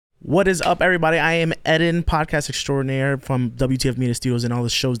What is up, everybody? I am Eddin, podcast extraordinaire from WTF Media Studios and all the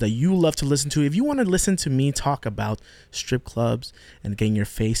shows that you love to listen to. If you want to listen to me talk about strip clubs and getting your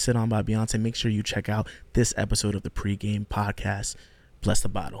face sit on by Beyonce, make sure you check out this episode of the PreGame podcast. Bless the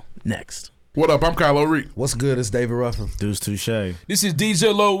bottle. Next. What up? I'm Kylo Reed. What's good? It's David Ruffin. Deuce Touche. This is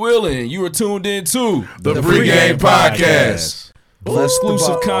DJ Low Willin. You are tuned in to the PreGame podcast. For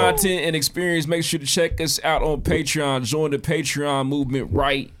exclusive content and experience, make sure to check us out on Patreon. Join the Patreon movement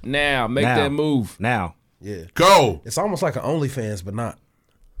right now. Make that move. Now. Yeah. Go. It's almost like an OnlyFans, but not.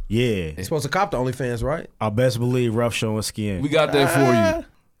 Yeah. You're supposed to cop the OnlyFans, right? I best believe rough showing skin. We got that for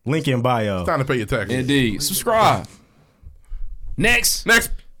you. Link in bio. It's time to pay your taxes. Indeed. Subscribe. Next.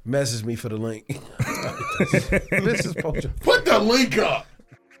 Message me for the link. This is Poacher. Put the link up.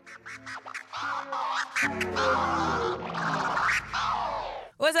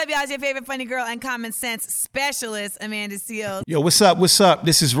 What's up, y'all? It's your favorite funny girl and common sense specialist, Amanda Seals. Yo, what's up?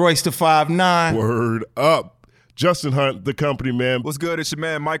 This is Royce the 5'9". Word up. Justin Hunt, the company man. What's good? It's your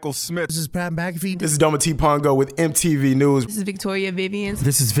man, Michael Smith. This is Pat McAfee. This is Doma T. Pongo with MTV News. This is Victoria Vivian.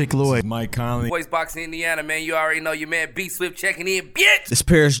 This is Vic Lloyd. Mike Conley. Voice Boxing Indiana, man. You already know your man B Swift checking in, bitch. It's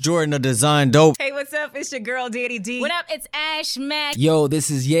Paris Jordan of Design Dope. Hey, what's up? It's your girl, Daddy D. What up? It's Ash Mack. Yo,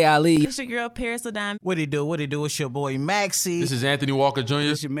 this is Ye Ali. It's your girl, Paris Ladon. What it do? It's your boy, Maxie. This is Anthony Walker Jr.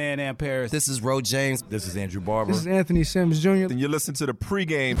 This is your man, Ann Paris. This is Ro James. This is Andrew Barber. This is Anthony Sims Jr. And you listen to the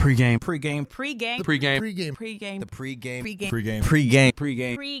PreGame. PreGame. PreGame. PreGame. PreGame. The PreGame.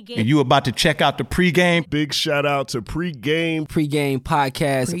 PreGame. And you about to check out the PreGame. Big shout out to PreGame. PreGame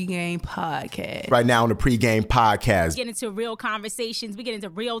podcast. PreGame podcast. Right now on the PreGame podcast. We get into real conversations. We get into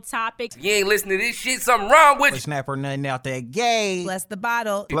real topics. If you ain't listening to this shit, something wrong with you. Snapper nothing out there gay. Bless the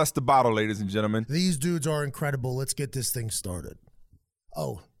bottle. Bless the bottle, ladies and gentlemen. These dudes are incredible. Let's get this thing started.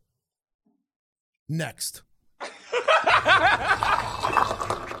 Oh. Next.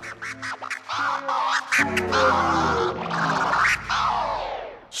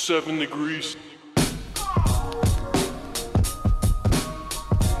 7 degrees.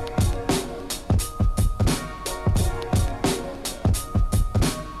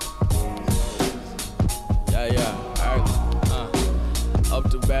 Alright. Up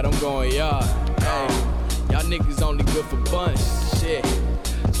to bat, I'm going yard. Hey, y'all niggas only good for bunch. Shit.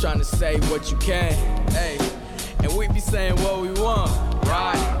 Trying to say what you can. Hey, and we be saying what we want.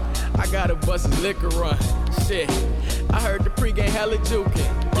 Right. I got a busted liquor run. Shit. I heard the PreGame hella jukin'.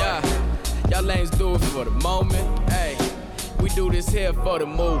 Yeah. Y'all lanes do it for the moment. Hey. We do this here for the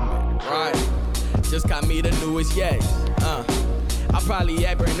movement. Right. Just got me the newest yes. I probably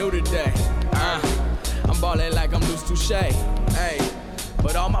act brand new today. I'm ballin' like I'm Deuce Touche. Hey.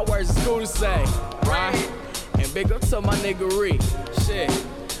 But all my words is cool to say. Right. And big up to my niggery. Shit.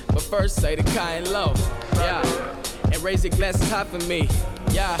 But first say the kind low. Yeah. And raise your glasses high for me.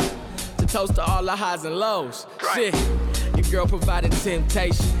 Yeah. To toast to all the highs and lows. Shit. Your girl provided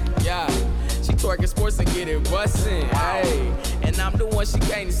temptation. Yeah. She twerking sports and get it bustin'. Hey. And I'm the one she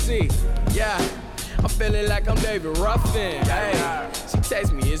came to see. Yeah. I'm feeling like I'm David Ruffin. Hey. She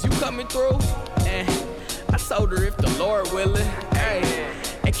text me, is you coming through? And I told her if the Lord willing. Hey.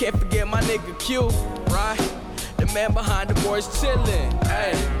 And can't forget my nigga Q. Right? The man behind the boys chillin'.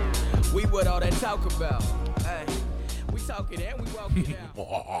 Hey. We what all that talk about. Hey. We talk it and we walk it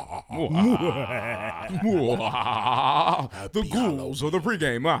out. The ghouls of the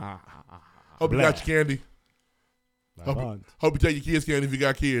PreGame. Hope you got your candy. Hope you take your kids' candy if you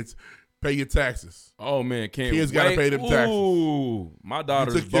got kids. Pay your taxes. Oh, man. Kids got to pay them taxes. Ooh. My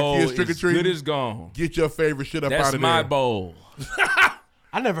daughter's bowl is good as gone. Get your favorite shit up out of there. That's my bowl.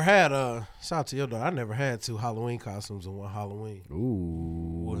 I never had, shout out to your daughter, I never had 2 Halloween costumes in one Halloween.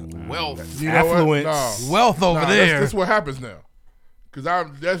 Ooh. Wealth. You know affluence. No. Wealth over there. That's what happens now. Because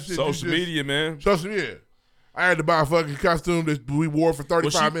that's shit. Social media, man. Social media. I had to buy a fucking costume that we wore for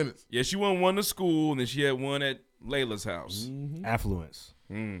 35 minutes. Yeah, she won one to school, and then she had one at Layla's house. Mm-hmm. Affluence.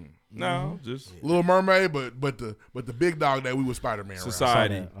 No, just Little Mermaid, but the big dog that we was Spider-Man.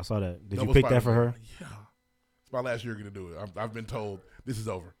 Society. I saw that. Did Double you pick that Spider-Man. for her? Yeah. It's my last year going to do it. I've been told this is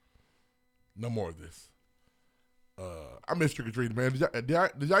over. No more of this. I miss trick-or-treating, man. Did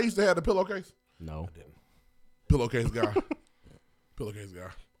y'all used to have the pillowcase? No. I didn't. Pillowcase guy. Pillowcase guy.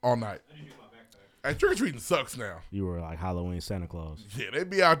 All night. Hey, trick-or-treating sucks now. You were like Halloween Santa Claus. Yeah, they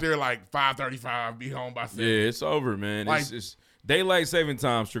be out there like 5:35, be home by 7. Yeah, it's over, man. Like, It's daylight saving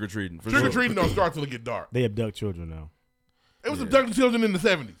time trick-or-treating. Trick-or-treating don't start till it get dark. They abduct children now. It was abducting children in the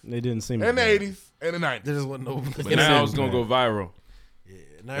 70s. They didn't seem and the 80s and the 90s. There just wasn't no. But now it's going to go viral. Yeah,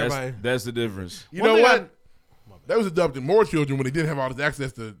 now everybody. That's the difference. You know what? They was adopting more children when they didn't have all this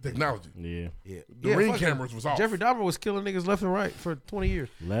access to technology. Yeah. The ring cameras was off. Jeffrey Dahmer was killing niggas left and right for 20 years.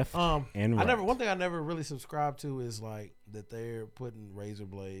 Left and right. One thing I never really subscribed to is like that they're putting razor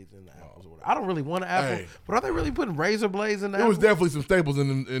blades in the apples or whatever. I don't really want an apple, but are they really putting razor blades in the There was apple? definitely some staples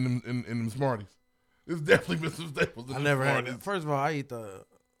in them Smarties. There's definitely been some staples in them I never had Smarties. that. First of all, I eat the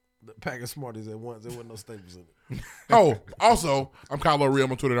pack of Smarties at once. There wasn't no staples in it. Oh, also, I'm Kylo Ray.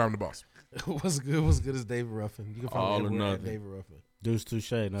 I'm on Twitter. I'm the boss. What's good is David Ruffin. You can follow All me or everywhere at nothing. David Ruffin. Deuce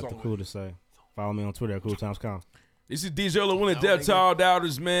Touche, nothing cool to say. Follow me on Twitter at CoolTimesCom. This is DJ LaWinner, Death to all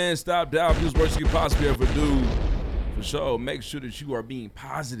doubters, man. Stop doubting. This worst you could possibly ever do. For sure, make sure that you are being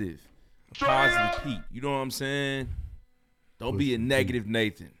positive. A positive Pete. You know what I'm saying? Don't be a negative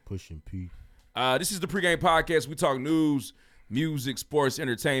Nathan. Pushing P. This is the pregame podcast. We talk news, music, sports,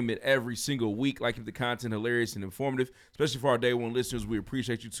 entertainment every single week. Like keep the content hilarious and informative, especially for our day one listeners. We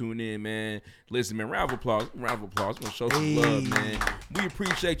appreciate you tuning in, man. Listen, man, round of applause. Round of applause. We're going to show some love, man. We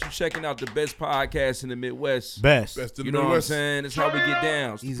appreciate you checking out the best podcast in the Midwest. Best in You the know what I'm Midwest. saying? That's how we get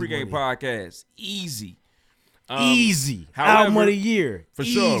down. It's the Easy pregame money. podcast. Easy. Easy. However, Album of the year. For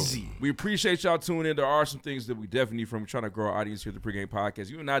sure. Easy. We appreciate y'all tuning in. There are some things that we definitely need from trying to grow our audience here at the Pregame Podcast. If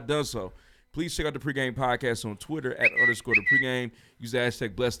you have not done so, please check out the Pregame Podcast on Twitter at _the Pregame. Use the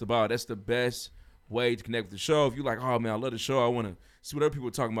hashtag #BlessTheBall. That's the best way to connect with the show. If you're like, oh, man, I love the show. I want to see what other people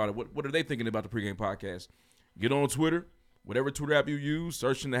are talking about. What are they thinking about the Pregame Podcast? Get on Twitter. Whatever Twitter app you use,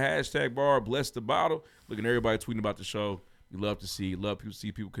 search in the hashtag bar, #BlessTheBottle. Looking at everybody tweeting about the show. We love to see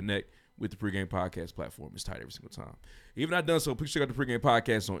people connect with the Pregame Podcast platform. It's tight every single time. If you've not done so, please check out the Pregame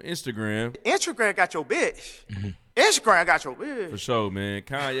Podcast on Instagram. Instagram got your bitch. Instagram got your bitch. For sure, man.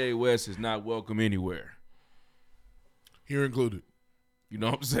 Kanye West is not welcome anywhere. Here included. You know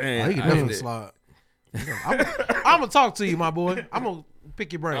what I'm saying? He can definitely slide. I'm gonna talk to you, my boy. I'm gonna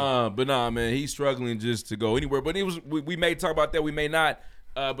pick your brain. But nah, man, he's struggling just to go anywhere. But we may talk about that. We may not.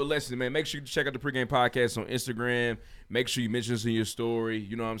 But listen, man, make sure you check out the Pregame Podcast on Instagram. Make sure you mention us in your story.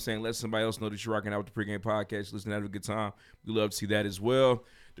 You know what I'm saying? Let somebody else know that you're rocking out with the Pregame Podcast. Listen, have a good time. We love to see that as well.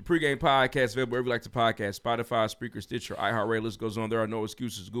 The Pregame Podcast, available wherever you like to podcast. Spotify, Spreaker, Stitcher, iHeartRadio. List goes on. There are no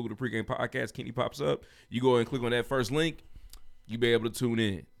excuses. Google the Pregame Podcast. Kenny pops up. You go and click on that first link. You be able to tune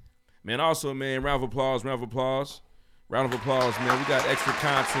in. Man, also, man, round of applause. Round of applause, man. We got extra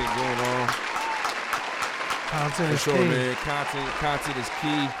content going on. Content For is sure, key. man. Content is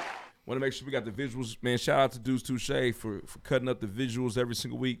key. Want to make sure we got the visuals, man. Shout out to Deuce Touche for cutting up the visuals every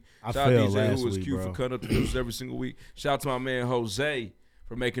single week. I Shout out failed DJ last Who is week, Q bro. for cutting up the visuals every single week. Shout out to my man Jose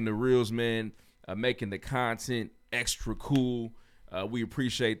for making the reels, man. Making the content extra cool. We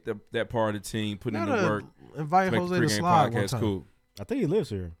appreciate that part of the team putting in the Gotta work. invite make Jose the to Pregame slide one Podcast time. cool. I think he lives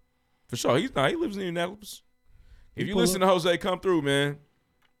here. For sure, he lives in Indianapolis. If you pull listen to Jose, come through, man.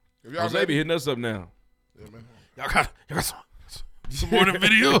 If y'all Jose ready- be hitting us up now. Yeah, man. Y'all got some more than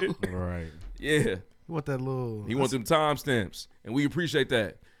video. Right. Yeah. You want that little? He wants them timestamps, and we appreciate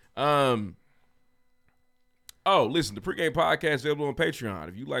that. Listen, the Pregame Podcast is available on Patreon.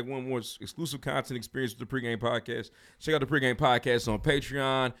 If you like one more exclusive content experience with the Pregame Podcast, check out the Pregame Podcast on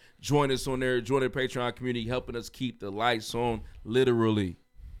Patreon. Join us on there. Join the Patreon community, helping us keep the lights on, literally.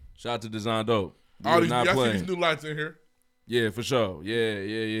 Shout out to Design Dope. All You're these, not y'all see playing. these new lights in here? Yeah, for sure. Yeah.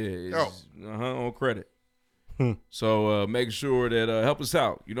 It's, on credit. Hmm. So make sure that help us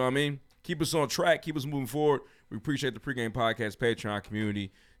out. You know what I mean? Keep us on track. Keep us moving forward. We appreciate the Pregame Podcast Patreon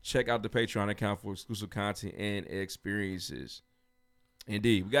community. Check out the Patreon account for exclusive content and experiences.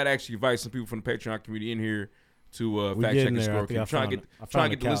 Indeed. We got to actually invite some people from the Patreon community in here to We fact check getting and there. I score. think I Trying to found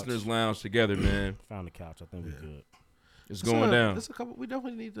get the the couch. listeners' lounge together, man. Found the couch. I think we good. It's going down. There's a couple. We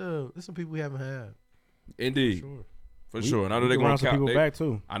definitely need to. There's some people we haven't had. Indeed. For sure. And I know we they're can going run to some people back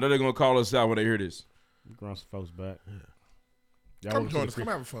too. I know they're going to call us out when they hear this. We can run some folks back. Come want to join see us. the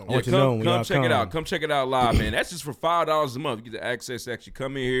Come have fun. I want you to know when Come y'all check it come. out. Come check it out live, man. That's just for $5 a month. You get the access to actually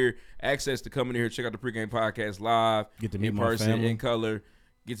come in here, access to come in here, check out the Pregame Podcast live, Get to meet in my person, family. in color,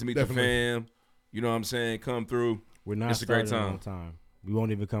 get to meet Definitely. the fam. You know what I'm saying? Come through. We're not It's a great starting time. on time. We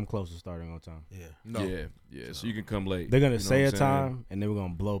won't even come close to starting on time. Yeah. No. Yeah. So you can come late. They're gonna You know say what a I'm saying? time, and then we're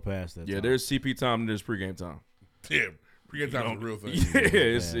gonna blow past that. Yeah, time. there's CP time and there's pregame time. Yeah. Pregame time is a real thing. Yeah,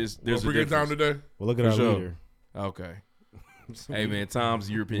 it's Well, there's a pregame time difference. today? Well, look at For our sure. leader. Okay. Hey man, Tom's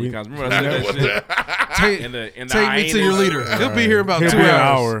European We- conference. Remember I said that shit? Take, And the take me to your hyenas. leader. He'll be here in about He'll 2 be an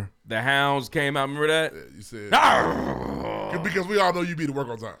hours. hour. The hounds came out. Remember that? You said because we all know you be to work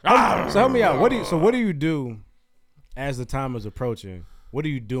on time. So help me out. What do you do as the time is approaching? What are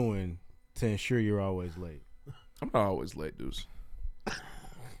you doing to ensure you're always late? I'm not always late, dudes.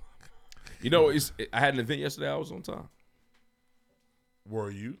 You know, I had an event yesterday. I was on time.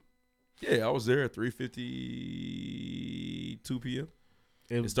 Were you? Yeah, I was there at 3:52 p.m.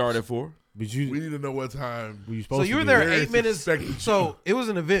 It started at 4. But we need to know what time. Were you So you were there 8 minutes. So it was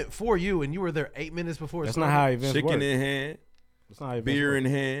an event for you, and you were there 8 minutes before. That's it not how events Chicken work. in hand, That's not how events beer work.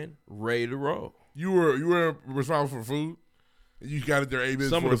 in hand, ready to roll. You were responsible for food. And you got it there 8 minutes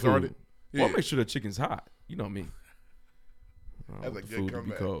Some before of it the started. food. Well, make sure the chicken's hot. You know me. That's a The good food to be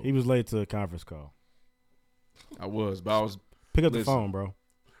comeback. cold. He was late to a conference call. I was, but I was. Pick up the listen. phone, bro.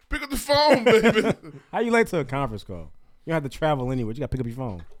 Pick up the phone, baby. How you late to a conference call? You don't have to travel anywhere. You got to pick up your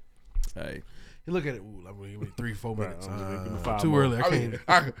phone. Hey. You look at it. Ooh, like 3-4 minutes. give me 5 Too more. early. I can't.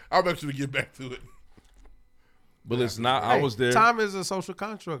 I'll actually get back to it. But listen, I was there. Time is a social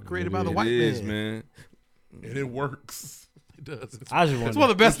construct created by the white It is, man. And it works. It does. It's one of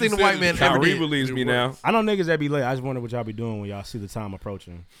the best things the white man ever Kyrie did. believes me now. I know niggas that be late. I just wonder what y'all be doing when y'all see the time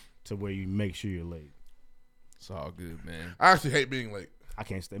approaching to where you make sure you're late. It's all good, man. I actually hate being late. I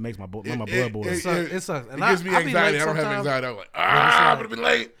can't stay. It makes my blood It boil. It sucks. gives me And I be anxiety. late I don't have sometimes. anxiety. I'm like, it's I'm like- gonna be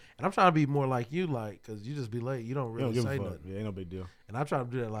late. And I'm trying to be more like you, like, because you just be late. You don't You really don't give say a fuck. nothing. Yeah, ain't no big deal. And I'm trying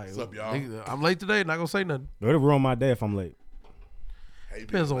to do that like, What's up, y'all? nigga, I'm late today, not gonna say nothing. But it'll ruin my day if I'm late.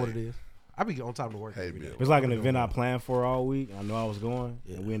 Depends on what it is. I be on time to work. Hey, every day. If it's like an event I planned for all week, and I know I was going,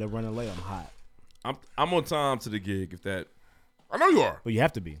 and we end up running late, I'm hot. I'm on time to the gig. If that, I know you are. But you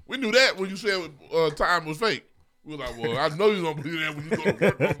have to be. We knew that when you said time was fake. We were like, well, I know you don't believe that when you go to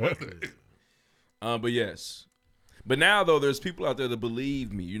work on Monday. But yes. But now though, there's people out there that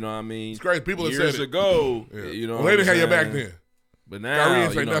believe me. You know what I mean? It's great. People have years said it. ago. Yeah. You know, Well, what they didn't I'm have your back saying? then. But Kyrie now,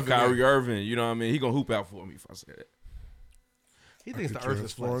 ain't say nothing Kyrie then. Irving. You know what I mean? He gonna hoop out for me if I say that. He thinks the could earth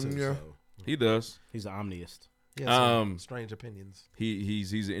is flat transform too. you. So. He does. He's an omniist. He has some strange opinions.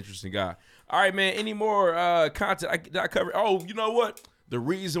 He's an interesting guy. All right, man. Any more content I covered? Oh, you know what? The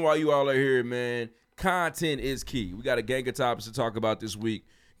reason why you all are here, man. Content is key. We got a gang of topics to talk about this week.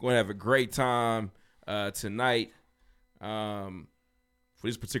 Going to have a great time tonight for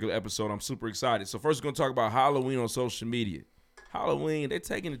this particular episode. I'm super excited. So first, we're going to talk about Halloween on social media. Halloween, they're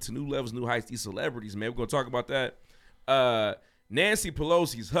taking it to new levels, new heights. These celebrities, man. We're going to talk about that. Nancy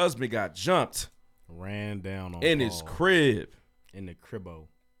Pelosi's husband got jumped. Ran down on in his crib. In the cribbo.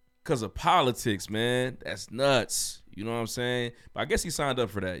 Because of politics, man. That's nuts. You know what I'm saying? But I guess he signed up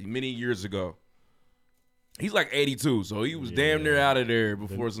for that many years ago. He's like 82, so he was damn near out of there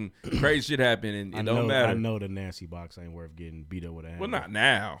before some crazy shit happened, and it don't matter. I know the Nancy box ain't worth getting beat up with a hammer. Well, not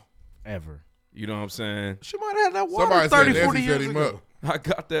now. Ever. You know what I'm saying? She might have had that water Somebody 30, said 40 Nancy years set him ago. up. I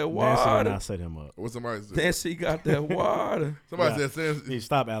got that Nancy water. did not set him up. What somebody said? Nancy got that water. Somebody said Hey,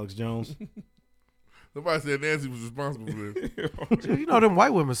 stop, Alex Jones. Somebody said Nancy was responsible for this. Dude, you know them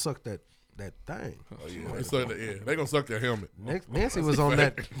white women suck that thing. Oh, yeah. They suck that. Yeah, they gonna suck that helmet. Nancy was on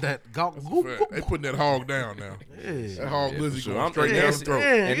that golf. They putting that hog down now. Yeah. That hog glizzy sure. going straight down the throat.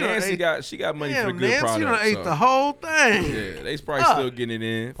 And Nancy got money for the good Nancy product. done ate the whole thing. Yeah, they probably still getting it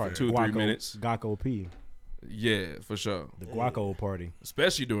in for 2 or 3 minutes. Gaco P. Yeah, for sure. The Guaco party.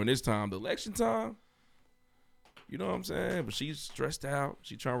 Especially during this time, the election time. You know what I'm saying? But she's stressed out.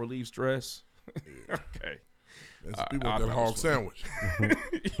 She trying to relieve stress. Okay. People want that hog sandwich.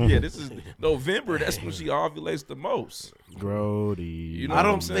 Yeah, this is November. That's when she ovulates the most. Grody. You know I what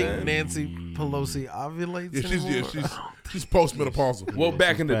I'm don't think saying? Nancy Pelosi ovulates anymore. She's postmenopausal. Well,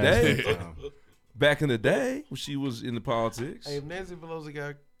 back in the day, past back in the day when she was in the politics, Hey, if Nancy Pelosi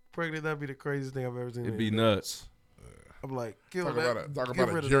got pregnant, that'd be the craziest thing I've ever seen. it'd be nuts. I'm like, kill Talk that. about a, talk Get about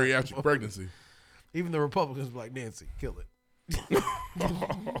a rid of that. geriatric pregnancy. Even the Republicans be like, Nancy, kill it.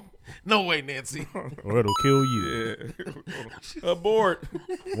 No way, Nancy. Or it'll kill you. Yeah. Abort.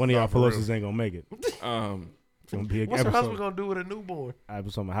 One of y'all Pelosi's ain't gonna make it. It's gonna be a What's her episode. husband gonna do with a newborn?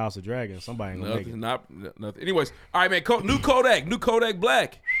 Episode of House of Dragons. Somebody ain't gonna make it. Nothing. Anyways, all right, man. New Kodak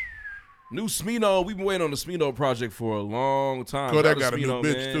Black. New Smino. We've been waiting on the Smino project for a long time. Kodak Shout out got to a new Smino,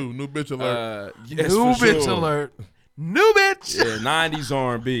 bitch man. too. New bitch alert. Yes, New for bitch sure. alert. New bitch. Yeah, 90s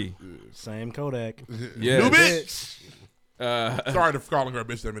R&B. Same Kodak. Yeah. New bitch. Uh, Sorry for calling her a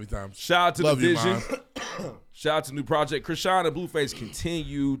bitch that many times. Shout out to Love the you, Vision. Mom. Shout out to New Project. Krishan and Blueface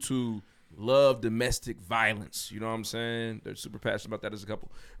continue to love domestic violence. You know what I'm saying? They're super passionate about that as a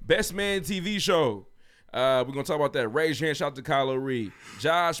couple. Best Man TV show. We're going to talk about that. Raise your hand. Shout out to Kylo Reed.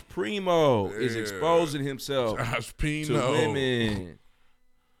 Josh Primo is exposing himself Josh to Pino. women.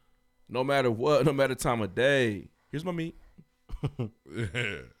 No matter what, no matter time of day. Here's my meat. Yeah.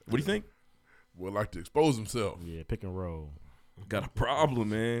 What do you think? Would like to expose himself. Yeah, pick and roll. Got a problem,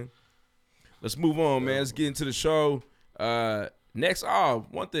 man. Let's move on, man. Let's get into the show. Next,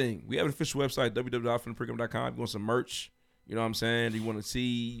 one thing. We have an official website, www.pregame.com. If you want some merch, you know what I'm saying? You want to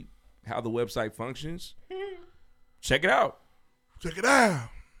see how the website functions? Check it out. Check it out.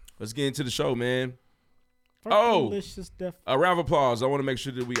 let's get into the show, man. Delicious death. A round of applause. I want to make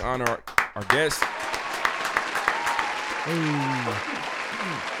sure that we honor our guests.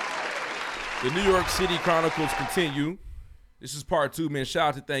 The New York City Chronicles continue. This is part 2, man. Shout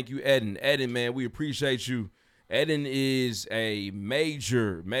out to thank you, Eddin. Eddin, man, we appreciate you. Eddin is a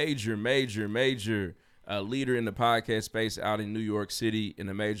major leader in the podcast space out in New York City in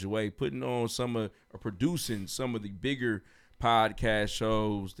a major way, putting on producing some of the bigger podcast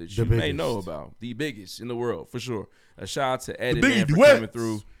shows that you may know about. The biggest in the world, for sure. A shout out to Eddin, man, for coming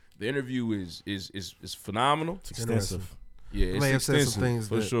through. The interview is phenomenal. It's extensive. Yeah, it's may have said some things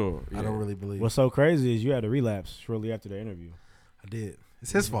for sure. I don't really believe. What's so crazy is you had a relapse shortly after the interview. I did.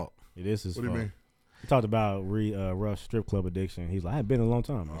 It's his fault. It is his fault. What do you mean? He talked about Rush strip club addiction. He's like, I had been a long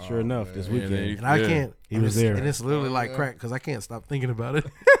time. And sure enough, man. this weekend. And I can't. He was there. And it's literally like crack because I can't stop thinking about it.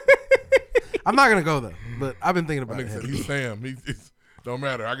 I'm not going to go, though. But I've been thinking about it. He's Sam. Don't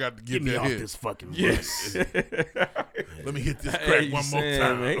matter. I got to get that hit. This fucking yes. Let me hit this crack one more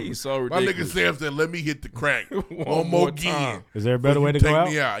time. Man, he's so ridiculous. My nigga Sam said, let me hit the crack one more again. Is there a better way to go out?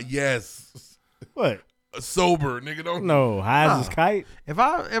 Take me out. Yes. What? Sober, nigga. Don't. No, high as a kite. If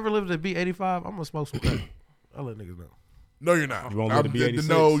I ever live to be 85, I'm going to smoke some crack. I'll let niggas know. No, you're not. You won't live to be 86?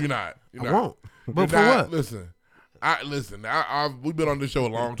 No, you're not. I won't. But for not, what? Listen. We've been on this show a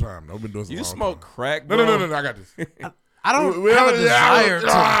long time. I've been doing this a long time. You smoke crack, bro? No. I got this. I don't have a desire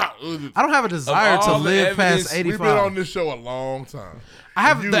to. I don't have a desire to live past 85. We've been on this show a long time. I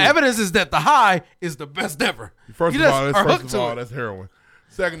have the evidence is that the high is the best ever. First of all, that's heroin.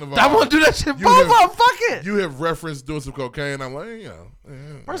 Second of all, I want to do that shit both of them. Fuck it. You have referenced doing some cocaine. I'm like,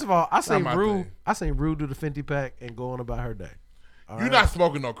 First of all, I seen Rue do the Fenty pack and go on about her day. You're not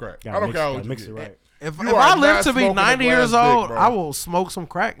smoking no crack. I don't care how you get. Right. If I live to be 90 years old, I will smoke some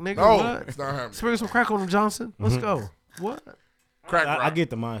crack, nigga. No, what? it's not happening. Sprinkle some crack on them Johnson. Let's go. What? Crack rock. I get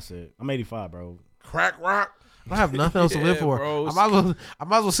the mindset. I'm 85, bro. Crack rock. I have nothing else to live for. Bro, I might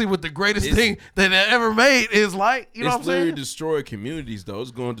as well see what the greatest thing that they ever made is like. You know what I'm saying? It's destroy communities, though.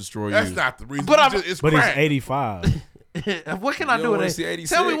 It's going to destroy That's you. not the reason. But it's But crack. he's 85. What can I do at 86?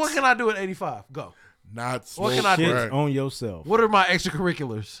 Tell me what can I do at 85? Go. Not what can I do? Shit on yourself. What are my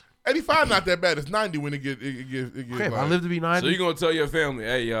extracurriculars? 85 not that bad. It's 90 when it gets. Okay, if I live to be 90. So you're gonna tell your family,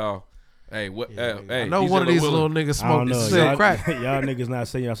 hey y'all, hey what? Hey, I know one of these little niggas smoke y'all, crack. Y'all niggas not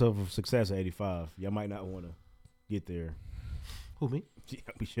setting yourself for success at 85. Y'all might not want to get there. Who, me?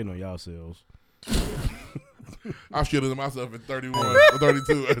 Be shitting on yourselves. I've shitted on myself at 31 or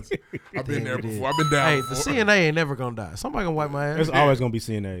 32. I've been there before. I've been down. Hey, before. the CNA ain't never gonna die. Somebody gonna wipe my ass. There's always gonna be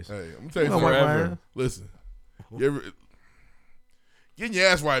CNAs. Hey, I'm gonna tell you something. Forever. Listen, getting your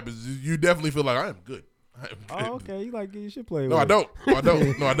ass wiped is you definitely feel like I am good. Oh, okay. You like getting your shit played with. No, I don't.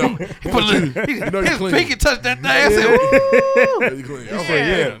 His pinky touched that thing. I said,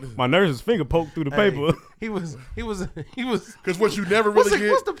 yeah. My nurse's finger poked through the paper. He was. Because what you never really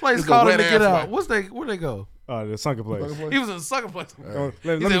get. What's the place called to get out? Where they go? The sunken place. He was in the sunken place.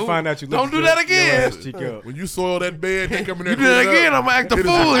 Let me find out you. Don't do that again. When you soil that bed, they come in there. You do that again, I'm gonna act a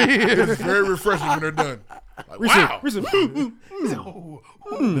fool here. It's very refreshing when they're done. Like, wow. You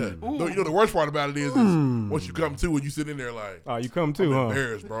know the worst part about it is once you come to and you sit in there like, oh, you come to, I'm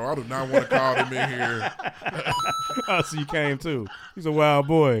embarrassed, bro. I do not want to call them in here. Oh, so you came too. He's a wild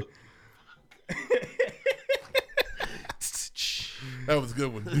boy. That was a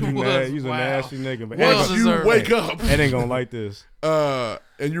good one. He's a nasty nigga. But you wake up. Ed ain't gonna like this.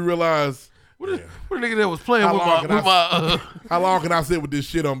 And you realize. What a nigga that was playing with my how long can I sit with this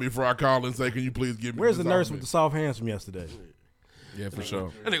shit on me before I call and say, can you please give me Where's the nurse with the soft hands from yesterday? Yeah, for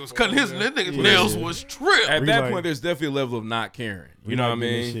sure. That nigga was cutting his nails was trip. At that point, there's definitely a level of not caring. You know what I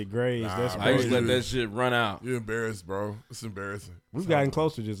mean? This shit graze. That's I used to let that shit run out. You're embarrassed, bro. It's embarrassing. We've gotten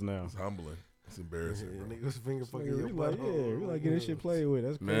closer just now. It's humbling. It's embarrassing. Niggas finger fucking your butt. We like getting this shit played with.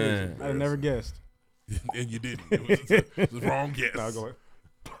 That's crazy. Man. I never guessed. And you didn't. It was the wrong guess. Nah, go ahead.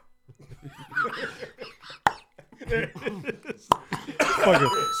 Fucking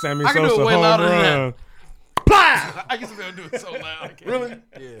Sammy I can do Sosa it way home louder than run. Blah! I used to be able to do it so loud. Really?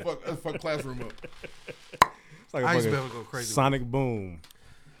 Yeah. Fuck classroom up. It's like I a used to be fucking able to go crazy. sonic boom.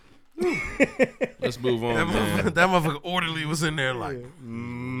 Let's move on, man. That motherfucker orderly was in there like. I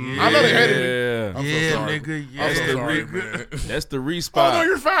know they hated me. I'm so sorry. Nigga. Yeah, I'm so sorry, man. That's the Oh, respot. no,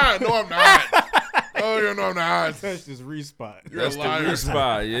 you're fine. No, I'm not. Oh, no, I'm not. That's just respot. You're That's a the liar.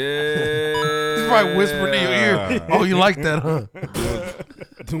 respot. Yeah. He's probably whispering in your ear. Oh, you like that, huh?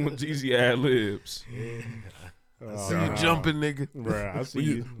 Doing Jeezy ad libs. See you jumping, nigga. Bruh, I see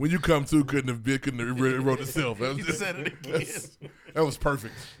you. When you come to, couldn't have wrote itself. That was, said it again. That was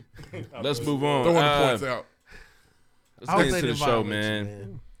perfect. Let's move on. Throwing the points out. Let's get into the show,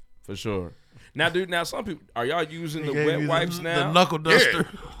 man. For sure. Now, dude, some people, are y'all using the wet wipes now? The knuckle duster.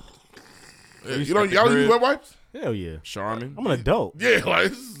 Yeah. Y'all use wet wipes? Hell yeah. Charmin. I'm an adult. Yeah,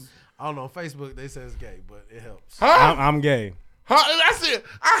 like I don't know. On Facebook, they say it's gay, but it helps. Huh? I'm gay. Huh? That's it.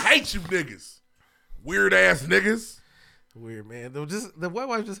 I hate you niggas. Weird ass niggas. Weird, man. The wet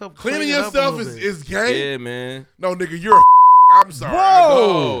wipes just help Cleaning clean it up a yourself little bit. is gay? Yeah, man. No, nigga, you're a I'm sorry.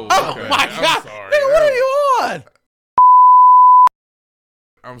 Whoa. Oh, Okay, my I'm God. sorry. Nigga, what are you on?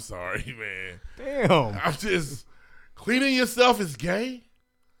 I'm sorry, man. Damn. I'm just cleaning yourself is gay?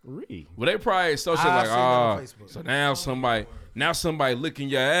 Really? Well, they probably associate I've like, seen that on Facebook. so now somebody licking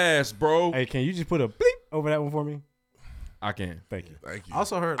your ass, bro. Hey, can you just put a bleep over that one for me? I can. Thank you. Thank you. I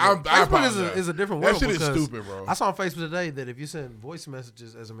also heard I Facebook apologize. is a different That world. shit is because stupid, bro. I saw on Facebook today that if you send voice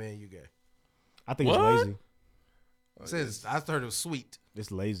messages as a man, you gay. I think What? it's lazy. It says I heard it was sweet, It's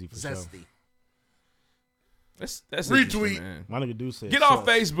lazy for sure. zesty. That's Retweet. interesting, man. My nigga do say Get it off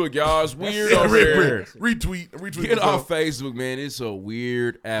sucks. Facebook, y'all. It's weird Yeah, over there. retweet. Get off Facebook, man. It's a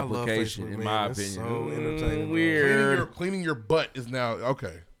weird I love application, Facebook, in man. my It's opinion. so entertaining, bro. Weird. Cleaning your butt is now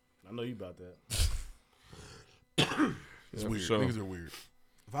okay. I know you about that. It's Yeah, weird. for sure. Niggas are weird.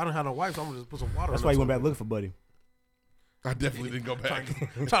 If I don't have no wipes, I'm gonna just put some water. That's on why it you went so back looking for Buddy. I definitely didn't go back.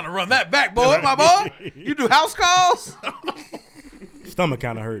 trying to run that back, boy, my boy. You do house calls. Stomach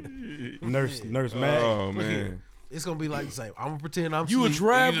kind of hurt. Nurse Mac. Oh, man. It's gonna be like the same. I'm gonna pretend I'm You a asleep,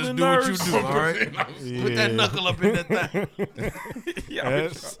 traveling and you just do nurse? what you do, all right? Yeah. Put that knuckle up in that thing.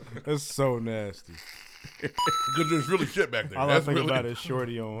 That's so nasty. Because there's really shit back there. All I That's think really, about is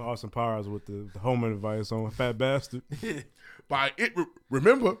Shorty on Austin Powers with the home advice on Fat Bastard.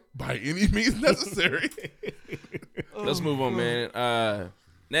 Remember, by any means necessary. Let's move on, man.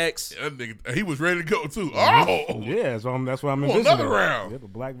 Next. That nigga, he was ready to go too. Oh, Yeah, that's why I'm Oh, envisioning. another round. Yep, a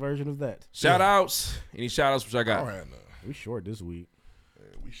black version of that. Shout outs. Any shout outs which I got? We short this week.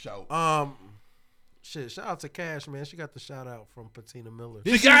 We shout. Shit. Shout out to Cash, man. She got the shout out from Patina Miller.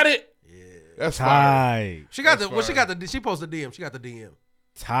 She got it. Yeah, that's fire. She got That's the. Well, she fire. got the. She posted the DM. She got the DM.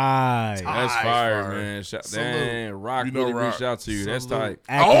 Tight. That's fire, fire. man. Salute. Damn, Rock You know really Rock. reached out to you. That's Salute.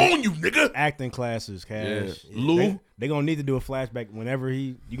 tight. I own you, nigga. Acting classes, Cash. Yeah. Lou? They gonna need to do a flashback whenever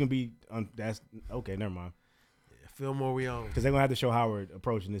you can be on. That's okay. Never mind. Fillmore, we on. Because they're gonna have to show Howard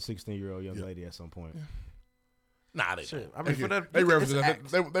approaching this 16-year-old young lady at some point. Nah, they Shit. don't. I mean, for that, they it's represent.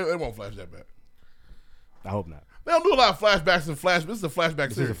 acts. They won't flash that back. I hope not. They don't do a lot of flashbacks and flashbacks. This is a flashback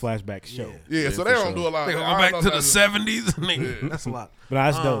This series. is a flashback show. Yeah, so they don't do a lot. They I gonna don't go back know to if the that's- 70s. That's a lot. But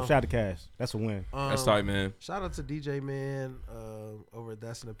that's dope. Shout out to Cash. That's a win. That's tight, man. Shout out to DJ Man over at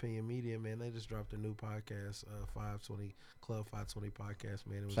That's an Opinion Media, man. They just dropped a new podcast, 520 Club 520 podcast,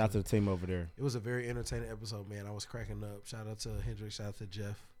 man. It was Shout out to the team over there. It was a very entertaining episode, man. I was cracking up. Shout out to Hendrix. Shout out to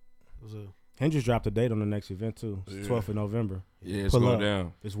Jeff. It was a Hendrix dropped a date on the next event too. It's Yeah. 12th of November. Yeah, it's Pull going up.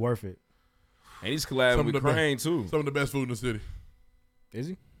 down. It's worth it. And he's collabing Some of with the best- Crane, too. Some of the best food in the city. Is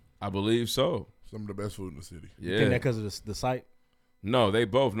he? I believe so. Some of the best food in the city. You Yeah. think that because of the site? No, they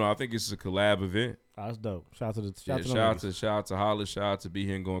both. No, I think it's a collab event. Oh, that's dope. Shout out to the Yeah, them shout out niggas. to Hollis. Shout out to Be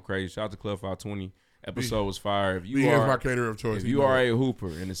Here and Going Crazy. Shout out to Club 520. Episode was fire. If Be you Here is are my caterer of choice. If He you know are it. a hooper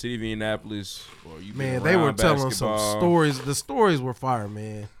in the city of Indianapolis, or you man. They were telling some stories. The stories were fire,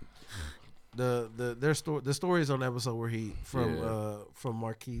 man. The stories on the episode were heat from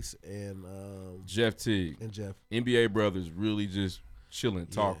Marquise and Jeff Teague and Jeff. NBA brothers really just chilling,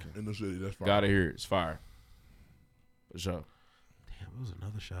 talking in the city. That's fire. Gotta hear it. It's fire. For sure. Damn, it was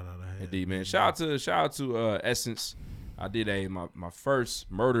another shout out I had. Indeed, man. Shout out to Essence. I did my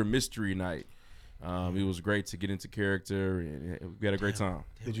first murder mystery night. It was great to get into character, and we had a great time.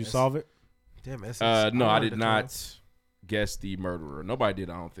 Did you solve it? Damn, Essence. No, I learned did the not time. guess the murderer. Nobody did,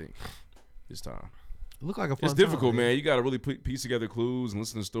 I don't think, this time. It looked like a fun It's difficult, time, man. You got to really piece together clues and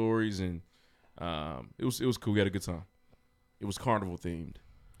listen to stories, and it was cool. We had a good time. It was carnival themed.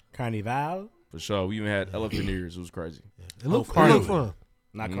 Carnival? For sure. We even had elephant ears. It was crazy. It looked fun.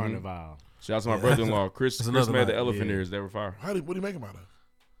 Not carnival. Shout out to my brother-in-law, Chris. That's Chris another made the night. elephant Yeah. ears. They were fire. What do you make them out of?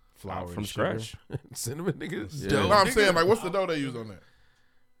 Flour From and scratch. Cinnamon niggas. Yeah. No, I'm saying, like, what's the dough they use on that?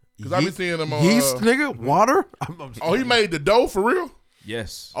 Because I be seeing them on yeast, nigga, water. Oh, he made the dough for real?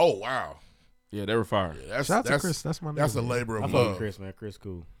 Yes. Oh, wow. Yeah, they were fire. Yeah, Shout out to Chris. That's my That's nigga, a man. labor I of fuck with love. Chris, man. Chris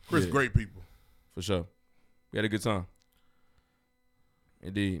cool. Chris, Yeah. great people. For sure. We had a good time.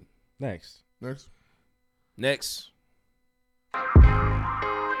 Indeed. Next. Next.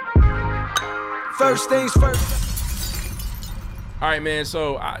 First things first. All right, man.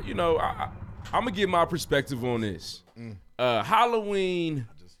 So, I'm going to give my perspective on this. Halloween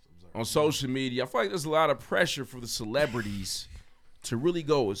on social media, I feel like there's a lot of pressure for the celebrities to really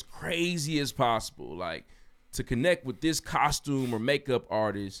go as crazy as possible. Like, to connect with this costume or makeup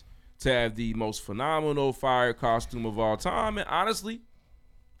artist, to have the most phenomenal fire costume of all time. And honestly,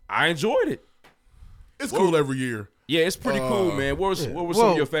 I enjoyed it. It's cool every year. Yeah, it's pretty cool, man. What were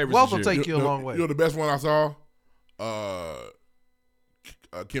some of your favorites Wealth this will year? take you a long way. You know the best one I saw?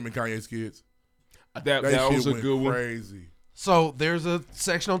 Kim and Kanye's kids. That shit was a went good one. crazy. So there's a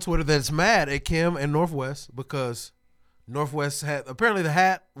section on Twitter that's mad at Kim and Northwest because Northwest had apparently the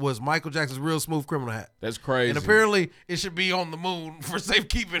hat was Michael Jackson's Real Smooth Criminal hat. That's crazy. And apparently it should be on the moon for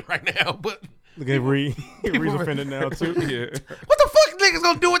safekeeping right now. But Look at Reed's offended now too. Yeah. what the fuck niggas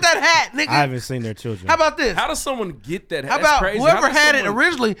gonna do with that hat, nigga? I haven't seen their children. How about this? How does someone get that? How That's about crazy. whoever How does had it someone-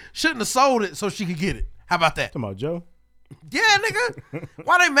 originally shouldn't have sold it so she could get it? How about that? Talking about Joe? Yeah, nigga.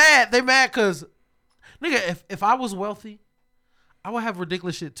 Why they mad? They mad because, nigga, if I was wealthy, I would have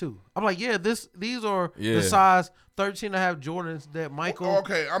ridiculous shit too. I'm like, yeah, these are the size 13.5 Jordans that Michael.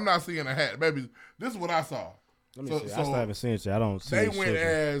 Okay, I'm not seeing a hat. Maybe this is what I saw. Let me see. I still haven't seen it yet. I don't see They his went children.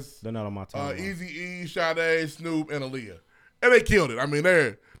 as They're not on my timeline. Eazy-E, Sade, Snoop, and Aaliyah. And they killed it. I mean,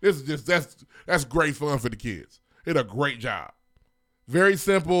 that's great fun for the kids. They did a great job. Very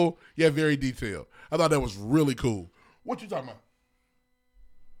simple, yet very detailed. I thought that was really cool. What you talking about?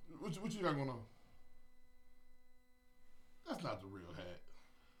 What you got going on? That's not the real hat.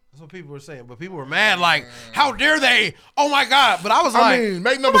 That's what people were saying, but people were mad. Like, how dare they? Oh my god! But I was I like, mean,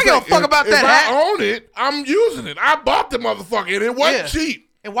 make no nobody give a mistake. fuck about if that hat. I own it, I'm using it. I bought the motherfucker, and it wasn't cheap.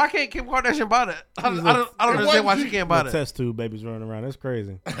 And why can't Kim Kardashian buy that? I don't It understand why she wasn't can't buy The that. test tube babies running around. That's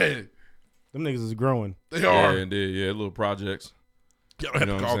crazy. Hey, Them niggas is growing. they Yeah, are. indeed. Yeah, little projects. You don't have You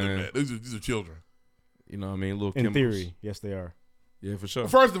know to what call I'm them saying? that. These are children. You know what I mean? Little In chemicals. theory, yes, they are. Yeah, for sure.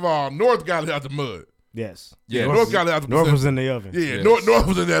 First of all, North got it out the mud. Yes. Yeah, North got it out the North mud. was in the oven. Yeah, Yes. North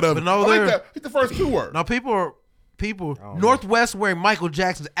was in that oven. But no, I they're- think the first two were. Now people Northwest wearing Michael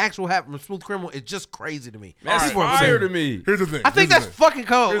Jackson's actual hat from Smooth Criminal is just crazy to me. That's People are fire upset. to me. Here's the thing. I think Here's the that's thing. fucking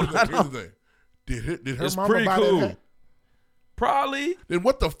cold. Here's the thing. Did her It's mama pretty buy cool. that hat? Probably. Then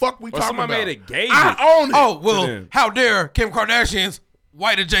what the fuck we Or talking somebody about? made a gauge. I own it. Oh well, them. how dare Kim Kardashian's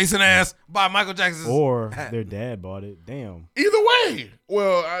white adjacent ass buy Michael Jackson's Or hat? their dad bought it. Damn. Either way.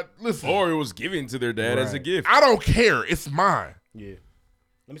 Well, listen. Or it was given to their dad as a Right. gift. I don't care. It's mine. Yeah.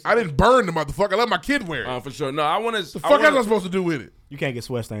 Let me see. I didn't burn the motherfucker. I let my kid wear it. For sure. No, I want to. The fuck am I supposed to do with it? You can't get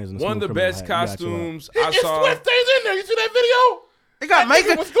sweat stains in the One of Smooth the Criminal best hat. You gotta chill out. costumes I It's saw. sweat stains in there. You see that video? He got That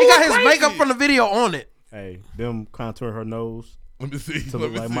makeup. nigga was He going got his crazy. makeup from the video on it. Hey, them contour her nose Let me see. to Let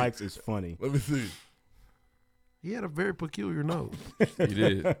look me like see. Mike's is funny. Let me see. He had a very peculiar nose. He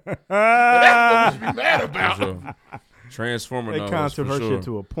did. That's what we should be mad For about. sure. Transformer They nose, contoured for her sure. shit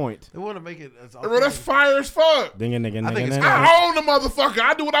to a point. They want to make it. As Bro, that's fire as fuck. Ding a nigga, I think nigga, it's nigga. I own the motherfucker.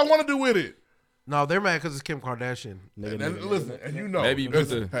 I do what I want to do with it. No, they're mad because it's Kim Kardashian. And listen, and you know. Maybe you put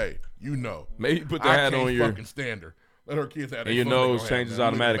listen, the- hey, you know. Maybe you put the I hat can't on your. fucking stand her. Let her kids have And their your fun, they nose gonna have changes that.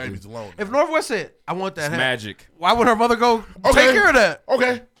 Leave the automatically. babies alone. If Northwest said, "I want that It's hat," magic. why would her mother go Okay. take care of that?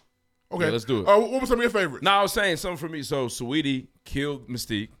 Okay. Okay. Yeah, let's do it. What were some of your favorites? No, I was saying something for me. So, Saweetie killed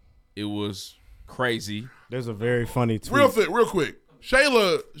Mystique. It was crazy. There's a very funny tweet. Real quick.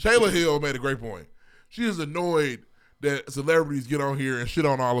 Shayla Hill made a great point. She is annoyed that celebrities get on here and shit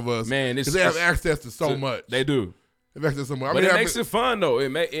on all of us. Man, because they have access to so much. They do. They have access to so much. But it makes it fun, though. It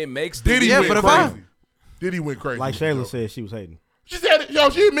makes Diddy Yeah, went but if crazy. Diddy went crazy. Like with the Shayla joke. said, she was hating. She said it. Yo,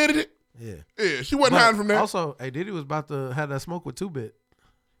 she admitted it. Yeah, Yeah, she wasn't But hiding from that. Also, hey, Diddy was about to have that smoke with 2-Bit.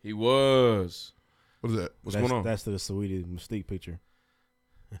 He was. What is that? What's That's- going on? That's the Saweetie Mystique picture.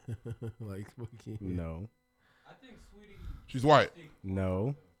 Like, No. She's white.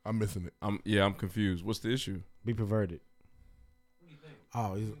 No. I'm missing it. I'm confused. What's the issue? Be perverted.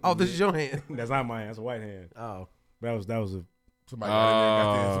 Oh, this is your hand. That's not my hand. That's a white hand. Oh, That was a Somebody got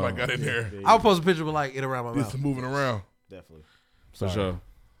in there. Somebody got in there. I'll post a picture with like it around my Did mouth. some moving around. definitely. For Sorry. sure.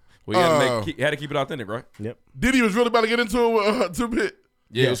 Well, you had to keep it authentic, right? Yep. Diddy was really about to get into it with 2-Bit.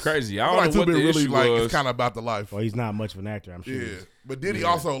 Yeah, it was crazy. I don't like know what 2-Bit the really issue like. was. It's kind of about the life. Well, he's not much of an actor, I'm sure. Yeah, but Diddy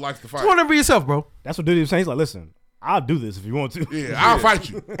also likes to fight. Just want to be yourself, bro. That's what Diddy was saying. He's like, listen, I'll do this if you want to. Yeah, I'll fight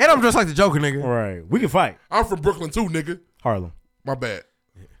you. And I'm just like the Joker, nigga. All right. We can fight. I'm from Brooklyn too, nigga. Harlem. My bad.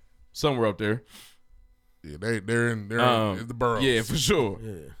 Somewhere up there. Yeah, they're in the boroughs. Yeah, for sure.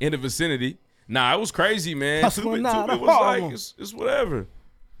 In the vicinity. Nah, it was crazy, man. Hustling out Two-Bit of was like, Harlem. it's whatever.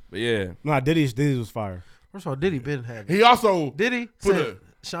 But yeah. Nah, Diddy was fire. First of all, Diddy been had it. He also Diddy put sent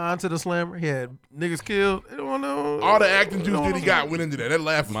Sean to the slammer. He had niggas killed. They don't know. all the acting juice Diddy got went into that. That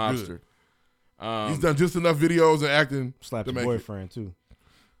laugh was Mobster. good. He's done just enough videos and acting Slapped to your make boyfriend, too.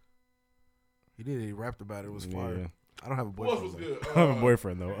 He did. He rapped about it. It was Yeah. fire. I don't have a Who else was boyfriend. good? I have a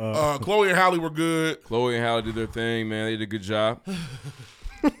boyfriend, though. Chloe and Halle were good. Chloe and Halle did their thing, man. They did a good job. Trey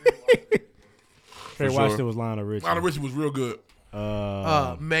for Washington sure. was Lionel Richie. Lionel Richie was real good.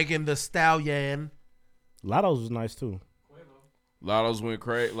 Megan the Stallion. Lotto's was nice too. Lotto went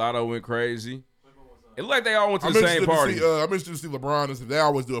crazy. It looked like they all went to the same party. I'm interested to see LeBron and they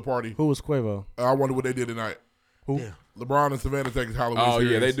always do a party. Who was Quavo? I wonder what they did tonight. Who? Yeah. LeBron and Savannah take his Halloween. Oh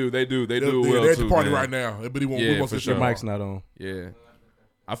series. yeah, they do well They're at too. the party man. right now, but he won't. Yeah, we won't for sit sure. there. Mike's not on. Yeah,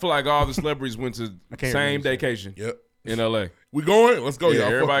 I feel like all the celebrities went to same vacation. Yep. In LA. We going? Let's go, yeah,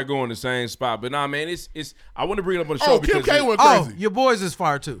 y'all. Everybody going to the same spot. But nah, man, it's. I want to bring it up on the show Kim because K went crazy. Your boys is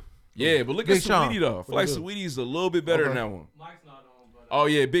fire too. Yeah, but look Big at Sean. Saweetie though. I feel like Saweetie's a little bit better than that one. Oh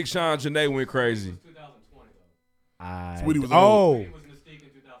yeah, Big Sean Janae went crazy. Sweetie was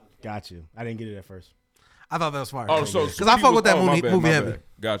got you. I didn't get it at first. I thought that was fire. Oh, so because I fuck with that movie my heavy. bad.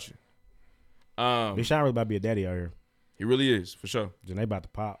 Got you. Big Sean really about to be a daddy out here. He really is for sure. Janae about to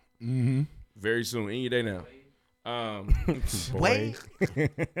pop. Mm-hmm. Very soon, any day now. Boy.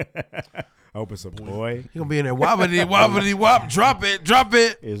 I hope it's a boy. He gonna be in there wobbity wop. Drop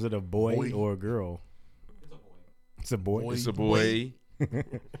it. Is it a boy or a girl? It's a boy. It's a boy.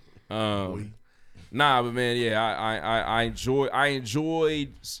 Nah, but man, yeah, I enjoyed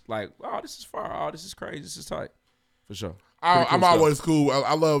like, oh, this is far, oh, this is crazy, this is tight, for sure. I'm always cool.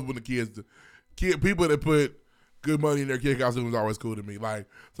 I love when people that put good money in their kid costume is always cool to me. Like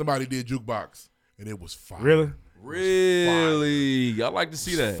somebody did Jukebox and it was fire. Really? I like to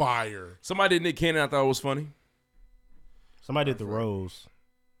see that. Fire. Somebody did Nick Cannon. I thought it was funny. Somebody did the rose,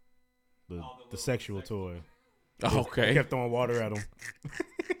 the sexual toy. Okay. They kept throwing water at him.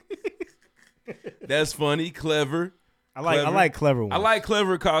 That's funny, clever. I like clever ones. I like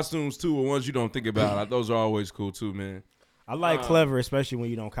clever costumes too, or ones you don't think about. Those are always cool too, man. I like clever, especially when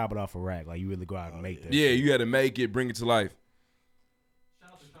you don't cop it off a rack. Like you really go out and make that. Yeah, shit. you had to make it, bring it to life.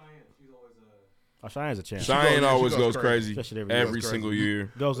 Oh, Cheyenne's a champ. Cheyenne always goes crazy Especially every single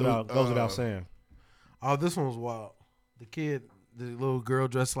year. Goes without saying. Oh, this one was wild. The little girl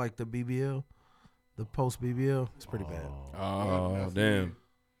dressed like the BBL, the post BBL. It's pretty bad. Oh, damn.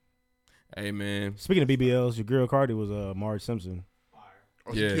 Hey, man. Speaking of BBLs, your girl Cardi was Marge Simpson.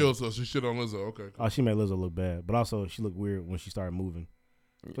 Oh, she killed, so she shit on Lizzo. Okay. Cool. Oh, she made Lizzo look bad, but also she looked weird when she started moving.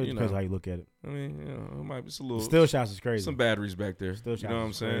 So it depends how you look at it. I mean, it might be just a little. Still shots is crazy. Some batteries back there. Still shots you know what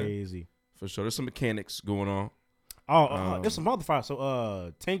I'm saying? Crazy. For sure. There's some mechanics going on. There's some motherfuckers.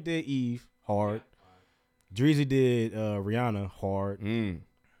 So Tank did Eve hard. Dreezy did Rihanna hard.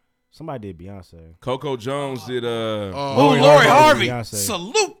 Somebody did Beyonce. Coco Jones did Lori Harvey.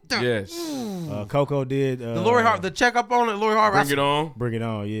 Salute them. Yes. Coco did the Lori Harvey. The check up on it. Lori Harvey. Bring it on. Bring it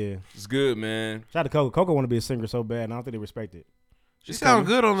on. Yeah. It's good, man. Shout out to Coco. Coco want to be a singer so bad, and I don't think they respect it. She sound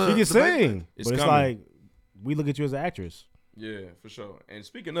good on the. She can sing, It's but it's coming. like we look at you as an actress. Yeah, for sure. And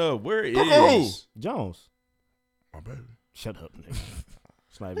speaking of, where is Jones? My baby. Shut up, nigga.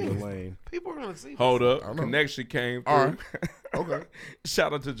 It's not even lane. People are gonna see. Hold I up, know. connection came through. All right. Okay.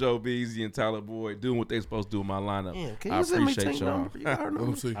 Shout out to Joe Beasy and Tyler Boyd doing what they supposed to do in my lineup. Yeah, can I you send me appreciate Tank y'all. number? You got her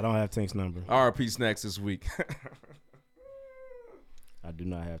number? See. I don't have Tank's number. RP Snacks this week. I do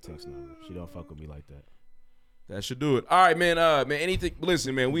not have Tank's number. She don't fuck with me like that. That should do it. All right, man. Anything?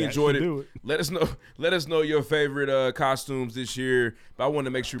 Listen, man. We That enjoyed should it. do it. Let us know your favorite costumes this year. But I wanted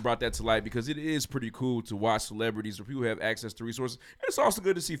to make sure we brought that to light because it is pretty cool to watch celebrities or people who have access to resources. And it's also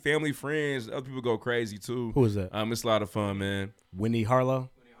good to see family, friends, other people go crazy too. Who is that? It's a lot of fun, man. Winnie Harlow.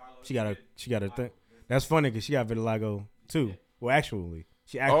 She got a thing. That's funny because she got vitiligo too. Well, actually,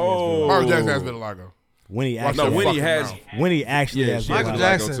 she actually has vitiligo. Mark Jackson has vitiligo. Winnie Watch actually. your Winnie fucking has. mouth. Winnie actually Yeah, has she has Michael vitiligo.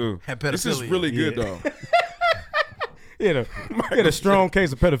 Jackson too. had This is pedophilia. really good Yeah. though. He had a strong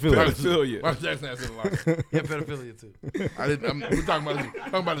case of pedophilia. Pedophilia. Mark Jackson has vitiligo. Yeah, pedophilia too. We're talking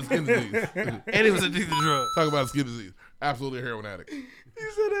about the skin disease. And he was addicted to drugs. Talking about skin disease. Absolutely a heroin addict. He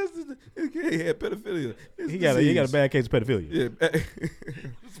said he had pedophilia. He got a bad case of pedophilia.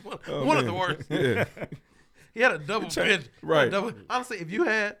 Yeah. One of the worst. Yeah. He had a double bed. Right. Honestly, if you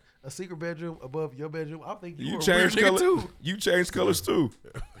had a secret bedroom above your bedroom, I think you were a change weird nigga color too. You change colors too.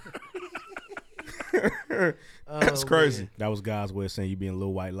 That's Oh, crazy. man. That was God's way of saying you being a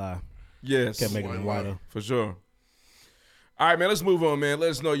little white lie. Yes. Kept making them whiter. For sure. All right, man, let's move on, man. Let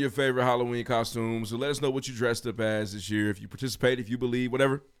us know your favorite Halloween costumes. Let us know what you dressed up as this year. If you participate, if you believe,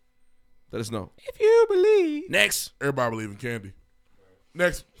 whatever. Let us know. If you believe. Next. Everybody believe in candy.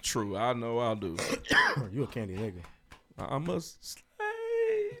 Next. True. I know I'll do. You a candy nigga. I must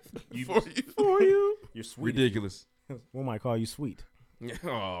slave For you. You're sweet. Ridiculous. One might call you sweet.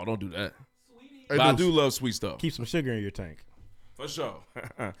 Oh, don't do that. Hey, But I Deuce. do love sweet stuff. Keep some sugar in your tank. For sure.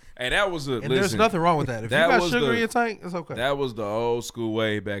 Hey, that was a. And there's nothing wrong with that. If you got sugar in your tank, it's okay. That was the old school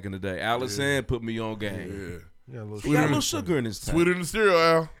way back in the day. Allison put me on game. Yeah. He got a little sugar in his tank. Sweeter than cereal,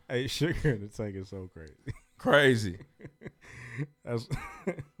 Al. Hey, sugar in the tank is so crazy. Crazy.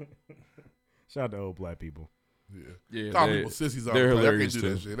 Shout out to old black people. Yeah. Call people sissies all the time. I can't do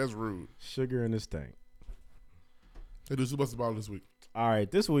that shit. That's rude. Sugar in this tank. Hey, dude, what's the ball this week? All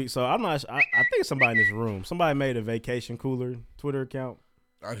right, this week. So I'm not. I think somebody in this room. Somebody made a vacation cooler Twitter account.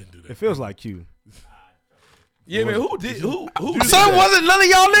 I didn't do that. It feels like you. Yeah, man. Who did? Who? So wasn't none of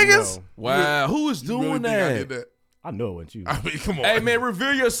y'all niggas? No. Wow. Who is doing really that? I did that? I know it wasn't you. I mean, come on. Hey, man,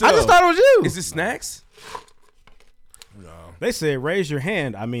 reveal yourself. I just thought it was you. Is it snacks? No. They said raise your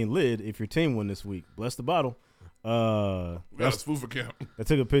hand. I mean lid if your team won this week. Bless the bottle. That's food for camp. I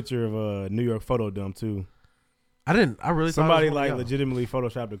took a picture of a New York photo dump too. I really somebody thought it was like legitimately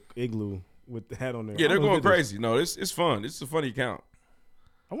photoshopped a igloo with the hat on there. Yeah, they're going crazy. This. No, it's fun. It's a funny account.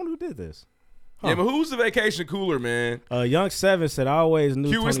 I wonder who did this. Huh. Yeah, but who's the vacation cooler, man? Young 7 said I always knew.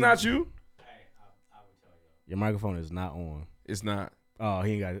 Q, it's not you. Your microphone is not on. It's not. Oh,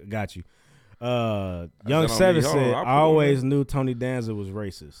 he ain't got you. Young 7 said I always knew Tony Danza was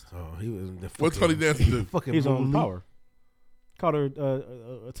racist. Oh, he was. What Tony Danza do? Fucking He's on Power. Called her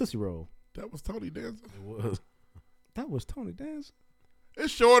a Tootsie Roll. That was Tony Danza. It was. That was Tony Danza. It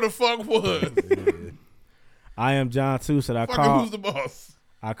sure the fuck was. I am John 2 said who's the boss?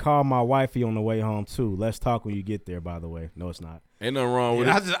 I called my wifey on the way home too. Let's talk when you get there. By the way, no, it's not. Ain't nothing wrong with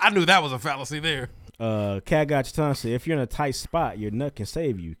it. I knew that was a fallacy there. Cat got your tongue said if you're in a tight spot, your nut can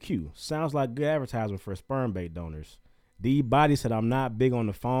save you. Q sounds like good advertisement for sperm bait donors. D Body said I'm not big on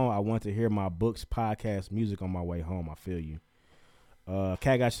the phone. I want to hear my books, podcast, music on my way home. I feel you.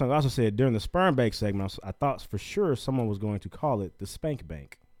 Cat got your tongue also said during the sperm bank segment, I thought for sure someone was going to call it the spank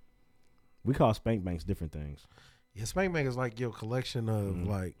bank. We call spank banks different things. Yeah, spank bank is like your collection of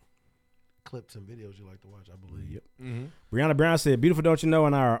like clips and videos you like to watch, I believe. Yep. Brianna Brown said, beautiful don't you know,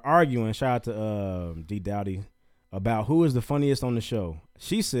 and I are arguing, shout out to D Dowdy, about who is the funniest on the show.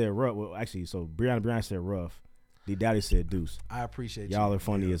 She said rough. Well, actually, so Brianna Brown said rough. D Dowdy said deuce. I appreciate y'all are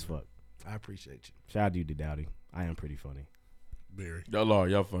funny as fuck. I appreciate you. Shout out to you, D Dowdy. I am pretty funny. Very.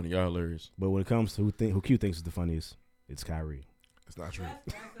 Y'all funny. Y'all hilarious. But when it comes to who Q thinks is the funniest, it's Kyrie. That's not true.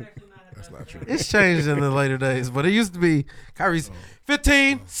 That's not true. It's changed in the later days, but it used to be Kyrie's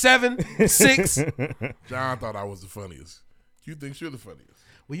 15, 7, 6. John thought I was the funniest. You think you're the funniest?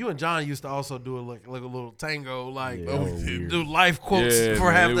 Well, you and John used to also do like a little tango, do life quotes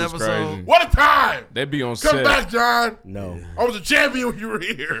for half the episode. Crazy. What a time! They'd be on set. Come back, John. No. I was a champion when you were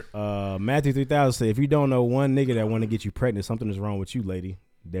here. Matthew 3000 said, if you don't know one nigga that want to get you pregnant, something is wrong with you, lady.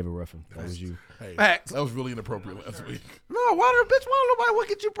 David Ruffin. That was you. Hey, Facts. that was really inappropriate last week. No, why nobody want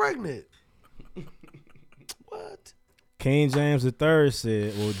to get you pregnant? What? King James III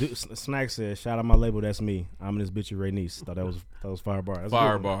said, Snack said, shout out my label, that's me. I'm in this bitch, Ray Niece. Thought that was Firebar. That's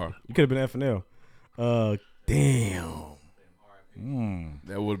Firebar. You could have been FNL. Damn.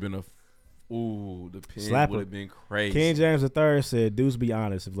 That would have been the pin would have been crazy. King James III said, dudes, be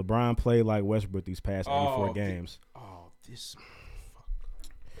honest. If LeBron played like Westbrook these past 84 games,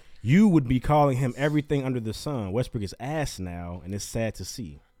 you would be calling him everything under the sun. Westbrook is ass now, and it's sad to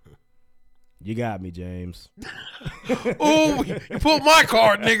see. You got me, James. Oh, you pulled my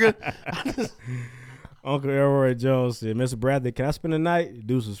card, nigga. Uncle Elroy Jones said, Mr. Bradley, can I spend the night?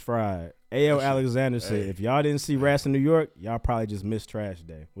 Deuce was fried. A.L. Alexander said, if y'all didn't see Rats in New York, y'all probably just missed Trash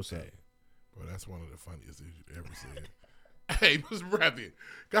Day. What's up? Bro, that's one of the funniest things you ever said. Hey, Mr. Bradley,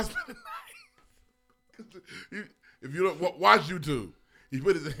 can I spend the night? If you don't watch YouTube, he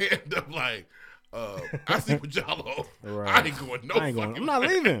put his hand up like, I see what y'all on. Right. I ain't going I'm not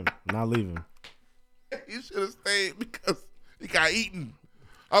leaving. I'm not leaving. He should have stayed because he got eaten.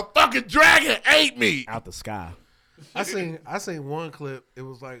 A fucking dragon ate me out the sky. I seen one clip. It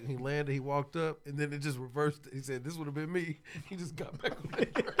was like he landed, he walked up, and then it just reversed. He said, "This would have been me." He just got back on the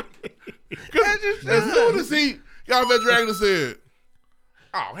dragon. As soon as he got that dragon, and said,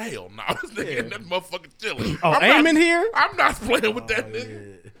 "Oh hell no, this nigga in that motherfucking chilling." Oh, aim in here? I'm not playing with that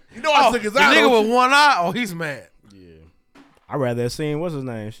nigga. You know I took his the eye. Nigga with one eye. Oh, he's mad. I'd rather have seen, what's his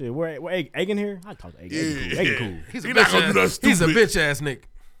name? Shit, where Eggin here? I talk to Eggin. Eggin cool. He's a bitch ass nigga.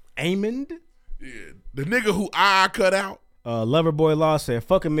 Amond? Yeah, the nigga who eye cut out. Loverboy Law said,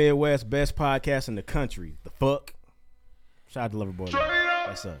 fucking Midwest, best podcast in the country. The fuck? Shout out to Loverboy Law.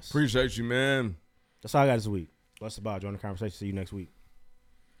 That's us. Appreciate you, man. That's all I got this week. Bless the join the conversation. See you next week.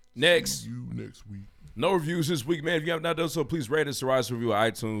 Next. You next week. No reviews this week, man. If you have not done so, please rate us, write us a review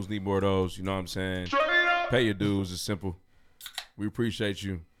on iTunes. Need more of those. You know what I'm saying? Pay your dues. It's simple. We appreciate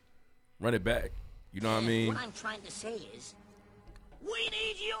you. Run it back. You know what I mean? What I'm trying to say is, we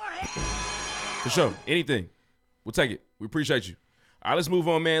need your help. For sure. Anything. We'll take it. We appreciate you. All right, let's move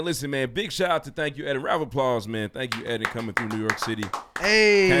on, man. Listen, man, big shout out to thank you, Eddin. Round of applause, man. Thank you, Eddin, coming through New York City.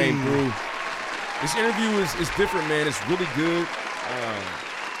 Hey. Came through. This interview is different, man. It's really good.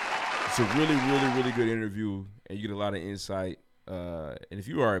 It's a really, really, really good interview, and you get a lot of insight. And if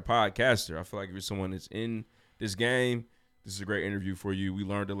you are a podcaster, I feel like if you're someone that's in this game, this is a great interview for you. We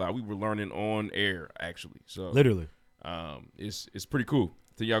learned a lot. We were learning on air, actually. So literally, it's pretty cool.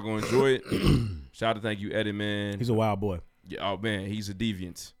 I think y'all gonna enjoy it. Shout out to thank you, Eddin, man. He's a wild boy. Yeah, oh man, he's a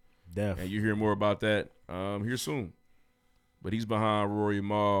deviant. Def. And you hear more about that here soon. But he's behind Rory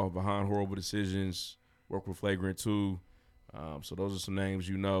Mal, behind Horrible Decisions, work with Flagrant 2. So those are some names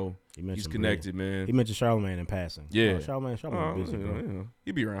you know. He's connected, man. He mentioned Charlamagne in passing. Yeah. Charlamagne busy, bro. Yeah.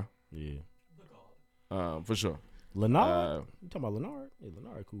 He be around. Yeah. For sure. Leonard? You talking about Leonard? Yeah,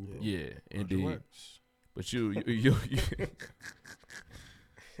 Leonard cool, bro. Yeah, indeed. But you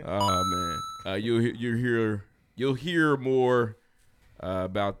oh man. You'll hear more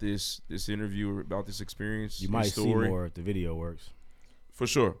about this interview, about this experience. You might see more if the video works. For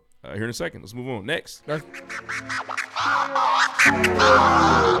sure. Here in a second. Let's move on. Next. All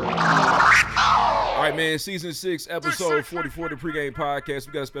right, man. Season 6, episode 44 of the PreGame Podcast.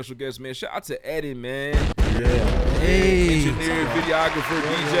 We got a special guest, man. Shout out to Eddin, man. Yeah. Hey. Engineer, videographer,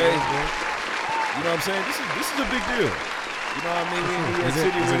 DJ. You know what I'm saying? This is a big deal. You know what I mean? Is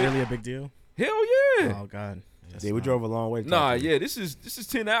it really a big deal? Hell yeah. Oh God. Yeah, we drove a long way. Nah, yeah. This is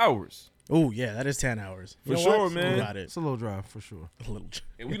 10 hours. Oh yeah, that is 10 hours. For sure, man. You got it. It's a little drive for sure. A little.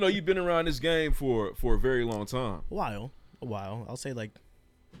 And we know you've been around this game for a very long time. A while. I'll say like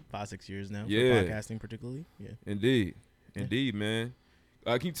 5-6 years now. Yeah. For podcasting particularly. Yeah. Indeed, man.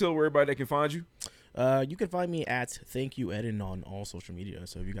 Can you tell where everybody that can find you? You can find me at Thank You Eddin on all social media.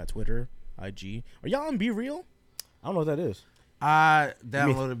 So if you got Twitter, IG, are y'all on Be Real? I don't know what that is. I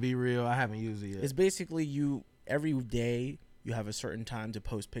downloaded Be Real. I haven't used it yet. It's basically every day you have a certain time to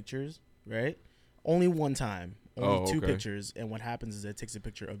post pictures, right? Only one time, only two pictures, and what happens is it takes a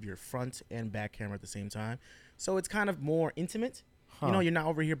picture of your front and back camera at the same time. So it's kind of more intimate. Huh. You know, you're not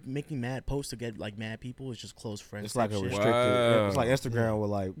over here making mad posts to get like mad people. It's just close friends. It's like a restricted. Wow. It's like Instagram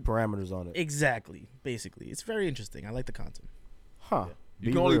with like parameters on it. Exactly. Basically, it's very interesting. I like the content. Huh?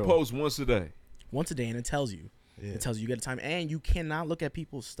 You can only post once a day. Once a day, and it tells you. Yeah. It tells you get a time, and you cannot look at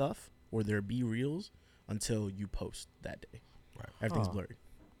people's stuff or their Be Reels until you post that day. Right. Everything's blurry.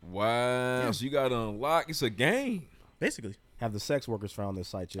 Wow. Yeah. So you got to unlock. It's a game. Basically. Have the sex workers found this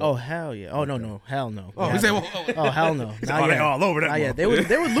site yet? Oh, hell yeah. Oh, no. Hell no. Oh, hell no. They all over that. Not yet. They would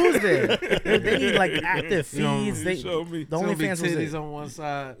lose there. They need like active feeds. The only fans titties on one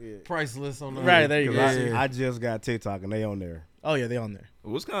side, priceless on the other. Right, there you go. I just got TikTok and they on there. Oh, yeah, they on there.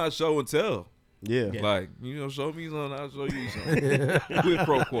 What's kind of show and tell? Yeah. Like, show me something, I'll show you something. Quid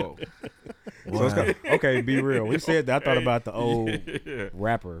pro quo. Wow. So okay, Be Real. We said that. I thought about the old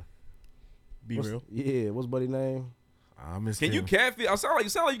rapper. Real? Yeah, what's buddy's name? Can you catfish? You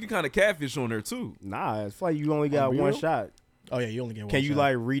sound like you can kind of catfish on there too. Nah, it's like you only got one shot. Oh yeah, you only get one. Can you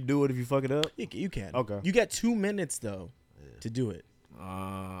like redo it if you fuck it up? You can. Okay. You get 2 minutes though to do it,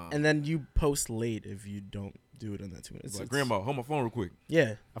 and then you post late if you don't do it in that 2 minutes. Like, Grandma, hold my phone real quick.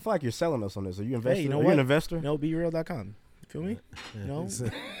 Yeah. I feel like you're selling us on this. Are you investing? Hey, you know Are what? you an investor? No, BeReal.com. You feel me? No.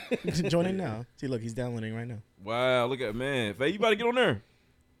 Join in now. See, look, he's downloading right now. Wow, look at man. Faye, you about to get on there.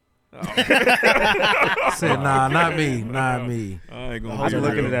 Oh. Said, nah, not me. I ain't gonna. I'm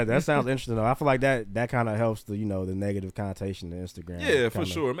looking at that. That sounds interesting though. I feel like that kind of helps the the negative connotation to Instagram. Yeah, for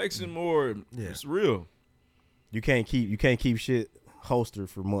sure. It makes it more. Yeah. It's real. You can't keep shit holstered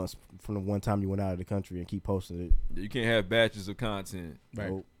for months from the one time you went out of the country and keep posting it. You can't have batches of content. Right.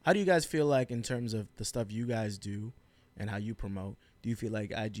 Nope. How do you guys feel like in terms of the stuff you guys do and how you promote? Do you feel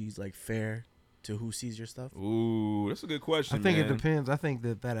like IG's like fair to who sees your stuff? Ooh, that's a good question. I think it depends. I think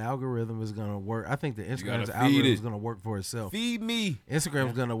that algorithm is gonna work. I think the Instagram's algorithm is gonna work for itself. Feed me.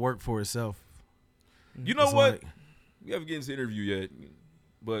 Instagram's gonna work for itself. You know what? We haven't get into the interview yet,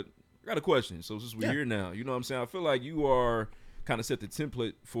 but I got a question. So since we're here now, you know what I'm saying? I feel like you are kind of set the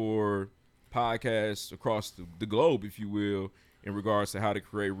template for podcasts across the globe, if you will, in regards to how to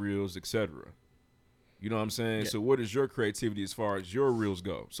create reels, etc. You know what I'm saying? Yeah. So what is your creativity as far as your reels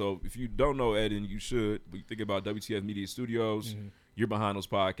go? So if you don't know Eddin, you should. But you think about WTF Media Studios. Mm-hmm. You're behind those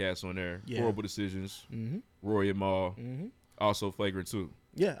podcasts on there. Yeah. Horrible Decisions. Mm-hmm. Rory and Mal. Mm-hmm. Also Flagrant 2.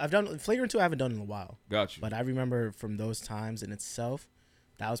 Yeah, I've done Flagrant 2. I haven't done in a while. Got you. But I remember from those times in itself,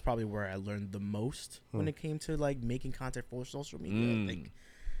 that was probably where I learned the most when it came to like making content for social media, like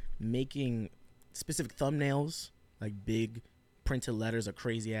making specific thumbnails, like big printed letters, a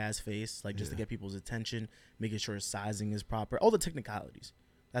crazy ass face, like just to get people's attention, making sure sizing is proper, all the technicalities.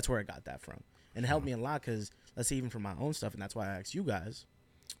 That's where I got that from, and it helped me a lot because let's say even for my own stuff, and that's why I asked you guys.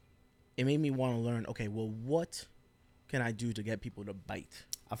 It made me want to learn. Okay, well, what can I do to get people to bite?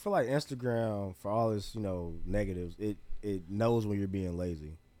 I feel like Instagram, for all its negatives, it knows when you're being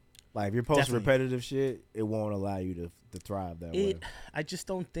lazy. Like if you're posting repetitive shit, it won't allow you to thrive that way. I just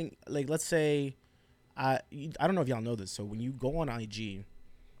don't think, like, let's say, I don't know if y'all know this. So when you go on IG,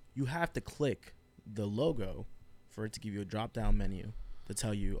 you have to click the logo for it to give you a drop down menu to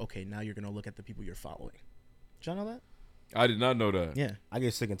tell you, okay, now you're gonna look at the people you're following. Did y'all know that? I did not know that. Yeah. I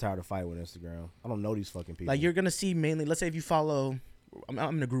get sick and tired of fighting with Instagram. I don't know these fucking people. Like you're gonna see mainly, let's say if you follow, I'm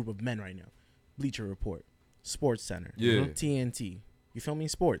in a group of men right now, Bleacher Report, Sports Center, TNT. You feel me?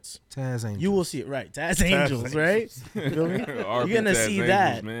 Sports. Taz Angels. You will see it, right? Taz Angels, right? You feel me? You're gonna see Angels,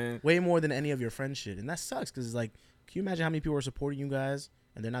 that man. way more than any of your friend shit, and that sucks because it's like, can you imagine how many people are supporting you guys,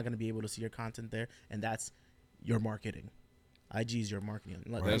 and they're not gonna be able to see your content there, and that's your marketing. IG is your marketing.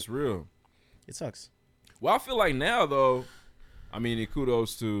 Like, That's real. It sucks. Well, I feel like now though, I mean, and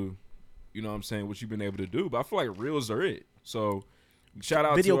kudos to, you know what I'm saying, what you've been able to do, but I feel like reels are it. So shout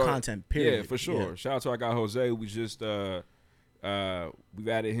out video to content, period. Yeah, for sure. Yeah. Shout out to our guy Jose. We just we've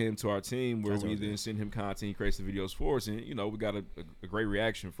added him to our team where we then send him content, he creates the videos for us, and we got a great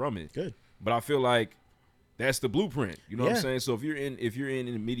reaction from it. Good. But I feel like that's the blueprint. You know what I'm saying? So if you're in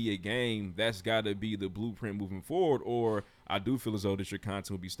an immediate game, that's got to be the blueprint moving forward. Or I do feel as though that your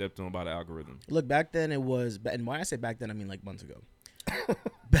content will be stepped on by the algorithm. Look, back then it was, and when I say back then, I mean like months ago.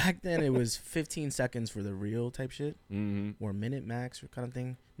 Back then it was 15 seconds for the reel type shit, or a minute max or kind of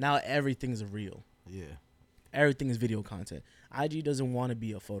thing. Now everything's a reel. Yeah. Everything is video content. IG doesn't want to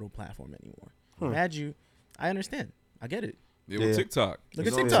be a photo platform anymore. I understand. I get it. Yeah, with TikTok. Look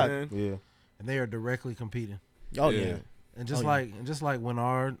at TikTok. Yeah. And they are directly competing. Oh yeah. And just like when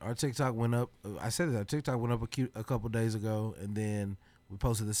our TikTok went up, I said that our TikTok went up a couple days ago, and then we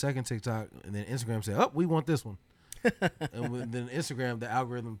posted the second TikTok, and then Instagram said, "Oh, we want this one." And then Instagram, the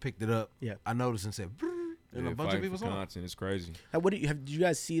algorithm picked it up. Yeah, I noticed and said, and a bunch of people saw content. It's crazy. What did you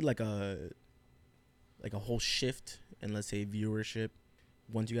guys see like a whole shift in, let's say, viewership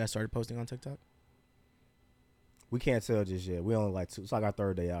once you guys started posting on TikTok? We can't tell just yet. We only it's like our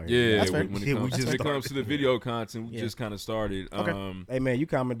third day out here. Yeah, that's fair. When it comes to the video content, we just kind of started. Okay. Hey man, you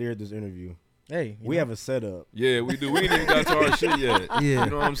commandeered this interview. Hey, we have a setup. Yeah, we do. We ain't even got to our shit yet. Yeah,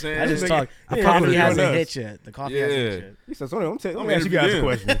 you know what I'm saying? I just talk. The coffee hasn't hit yet. The coffee hasn't hit yet. He said, "So let me ask you guys a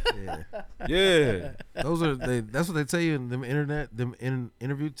question." Yeah. That's what they tell you in them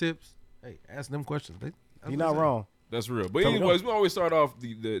interview tips. Hey, ask them questions. You're not wrong. That's real. But anyways, we always start off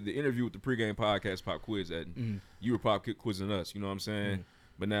the interview with the pregame podcast pop quiz. You were pop quizzing us. You know what I'm saying?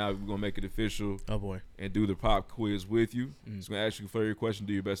 But now we're going to make it official. Oh, boy. And do the pop quiz with you. It's going to ask you for your question.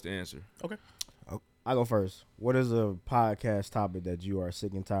 Do your best to answer. Okay. I go first. What is a podcast topic that you are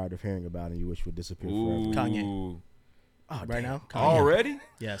sick and tired of hearing about and you wish would disappear forever? Kanye. Oh, right now? Kanye. Already?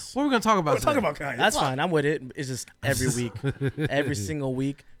 Yes. What are we going to talk about? We're talking about Kanye. That's fine. I'm with it. It's just every week. Every single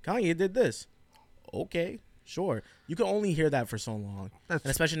week. Kanye did this. Okay. Sure. You can only hear that for so long. And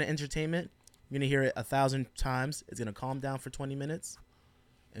especially in entertainment, you're going to hear it 1,000 times. It's going to calm down for 20 minutes.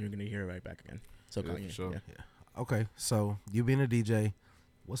 And you're going to hear it right back again. So Kanye. For sure. Yeah. Okay. So you being a DJ,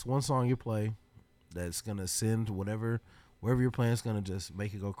 what's one song you play that's going to send wherever you're playing, it's going to just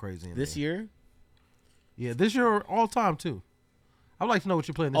make it go crazy? This year? Yeah, this year or all time too. I'd like to know what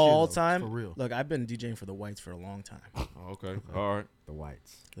you're playing this all year. Time? For real. Look, I've been DJing for the Whites for a long time. Oh, okay. All right. The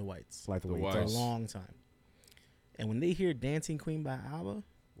Whites. The Whites. Like the Whites. For a long time. And when they hear Dancing Queen by ABBA,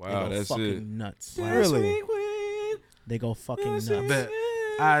 wow, they go that's fucking it. nuts. Really? They go fucking nuts. I bet.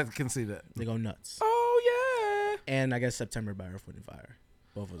 I can see that. They go nuts. Oh, yeah. And I guess September by Earth, Wind & Fire.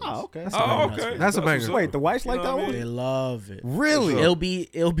 Both of those. Oh, okay. Okay. That's a banger. Wait, the Whites like that one? They love it. Really? It'll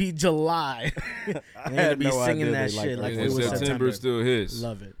be July. And they'll be singing that shit like it was September. Still hits.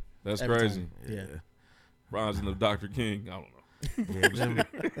 Love it. That's Every crazy. time. Yeah. Rising of Dr. King. I don't know. Yeah,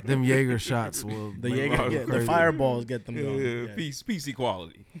 them Jaeger shots will the fireballs get them going. Yeah. Peace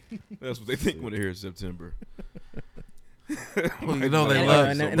equality. That's what they think when they hear September. Well, you know they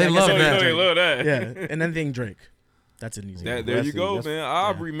love that. They love that. Yeah, and then think Drake. That's an easy one. There you go, man.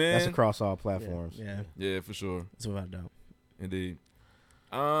 Aubrey, man. That's across all platforms. Yeah, for sure. That's without a doubt. Indeed.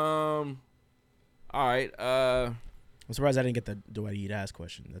 All right. I'm surprised I didn't get the do I eat ass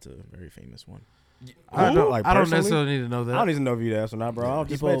question. That's a very famous one. I don't necessarily need to know that. I don't even know if you'd ask or not, bro. I'll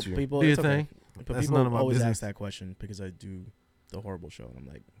just bet you. People, do your okay. thing. But That's people none of my always business. ask that question because I do the horrible show, and I'm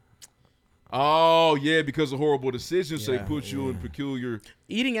like, oh yeah, because of horrible decisions, so they put you in peculiar.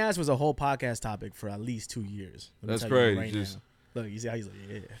 Eating ass was a whole podcast topic for at least 2 years. That's crazy. Right now. Look, you see how he's like,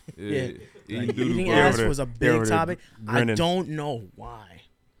 yeah. Like, eating ass was a big topic. I don't know why.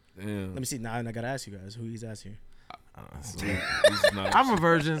 Damn. Let me see. Now I gotta ask you guys who he's asked here. I'm a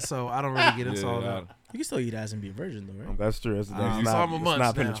virgin, so I don't really get into all that. You can still eat ass and be a virgin, though, right? That's true. It's so I'm a munch not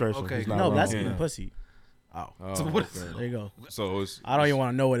now. penetration. Okay. No, that's eating pussy. Oh, so what is there you go. So I don't even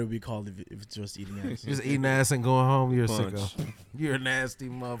want to know what it would be called if it's just eating ass. Just eating ass and going home. You're a sicko. You're a nasty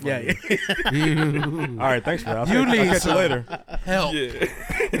motherfucker. All right, thanks, bro. You need catch you later. Help.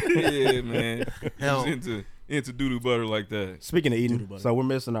 Yeah, man. Help. Into doo-doo butter like that. Speaking of eating, so we're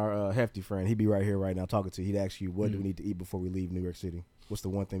missing our hefty friend. He'd be right here right now talking to you. He'd ask you, what do we need to eat before we leave New York City? What's the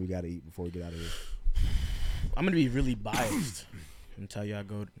one thing we got to eat before we get out of here? I'm going to be really biased and tell you I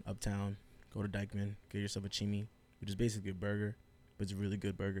go uptown, go to Dykeman, get yourself a chimi, which is basically a burger, but it's a really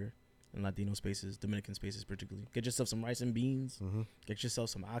good burger in Latino spaces, Dominican spaces particularly. Get yourself some rice and beans. Get yourself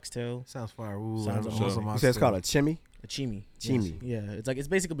some oxtail. Sounds fire. Ooh, Sounds awesome. You said it's called a chimi? A chimi. Chimi. Yes. Yeah, it's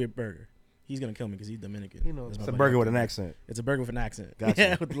basically a burger. He's gonna kill me because he's Dominican. You know, it's a burger with an accent. It's a burger with an accent. Gotcha.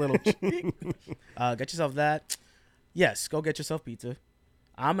 Yeah, with a little. Get yourself that. Yes, go get yourself pizza.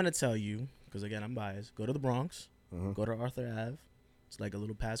 I'm gonna tell you because again I'm biased. Go to the Bronx. Go to Arthur Ave. It's like a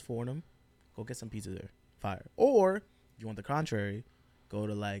little past Fordham. Go get some pizza there. Fire. Or if you want the contrary, go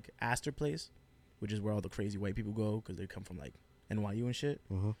to like Astor Place, which is where all the crazy white people go because they come from like NYU and shit.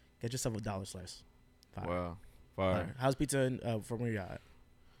 Get yourself a dollar slice. Fire. Wow. Fire. How's pizza from where you're at?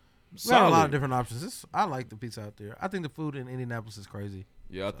 We got a lot of different options. I like the pizza out there. I think the food in Indianapolis is crazy.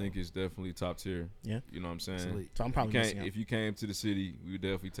 Yeah, I think it's definitely top tier. Yeah. You know what I'm saying? Absolutely. So I'm probably missing out. If you came to the city, we would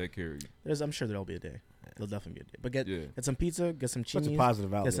definitely take care of you. I'm sure there'll be a day. There'll definitely be a day. But get some pizza, get some cheese. Such a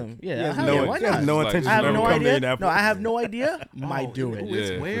positive outlook. Get some, why not? No intention. I have of no coming to idea. Indianapolis. No, I have no idea. Might do it.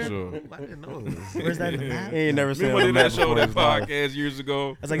 It's where? Sure. I didn't know this. Where's that in the map? He ain't never seen Remember that show, that podcast. podcast years ago?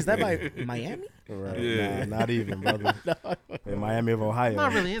 I was like, is that by Miami? Right. Yeah. Nah, not even, brother. In Miami of Ohio. I'm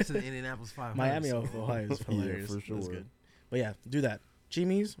not really into the Indianapolis 500. Miami of Ohio is hilarious. for sure. That's good. But yeah, do that.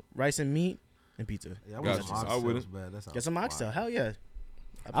 Chimis, rice and meat, and pizza. Yeah, I wouldn't. Get some oxtail. Hell yeah.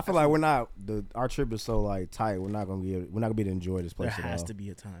 I feel like we're not. Our trip is so like tight. We're not gonna be able to enjoy this place. There has to be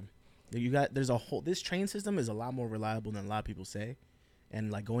a time. This train system is a lot more reliable than a lot of people say,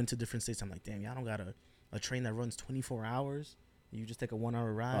 and like going to different states, I'm like, damn, y'all don't got a train that runs 24 hours. You just take a 1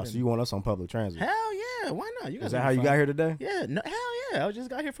 hour ride. Oh, so you want us on public transit? Hell yeah, why not? Is that how you got here today? Yeah, no, hell yeah. I just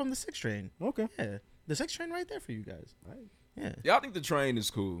got here from the 6 train. Okay. Yeah, the 6 train right there for you guys. Right. Yeah, I think the train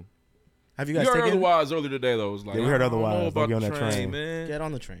is cool. Have you guys heard taken otherwise earlier today though? It was like, we heard I don't know otherwise. about Don't the get on that train, man. Get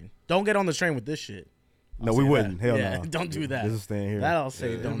on the train. Don't get on the train with this shit. No, we wouldn't. That. Hell yeah, no. Don't do that. This is staying here. That I'll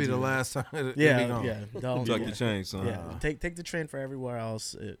say. Don't It'll be do the that. last time. Yeah. Don't. Tuck your chain, son. Yeah. Take the train for everywhere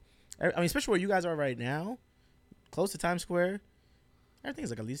else. I mean, especially where you guys are right now, close to Times Square. Everything's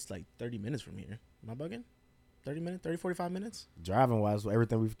like at least like 30 minutes from here. Am I bugging? 45 minutes? Driving wise,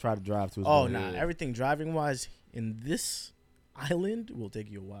 everything we've tried to drive to is Oh, nah. Everything driving wise in this island will take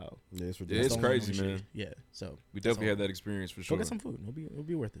you a while. Yeah, it's Yeah, it's crazy, man. Yeah, so We definitely had that experience for sure. go get some food. It'll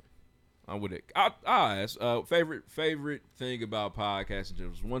be worth it. I'm with it. I'll ask, favorite thing about podcasting,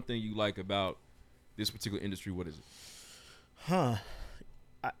 just one thing you like about this particular industry, what is it?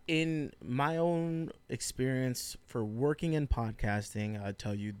 In my own experience for working in podcasting, I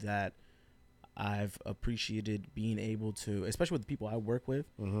tell you that I've appreciated being able to, especially with the people I work with,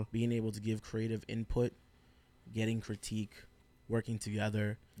 being able to give creative input, getting critique, working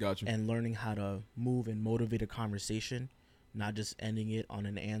together, and learning how to move and motivate a conversation, not just ending it on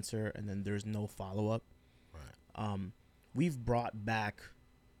an answer and then there's no follow-up. Right. We've brought back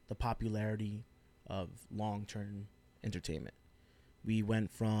the popularity of long-term entertainment. We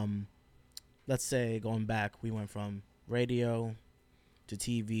went from, let's say, going back, we went from radio to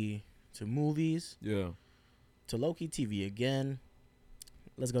TV to movies. Yeah. To low-key TV again.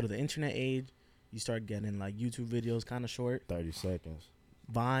 Let's go to the internet age. You start getting like YouTube videos kind of short. 30 seconds.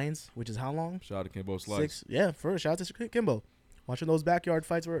 Vines, which is how long? Shout out to Kimbo Slice. 6. Yeah, first shout out to Kimbo. Watching those backyard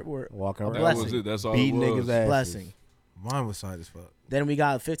fights were walking a around. blessing. That was it. That's all Beating it was. niggas' asses. Blessing. Mine was side as fuck. Then we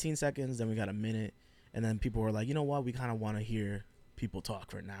got 15 seconds. Then we got a minute. And then people were like, you know what? We kind of want to hear people talk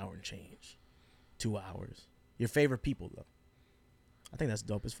for an hour and change. 2 hours. Your favorite people, though. I think that's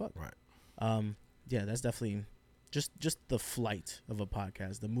dope as fuck. Right. Yeah, that's definitely just the flight of a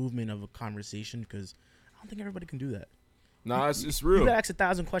podcast, the movement of a conversation, because I don't think everybody can do that. Nah, it's real. You can ask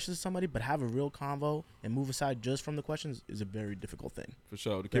 1,000 questions to somebody, but have a real convo and move aside just from the questions is a very difficult thing. For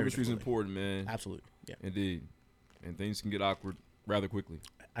sure. The Very chemistry is difficult important, man. Absolutely. Yeah. Indeed. And things can get awkward rather quickly.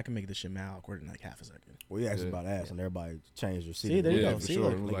 I can make this shit mad awkward in like half a second. Well, you asked about ass, and everybody changed their seat. See, there you go. For See,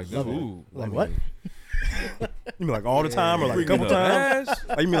 sure. like, Like, love it. ooh. Like what? You mean like all the time, or like a couple times?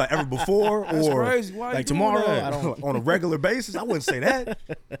 Like, you mean like ever before, That's or crazy. Why like you doing tomorrow? that? I don't. on a regular basis? I wouldn't say that.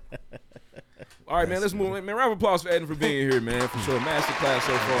 All right, man, let's move. Man, round of applause for Eddin for being here, man. For sure. Masterclass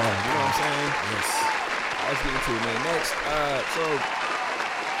so far. You know what I'm saying? Yes. All let's get into it, man. Next, so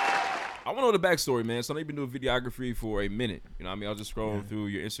I want to know the backstory, man. So I know you've been doing videography for a minute. You know what I mean? I was just scrolling through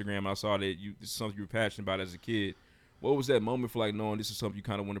your Instagram, and I saw that this is something you were passionate about as a kid. What was that moment for like knowing this is something you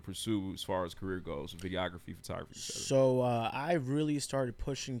kind of want to pursue as far as career goes, videography, photography, etc.? So I really started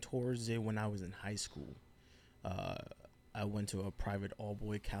pushing towards it when I was in high school. I went to a private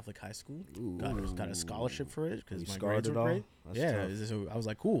all-boy Catholic high school. Got a scholarship for it because my grades were great. So I was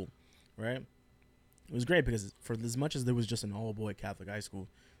like, cool, right? It was great because for as much as there was just an all-boy Catholic high school,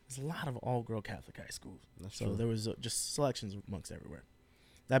 there's a lot of all-girl Catholic high schools. So there was just selections amongst everywhere.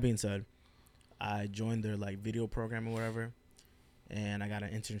 That being said, I joined their like video program or whatever, and I got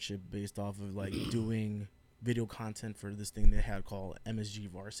an internship based off of like doing video content for this thing they had called MSG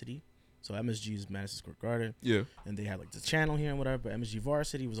Varsity. So MSG is Madison Square Garden. Yeah. And they had like the channel here and whatever, but MSG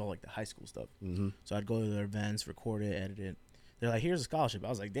Varsity was all like the high school stuff. Mm-hmm. So I'd go to their events, record it, edit it. They're like, here's a scholarship. I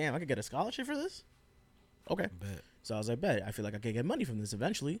was like, damn, I could get a scholarship for this? Okay. Bet. So I was like, bet. I feel like I could get money from this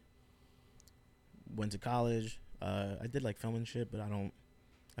eventually. Went to college. I did like film and shit, but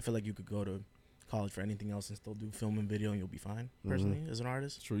I feel like you could go to college for anything else and still do film and video and you'll be fine, personally, as an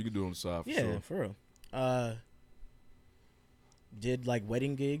artist. Sure, you could do it on the side for yeah, sure. for real. Did like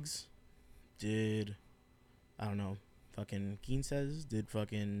wedding gigs. Did, I don't know, fucking quinces. Did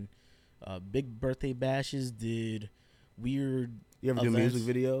fucking big birthday bashes. Did weird You ever do events.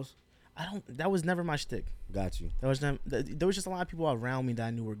 music videos? That was never my shtick. Got you. There was just a lot of people around me that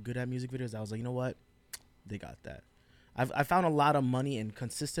I knew were good at music videos. I was like, you know what? They got that. I found a lot of money and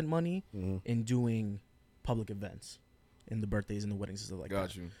consistent money in doing public events, in the birthdays and the weddings and stuff like that.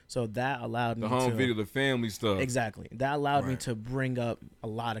 Got you. So that allowed me the to home video, the family stuff. Exactly. That allowed me to bring up a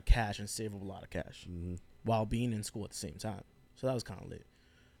lot of cash and save up a lot of cash while being in school at the same time. So that was kind of lit.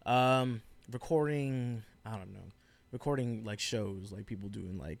 Recording, I don't know, recording like shows, like people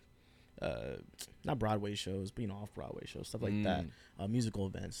doing like not Broadway shows, but off Broadway shows, stuff like that. Musical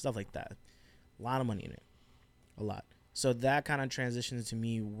events, stuff like that. A lot of money in it, a lot. So that kind of transitioned to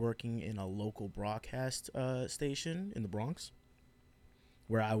me working in a local broadcast station in the Bronx,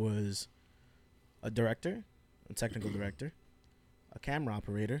 where I was a director, a technical director, a camera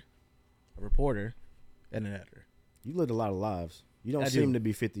operator, a reporter, and an editor. You lived a lot of lives. You don't seem to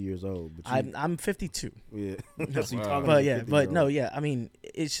be 50 years old. But I'm 52. Yeah. I mean,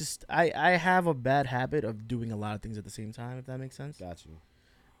 it's just I have a bad habit of doing a lot of things at the same time, if that makes sense. Got you.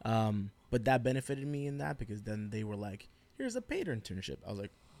 But that benefited me in that because then they were like, here's a paid internship. I was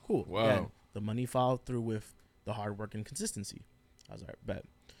like, cool. Wow. And the money followed through with the hard work and consistency. I was like, bet.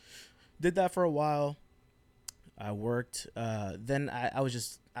 Did that for a while. I worked. Then I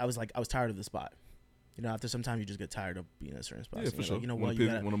was tired of the spot. After some time you just get tired of being at a certain spot. Yeah, for sure. Like, you know Wanna what?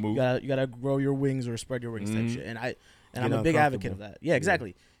 pivot, wanna move. You gotta grow your wings or spread your wings type shit. And I'm a big advocate of that. Yeah,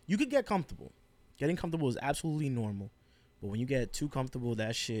 exactly. You could get comfortable. Getting comfortable is absolutely normal. But when you get too comfortable,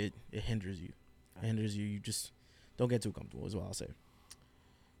 that shit, it hinders you. You just don't get too comfortable is what I'll say.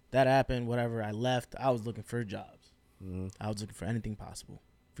 That happened, whatever. I left. I was looking for jobs. I was looking for anything possible.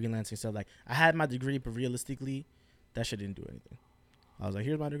 Freelancing stuff. Like, I had my degree, but realistically, that shit didn't do anything. I was like,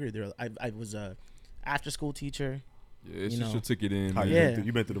 here's my degree. I was a after-school teacher. Yeah, she should took it in.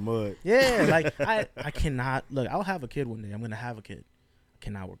 You been through the mud. Yeah, like, I cannot. Look, I'll have a kid one day. I'm going to have a kid. I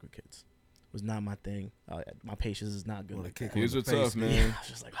cannot work with kids. It was not my thing. My patience is not good. Well, kids are tough, man. Yeah, I was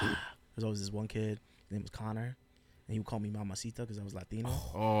just like, there's always this one kid. His name was Connor. And he would call me Mamacita because I was Latino.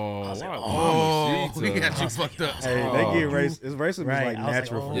 Oh, I was like, Mamacita. He got you fucked up. Hey, they get racist. It's racism is like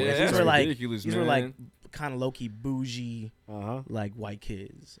natural for yeah, these that's were like ridiculous, these man. were like kind of low key bougie, like white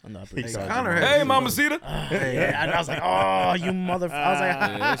kids on the upper east side. Hey, Mamacita. And I was like, oh, you motherfucker!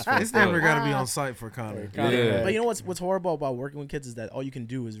 I was like, it's never got to be on site for Connor. Yeah. But you know what's horrible about working with kids is that all you can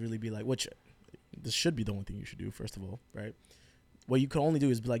do is really be like, which this should be the only thing you should do, first of all, right? What you can only do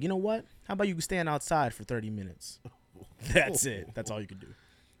is be like, you know what? How about you stand outside for 30 minutes? That's it. That's all you can do.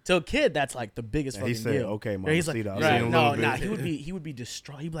 To a kid, that's like the biggest fucking He said, deal. okay, Right, he's like, Mamacita. right, no, he would be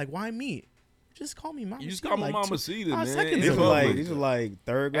distraught. He'd be like, why me? Just call me Mama. You just call me Mamacita, man. These were like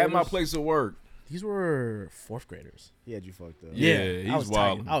third graders. At my place of work. These were fourth graders. He had you fucked up. Yeah, I was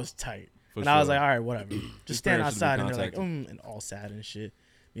wild. tight. I was tight. For And I was sure. like, all right, whatever. Just stand parents should have outside. been And they're like, contacted. and all sad and shit.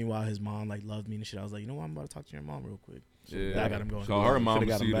 Meanwhile, his mom like loved me and shit. I was like, you know what? I'm about to talk to your mom real quick. Yeah, I got him going. Call her Should've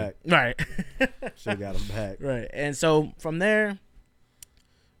got him Mamacita. back. Right. Should have got him back. Right. And so from there,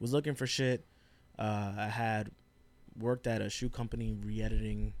 was looking for shit. I had worked at a shoe company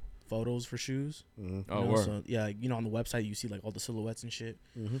re-editing photos for shoes. Oh, word. So, yeah, on the website you see like all the silhouettes and shit.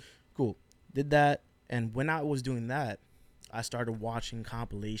 Cool. Did that, and when I was doing that, I started watching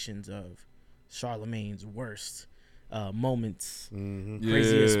compilations of Charlemagne's worst moments, Mm-hmm.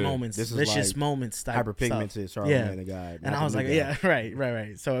 craziest moments, This is vicious like moments type hyperpigmented stuff. Charlamagne the guy. And I was like,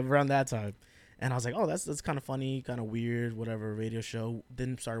 right. So around that time, and I was like, oh, that's kind of funny, kind of weird, whatever. Radio show.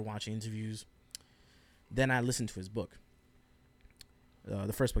 Then started watching interviews. Then I listened to his book,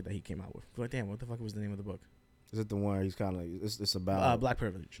 the first book that he came out with. Like, damn, what the fuck was the name of the book? Is it the one he's kind of it's about black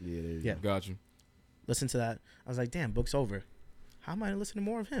privilege? Yeah. Got you. Listen to that. I was like, damn, book's over. How am I listening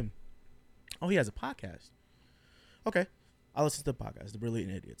to more of him? Oh, he has a podcast. Okay, I'll listen to the podcast, The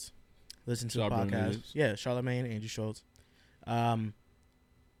Brilliant Idiots. Listen to the podcast. Yeah, Charlamagne, Andrew Schultz.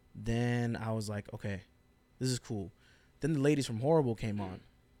 Then I was like, okay, this is cool. Then the ladies from Horrible came on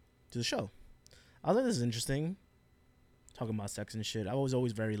to the show. I was like, this is interesting. Talking about sex and shit. I was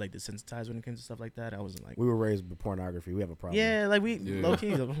always very like desensitized when it came to stuff like that. I wasn't like, we were raised with pornography. We have a problem. Yeah, like low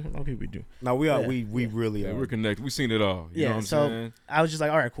key we do. No, we are. We really are. We're connected. We've seen it all. You know what I'm saying? I was just like,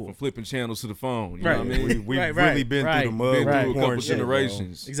 all right, cool. From flipping channels to the phone. You know what I mean? We've really been through the mud. Been through a couple shit,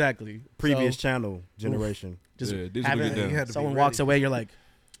 generations. Exactly. Previous channel generation. Just having someone walks away, you're like,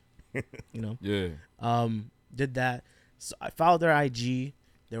 you know. Yeah. Did that. So I followed their IG.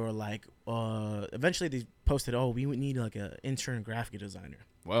 They were like, eventually they posted, oh, we would need like an intern graphic designer.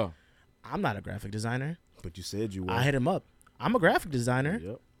 Wow. I'm not a graphic designer. But you said you were. I hit him up. I'm a graphic designer.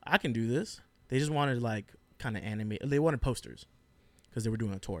 Yep. I can do this. They just wanted like kind of animate. They wanted posters because they were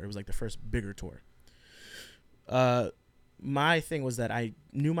doing a tour. It was like the first bigger tour. My thing was that I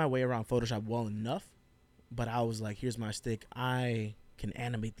knew my way around Photoshop well enough, but I was like, here's my stick. I can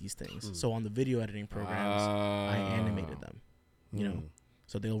animate these things. So on the video editing programs, I animated them, you know,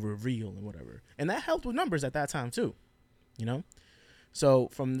 so they'll reveal and whatever. And that helped with numbers at that time too, you know? So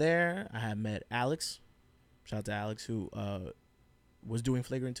from there, I had met Alex. Shout out to Alex, who was doing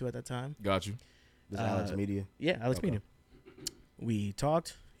Flagrant 2 at that time. Got you. This Alex Media? Yeah, Alex Media. We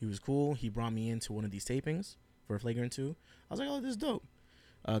talked. He was cool. He brought me into one of these tapings for Flagrant 2. I was like, oh, this is dope.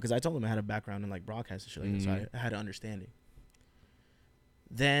 Because I told him I had a background in like broadcast and shit like that, so I had an understanding.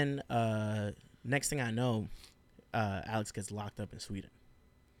 Then next thing I know, Alex gets locked up in Sweden.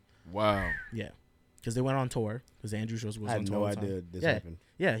 Wow. Yeah. Because they went on tour. Because Andrew Schultz was on tour. I had no idea this happened.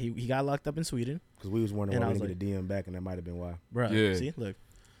 Yeah, he got locked up in Sweden. Because we was wondering why we didn't get a DM back, and that might have been why. Bro, yeah. See, look.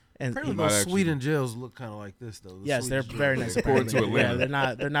 And apparently those Sweden jails look kind of like this, though. Yes, they're very nice. Yeah,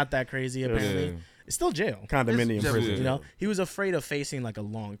 they're not that crazy, apparently. Yeah. It's still jail. Condominium prison. You know, he was afraid of facing like a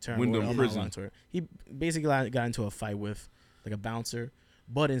long term. Wyndham prison. He basically got into a fight with like a bouncer.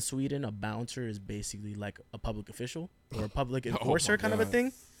 But in Sweden, a bouncer is basically like a public official or a public enforcer kind of a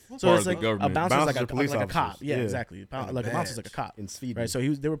thing. So it's like a bouncer's like a cop. Yeah, exactly. Like a bouncer's like a cop in Sweden. Right. So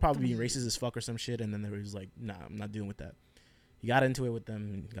they were probably being racist as fuck or some shit, and then there was like, nah, I'm not dealing with that. He got into it with them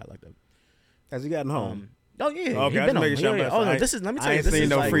and got locked up. Has he gotten home? Oh yeah. Okay, been home. Oh no, this is. Let me tell you. I ain't seen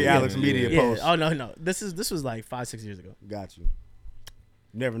no free Alex Media post. Oh no. This was like 5-6 years ago. Got you.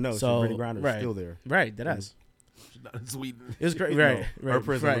 Never know. So Brittany Grinder's still there. Right. That is. Not in Sweden. It was great. Right. Her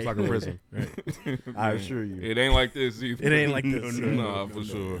prison looks like a prison. Right. I assure you. It ain't like this either. It ain't like this. No, for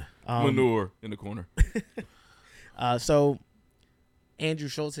sure. Manure in the corner. So Andrew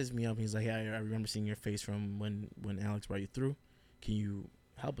Schultz hits me up. He's like, "Hey, I remember seeing your face from when Alex brought you through. Can you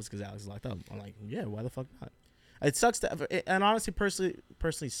help us because Alex is locked up?" I'm like, "Yeah, why the fuck not?" It sucks and honestly,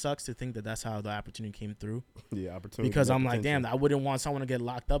 personally sucks to think that that's how the opportunity came through. Yeah, opportunity. Because I'm like, damn, I wouldn't want someone to get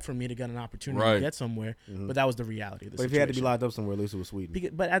locked up for me to get an opportunity to get somewhere. Mm-hmm. But that was the reality of the situation. But if he had to be locked up somewhere, at least it was Sweden.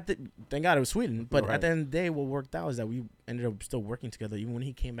 But thank God it was Sweden. But at the end of the day, what worked out is that we ended up still working together. Even when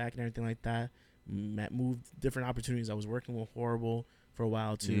he came back and everything like that, moved different opportunities. I was working with Horrible for a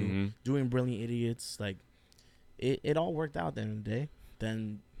while too, doing Brilliant Idiots. Like, it all worked out at the end of the day.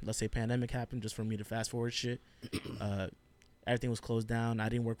 Then let's say pandemic happened, just for me to fast forward shit. Everything was closed down. I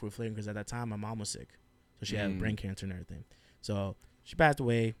didn't work with Flagrant because at that time my mom was sick, so she had brain cancer and everything. So she passed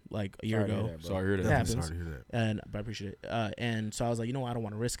away like a year ago. Sorry to hear that. Sorry to hear that. But I appreciate it. And so I was like, you know what? I don't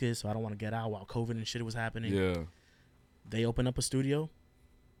want to risk it, so I don't want to get out while COVID and shit was happening. Yeah. They opened up a studio.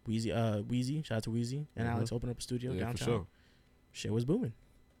 Wheezy, shout out to Wheezy and Alex opened up a studio downtown. For sure. Shit was booming.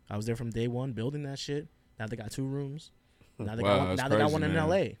 I was there from day one building that shit. Now they got 2 rooms. Now they got one in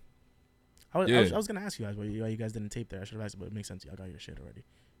LA. I was gonna ask you guys why you guys didn't tape there. I should have asked, but it makes sense. Y'all got your shit already.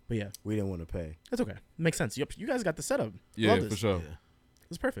 But yeah, we didn't want to pay. That's okay. It makes sense. You guys got the setup. Yeah, for sure. Yeah.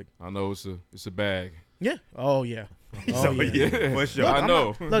 It's perfect. I know it's a bag. Yeah. Oh yeah. Oh yeah. For sure. I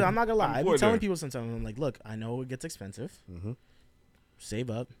know. I'm not gonna lie. I've been telling people sometimes. I'm like, look, I know it gets expensive. Mm-hmm. Save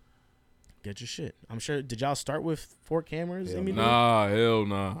up. Get your shit. I'm sure. Did y'all start with 4 cameras? Nah, hell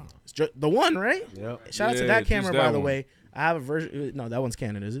nah. The one, right? Yep. Shout out to that camera, by the way. I have a version. No, that one's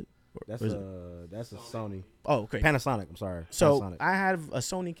Canon, is it? That's a Sony. Oh, okay. Panasonic. I'm sorry. So Panasonic. I have a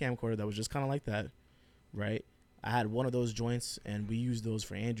Sony camcorder that was just kind of like that, right? I had one of those joints, and we used those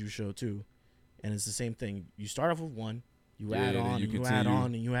for Andrew's show too. And it's the same thing. You start off with one, you add on, and you add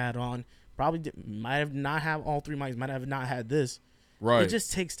on, and you add on. Probably might have not have all 3 mics, might have not had this. Right. It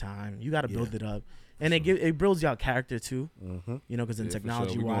just takes time. You got to build it up. And it builds you out character too, you know, because in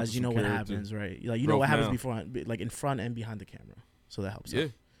technology wise, you know what happens, right? Like you know what happens before, like in front and behind the camera, so that helps. Yeah,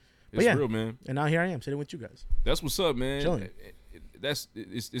 but it's real, man. And now here I am sitting with you guys. That's what's up, man. Chilling.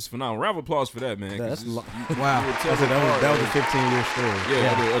 It's phenomenal. Round of applause for that, man. Wow, that was a 15-year story.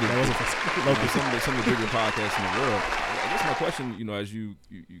 Yeah, that was some of the bigger podcasts in the world. I guess my question, you know, as you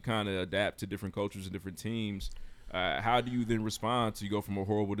kind of adapt to different cultures and different teams. How do you then respond to you go from a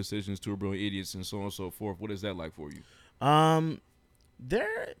horrible decisions to a brilliant idiots and so on and so forth? What is that like for you?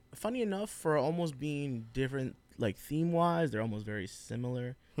 They're funny enough for almost being different, like theme wise. They're almost very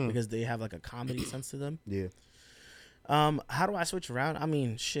similar because they have like a comedy sense to them. Yeah. How do I switch around? I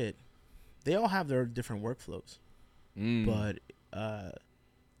mean, shit. They all have their different workflows, but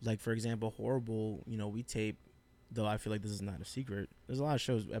like for example, horrible. You know, we tape. Though I feel like this is not a secret. There's a lot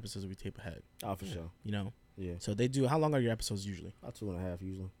of episodes we tape ahead. Oh, for sure. You know. Yeah. So they do. How long are your episodes usually? About 2.5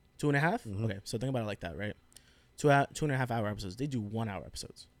 usually. 2.5? Mm-hmm. Okay. So think about it like that, right? 2.5 hour episodes. They do 1 hour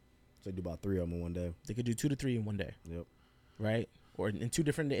episodes. So they do about 3 of them in one day. They could do 2 to 3 in one day. Yep. Right. Or in two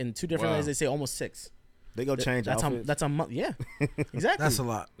different days, they say almost 6. They go change outfits. That's a month. Yeah. Exactly. That's a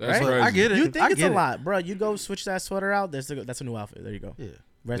lot. That's right? crazy. I get it. You think it's a it. lot, bro? You go switch that sweater out. That's a new outfit. There you go. Yeah.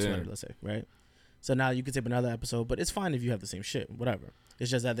 Red sweater, let's say. Right. So now you could tape another episode, but it's fine if you have the same shit. Whatever. It's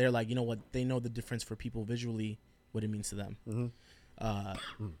just that they're like, you know what? They know the difference for people visually. What it means to them.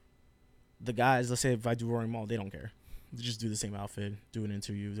 The guys, let's say if I do Roaring Mall, they don't care. They just do the same outfit, do an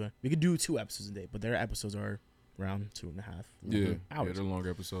interview. We could do 2 episodes a day, but their episodes are around 2.5 hours. Yeah, they're longer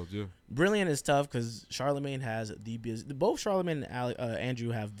episodes. Yeah, Brilliant is tough because Charlemagne has the busiest. Both Charlemagne and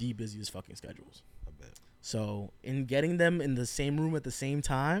Andrew have the busiest fucking schedules. I bet. So in getting them in the same room at the same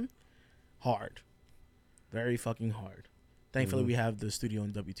time, hard, very fucking hard. Thankfully, we have the studio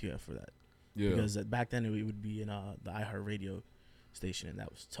in WTF for that. Yeah. Because back then it would be in the iHeartRadio station, and that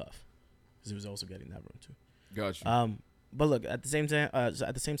was tough because it was also getting that room too. Gotcha. But look, at the same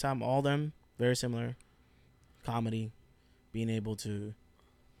time, all of them very similar. Comedy, being able to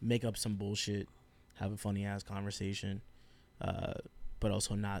make up some bullshit, have a funny ass conversation, but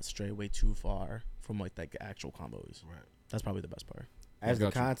also not stray away too far from like actual combos. Right. That's probably the best part. As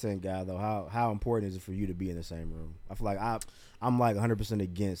the content guy, though, how important is it for you to be in the same room? I feel like I'm like 100%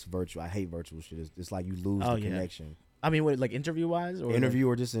 against virtual. I hate virtual shit. It's like you lose the connection. I mean, what, like interview wise, or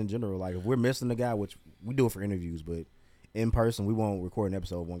or just in general. Like if we're missing the guy, which we do it for interviews, but in person we won't record an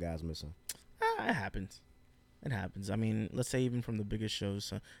episode if one guy's missing. It happens. It happens. I mean, let's say even from the biggest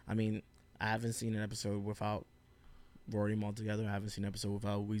shows. I mean, I haven't seen an episode without Rory Mall together. I haven't seen an episode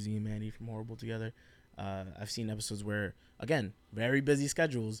without Weezy and Manny from Horrible together. I've seen episodes where, again, very busy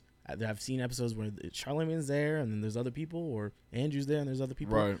schedules. I've seen episodes where Charlemagne's there and then there's other people, or Andrew's there and there's other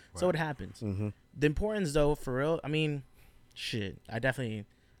people. Right. So it happens. Mm-hmm. The importance, though, for real, I mean, shit. I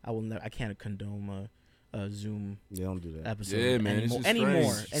can't condone a Zoom don't do that. episode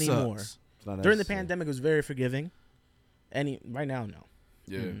anymore. Anymore. During the pandemic, it was very forgiving. Right now, no.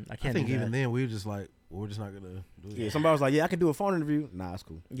 Yeah. I can't. I think do even that. then we were just like, we're just not gonna do it. Yeah, somebody was like, "Yeah, I can do a phone interview." Nah, it's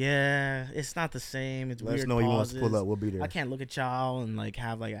cool. Yeah, it's not the same. It's Let us weird. know pauses. you want us to pull up. We'll be there. I can't look at y'all and like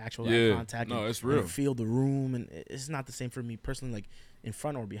have like actual Yeah. eye contact. No, and, it's real. And feel the room, and it's not the same for me personally. Like in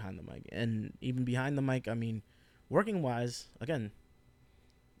front or behind the mic, and even behind the mic. I mean, working wise, again,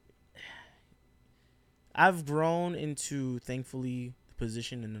 I've grown into, thankfully, the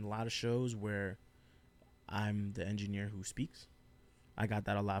position in a lot of shows where I'm the engineer who speaks. I got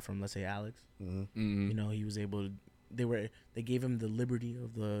that a lot from, let's say, Alex. Mm-hmm. You know, he was able to. They gave him the liberty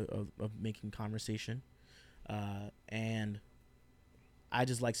of making conversation, and I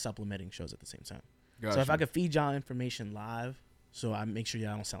just like supplementing shows at the same time. Gotcha. So if I could feed y'all information live, so I make sure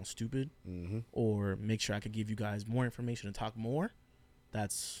y'all don't sound stupid, or make sure I could give you guys more information and talk more.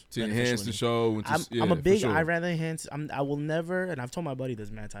 That's to enhance the show. I'm a big. I rather enhance. I will never, and I've told my buddy this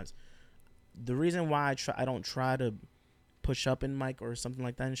many times. The reason why I don't try to push up in mic or something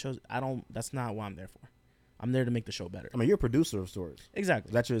like that in shows. That's not what I'm there for. I'm there to make the show better. I mean, you're a producer of sorts.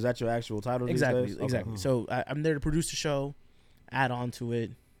 Exactly. Is that your actual title? Exactly. These days? Exactly. Okay. So I'm there to produce the show, add on to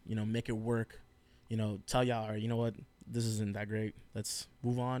it, make it work, tell y'all, you know what, this isn't that great. Let's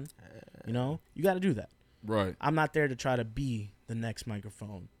move on. You got to do that. Right. I'm not there to try to be the next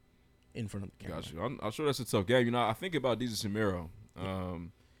microphone in front of the camera. Gotcha. I'm sure that's a tough game. I think about Deezus and Mero,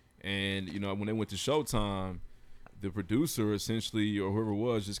 and when they went to Showtime, the producer essentially, or whoever it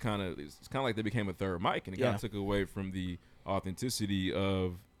was, it's kind of like they became a third mic, and it kind of took away from the authenticity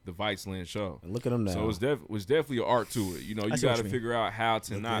of the Viceland show. And look at them now. So it was definitely an art to it. You know, you got to figure out how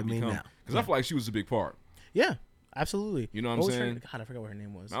to not become. Because I feel like she was a big part. Yeah, absolutely. You know what I'm saying? God, I forgot what her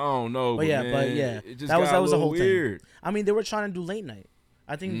name was. I don't know, but yeah, it just that was a whole weird thing. I mean, they were trying to do late night.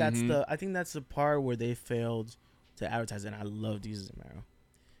 I think that's the part where they failed to advertise. And I love Jesus and Mero,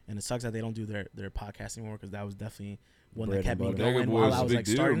 and it sucks that they don't do their podcast anymore because that was definitely one that kept me going while I was like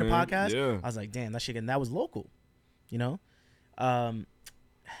starting the podcast. Yeah. I was like, damn, that shit, and that was local. You know,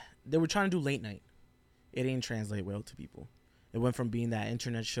 they were trying to do late night. It didn't translate well to people. It went from being that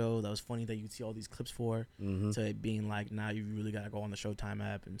internet show that was funny that you'd see all these clips for to it being like, now you really got to go on the Showtime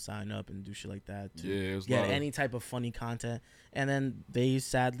app and sign up and do shit like that to get any type of funny content. And then they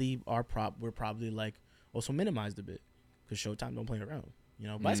sadly were probably like also minimized a bit because Showtime don't play around. You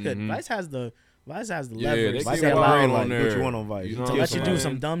know, Vice good. Vice has the leverage. Vice got a lot on there. What you want on Vice? You know to let you do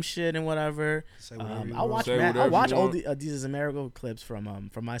some dumb shit and whatever. I watch all the these American clips from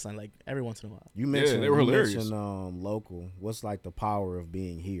my son like every once in a while. You mentioned they were hilarious. Local. What's like the power of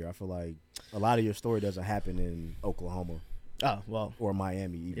being here? I feel like a lot of your story doesn't happen in Oklahoma. Oh well, or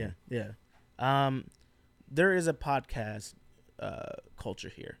Miami even. Yeah. There is a podcast culture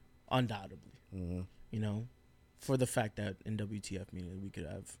here, undoubtedly. Mm-hmm. You know, for the fact that in WTF media we could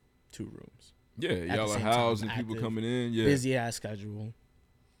have 2 rooms. Yeah, y'all are housing people coming in. Yeah, busy ass schedule.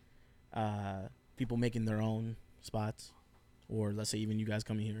 People making their own spots, or let's say even you guys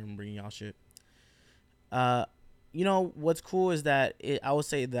coming here and bringing y'all shit. You know what's cool is that I would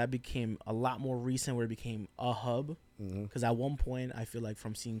say that became a lot more recent, where it became a hub. Because at one point, I feel like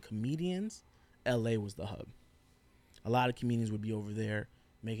from seeing comedians, LA was the hub. A lot of comedians would be over there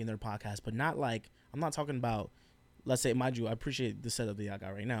making their podcast, but not like, I'm not talking about, let's say, mind you, I appreciate the setup that y'all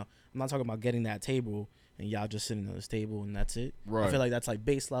got right now. I'm not talking about getting that table and y'all just sitting on this table and that's it. Right. I feel like that's like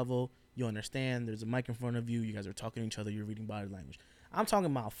base level. You understand. There's a mic in front of you. You guys are talking to each other. You're reading body language. I'm talking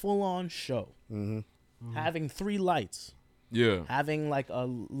about full-on show. Having 3 lights. Yeah. Having like a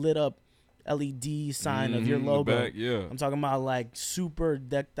lit up LED sign of your logo. Back, yeah. I'm talking about like super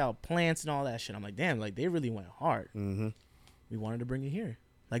decked out plants and all that shit. I'm like, damn, like they really went hard. We wanted to bring it here,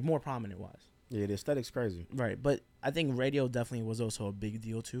 like more prominent wise. Yeah, the aesthetic's crazy. Right, but I think radio definitely was also a big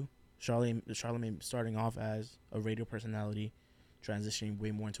deal too. Charlamagne starting off as a radio personality, transitioning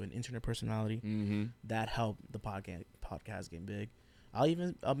way more into an internet personality. That helped the podcast get big.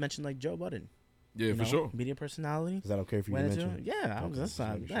 I'll mention like Joe Budden. Yeah, for sure. Media personality. Is that okay for you to mention? Yeah, that's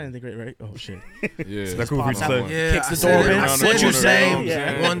not. I didn't think right. Oh shit. Yeah, is that cool for you to say? Yeah, kicks the door in. I said your name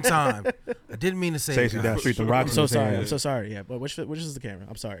Yeah. one time. I didn't mean to say it. Down street, the rock. I'm so sorry. I'm so sorry. Yeah, but which is the camera?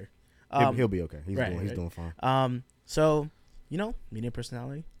 I'm sorry. He'll be okay. He's doing fine. So, you know, media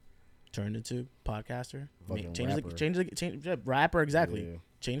personality turned into podcaster. Change rapper exactly. Yeah.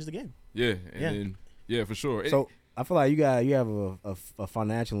 Change the game. Yeah, then, for sure. So I feel like you have a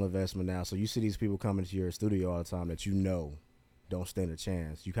financial investment now. So you see these people coming to your studio all the time that you know don't stand a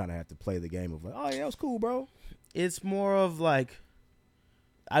chance. You kind of have to play the game of like, oh yeah, that was cool, bro. It's more of like,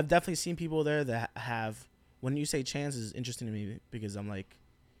 I've definitely seen people there that have, when you say chance, is interesting to me because I'm like,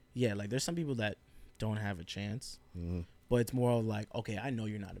 yeah, like there's some people that don't have a chance, but it's more of like, okay, I know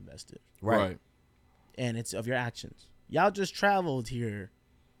you're not invested. Right. And it's of your actions. Y'all just traveled here,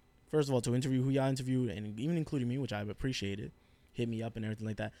 first of all, to interview who y'all interviewed, and even including me, which I've appreciated, hit me up and everything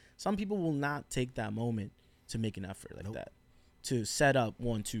like that. Some people will not take that moment to make an effort like that, to set up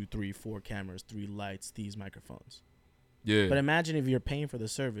 1, 2, 3, 4 cameras, 3 lights, these microphones. Yeah. But imagine if you're paying for the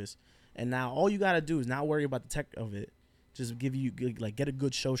service, and now all you got to do is not worry about the tech of it, just get a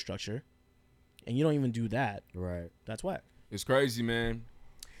good show structure, and you don't even do that. Right. That's whack. It's crazy, man.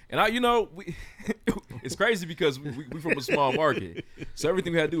 And it's crazy because we from a small market, so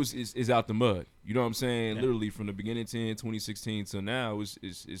everything we had to do is out the mud. You know what I'm saying? Yeah. Literally from the beginning 2016 to now,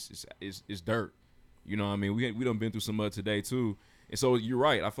 it's dirt. You know what I mean? We done been through some mud today too. And so you're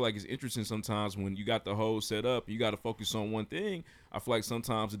right. I feel like it's interesting sometimes when you got the whole set up, you got to focus on one thing. I feel like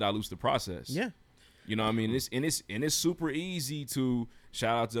sometimes it dilutes the process. Yeah. You know what I mean? It's super easy to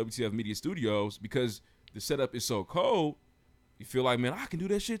shout out to WTF Media Studios because the setup is so cold. You feel like, man, I can do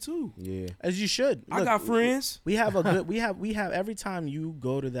that shit too. Yeah. As you should. I got friends. We have a good we have every time you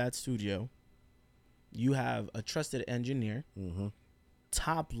go to that studio, you have a trusted engineer,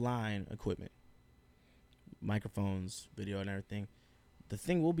 top line equipment, microphones, video and everything. The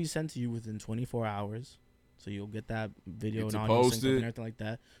thing will be sent to you within 24 hours. So you'll get that video and audio sync up and everything like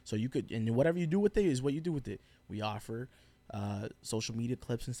that. So you could, and whatever you do with it is what you do with it. We offer social media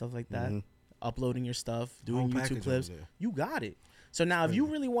clips and stuff like that. Uploading your stuff, doing YouTube clips. You got it. So now if you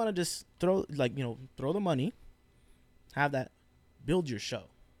really want to just throw the money, have that, build your show.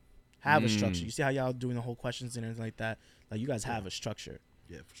 Have a structure. You see how y'all doing the whole questions and everything like that? Like you guys have a structure.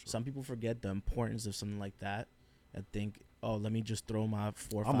 Yeah, for sure. Some people forget the importance of something like that and think, oh, let me just throw my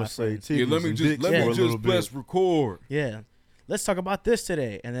 4 or 5 I'm gonna say friends. Yeah, let me just press record. Yeah, let's talk about this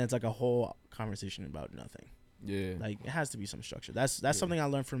today, and then it's like a whole conversation about nothing. Yeah, like it has to be some structure. That's something I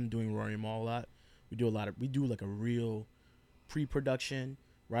learned from doing Rory Mall a lot. We do like a real pre-production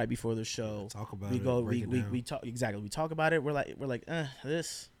right before the show. Talk about we it. go break it we down. talk exactly. We talk about it. We're like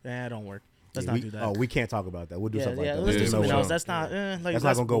this don't work. Let's not do that. Oh, we can't talk about that. We'll do something like that. Let's do something no else. way. That's not like that's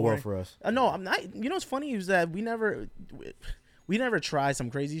not gonna go well boring. for us. No, I'm not. You know what's funny is that we never try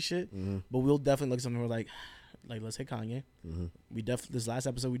some crazy shit, but we'll definitely look at something. We're like let's hit Kanye. We this last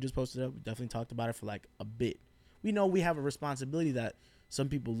episode we just posted up. We definitely talked about it for like a bit. We know we have a responsibility that some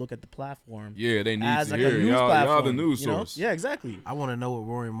people look at the platform. Yeah, they need as to like hear a news y'all platform, the news you know? source. Yeah, exactly. I want to know what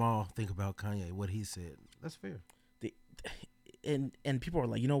Rory Mall think about Kanye, what he said. That's fair. And people are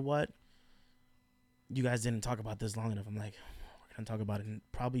like, you know what? You guys didn't talk about this long enough. I'm like, we're gonna talk about it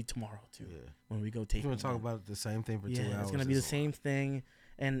probably tomorrow too. Yeah. When we go take. We're gonna talk about the same thing for 2 hours. It's gonna be the same thing.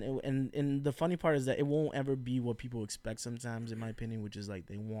 And the funny part is that it won't ever be what people expect sometimes, in my opinion, which is like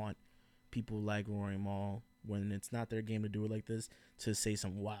they want people like Rory Mall, when it's not their game to do it like this, to say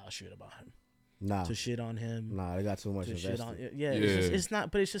some wild shit about him. Nah. To shit on him. Nah, they got too much invested. It's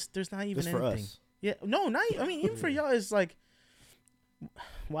not, but it's just, there's not even just for anything. us. Yeah, no, not, I mean, even for y'all, it's like,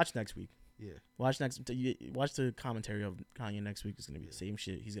 watch next week. Yeah. Watch the commentary of Kanye next week. It's going to be the same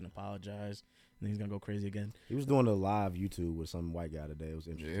shit. He's going to apologize, and then he's going to go crazy again. He was doing a live YouTube with some white guy today. It was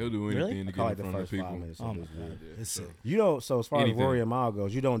interesting. Yeah, he'll do anything to get in front of people. Oh, my God. It's sick. You don't, so as far Anything. as Rory and Mal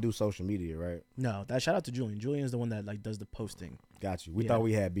goes, you don't do social media, right? No, that shout out to Julian. Julian is the one that like does the posting. Got you. We thought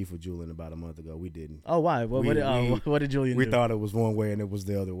we had beef with Julian about a month ago. We didn't. Oh, why? What did Julian We do? thought it was one way and it was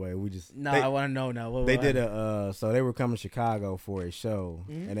the other way. We just I want to know now. They did so they were coming to Chicago for a show,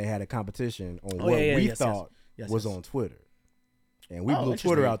 and they had a competition on what we thought was on Twitter. And we blew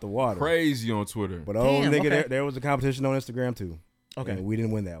Twitter out the water. Crazy on Twitter. But nigga, there was a competition on Instagram too. Okay. And we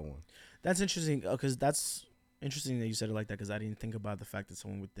didn't win that one. That's interesting, because that's interesting that you said it like that, because I didn't think about the fact that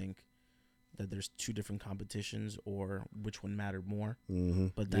someone would think that there's two different competitions or which one mattered more. Mm-hmm.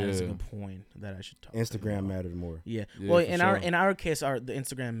 But that is a good point that I should talk Instagram mattered more. Yeah. Well, in our case, the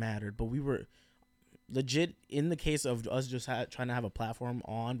Instagram mattered, but we were legit in the case of us just trying to have a platform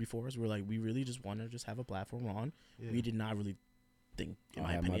on before us. We're like, we really just want to just have a platform on. Yeah. We did not really think, in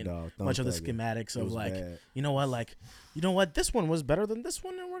my opinion, much of the schematics of like, bad. you know what, this one was better than this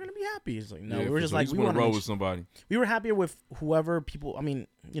one, and we're gonna be happy. It's like, no, Yeah, we were just like, we want want to roll with somebody. We were happier with whoever people. I mean,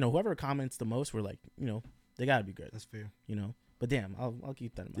 whoever comments the most. We're like, they gotta be good. That's fair. But damn, I'll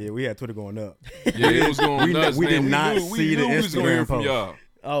keep that in mind. Yeah, we had Twitter going up. Yeah, it was going nuts. We did not knew see the we was gonna hear Instagram from post. y'all.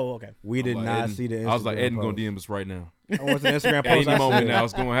 Oh, okay. We did not see the Instagram I was like, Eddin post. gonna DM us right now. I was the Instagram post. Any moment now,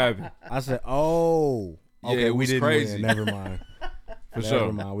 it's gonna happen. I said, oh, okay, Yeah, it we was didn't crazy. win. Never mind. For sure.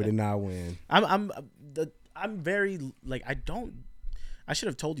 Never mind. We did not win. I'm very like I should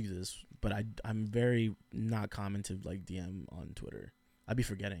have told you this, but I'm very not common to like DM on Twitter. I'd be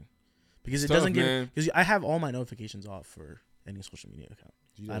forgetting because it doesn't get, because I have all my notifications off for any social media account.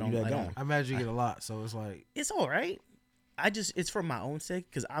 I don't. I imagine you get a lot, so it's like it's all right. It's for my own sake,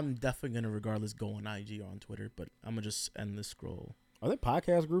 because I'm definitely gonna regardless go on IG or on Twitter, but I'm gonna just end this scroll. Are there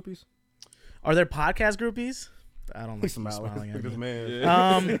podcast groupies? Are there podcast groupies? I don't like He's smiling at this me.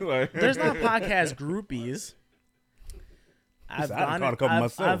 man. There's not podcast groupies.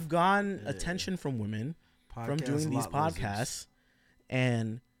 I've gotten attention from women from doing these podcasts,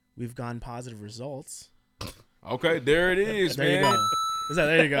 and we've gotten positive results. Okay, there it is, there man. You go.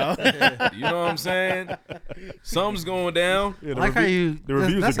 There you go. You know what I'm saying? Something's going down. Yeah, like how the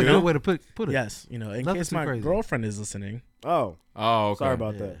reviews that's a good way to put it. Yes, in case my girlfriend is listening. Oh, okay. Sorry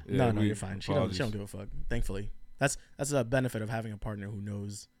about that. Yeah, no, you're fine. She don't give a fuck. Thankfully, that's a benefit of having a partner who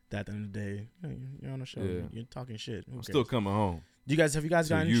knows that at the end of the day, you're on a show, you're talking shit. I'm still coming home. Have you guys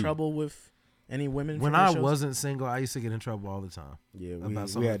gotten in trouble with any women? When I wasn't single, I used to get in trouble all the time. Yeah,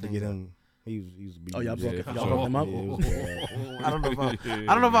 we had to get him. He was oh, y'all broke him up? I don't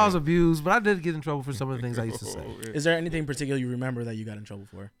know if I was abused, but I did get in trouble for some of the things I used to say. Is there anything particular you remember that you got in trouble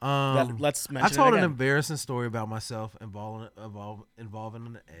for? Let's mention. I told an embarrassing story about myself involving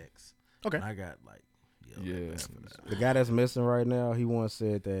an ex. Okay. And I got like, the guy that's missing right now, he once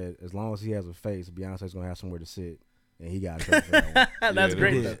said that as long as he has a face, Beyonce's gonna have somewhere to sit. And he got in trouble for that one. That's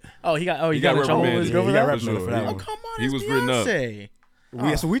great. He got in trouble with his He girlfriend. got reprimanded for that one. Oh, come on, He was written up.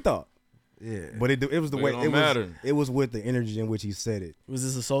 That's what we thought. Yeah, but it was the way it was with the energy in which he said it. Was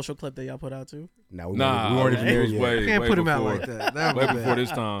this a social clip that y'all put out too? No, we weren't even there yet. You can't put him out like that. Way before this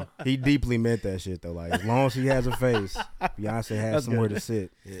time. He deeply meant that shit though. Like as long as he has a face, Beyonce has somewhere to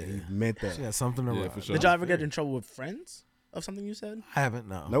sit. Yeah, he meant that. She has something to write. For sure. Did y'all ever get in trouble with friends? of something you said? I haven't.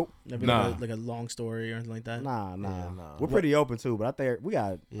 No. Nope. Maybe like a long story or anything like that. Nah. No. We're pretty open too, but I think we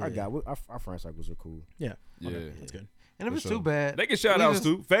got our friend circles are cool. Yeah. Yeah. Okay, that's good. And if it's too bad, they get shout outs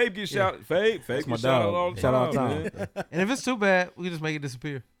too. Fave get shout. Fave my get shout out all the Shout out time. Tom. and if it's too bad, we can just make it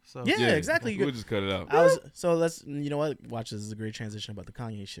disappear. So Yeah, exactly. We'll just cut it out. So let's, you know what? Watch, this is a great transition about the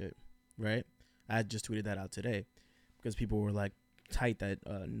Kanye shit, right? I just tweeted that out today because people were like tight that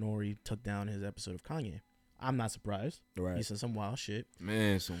Nori took down his episode of Kanye. I'm not surprised. Right. He said some wild shit.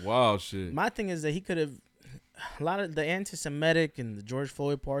 Man, some wild shit. My thing is that he could have, a lot of the anti-Semitic and the George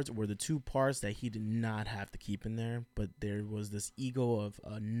Floyd parts were the two parts that he did not have to keep in there. But there was this ego of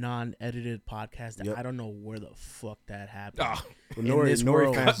a non-edited podcast that I don't know where the fuck that happened.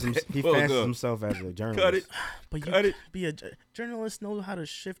 Nori fancies himself as a journalist. Cut it. But Cut it. be a journalist knows how to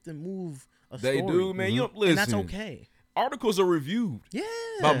shift and move a story. They do, man. You don't listen. And that's okay. Articles are reviewed.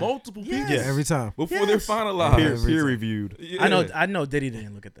 By multiple people. Yeah, every time before they're finalized. Peer reviewed. Yeah. I know Diddy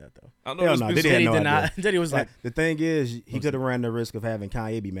didn't look at that though. I know Diddy had no did not. idea. Diddy was like, the thing is, he could have ran the risk of having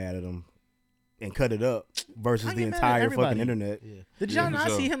Kanye be mad at him and cut it up versus Kanye the mad at entire everybody. fucking internet. did y'all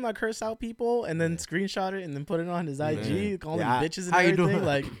not see him like curse out people and then screenshot it and then put it on his IG, calling them bitches and how you everything? doing?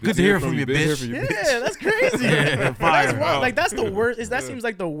 Like, Good to hear from you, bitch. Yeah, that's crazy. That's wild. Like that's the worst. That seems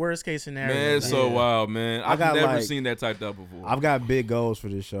like the worst case scenario. Man, it's so wild, man. I've got, never like- seen that typed up before. I've got big goals for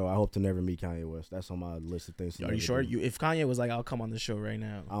this show. I hope to never meet Kanye West. That's on my list of things. To Are never you sure? do. If Kanye was like, I'll come on the show right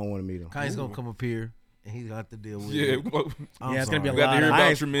now. I don't want to meet him. Kanye's gonna come up here and he's gonna have to deal with Yeah, it. It's gonna be a we got lot. to hear of-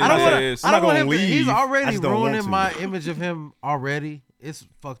 about Tremendous. I don't want ass. to. I don't want him. leave. He's I already just don't want ruining to. my image of him already. It's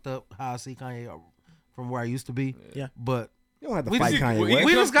fucked up how I see Kanye from where I used to be. Yeah. But You don't have to we fight just, Kanye we, West.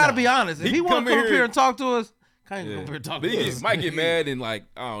 we just gotta be honest. If he want to come up here and talk to us, Kanye Yeah. come up here and talk But to he us. might get mad and like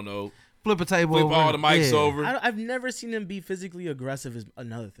I don't know, Flip a table. flip over. all the mics Yeah. over. I've never seen him be physically aggressive. Is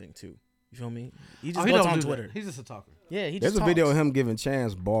another thing too. You feel me? He just Oh, he goes don't on do that. Twitter. He's just a talker. Yeah, he There's just a video talks. of him giving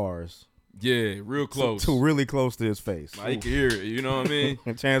Chance bars. Yeah, real close. To really close to his face. Like, he can hear it. You know what I mean?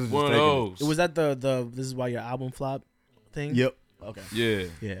 And Chance was One just of taking those. Was that the this is why your album flop thing? Yep. Okay. Yeah.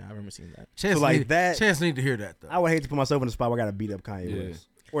 Yeah, I remember seeing that. Chance So, like, need, that- Chance need to hear that though. I would hate to put myself in a spot where I got to beat up Kanye Yeah. West.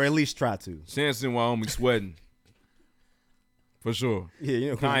 Or at least try to. Chance in Wyoming sweating. For sure. Yeah, you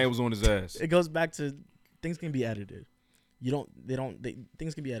know, Kanye was on his ass. It goes back to things can be edited.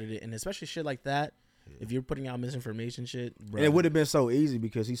 Things can be edited, and especially shit like that. If you're putting out misinformation shit, And bruh. it would have been so easy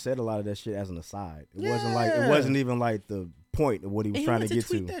because he said a lot of that shit as an aside. It wasn't even like the point of what he was And trying to wanted get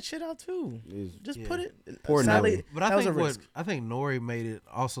tweet to. that shit out too. Is- Just put it. Poor Sadly, Nori. But that I was a think risk. I think Nori made it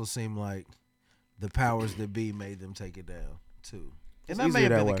also seem like the powers that be made them take it down too. And that may have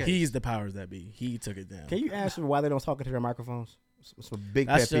been the case. He's the powers that be. He took it down. Can you ask them why they don't talk into their microphones? It's a big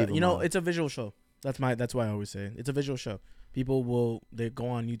That's pet peeve. of mine. it's a visual show. That's why I always say it's a visual show. People they go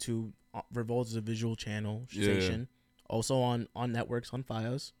on YouTube. Revolt is a visual channel station. Also on networks on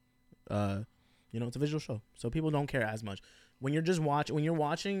Fios. It's a visual show, so people don't care as much. When you're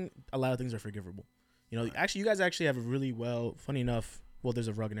watching, a lot of things are forgivable. Actually, you guys actually have a really well. Funny enough, well, there's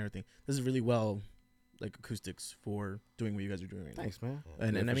a rug and everything. This is really well, like acoustics for doing what you guys are doing right now. Thanks, man.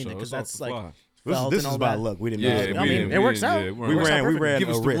 And I mean, because that's like. This is by luck. We didn't know. I mean, it works out. We ran Give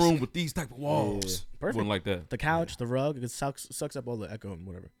us a the risk. room with these type of walls. Perfect. Wasn't like that. The couch, the rug, it sucks up all the echo and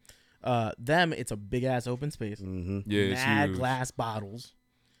whatever. It's a big ass open space. Mm-hmm. Yeah, it's mad huge. glass bottles,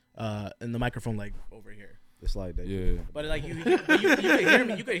 and the microphone like over here. It's like that. Yeah. But like you can hear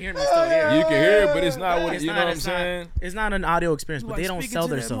me. You can hear me still here. You can hear it, but it's not what It's you know not- what I'm it's not- saying. It's not an audio experience, but You they like don't speaking sell to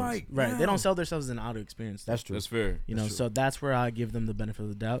that themselves. mic. Right. They Wow. don't sell themselves as an audio experience. That's true. That's fair. So that's where I give them the benefit of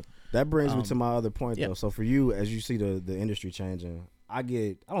the doubt. That brings me to my other point yeah. though. So for you, as you see the industry changing, I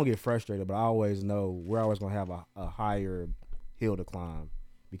don't get frustrated, but I always know we're always gonna have a higher hill to climb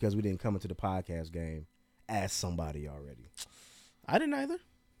because we didn't come into the podcast game as somebody already. I didn't either.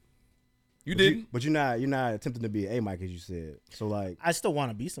 You didn't. But you're not attempting to be an A-Mike as you said. So like, I still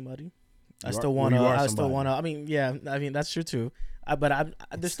want to be somebody. I You still are- want to. well, you are I still somebody. want to. I mean, yeah. I mean, that's true too. But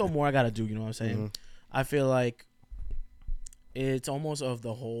there's still more I gotta do. You know what I'm saying? Mm-hmm. I feel like it's almost of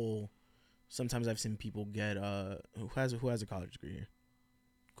the whole. Sometimes I've seen people get who has a college degree here.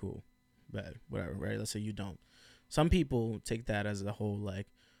 Cool, bad, whatever. Right? Let's say you don't. Some people take that as a whole like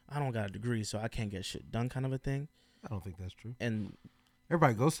I don't got a degree, so I can't get shit done kind of a thing. I don't think that's true. And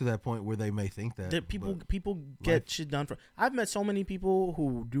everybody goes to that point where they may think that. People get shit done for. I've met so many people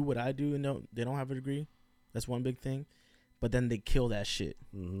who do what I do and they don't have a degree. That's one big thing, but then they kill that shit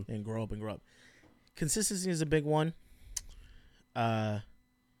and grow up. Consistency is a big one.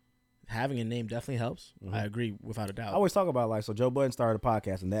 Having a name definitely helps. I agree without a doubt. I always talk about so Joe Budden started a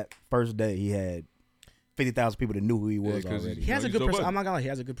podcast and that first day he had 50,000 people that knew who he was already. He has a good person. I'm not gonna lie, he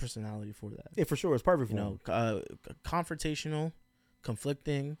has a good personality for that. Yeah, for sure, it's perfect for him. Confrontational,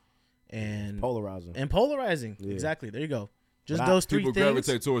 conflicting, and polarizing. Yeah. Exactly. There you go. Just But those three people things.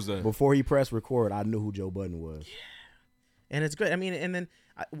 gravitate towards that. Before he pressed record, I knew who Joe Budden was. Yeah. And it's good. I mean, and then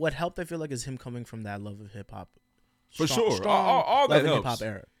what helped, I feel like, is him coming from that love of hip hop. For sure. All that helps. Hip-hop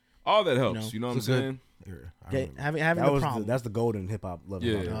era. All that helps. You know what I'm saying? Having the problem. That's the golden hip hop love.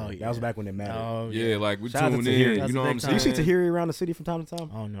 Yeah. That was back when it mattered. Oh, yeah, like we Shout out tuned to in. Tahiri. You know what I'm saying? You see Tahiri around the city from time to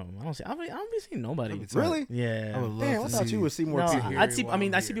time? Oh no, I don't be seeing nobody. Really? Yeah. I would love Damn, I thought you would see more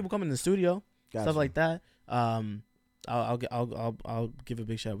Tahiri. I see people come in the studio, Gotcha. stuff like that. I'll give a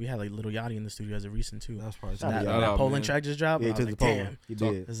big shout. We had like Little Yachty in the studio as a recent too. That's probably that Poland track just dropped. Yeah, he I was took like, the Poland. damn,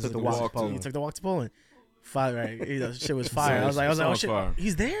 He did. Took the walk to Poland. He took the walk to Poland. Fire, right? Shit was fire. I was like, oh shit,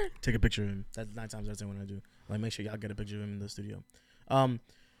 he's there. Take a picture of him. That's 9 times out of 10 what I do. Like, make sure y'all get a picture of him in the studio.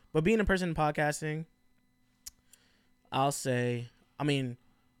 But being a person in podcasting, I'll say, I mean,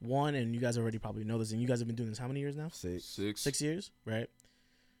 one, and you guys already probably know this, and you guys have been doing this how many years now? 6 years, right?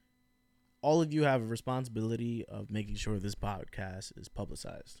 All of you have a responsibility of making sure this podcast is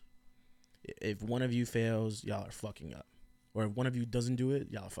publicized. If one of you fails, y'all are fucking up. Or if one of you doesn't do it,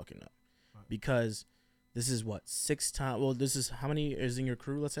 y'all are fucking up. Right. Because this is what, 6 times? Well, this is how many is in your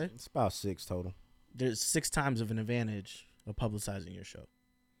crew, let's say? It's about 6 total. There's 6 times of an advantage of publicizing your show.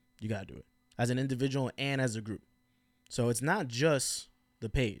 You got to do it as an individual and as a group. So it's not just the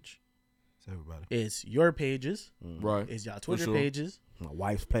page. It's everybody. It's your pages. Right. It's y'all Twitter pages. My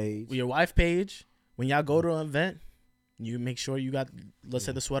wife's page. Your wife page. When y'all go to an event, you make sure you got, let's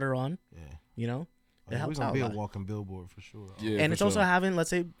say, the sweater on. Yeah. You know? It helps we're out going to a be a lot. walking billboard for sure. Yeah, and it's also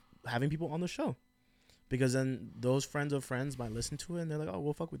having people on the show. Because then those friends of friends might listen to it and they're like, oh,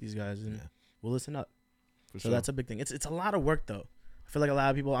 we'll fuck with these guys and we'll listen up. So that's a big thing. It's a lot of work though. I feel like a lot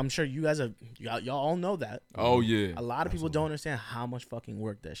of people, I'm sure you guys y'all all know that. Oh yeah. A lot of people don't understand how much fucking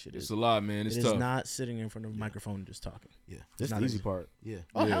work that shit is. It's a lot, man. It's It tough. is not sitting in front of a microphone and just talking. Yeah. That's not the easy easy. part. Yeah.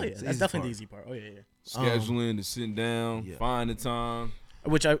 Oh hell yeah. It's the That's easy definitely part. the easy part. Oh yeah. Scheduling, to sitting down, find the time.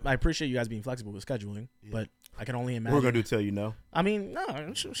 Which I appreciate you guys being flexible with scheduling, but I can only imagine. We're going to tell you no. I mean,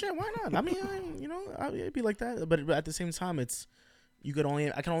 no, shit, why not? I mean, it'd be like that. But at the same time, I can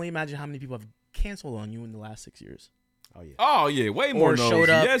only imagine how many people have canceled on you in the last 6 years. Oh yeah. Oh yeah, way more. Or showed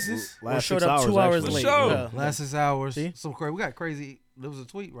up. Yeses. Or showed up 2 hours late. Yeah. Last 6 hours. See? Some crazy. We got crazy. There was a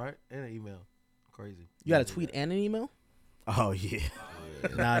tweet, right? And an email. Crazy. You got a tweet and an email? Oh yeah.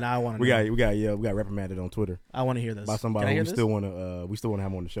 Nah, I want to. We got reprimanded on Twitter. I want to hear this. By somebody Can I hear we this? still want to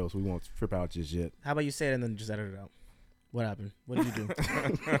have him on the show, so we won't trip out just yet. How about you say it and then just edit it out? What happened? What did you do?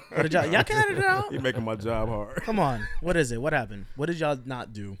 What did y'all can edit it out? You're making my job hard. Come on. What is it? What happened? What did y'all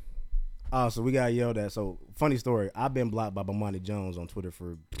not do? So we got yelled at. So funny story. I've been blocked by Bomani Jones on Twitter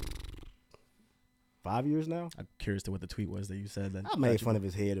for 5 years now. I'm curious to what the tweet was that you said. That I made fun of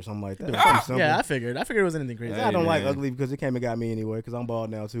his head or something like that. Yeah, I figured it wasn't anything crazy. I don't like ugly because it came and got me anyway because I'm bald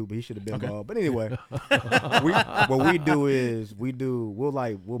now too, but he should have been bald. But anyway, what we do is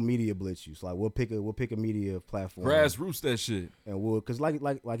we'll media blitz you. So like we'll pick a media platform. Grassroots that shit. And we'll cause like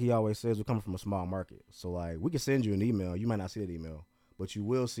he always says, we're coming from a small market. So like we can send you an email. You might not see that email, but you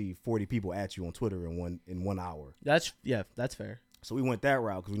will see 40 people at you on Twitter in 1 hour. That's fair. So we went that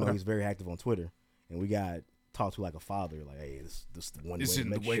route because we know he's very active on Twitter. And we got talked to like a father, like, hey, this is the one This way, isn't to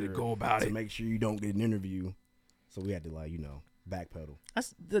make the way sure, to go about to it. make sure you don't get an interview. So we had to backpedal.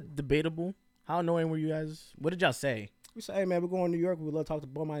 That's debatable. How annoying were you guys? What did y'all say? We said, hey man, we're going to New York. We'd love to talk to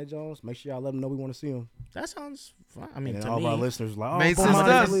Bomani Jones. Make sure y'all let him know we want to see him. That sounds fine. I mean, and to all me, of our listeners were like, oh, made sense to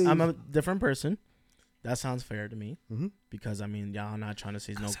Bomani, us. please. I'm a different person. That sounds fair to me because I mean, y'all not trying to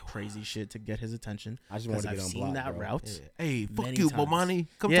say no crazy shit to get his attention. I just want to I've get seen unblocked, that bro. route. Yeah. Hey, fuck many you, times. Bomani.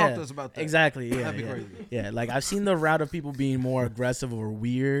 Come talk to us about that. Exactly. Yeah, That'd be yeah. crazy. Yeah, like I've seen the route of people being more aggressive or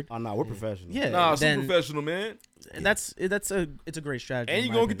weird. Oh no, we're professional. Yeah, Nah, then some professional, man. it's a great strategy. And in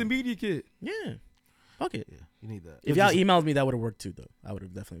you my gonna get the opinion. media kit. Yeah, fuck it. Yeah, you need that. If y'all emailed me, that would have worked too, though. I would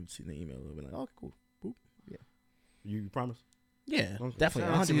have definitely seen the email. Been like, oh, cool. Boop. Yeah. You promise? Yeah, Okay.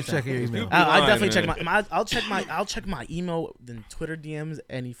 definitely. Shout out to you 100%. checking your email. I'll lying, definitely man. check I'll check my email than Twitter DMs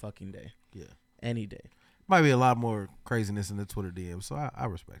any fucking day. Yeah. Any day. Might be a lot more craziness in the Twitter DM, so I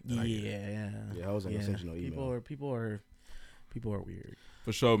respect that. I get it. Yeah, I wasn't gonna send you no email. People are weird.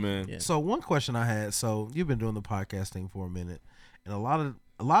 For sure, man. Yeah. So one question I had, so you've been doing the podcasting for a minute, and a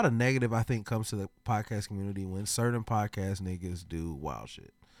lot of negative I think comes to the podcast community when certain podcast niggas do wild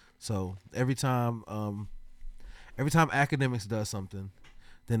shit. So every time academics does something,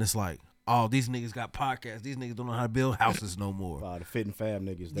 then it's like, oh, these niggas got podcasts. These niggas don't know how to build houses no more. The fit and fab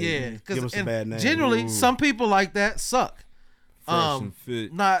niggas. Yeah, give us a bad name. Generally, some people like that suck. Fresh and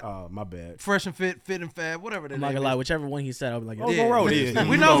fit. Not my bad. Fresh and fit, fit and fab, whatever that I'm not gonna lie, whichever one he said, I'll be like, We know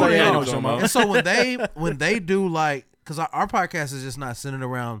who they are. And so when they do like, because our podcast is just not centered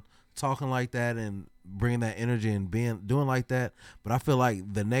around talking like that and bringing that energy and doing like that, but I feel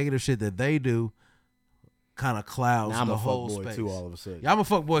like the negative shit that they do kind of clouds now I'm the a whole fuck boy space. too. All of a sudden, Yeah, I'm a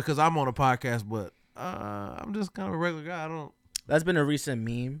fuck boy because I'm on a podcast, but I'm just kind of a regular guy. I don't. That's been a recent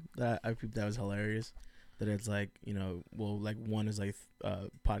meme that I peeped that was hilarious. That it's like, like one is like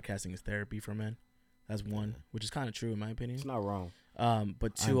podcasting is therapy for men. That's one, which is kind of true in my opinion. It's not wrong.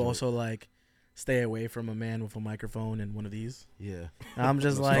 But two, also like stay away from a man with a microphone and one of these. Yeah. And I'm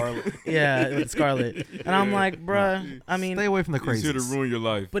just like, Scarlet. yeah, with Scarlet. And I'm like, bruh, I mean, stay away from the He's here crazy. to ruin your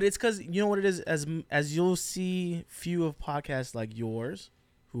life. But it's because you know what it is. As you'll see, few of podcasts like yours,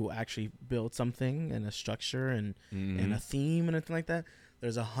 who actually build something and a structure and a theme and anything like that.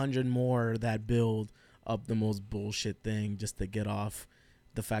 There's 100 more that build up the most bullshit thing just to get off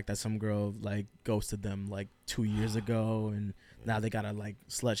the fact that some girl like ghosted them like 2 years ago and now they gotta like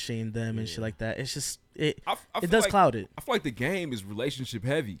slut shame them and shit like that. It's just it does cloud it. I feel like the game is relationship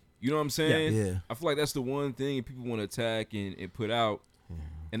heavy. You know what I'm saying? Yeah. I feel like that's the one thing people want to attack and put out.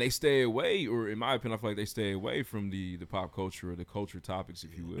 And they stay away, or in my opinion, I feel like they stay away from the pop culture or the culture topics,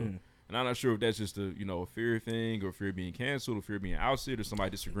 if you will. And I'm not sure if that's just a fear thing, or fear of being canceled, or fear of being ousted, or somebody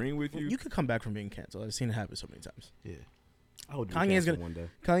disagreeing with you. You could come back from being canceled. I've seen it happen so many times. Yeah. I would Kanye's gonna one day.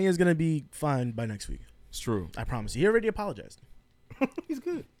 Kanye's gonna be fine by next week. It's true. I promise you. He already apologized. He's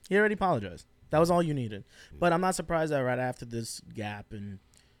good. He already apologized. That was all you needed. But I'm not surprised that right after this Gap and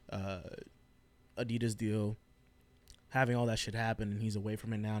Adidas deal, having all that shit happen, and he's away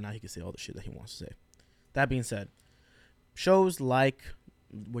from it now he can say all the shit that he wants to say. That being said, shows like,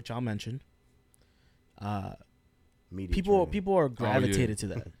 which I'll mention, people are gravitated to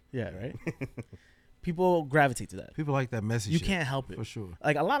that. Yeah, right? People gravitate to that. People like that message. You can't help it. For sure.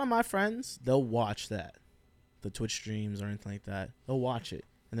 Like a lot of my friends, they'll watch that. The Twitch streams or anything like that. They'll watch it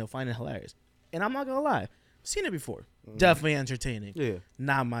and they'll find it hilarious. And I'm not gonna lie, I've seen it before. Definitely entertaining. Yeah.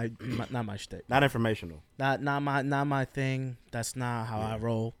 Not my shtick. Not informational. Not my thing. That's not how I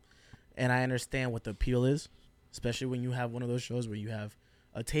roll. And I understand what the appeal is, especially when you have one of those shows where you have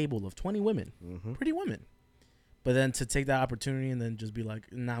a table of 20 women, pretty women. But then to take that opportunity and then just be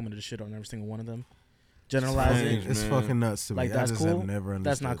like, nah, I'm gonna just shit on every single one of them. Generalizing. It's fucking nuts to me. Like, that's I just cool. have never understood.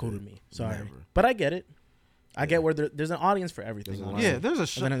 That's not cool to me. Sorry. Never. But I get it. I get where there's an audience for everything. Yeah, there's a At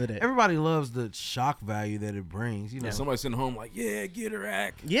the end of the day. everybody loves the shock value that it brings. You know, Somebody sitting home like, yeah, get her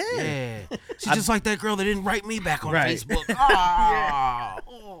act. Yeah. She's just like that girl that didn't write me back on Right. Facebook. Ah.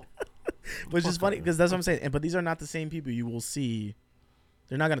 Which is funny because that's what I'm saying. But these are not the same people you will see.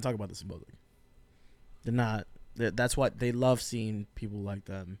 They're not going to talk about this in public. They're not. That's what they love seeing people like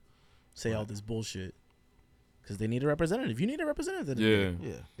them say all this bullshit. Because they need a representative. You need a representative.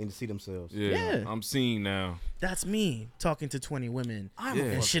 Yeah. They need to see themselves. Yeah. I'm seeing now. That's me talking to 20 women I'm a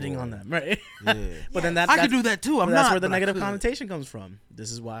and fuck shitting boy. on them, right? Yeah. But then I could do that too. That's where the but I negative could. connotation comes from.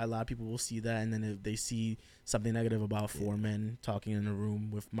 This is why a lot of people will see that, and then if they see something negative about four men talking in a room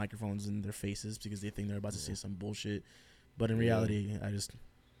with microphones in their faces because they think they're about to say some bullshit. But in reality, I just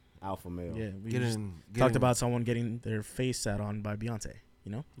alpha male. Yeah, we just talked about someone getting their face sat on by Beyonce.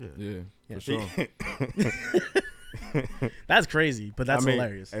 You know? Yeah. For sure. That's crazy, but that's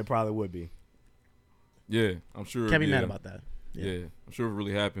hilarious. It probably would be. Yeah, I'm sure. Can't be mad about that. Yeah. I'm sure if it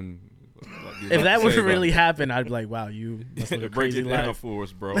really happened. If that would really happen, I'd be like, wow, you must live a break crazy it down life. for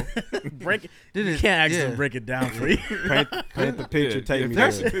us, bro. Break it. You can't actually break it down for you. paint the picture. Take me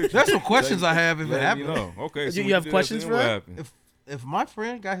There's there. some questions I have if it happens. Okay, so you have questions for that? If my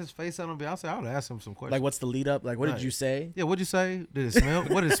friend got his face out on Beyonce, I would ask him some questions. Like, what's the lead up? Like, what did you say? Yeah, what'd you say? Did it smell?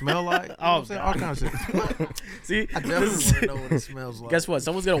 What did it smell like? You know what I'm saying? All kinds of shit. See, I definitely want to know what it smells like. Guess what?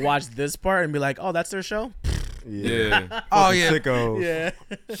 Someone's gonna watch this part and be like, "Oh, that's their show." Yeah. Oh yeah. Sickos. Yeah.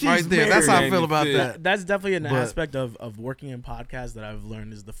 Right there. That's how I feel about that. That's definitely an aspect of working in podcasts that I've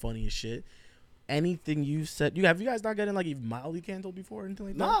learned is the funniest shit. Anything you said, have you guys not getting like even mildly canceled before or anything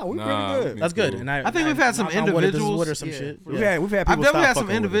like that? Nah, we're pretty good. That's good. Cool. And I think we've had some individuals or some shit. We've had people. I've definitely stop had some fucking with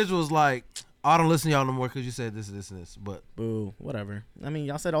us. individuals like, I don't listen to y'all no more because you said this, this, and this. But boo, whatever. I mean,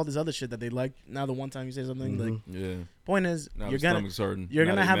 y'all said all this other shit that they like. Now the one time you say something, like, Yeah. point is, Now you're the gonna stomach's hurting. you're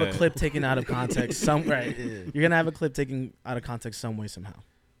Now gonna they have a mad. clip taken out of context some right. You're gonna have a clip taken out of context some way somehow.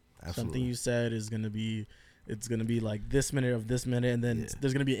 Absolutely. Something you said is gonna be, it's gonna be like this minute of this minute, and then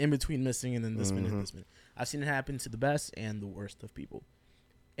there's gonna be an in between missing, and then this minute, this minute. I've seen it happen to the best and the worst of people,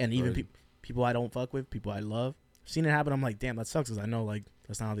 and even people I don't fuck with, people I love. I've seen it happen. I'm like, damn, that sucks, because I know like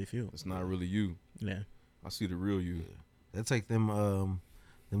that's not how they feel. It's not really you. Yeah. I see the real you. they take them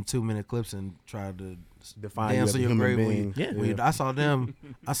them 2-minute clips and tried to Define dance you on as a your human grave. being. I saw them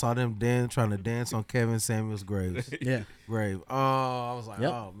trying to dance on Kevin Samuel's grave. Grave. Oh, I was like,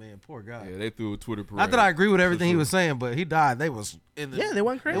 oh man, poor guy. Yeah, they threw a Twitter parade. Not that I agree with everything he was saying, but he died. They was in the, they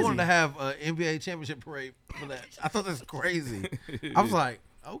went crazy. They wanted to have an NBA championship parade for that. I thought that's crazy. I was like,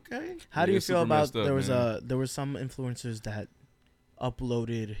 okay. How do you feel about up, there was some influencers that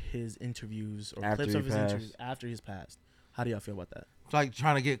uploaded his interviews or After clips he of his passed. interviews after he's passed? How do y'all feel about that? It's like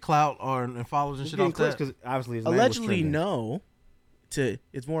trying to get clout and followers and shit off that. Because obviously his name was Allegedly, trending. no.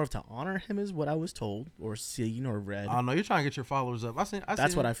 It's more of to honor him, is what I was told or seen or read. I know you're trying to get your followers up.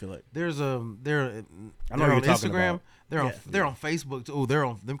 That's what I feel like. They're I know they're what on you're talking Instagram. about. They're on Facebook too. They're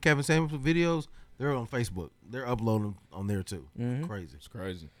on them Kevin Samuels videos. They're on Facebook. They're uploading on there too. Crazy. It's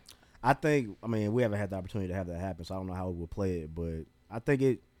crazy. I mean, we haven't had the opportunity to have that happen, so I don't know how we will play it, but I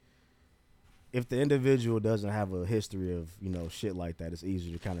think if the individual doesn't have a history of, shit like that, it's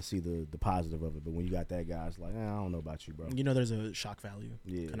easier to kind of see the positive of it. But when you got that guy, it's like, I don't know about you, bro. There's a shock value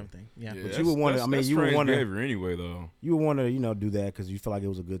kind of thing. Yeah. But you would want to, you would want to, anyway, though. You would want to, do that because you feel like it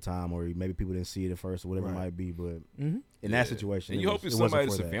was a good time, or maybe people didn't see it at first, or whatever it might be. But in that situation, and you hope it's somebody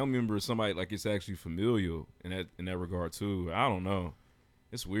that's a family member, or somebody like it's actually familial in that regard too. I don't know.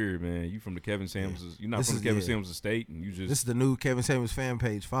 It's weird, man. You from the Kevin Samuels? You're not from the Kevin Samuels estate, and you just. This is the new Kevin Samuels fan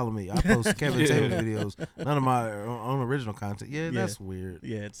page. Follow me. I post Kevin Samuels videos. None of my own original content. Yeah, that's weird.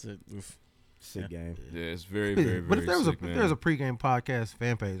 Yeah, it's a sick game. Yeah, it's very, very, very. But if there's sick, if there's a pregame podcast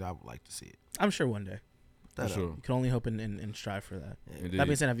fan page, I would like to see it. I'm sure one day. For sure. You can only hope and strive for that. Indeed. That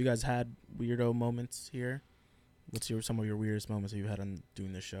being said, have you guys had weirdo moments here? What's some of your weirdest moments that you've had on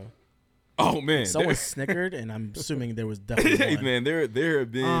doing this show? Oh man, someone snickered, and I'm assuming there was definitely hey one. Man, there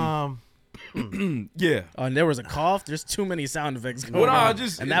have been yeah. And there was a cough. There's too many sound effects going on,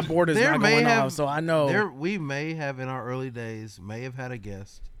 and that board is not going off. So I know we may have in our early days had a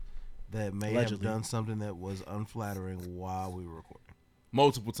guest that may have done something that was unflattering while we were recording.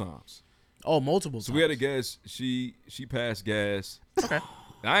 Multiple times. Oh, multiple times. So we had a guest. She passed gas. Okay.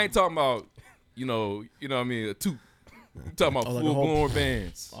 Now, I ain't talking about what I mean, a toot. I'm talking about full-blown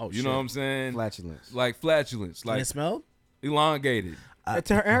bands. Oh, you know what I'm saying? Flatulence. Like flatulence. Like and it smelled? Elongated.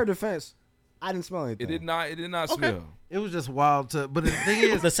 To her defense, I didn't smell anything. It did not smell. It was just wild but the thing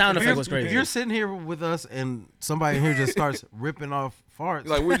is, the sound effect was crazy. If you're sitting here with us and somebody in here just starts ripping off farts,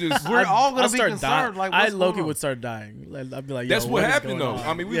 like we're all gonna be concerned. Dying. Like, I low-key would start dying. I'd be like, that's what happened though. On?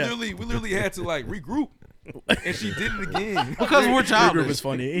 I mean, we literally had to like regroup. And she did it again. Because we're childish. Regroup is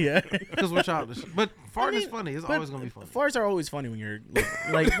funny, yeah. Because we're childish. But fart is funny. It's always gonna be funny. Farts are always funny when you're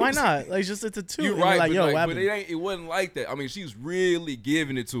like why not? Like it's a two. You're right, like, but it wasn't like that. I mean, she's really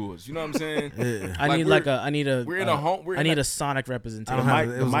giving it to us. You know what I'm saying? Yeah. I need a sonic representation.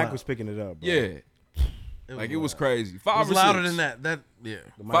 The mic was picking it up. Bro. Yeah. It was crazy. 5 it was louder than that. Yeah.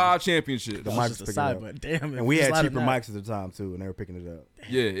 5 championships. The mic was picking it up. But damn, and we had cheaper mics at the time too, and they were picking it up.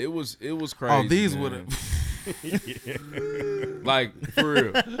 Yeah, it was crazy. Oh, these would have. Like for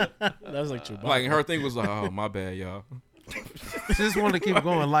real. That was like Chewbacca. Like her thing was like, oh my bad, y'all. She just wanted to keep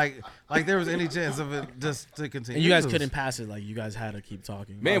going, like there was any chance of it just to continue. And you guys couldn't pass it, like you guys had to keep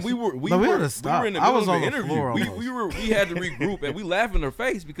talking. Man, we were had to stop. in the middle of an interview. We had to regroup, and we laughed in her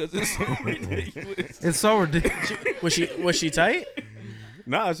face because it's so ridiculous. It's so ridiculous. Was she tight?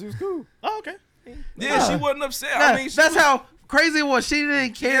 Nah, she was cool. Oh, okay. Yeah, she wasn't upset. Nah, I mean, that's how crazy it was. She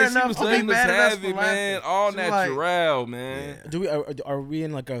didn't care enough she was to be letting us mad at us have for it, laughing. man. All She natural, man. Do are we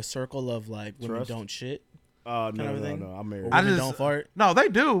in like a circle of like women Trust? don't shit? No, I'm married. Or women don't fart? No, they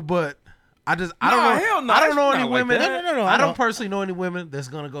do, but I don't know. Hell no, I don't know it's any not like women. that. No, I don't personally know any women that's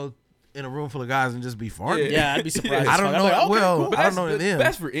gonna go in a room full of guys and just be farting. Yeah, I'd be surprised. I don't know. Like, okay, well, cool. But I don't know them.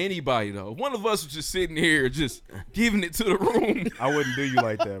 That's for anybody though. One of us was just sitting here, just giving it to the room. I wouldn't do you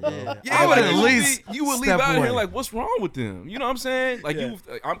like that, bro. Yeah, I would like at least you would leave step out of away. here like, what's wrong with them? You know what I'm saying? Like Yeah.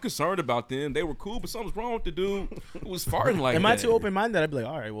 I'm concerned about them. They were cool, but something's wrong with the dude who was farting like Am that. I too open-minded? I'd be like,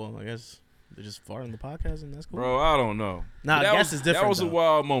 all right, well, I guess they just fart on the podcast and that's cool. Bro, I don't know. Nah, But I guess it's different, That was a though.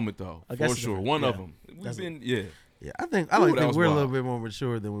 wild moment though, I guess for it's sure. different. One of Yeah. them. We've That's been Yeah, I think Ooh, we're that a was little wild. bit more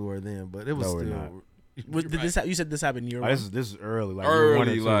mature than we were then, but it was No, we're still. not. Did this you said this happened year one? This is early, like year 1 or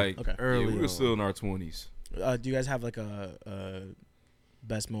early, 2. like Okay. Early yeah, we were on. still in our 20s. Do you guys have like a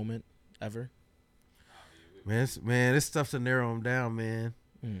best moment ever? Man, it's tough to narrow them down, man.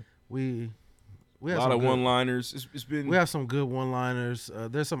 We A have lot some of good- one-liners. It's been We have some good one-liners.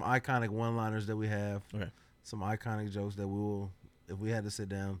 There's some iconic one-liners that we have. Okay. Some iconic jokes that we will, if we had to sit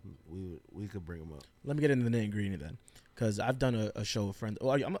down, we could bring them up. Let me get into the nitty-gritty then, because I've done a show with friends.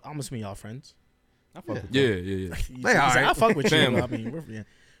 Well, I'm assuming y'all friends. I fuck with yeah. They all right. I fuck with you. Family. I mean, yeah.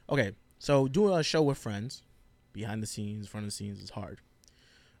 Okay, so doing a show with friends, behind the scenes, front of the scenes is hard.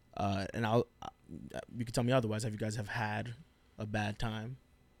 And you can tell me otherwise. Have you guys have had a bad time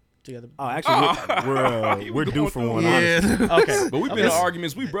together? Oh, actually, we're due for one. Yeah. Okay, but we've been in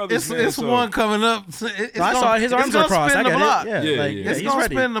arguments. We brothers. Man, It's one coming up. I saw his arms are crossed. I get it. Yeah, yeah. It's gonna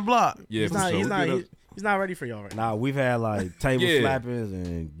spin the block. Yeah, he's not ready for y'all right now. Nah, we've had like table slappings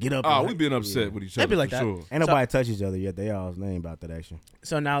and get up. Oh, we've been upset with each other. It'd be like for that. Sure. Ain't nobody touch each other yet. They all name about that action.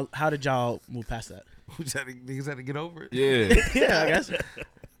 So now, how did y'all move past that? Niggas had to get over it. Yeah. Yeah, I guess.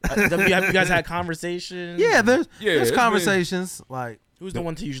 Have you guys had conversations? Yeah, there's conversations. Like, who's the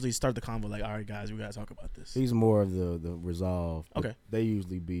one to usually start the convo? Like, all right, guys, we gotta talk about this. He's more of the resolve. Okay. They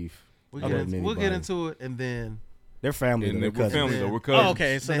usually beef. We'll get into it, and then they're family. And we're family though. We're cousins. Oh,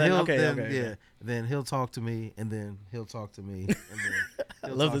 okay. So then, okay. Then he'll talk to me, and then he'll talk to me, and then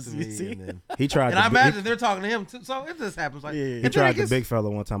he'll love talk this. to me, and then he tried. And I imagine they're talking to him too. So it just happens. Like he tried the big fella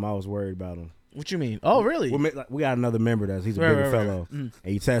one time. I was worried about him. What you mean? Oh, really? We got another member he's a bigger fellow, and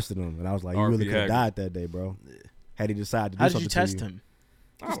he tested him, and I was like, "You really could have died that day, bro." Had he decided to do something to you. How did you test him?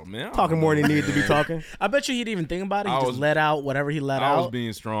 Oh man, talking more than he needed to be talking. I bet you he didn't even think about it. He just let out whatever he let out. I was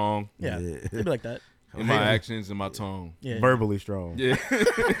being strong. Yeah, it'd be like that. In my actions and my tone. Yeah. Verbally strong. Yeah.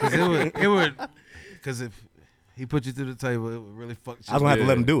 it would, because if he put you through the table, it would really fuck. I was gonna have to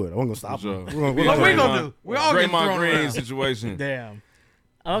let him do it. I wasn't gonna stop him. What we gonna do? We all getting Draymond thrown Green around. situation. Damn.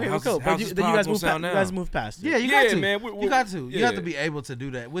 Okay, well, cool. But you guys move past it. Yeah, you got to. Man, you got to. You have to be able to do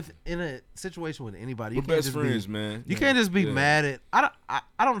that in a situation with anybody. You We're can't best just friends, be, man. You can't just be mad at.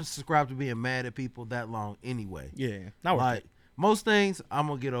 I don't subscribe to being mad at people that long anyway. Yeah, not worth like it. most things, I'm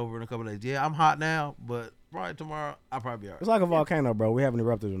gonna get over in a couple of days. Yeah, I'm hot now, but probably tomorrow I'll probably be all right. It's like a volcano, bro. We haven't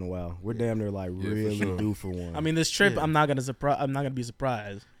erupted in a while. We're damn near like really due for one. I mean, this trip, I'm not gonna be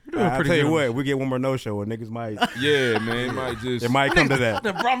surprised. I'll tell you what, we get one more no show, and niggas might. Yeah, man, it might just. It might come to that.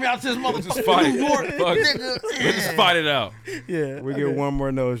 They brought me out to this motherfucker. Just fight. Fuck it. Let's just fight it out. Yeah, we get one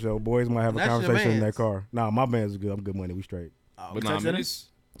more no show. Boys might have a conversation in their car. Nah, my man's good. I'm good money. We straight. But nah, man, say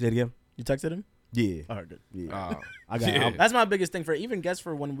it again. You texted him? Yeah. All right, good. Yeah. I got. That's my biggest thing for even guests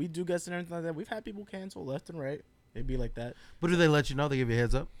for when we do guests and everything like that. We've had people cancel left and right. It'd be like that. But do they let you know? They give you a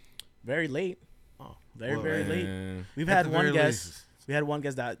heads up? Very late. Oh, very late. We've At had the one very guest. least. We had one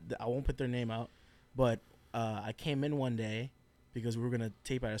guest that I won't put their name out, but I came in one day because we were gonna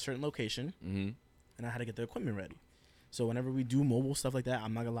tape at a certain location, and I had to get the equipment ready. So whenever we do mobile stuff like that,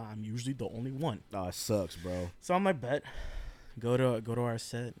 I'm not gonna lie, I'm usually the only one. Oh, it sucks, bro. So I'm like, bet, go to our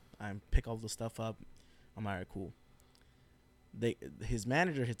set. I pick all the stuff up. I'm all right, cool. His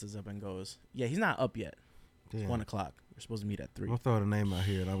manager hits us up and goes, yeah, he's not up yet. It's 1 o'clock. We're supposed to meet at 3. I'm gonna throw the name out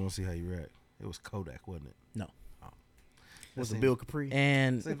here, and I want to see how you react. It was Kodak, wasn't it? No. Was it Bill Capri?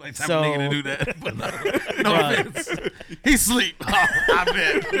 And seems like type so, of nigga to do that. But no offense. He sleep. Oh, I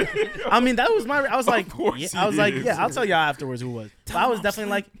bet. I mean, that was I was like, course I was he like, is. yeah, I'll tell y'all afterwards who it was. But I was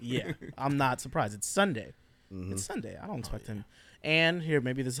definitely like, yeah, I'm not surprised. It's Sunday. It's Sunday. I don't expect him. And here,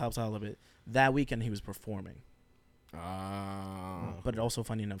 maybe this helps out a little bit. That weekend he was performing. But also,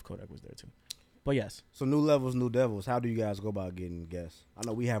 funny enough, Kodak was there too. But yes. So new levels, new devils. How do you guys go about getting guests? I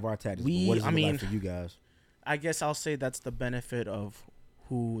know we have our tactics. But what is it like for you guys? I guess I'll say that's the benefit of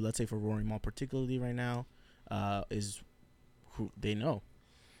who, let's say for Roaring Mall particularly right now, is who they know.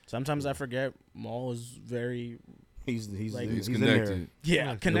 Sometimes I forget Mall is very he's connected.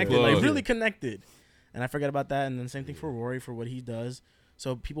 Yeah, connected, like really connected. And I forget about that. And then same thing for Rory for what he does.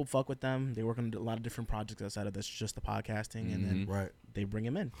 So people fuck with them. They work on a lot of different projects outside of that's just the podcasting, and then they bring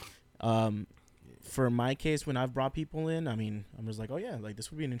him in. For my case, when I've brought people in, I mean, I'm just like, oh yeah, like this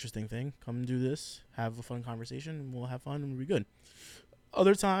would be an interesting thing. Come and do this, have a fun conversation, and we'll have fun and we'll be good.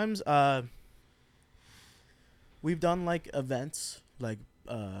 Other times, we've done like events, like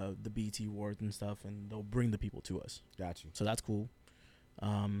the BET Awards and stuff, and they'll bring the people to us. Got you. So that's cool.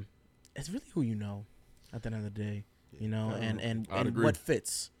 It's really who you know at the end of the day, you know, and what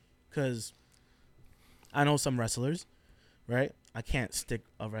fits. Because I know some wrestlers, right? I can't stick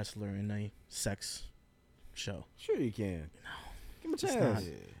a wrestler in a sex show. Sure you can. No. Give him a chance.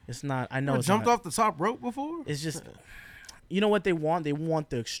 It's not. I know. You jumped off the top rope before? It's just, you know what they want? They want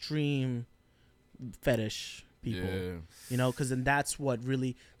the extreme fetish people. Yeah. You know, because then that's what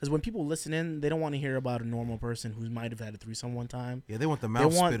really. Because when people listen in, they don't want to hear about a normal person who might have had a threesome one time. Yeah, they want the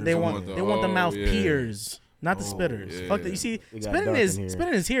mouth spitters. They want the mouth peers. Not the spitters. Yeah. Fuck that. You see, spitting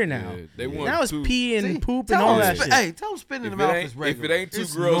is here now. Yeah, they want now it's pee and poop tell and all them that shit. Hey, tell them spitting in the mouth is regular. If it ain't two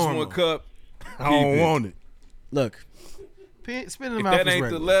It's girls, normal. one cup, I don't want it. Look, spitting in the if mouth that is ain't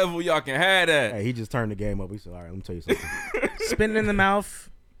regular. the level, y'all can have that. Hey, he just turned the game up. He said, all right, let me tell you something. spitting in the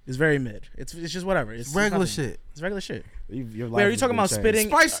mouth is very mid. It's just whatever. It's regular nothing. shit. It's regular shit. Your Wait, are you talking about spitting?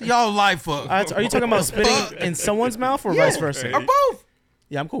 Spice y'all life up. Are you talking about spitting in someone's mouth or vice versa? Or both.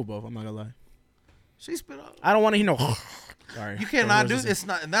 Yeah, I'm cool with both. I'm not gonna lie. She spit out. I don't want to hear no. Sorry. You cannot do it's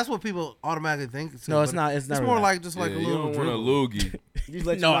not, and that's what people automatically think. No, it's not. It's not. more really like just like a You little. don't want a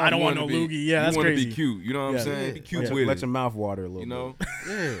loogie. No, I don't want no loogie. Yeah, that's you crazy. You want to be cute. You know what I'm saying? Be cute with Let it. your mouth water a little. You know?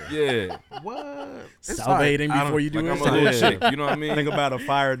 Yeah. Yeah. What? It's Salivating like, before you do like it. I'm a little chick. You know what I mean? Think about a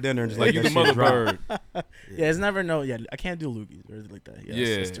fire dinner and just Like you the that mother shit drop. bird. Yeah, it's never no. Yeah, I can't do loogies or anything like that. Yeah,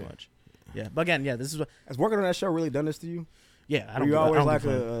 it's too much. Yeah, but again, yeah, this is what. Has working on that show really done this to you? Yeah, I Were don't. you I always don't like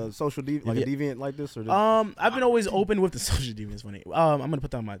give a social a deviant like this, or I've been always open with the social deviant. It's funny. I'm gonna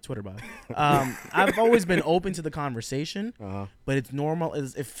put that on my Twitter bio. I've always been open to the conversation, but it's normal.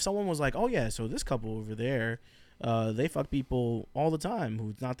 Is if someone was like, "Oh yeah, so this couple over there, they fuck people all the time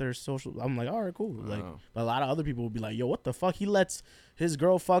who's not their social." I'm like, "All right, cool." Like, but a lot of other people would be like, "Yo, what the fuck? He lets his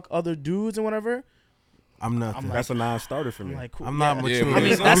girl fuck other dudes and whatever." I'm nothing. That's a non-starter for me. I'm like, cool. I'm not mature. I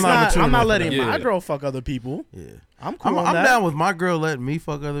mean, I'm not letting my girl fuck other people. Yeah, I'm cool. I'm down with my girl letting me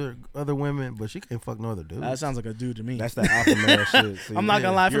fuck other women, but she can't fuck no other dudes. That sounds like a dude to me. That's that alpha male shit. See, I'm not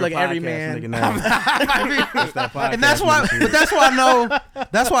gonna lie, I feel like every man. And that's why I know.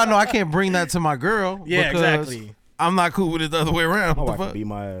 That's why I know I can't bring that to my girl. Yeah, because exactly. I'm not cool with it the other way around. My What wife the can beat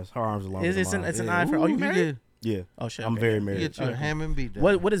my ass. Her arms are long. It's an eye for. Oh, you married? Yeah. Oh shit. I'm very married. Get you a ham and beat.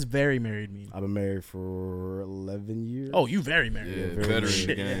 What does very married mean? I've been married for 11 years. Oh, you very married. Yeah, very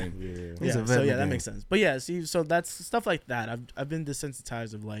veteran married. game. Yeah. So yeah, that makes sense. But yeah, see, so that's stuff like that. I've been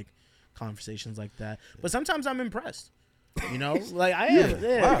desensitized of like conversations like that. But sometimes I'm impressed. You know, like I am.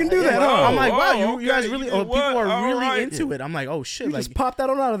 Yeah, Wow. You can do that. Wow. I'm like, wow, Oh, you guys okay, really, you did people what? are All really right. into it. I'm like, oh shit, You like just popped that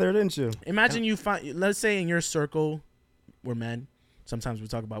on out of there, didn't you? imagine you find, let's say in your circle, we're men. Sometimes we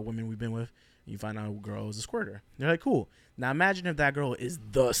talk about women we've been with. You find out a girl is a squirter. They're like, cool. Now imagine if that girl is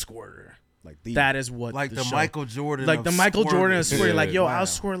the squirter. Like that is what like the show. Michael Jordan, like of the Michael Jordan of squirting. squirting. Like, yo, Wow. I'll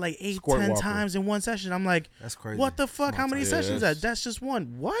squirt like 8, Squirt 10 walker. times in one session. I'm like, That's crazy. what the fuck? How many sessions that's- that's just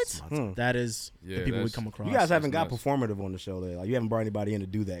one. What? That is the people we that's- come across. You guys haven't got nuts. performative on the show there. Like you haven't brought anybody in to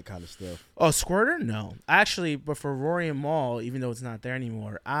do that kind of stuff. Oh, squirter? No, actually, but for Rory and Maul, even though it's not there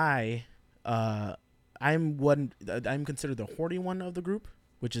anymore, I'm considered the horny one of the group,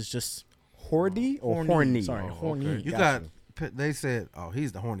 which is just Horny or horny? Sorry, horny. okay. You got. They said, "Oh,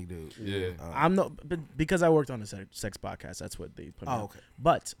 he's the horny dude." Yeah. I'm not, but because I worked on a sex podcast, that's what they put. Oh, me okay.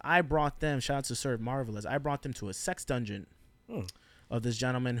 But I brought them. Shout out to Sir Marvelous. I brought them to a sex dungeon of this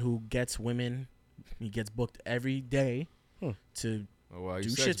gentleman who gets women. He gets booked every day to Oh, wow, you do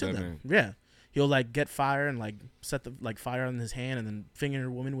sex shit to that them. man. Yeah, he'll like get fire and like set the like fire on his hand and then finger a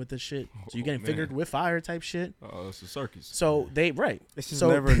woman with this shit. So you're getting man. fingered with fire type shit. Oh, it's a circus. So they It's just so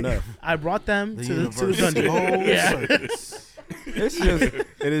never enough. I brought them to the universe dungeon. whole circus.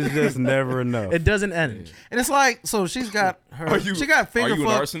 It is just never enough. It doesn't end. And it's like, so she's got her. She got finger you an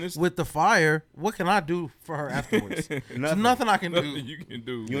fucked arsonist? with the fire. What can I do for her afterwards? There's nothing I can do. Nothing you can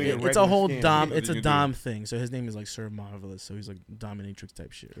do. You man. ain't It's a whole skin. dom. It's a You do. dom thing. So his name is like Sir Marvelous. So he's like dominatrix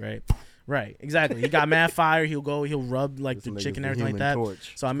type shit, right? Right, exactly. He got mad fire. He'll rub like This the nigga's chicken the and everything like that. Human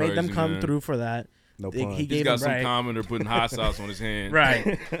Torch. So I made them Crazy, come man. through for that. No He pun. He's gave got them some right. commenter putting hot sauce on his hand.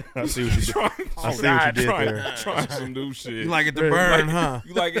 Right. I see what you did. I see what you did there. Trying some new shit. You like it to burn, huh?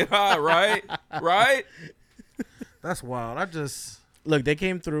 You like it hot, right? Right? That's wild. I just Look, they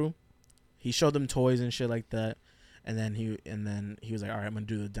came through. He showed them toys and shit like that, and then he was like, "All right, I'm gonna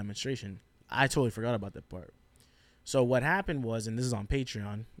do the demonstration." I totally forgot about that part. So what happened was, and this is on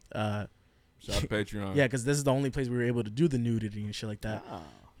Patreon. Shout out to Patreon. Yeah, because this is the only place we were able to do the nudity and shit like that.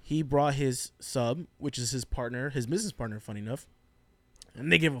 He brought his sub, which is his partner, his business partner, funny enough,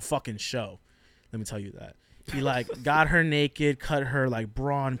 and they gave a fucking show. Let me tell you that. He like got her naked, cut her like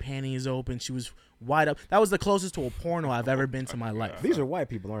bra and panties open. She was wide up. That was the closest to a porno I've ever been to my life. These are white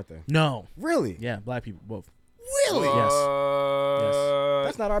people, aren't they? No. Really? Yeah, black people, both. Really? Yes.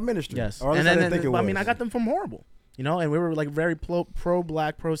 That's not our ministry. Yes. Or at And least I then, didn't think it was. I mean, I got them from Horrible, you know, and we were like very pro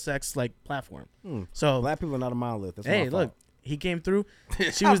black, pro sex like platform. So black people are not a monolith. That's hey, my fault. look, he came through.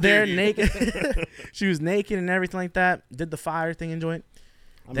 She was there naked. She was naked and everything like that. Did the fire thing and joint.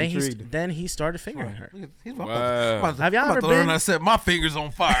 I'm Then intrigued. then he started fingering her. he's Wow. Have y'all I'm ever about to learn been? I set my fingers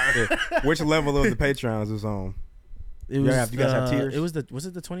on fire. Which level of the Patreon is this on? It You was. guys have tiers? It was the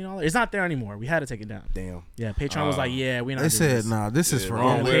 $20? It's not there anymore. We had to take it down. Damn. Yeah, Patreon was like, yeah, we not. They doing said, this. "Nah, this is for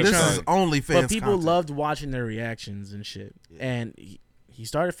wrong only. This is website. only fans." But people content. loved watching their reactions and shit. And he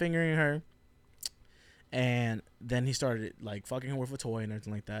started fingering her, and then he started like fucking her with a toy and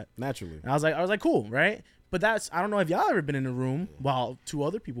everything like that. Naturally. And I was like, cool, right? But I don't know if y'all ever been in a room while two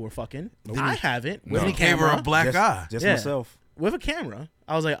other people were fucking. I haven't. Then he gave her a black eye. Just Yeah. myself. With a camera.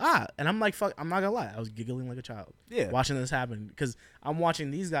 I was like, and I'm like, fuck, I'm not gonna lie. I was giggling like a child. Yeah. Watching this happen because I'm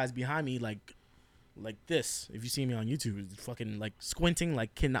watching these guys behind me like like this. If you see me on YouTube, it's fucking like squinting,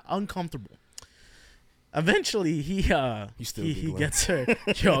 like uncomfortable. Eventually, he gets her.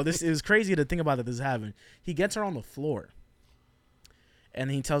 Yo, this is crazy to think about that this happened. He gets her on the floor, and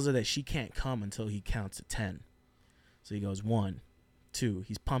he tells her that she can't come until he counts to 10. So he goes 1, 2.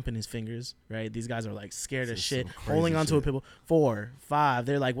 He's pumping his fingers. Right, these guys are like scared as shit, holding onto a people. 4, 5.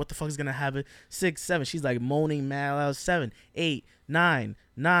 They're like, what the fuck is gonna happen? 6, 7. She's like moaning mad loud. 7, 8, 9.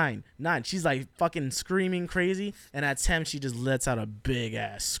 She's like fucking screaming crazy, and at 10, she just lets out a big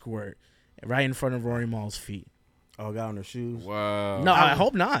ass squirt. Right in front of Rory Mal's feet. Oh, got on her shoes? Wow. No, I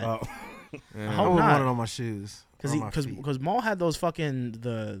hope not. Oh. I I hope wouldn't not. want it on my shoes. Because Mal had those fucking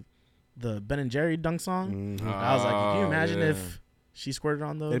the Ben and Jerry dunk song. I was like, can you imagine if she squirted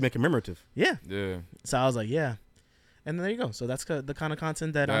on those? They make it commemorative. Yeah. Yeah. So I was like, yeah. And there you go. So that's the kind of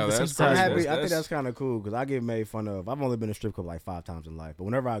content that I'm I'm desensitized. happy. I think that's kind of cool because I get made fun of. I've only been to a strip club like 5 times in life, but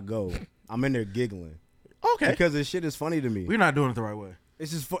whenever I go, I'm in there giggling. Okay. Because this shit is funny to me. We're not doing it the right way. It's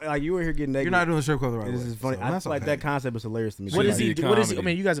just like you were here getting naked. You're not doing the strip club the right way. This is funny. So I that's feel like okay. that concept is hilarious to me. What is he? I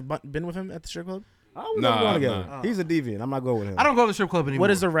mean, you guys have been with him at the strip club? Oh, we're going together. He's a deviant. I'm not going with him. I don't go to the strip club anymore. What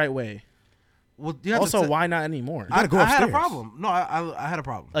is the right way? Well, also, why not anymore? I had a problem. No, I had a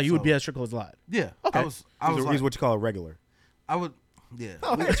problem. Oh, you would be at strip clubs a lot. Yeah. Okay. He's what you call a regular. I would. Yeah.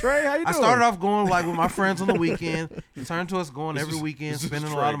 Oh, hey, Trey, how you doing? I started off going like with my friends on the weekend. It turned to us going every weekend,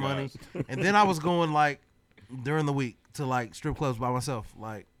 spending a lot of money, and then I was going like during the week to like strip clubs by myself,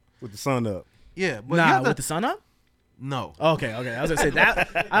 like with the sun up. Yeah, but with the sun up. No. Okay. I was gonna say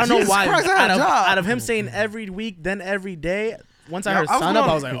that. I don't know why. Out of him saying every week, then every day. Once I heard sun up,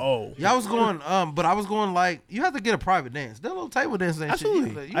 I was like, oh. Yeah, I was going. But I was going like you have to get a private dance. That little table dance ain't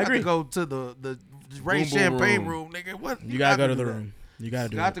Absolutely. shit. You have to go to the Ray Champagne room, nigga. What? You gotta go to the room. You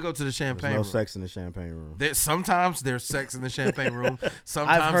gotta go to the champagne There's no room. sex in the champagne room. Sometimes there's sex in the champagne room. I've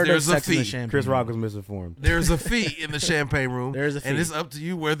Sometimes heard there's of a sex in the fee. champagne Chris Rock room. was misinformed. There's a fee in the champagne room. There's a fee. And it's up to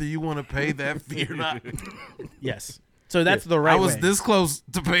you whether you want to pay that fee or not. Yes. So that's the right I was way. this close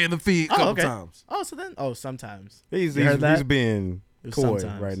to paying the fee a couple times. Oh, so then, sometimes. He's being coy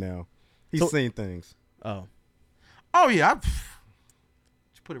right now. He's seen things. Oh. Oh yeah.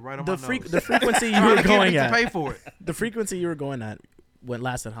 Just put it right on my nose. The frequency you were going at. To pay for it. The frequency you were going at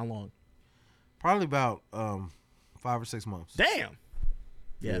lasted how long? Probably about 5 or 6 months. Damn.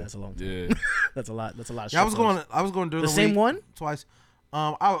 Yeah, that's a long time. Yeah. That's a lot. That's a lot. Of Yeah, I was going during the same week one twice.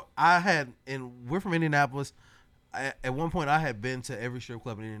 I had, and we're from Indianapolis. At one point, I had been to every strip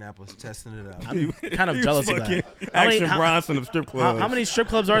club in Indianapolis, testing it out. I'm kind of jealous of that. Action Bronson of strip clubs. How many strip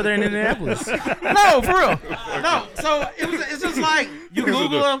clubs are there in Indianapolis? No, for real. No. So it's just like you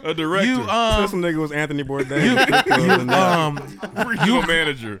Google them. A director. Some nigga was Anthony Bourdain. You a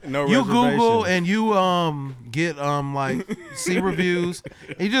manager. No you Google reservation. and you get like see reviews.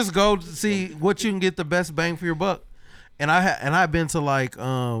 And you just go to see what you can get the best bang for your buck. And I've been to like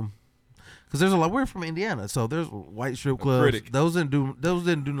because there's a lot. We're from Indiana, so there's white strip clubs. Those didn't do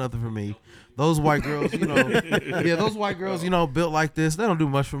nothing for me. Those white girls, those white girls, built like this. They don't do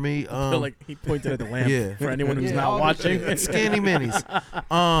much for me. I feel like he pointed at the lamp. Yeah. For anyone who's not watching, skinny minis.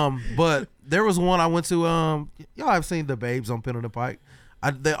 But there was one I went to. Y'all have seen the Babes on Pendleton Pike.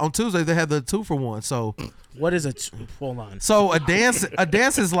 On Tuesday they had the 2-for-1. So what is hold on. So a dance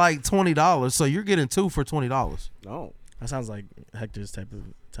is like $20. So you're getting 2 for $20. Oh, that sounds like Hector's type of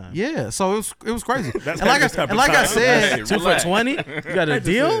time. Yeah, so it was crazy. That's and like I said, hey, 2 for $20. You got a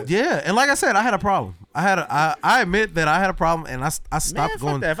deal? Yeah, and like I said, I had a problem. I admit that I had a problem, and I stopped Man,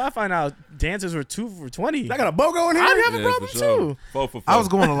 going. Fuck that. If I find out dancers were 2 for $20, I got a BOGO in here. I'd have a problem too. 4 for 4. I was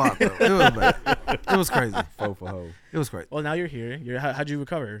going a lot though. It was bad. It was crazy. 4 for hoe. It was crazy. Well, now you're here. How'd you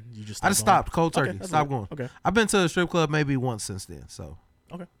recover? You just I just stopped cold turkey. Okay, Stopped going. Okay. I've been to a strip club maybe once since then. So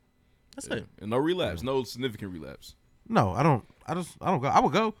okay, that's it. And no relapse, no significant relapse. No, I don't go. I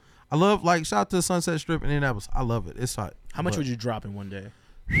would go. I love shout out to the Sunset Strip in Indianapolis. I love it. It's hot. How much would you drop in one day?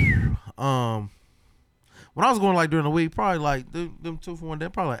 When I was going during the week, probably them 2 for 1 day,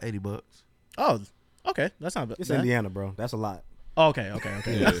 probably like $80. Oh, okay, that's not bad. It's Indiana, bro. That's a lot. Oh, okay.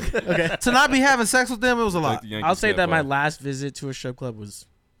 Yeah. Okay. To not be having sex with them, it was a lot. I'll say that my last visit to a strip club was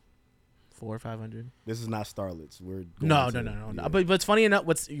 $400 or $500. This is not Starlets. We're No. But it's funny enough.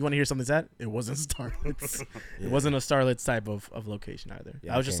 You want to hear something sad? It wasn't Starlets. Yeah. It wasn't a Starlets type of location either.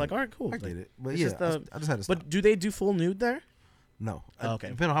 Yeah, I was just like, all right, cool. I get it. But it's yeah, just I just had to stop. But do they do full nude there? No. Oh, okay.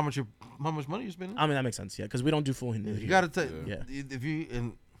 Depending on how much money you're spending. I mean, that makes sense. Yeah, because we don't do full nude. You got to take. Yeah. If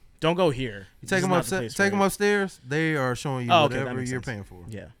you don't go here. You take them upstairs. Them upstairs. They are showing you whatever you're paying for.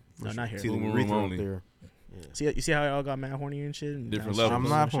 Yeah. No, not here. See the room only. There. See, you see how I all got mad horny and shit. And Different down levels.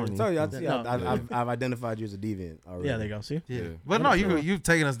 strip I'm clubs not and shit? horny. I've identified you as a deviant already. Yeah, there you go. See, Yeah, but no, you've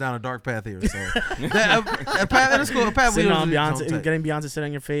taken us down a dark path here. So a path we sitting on don't Beyonce, take. getting Beyonce sit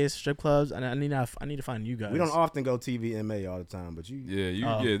on your face, strip clubs, and I need to find you guys. We don't often go TVMA all the time, but you.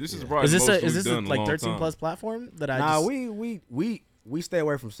 Yeah, this is probably Is this the most is we've this done in a like long 13 time. plus platform that I? Nah, just, we stay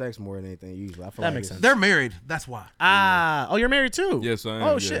away from sex more than anything usually. I feel That like makes sense. They're married. That's why. Oh, you're married too. Yes, I am.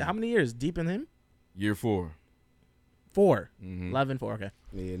 Oh shit, yeah. how many years deep in him? Year 4. 4. Mhm. 11, 4. Okay.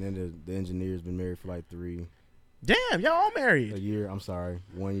 Yeah, and then the engineer's been married for like 3. Damn, y'all all married. A year. I'm sorry,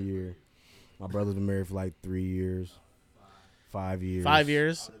 1 year. My brother's been married for like 3 years, 5 years. 5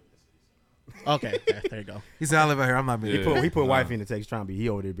 years. Okay, there you go. He said, "I live out here. I'm not married." He put wifey in the text trying to be. He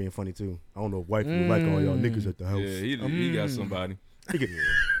over there being funny too. I don't know if wifey would like all y'all niggas at the house. Yeah, he got somebody.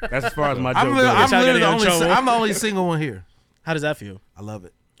 That's as far as my joke I'm goes. literally I'm the only single one here. How does that feel? I love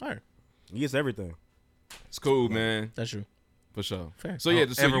it. All right. He gets everything. It's cool, man. That's true. For sure. Fair. So yeah,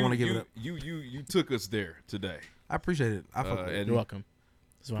 so wanna give it up. you took us there today. I appreciate it. I fuck with it. You're welcome.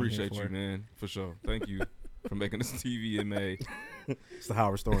 That's what I'm here Appreciate for. you, man. For sure. Thank you for making this TVMA. It's the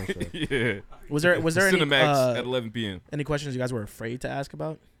Howard Stern show. Yeah. Was there any Cinemax at 11 p.m. Any questions you guys were afraid to ask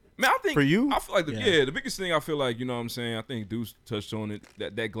about? Man, I think For you? I feel like the biggest thing I feel like, you know what I'm saying, I think Deuce touched on it,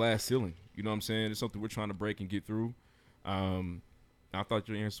 that glass ceiling. You know what I'm saying? It's something we're trying to break and get through. I thought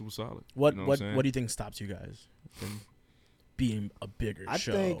your answer was solid. What you know what I'm do you think stops you guys from being a bigger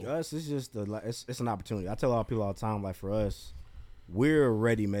show? I think us is just it's an opportunity. I tell all people all the time, like for us, we're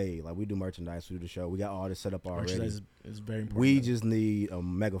ready made. Like we do merchandise, we do the show. We got all this set up already. Merchandise is very important. We just need a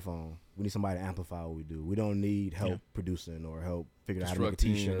megaphone. We need somebody to amplify what we do. We don't need help producing or help figuring out how to make a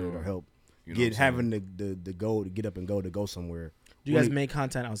T-shirt or help having the goal to get up and go somewhere. Do you guys make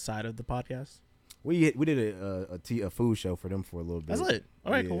content outside of the podcast? We did a food show for them for a little bit. That's lit.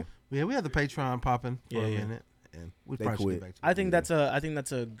 All right, cool. Yeah, we had the Patreon popping for a minute, and we They probably should quit. get back to I think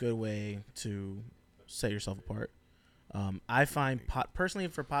that's a good way to set yourself apart. I find personally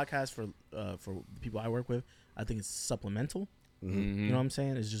for podcasts for the people I work with, I think it's supplemental. Mm-hmm. You know what I'm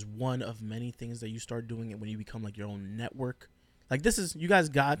saying? It's just one of many things that you start doing it when you become like your own network. Like you guys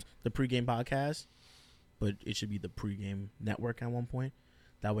got the pregame podcast, but it should be the pregame network at one point.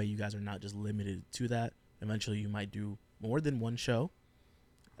 That way you guys are not just limited to that. Eventually you might do more than one show,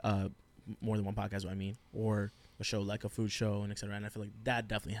 more than one podcast, I mean, or a show like a food show and et cetera. And I feel like that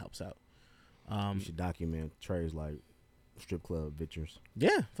definitely helps out. You should document Trey's like strip club pictures.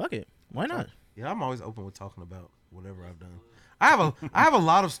 Yeah, fuck it. Why not? Yeah, I'm always open with talking about whatever I've done. I have a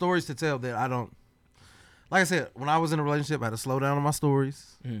lot of stories to tell that I don't. Like I said, when I was in a relationship, I had to slow down on my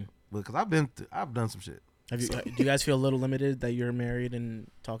stories because I've done some shit. Do you guys feel a little limited that you're married and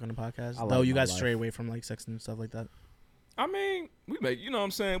talking to podcasts? I like Though you my guys life. stray away from like sex and stuff like that. I mean, we make, you know what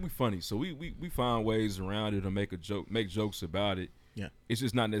I'm saying, we funny, so we find ways around it or make jokes about it. Yeah, it's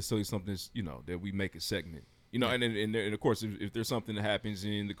just not necessarily something that we make a segment. And of course, if there's something that happens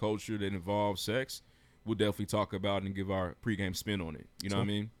in the culture that involves sex, we'll definitely talk about it and give our pregame spin on it. You know what I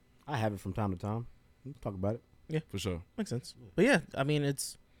mean? I have it from time to time. We'll talk about it. Yeah, for sure. Makes sense. But yeah, I mean,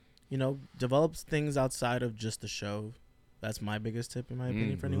 it's develops things outside of just the show. That's my biggest tip, in my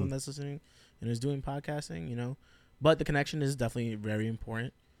opinion, for anyone that's listening and is doing podcasting. But the connection is definitely very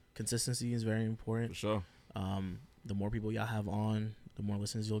important. Consistency is very important. For sure. The more people y'all have on, the more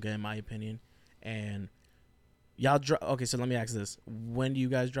listens you'll get, in my opinion. And y'all drop. Okay, so let me ask this: when do you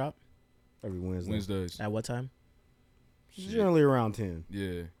guys drop? Every Wednesday. Wednesdays. At what time? Generally around 10.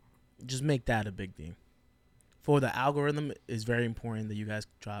 Yeah. Just make that a big thing. For the algorithm, it's very important that you guys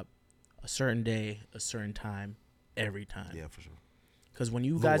drop a certain day, a certain time, every time. Yeah, for sure. Because when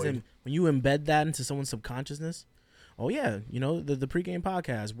you guys when you embed that into someone's subconsciousness, the pregame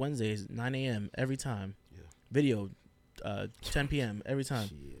podcast Wednesdays 9 a.m. every time. Yeah. Video 10 p.m. every time.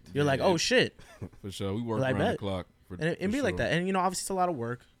 You're like, oh shit. For sure, we work around the clock. And be like that. And obviously it's a lot of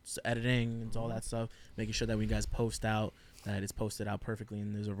work, it's editing and all that stuff, making sure that when you guys post out, that it's posted out perfectly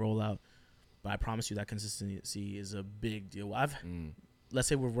and there's a rollout. But I promise you that consistency is a big deal. Let's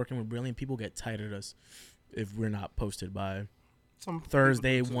say we're working with Brilliant, people get tight at us if we're not posted by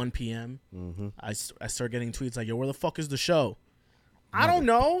Thursday 1 p.m. Mm-hmm. I start getting tweets like, yo, where the fuck is the show? I don't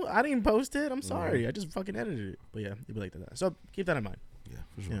know. I didn't post it. I'm sorry. I just fucking edited it. But yeah, it'd be like that. So keep that in mind. Yeah,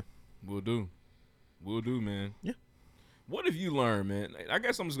 for sure. Yeah. We'll do, man. Yeah. What have you learned, man? I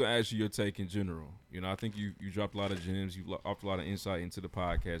guess I'm just gonna ask you your take in general. I think you dropped a lot of gems. You offered a lot of insight into the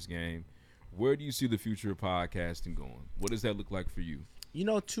podcast game. Where do you see the future of podcasting going? What does that look like for you?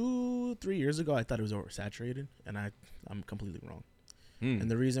 2-3 years ago, I thought it was oversaturated, and I'm completely wrong.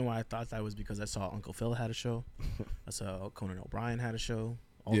 And the reason why I thought that was because I saw Uncle Phil had a show. I saw Conan O'Brien had a show.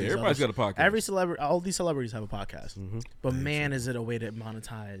 everybody's got a podcast. Every celebrity, all these celebrities have a podcast. But man, is it a way to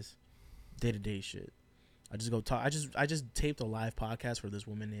monetize day-to-day shit. I just go talk. I just taped a live podcast for this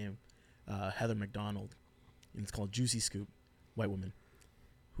woman named Heather McDonald. And it's called Juicy Scoop, white woman,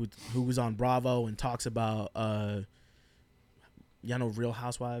 who was on Bravo and talks about Real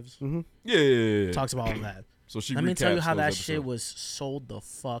Housewives. Yeah. Talks about all that. So she Let me tell you how that episodes. shit was sold the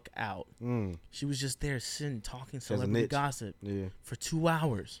fuck out. She was just there sitting talking celebrity gossip for 2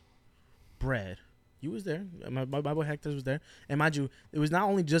 hours. Bread. You was there. My boy Hector was there. And mind you, it was not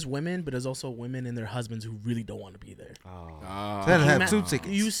only just women, but there's also women and their husbands who really don't want to be there. So they have 2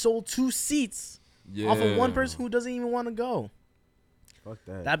 tickets. You sold 2 seats off of one person who doesn't even want to go. Fuck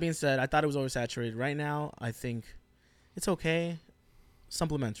that. That being said, I thought it was oversaturated. Right now, I think it's okay.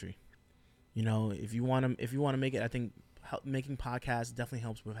 Supplementary. You know, if you want to make it, I think making podcasts definitely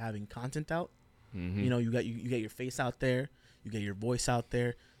helps with having content out. You know, you get your face out there, you get your voice out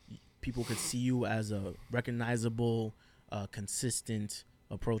there. People could see you as a recognizable, consistent,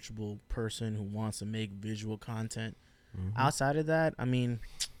 approachable person who wants to make visual content. Outside of that, I mean,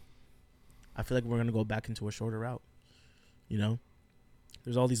 I feel like we're gonna go back into a shorter route. You know,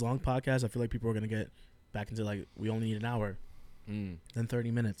 there's all these long podcasts. I feel like people are gonna get back into like we only need an hour, then 30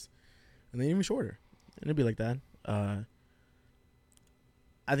 minutes, and then even shorter. And it'll be like that.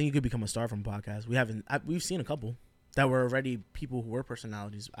 I think you could become a star from a podcast. We've seen a couple that were already people who were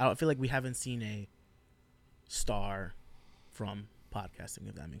personalities. I feel like we haven't seen a star from podcasting,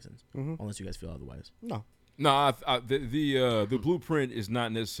 if that makes sense. Unless you guys feel otherwise. No, the blueprint is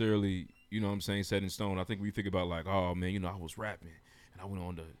not necessarily, you know what I'm saying, set in stone. I think we think about like, oh man, you know, I was rapping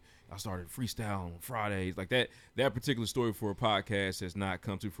and I started freestyle on Fridays. Like that particular story for a podcast has not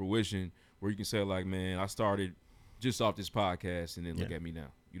come to fruition where you can say like, man, I started just off this podcast and then look at me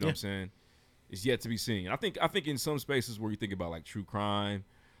now. You know what I'm saying? It's yet to be seen. I think in some spaces where you think about like true crime,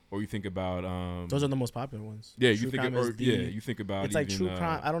 or you think about those are the most popular ones. Yeah, you think you think about it's like true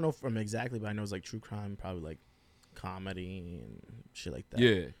crime. I don't know from exactly, but I know it's like true crime, probably like comedy and shit like that.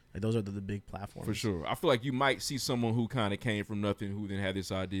 Yeah, like those are the big platforms for sure. I feel like you might see someone who kind of came from nothing, who then had this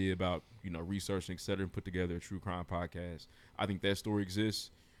idea about researching, etc., and put together a true crime podcast. I think that story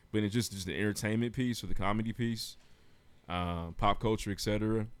exists, but it's just the entertainment piece or the comedy piece. Pop culture,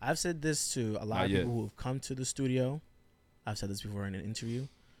 etc. I've said this to a lot of people who have come to the studio. I've said this before in an interview,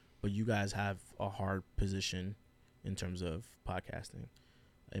 but you guys have a hard position in terms of podcasting,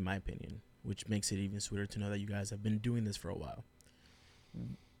 in my opinion, which makes it even sweeter to know that you guys have been doing this for a while.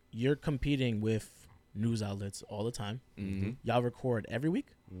 You're competing with news outlets all the time. Y'all record every week.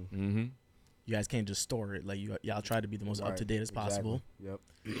 You guys can't just store it. Like y'all try to be the most up to date as possible. Yep.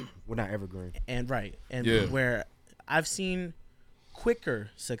 We're not evergreen. And where I've seen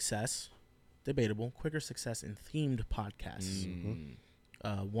quicker success, debatable, quicker success in themed podcasts.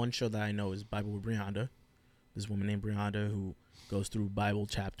 One show that I know is Bible with Brianda. This woman named Brianda who goes through Bible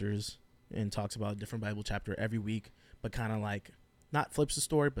chapters and talks about a different Bible chapter every week, but kind of like not flips the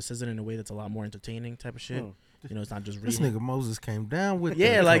story, but says it in a way that's a lot more entertaining type of shit. You know, it's not just reading. This nigga Moses came down with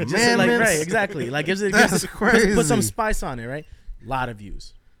like just like right, exactly. Like gives crazy. Put some spice on it, right? A lot of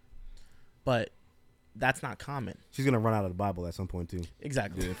views, but that's not common. She's gonna run out of the Bible at some point too.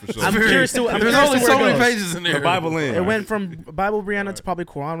 Exactly. Yeah, for sure. I'm curious to. There's only so many pages in there. The Bible in. It went from Bible Brianda to probably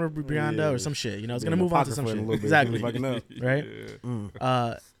Quran Brianda or some shit. You know, it's gonna move on to some shit. Exactly. Right.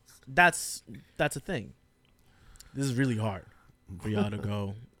 That's a thing. This is really hard for y'all to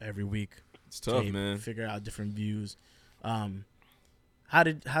go every week. It's tough, man. Figure out different views. How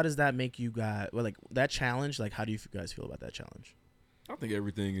does that make you guys? Well, like that challenge. Like, how do you guys feel about that challenge? I think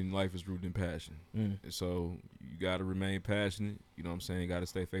everything in life is rooted in passion. And so you got to remain passionate. You know what I'm saying? You got to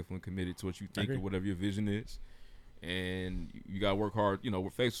stay faithful and committed to what you think or whatever your vision is. And you got to work hard. You know,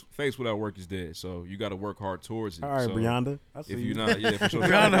 face without work is dead. So you got to work hard towards it. All right, so Brianda. I see if you. you're not, yeah, for sure.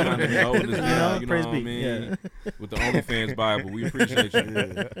 Brianda. You know what Praise I be. mean? Yeah. With the OnlyFans Bible, we appreciate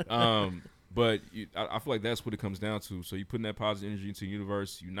you. But I feel like that's what it comes down to. So you putting that positive energy into the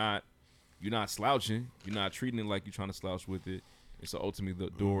universe. You're not slouching. You're not treating it like you're trying to slouch with it. And so ultimately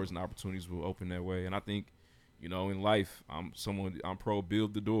the doors and opportunities will open that way. And I think, you know, in life, I'm pro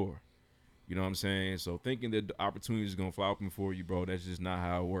build the door. You know what I'm saying? So thinking that the opportunity is gonna fly open for you, bro, that's just not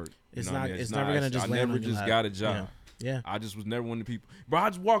how it works. It's not. It's never gonna just. I never just got a job. Yeah. I just was never one of the people. Bro, I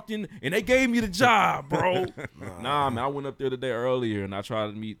just walked in and they gave me the job, bro. Nah, man, I went up there the day earlier and I tried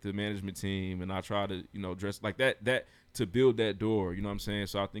to meet the management team and I tried to, you know, dress like that to build that door. You know what I'm saying?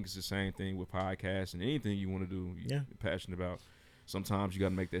 So I think it's the same thing with podcasts and anything you want to do. You're passionate about. Sometimes you got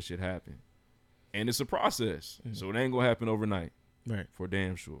to make that shit happen. And it's a process. So it ain't going to happen overnight. Right. For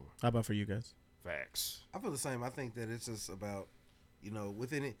damn sure. How about for you guys? Facts. I feel the same. I think that it's just about you know,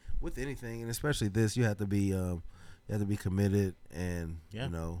 with anything, and especially this, you have to be committed and you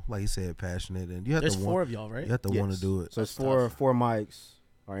know, like you said, passionate, and you have There's to. Four of y'all, right? You have to want to do it. So it's four mics.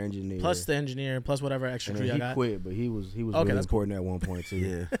 Our engineer plus the engineer plus whatever extra crew I got. He quit, but he was okay, really important at one point too.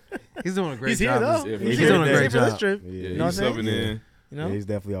 Yeah, he's doing a great He's job. here though. He's doing a great job. Yeah, you know what I'm saying? In. You know, he's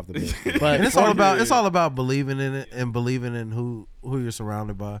definitely off the bench. But and it's all about believing in it and believing in who you're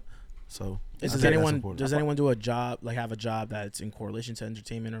surrounded by. So does anyone do a job, like have a job that's in correlation to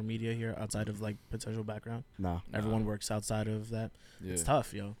entertainment or media here outside of like potential background? No. Everyone works outside of that. Yeah. It's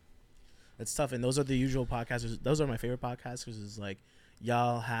tough, yo. It's tough, and those are the usual podcasters. Those are my favorite podcasters. Is like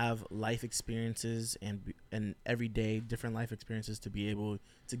y'all have life experiences and everyday different life experiences to be able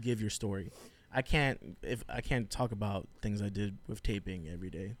to give your story. I can't talk about things I did with taping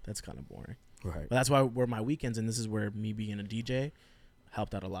every day. That's kind of boring. Right. But that's where my weekends, and this is where me being a DJ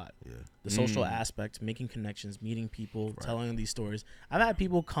helped out a lot. Yeah. The social aspect, making connections, meeting people, telling them these stories. I've had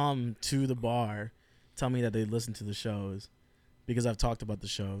people come to the bar, tell me that they listen to the shows because I've talked about the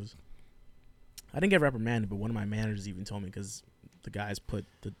shows. I didn't get reprimanded, but one of my managers even told me because the guys put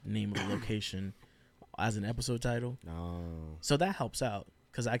the name of the location as an episode title. Oh. So that helps out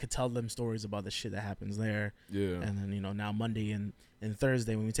because I could tell them stories about the shit that happens there. Yeah. And then, you know, now Monday and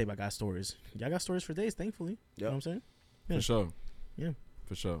Thursday when we tape, I got stories. Y'all got stories for days, thankfully. You know what I'm saying? Yeah. For sure. Yeah.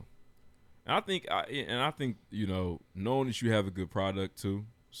 For sure. And I think, you know, knowing that you have a good product too.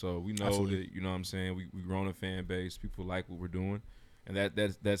 So we know Absolutely. that, you know what I'm saying, we grown a fan base, people like what we're doing, and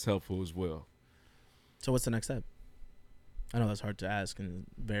that's helpful as well. So what's the next step? I know that's hard to ask and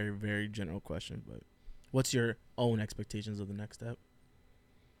a very, very general question, but what's your own expectations of the next step?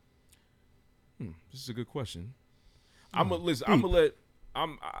 This is a good question. I'm gonna let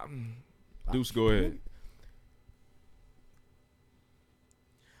Deuce go ahead.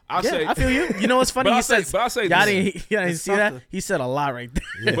 I feel you. You know what's funny? Y'all didn't see that? He said a lot right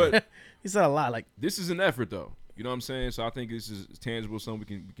there. But he said a lot. Like, this is an effort, though. You know what I'm saying? So I think this is tangible,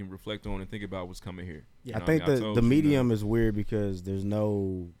 something we can reflect on and think about what's coming here. Yeah. I think the medium is weird because there's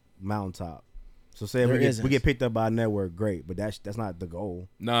no mountaintop. So say we get picked up by a network, great, but that's not the goal.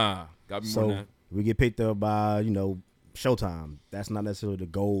 Nah, gotta be more than that. We get picked up by, you know, Showtime. That's not necessarily the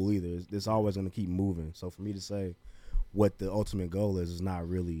goal either. It's always going to keep moving. So for me to say what the ultimate goal is not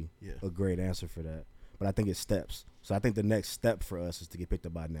really a great answer for that. But I think it's steps. So I think the next step for us is to get picked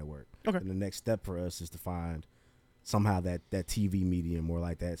up by a network. Okay. And the next step for us is to find somehow that TV medium or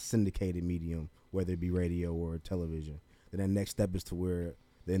like that syndicated medium, whether it be radio or television. Then the next step is to where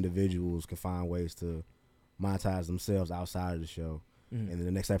the individuals can find ways to monetize themselves outside of the show. And then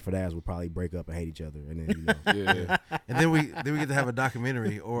the next step for that is we'll probably break up and hate each other, and then and then we get to have a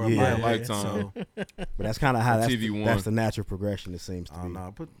documentary or a lifetime. So. But that's kind of how that's the natural progression. It seems to be.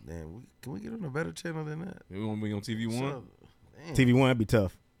 No, can we get on a better channel than that? We want to be on TV One. TV One would be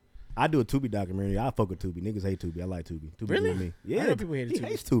tough. I do a Tubi documentary. I fuck with Tubi. Niggas hate Tubi. I like Tubi. Tubi really? with me. Yeah, I know people hate Tubi.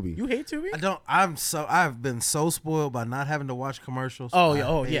 Hates Tubi. You hate Tubi? I've been so spoiled by not having to watch commercials. Oh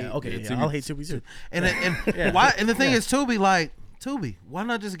yeah. Okay. I'll hate Tubi too. And why? And the thing is, Tubi, why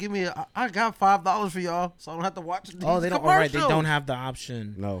not just give me I got $5 for y'all, so I don't have to watch these they don't. commercials. All right, they don't have the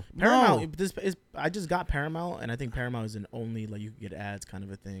option. No. Paramount. I just got Paramount, and I think Paramount is an only like you can get ads kind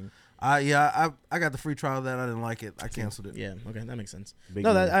of a thing. I got the free trial of that. I didn't like it. I canceled it. Yeah. Okay, that makes sense. Big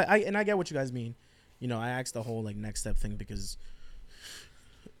No, deal. that I get what you guys mean. You know, I asked the whole like next step thing because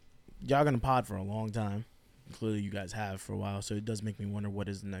y'all gonna pod for a long time. Clearly, you guys have for a while, so it does make me wonder what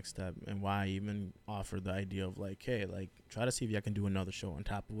is the next step and why I even offer the idea of like, hey, like try to see if y'all can do another show on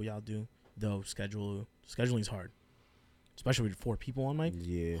top of what y'all do. Though scheduling's hard, especially with 4 people on mic.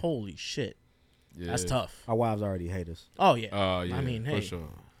 Yeah. Holy shit. Yeah. That's tough. Our wives already hate us. Oh yeah. Yeah. I mean, for hey, sure.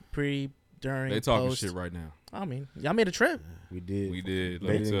 during, they talking post. shit right now. I mean, y'all made a trip. We did.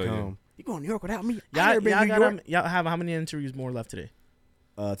 Let me tell you. You going to New York without me? Y'all have how many interviews more left today?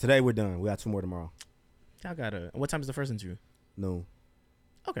 Today we're done. We got 2 more tomorrow. Y'all gotta. What time is the first interview? No.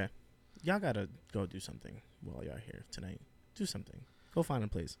 Okay. Y'all gotta go do something while y'all here tonight. Do something. Go find a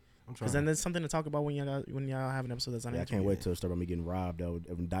place. Because then there's something to talk about when y'all have an episode that's on. I can't wait till it start about me getting robbed of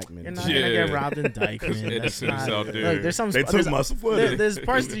indictment. You're not gonna get robbed in indictment. That's not. Look, there's some. They took my footage. There's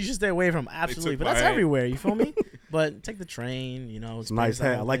parts that you should stay away from. Absolutely, but that's everywhere. You feel me? But take the train. You know, it's nice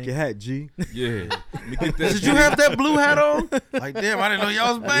hat. I like your hat, G. Yeah. Did you have that blue hat on? Like, damn, I didn't know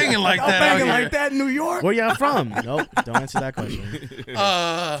y'all was banging like that. Banging like that in New York. Where y'all from? Nope. Don't answer that question.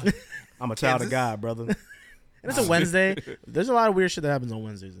 I'm a child of God, brother. And it's a Wednesday. There's a lot of weird shit that happens on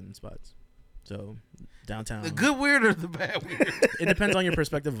Wednesdays in spots. So downtown. The good weird or the bad weird? It depends on your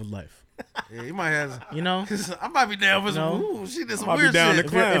perspective of life. Yeah, you might have. You know, I might be down for some. Ooh, she did some weird shit.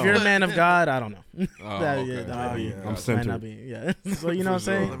 If you're a man of God, I don't know. Okay. I'm centered. Might not be, yeah. So you know what I'm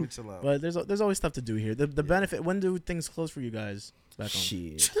saying. Let me chill out. But there's always stuff to do here. The benefit. When do things close for you guys? Back home?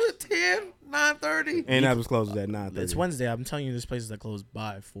 Shit. 10, 9:30. And that was closed at 9:30. It's Wednesday. I'm telling you, there's places that close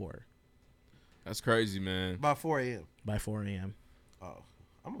by 4. That's crazy, man. By 4 a.m. By 4 a.m. Oh,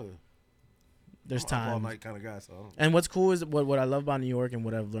 There's I'm time. all night kind of guy. So and what's cool is what I love about New York and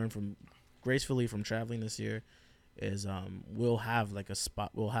what I've learned from gracefully from traveling this year is we'll have like a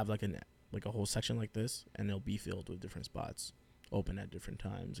spot. We'll have like a whole section like this, and it'll be filled with different spots, open at different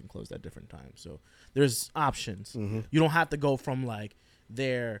times and closed at different times. So there's options. Mm-hmm. You don't have to go from like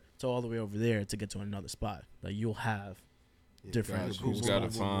there to all the way over there to get to another spot. Like you'll have different. You just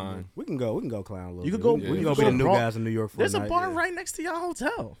gotta find. We can go clown a little. You bit. could go. We can you go could be the new guys in New York for There's a a night. bar right next to your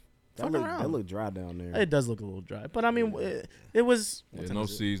hotel. Fuck around. That look dry down there. It does look a little dry, but I mean, it was no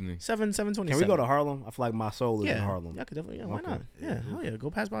seasoning. 7:27. Can we go to Harlem? I feel like my soul is in Yeah, Harlem. yeah, I could definitely. Yeah, why Okay. not? Yeah, hell yeah, go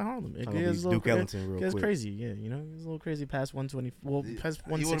pass by Harlem. It I'm gonna gets be a little Duke Ellington real gets quick. crazy. Yeah, you know, it's a little crazy past 120. Well, past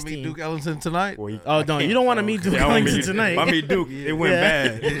you want to 116. meet Duke Ellington tonight? Oh no, you don't want to meet Duke Ellington tonight. I meet Duke. It went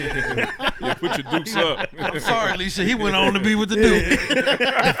bad. Yeah, put your dukes up. I'm sorry, Alicia. He went on to be with the Duke.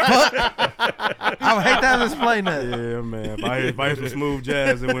 I would hate to have to explain that. Yeah, man. If I hear some smooth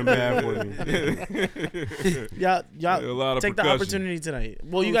jazz, it went bad for me. Y'all A lot of take the percussion. opportunity tonight.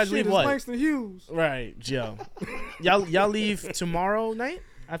 Well, you guys leave it's what? Langston Hughes. Right, Joe. y'all leave tomorrow night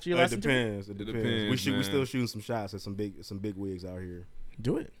after your It last interview? depends. It depends. depends, We man. still shooting some shots at some big wigs out here.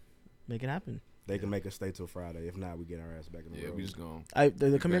 Do it. Make it happen. They can make us stay till Friday. If not, we get our ass back in the Yeah, road. we just gone. The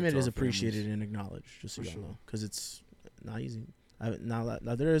back commitment to is our appreciated families. and acknowledged, just so For y'all sure. know, because it's not easy. Now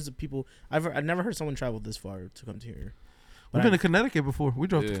there is people. I've never heard someone travel this far to come to here. We've been to Connecticut before. We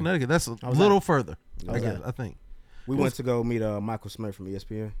drove to Yeah. Connecticut. That's a was little that? further. How was I that? guess, I think. We went to go meet Michael Smith from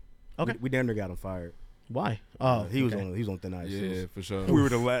ESPN. Okay. We damn near got him fired. Why? Oh, He was okay. on thin ice. Yeah, for sure. We were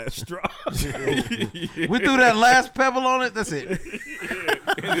the last straw. We threw that last pebble on it. That's it.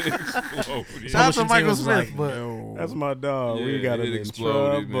 Shout out to Publishing team Michael was Smith, like, but no. That's my dog. Yeah, We got him it in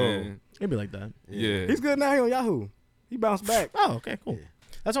exploded, trouble. man. It'd be like that. Yeah. He's good now. He on Yahoo. He bounced back. Oh, okay, cool.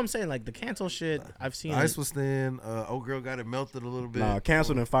 That's what I'm saying. Like the cancel shit, I've seen. ice was thin. Old girl got it melted a little bit. Nah,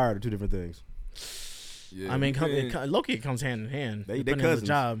 canceled and fired are two different things. Yeah, I mean, man. Low-key, it comes hand in hand. They depending on the cousins.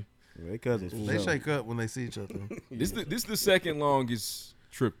 job. Yeah, they cousins. for They sure. shake up when they see each other. This the second longest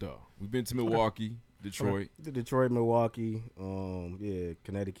trip though. We've been to Milwaukee, Detroit, Detroit, Milwaukee,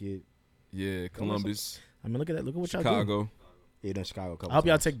 Connecticut. yeah, Columbus, I mean, look at that. Look at what y'all do. Chicago. Yeah, then Chicago. a couple I hope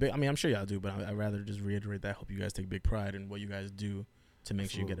y'all times. take big. I mean, I'm sure y'all do, but I'd rather just reiterate that. I hope you guys take big pride in what you guys do to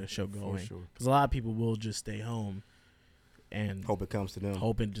make sure you get a show going. sure. Because a lot of people will just stay home and Hope it comes to them.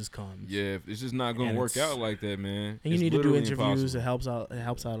 hope it just comes. Yeah, it's just not gonna And work it's- out like that, man. And you It's need to do literally interviews. impossible. It helps out. It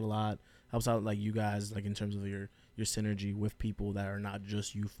helps out a lot. Helps out like you guys, like in terms of your synergy with people that are not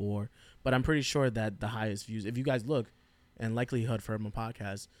just you four. But I'm pretty sure that the highest views, if you guys look, and likelihood for my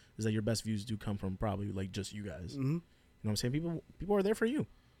podcast is that your best views do come from probably like just you guys. Mm-hmm. You know what I'm saying? People are there for you.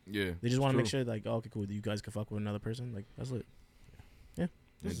 Yeah, They just want to make true. sure like, oh, okay, cool, you guys can fuck with another person. Like that's lit. Yeah.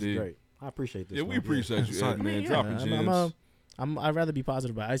 This Indeed. is great. I appreciate this. Yeah, we man. appreciate you, Sorry. Ed, man. Yeah, Dropping gems. I'd rather be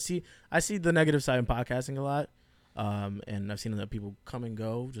positive, but I see the negative side in podcasting a lot, and I've seen that people come and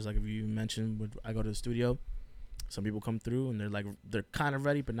go. Just like if you mentioned, when I go to the studio, some people come through and they're kind of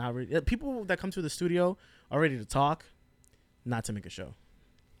ready, but not ready. People that come to the studio are ready to talk, not to make a show.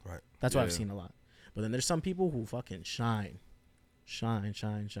 Right. That's what I've Yeah. seen a lot. But then there's some people who fucking shine,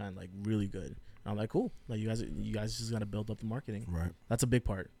 like really good. And I'm like, cool. Like you guys just gotta build up the marketing. Right. That's a big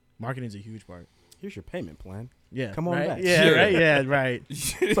part. Marketing's a huge part. Here's your payment plan. Yeah. Come on right? back. Yeah, right. Yeah, right.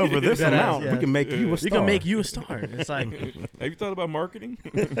 So for this That amount, ass, we can make you a We star. can make you a star. It's like Have you thought about marketing?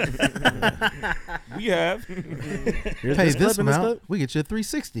 We have. here's Pay this this clip and this amount, clip. we get you a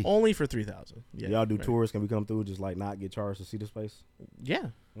 360. Only for 3,000. Yeah, Y'all do right. tours? Can we come through? Just like not get charged to see the space? Yeah,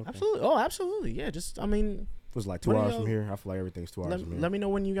 Okay. absolutely. Oh, absolutely. Yeah, just I mean, It was like 2 What do hours y'all- from here. I feel like everything's 2 hours from here. let me know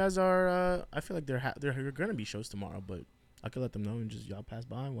when you guys are. I feel like there gonna be shows tomorrow, but I could let them know and just y'all pass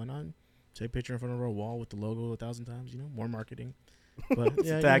by. Why not? Take a picture in front of our wall with the logo 1,000 times. You know, more marketing. But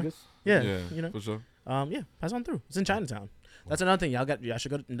yeah, Tag you know. us. Yeah, you know. for sure. Yeah, pass on through. It's in Chinatown. That's another thing. Y'all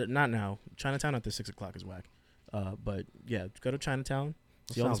should go. Not now. Chinatown after 6 o'clock is whack. But yeah, go to Chinatown.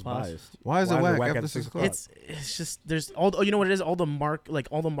 That See all the sounds spots. biased. Why is it whack after 6 o'clock? It's just there's all. Oh, you know what it is? All the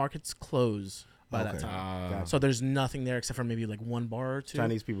markets close by that Okay. time. Gotcha. So there's nothing there except for maybe like one bar or two.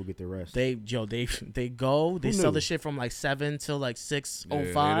 Chinese people get their rest. They go. They Who sell knew? the shit from like 7 till like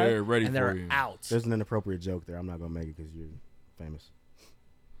 6:05, Yeah, they're ready and for they're you. out. There's an inappropriate joke there. I'm not gonna make it because you're famous.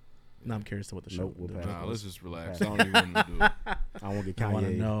 Now I'm curious to what the show. We'll pass. Nah, let's just relax. I don't even want to do it. I want to get I want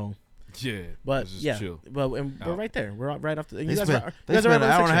to Kanye. know. Yeah, But let's just yeah, chill. but we're right there. We're right off the. They You guys spent, are they spent an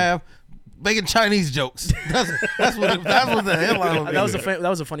hour and a half making Chinese jokes. That's what the headline was. That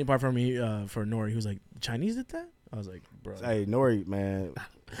was a funny part for me for Nori. He was like, "Chinese did that?" I was like, "Bro." Hey, Nori, man.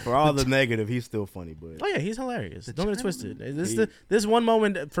 For all the negative, he's still funny. But Oh yeah, he's hilarious. Don't get it twisted. This one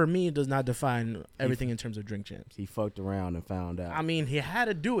moment for me does not define everything in terms of drink champs. He fucked around and found out. I mean, he had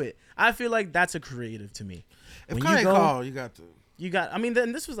to do it. I feel like that's a creative to me. If Kanye called, you got to. You got. I mean,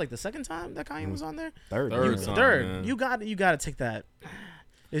 then this was like the second time that Kanye was on there. Third time, Third. man. You got to take that.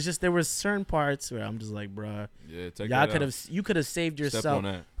 It's just there was certain parts where I'm just like, bruh. Yeah, take y'all that could out. have. You could have saved Step yourself. on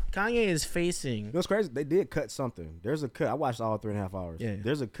that. Kanye is facing. You know what's crazy? They did cut something. There's a cut. I watched all 3.5 hours. Yeah.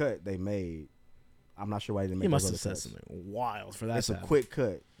 There's a cut they made. I'm not sure why they didn't make. He must those have other said cuts. something wild for that. It's a quick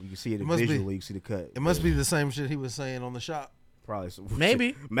cut. You can see it must be- visually. You can see the cut. It must be the same shit he was saying on the shop. Probably. So,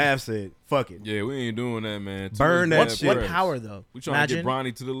 Maybe. Mav said, "Fuck it." Yeah, we ain't doing that, man. Burn that Too shit. What press. power though? We trying to get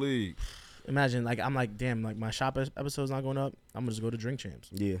Imagine- Bronny to the league. Imagine like I'm like, damn, like my shop episode's not going up. I'm gonna just go to Drink Champs.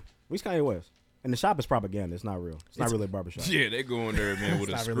 Yeah. Where's Kanye West? And the shop is propaganda. It's not real. It's not really a barbershop. Yeah, they go in there, man, with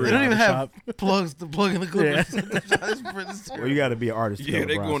a not script. really They don't even have Barbershop. plugs to plug in the clippers. Well, you got to be an artist. to Yeah, go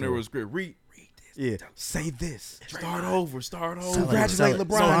they to go in there Bronx. with a script. Read Yeah. Say this. Start over. Congratulate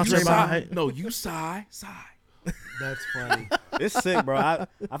LeBron. Sponsored You by- sigh. No, you sigh. That's funny. It's sick, bro. I feel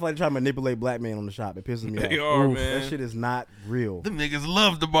like they're trying to manipulate black men on the shop. It pisses me off. They are, man. That shit is not real. Them niggas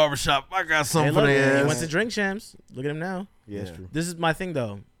love the barbershop. I got Hey, something look, for he their went ass. to Drink Champs. Look at him now. Yeah, it's true. This is my thing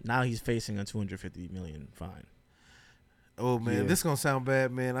though. Now he's facing a $250 million fine. Oh man, Yeah. this is gonna sound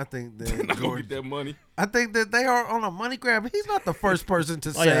bad, man. I think that Not gonna get that money. I think that they are on a money grab. He's not the first person to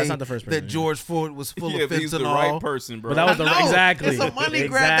Oh, say yeah, that's not the first person, that yeah. George Floyd was full Yeah, of but he's the fentanyl. right person, bro. But that was the I know. exactly. It's a money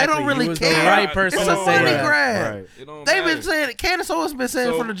grab. They don't Exactly. really He was care. the right person it's to a say money that. grab. Right. It don't They've been matter. saying it. Candace always been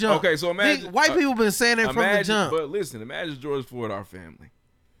saying it from the jump. Okay, so imagine White people been saying it from the imagine- jump. But listen, imagine George Floyd, our family.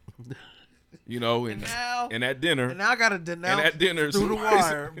 You know, and at dinner. And now I got to denounce at dinner, through the somebody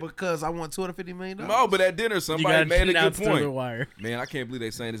wire because I want $250 million. No, but at dinner, somebody gotta made a good denounce through point. the wire. Man, I can't believe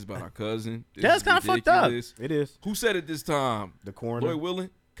they saying this about our cousin. This That's is kinda fucked up. ridiculous. It is. Who said it this time? The coroner. Lloyd Willing?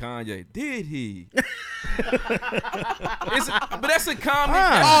 Kanye. Did he? But that's a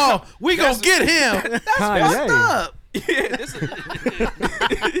comment. Oh, we gonna get him. That's Kanye. fucked up. Yeah, this is,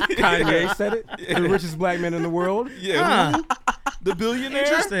 Kanye said it. The richest black man in the world. yeah, who? The billionaire.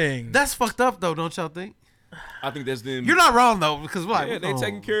 Interesting. That's fucked up though, don't y'all think? I think that's them. You're not wrong though, because we're like, Yeah, they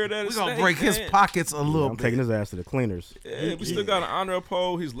taking care of that. We're gonna estate, break his man. pockets a little I'm bit. taking his ass to the cleaners. Yeah, we still gotta honor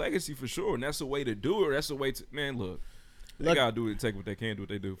uphold his legacy for sure, and that's a way to do it. That's a way to man. Look, they gotta do it. Take what they can, do what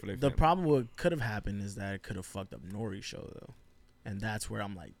they do for their The family. problem what could have happened is that it could have fucked up Nori's show though, and that's where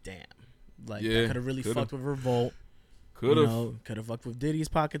I'm like, damn, like Yeah, that could have really could've. fucked with Revolt. Could have. Could have fucked with Diddy's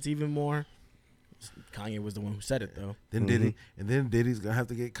pockets even more. Kanye was the one who said it though. Then Diddy, and then Diddy's gonna have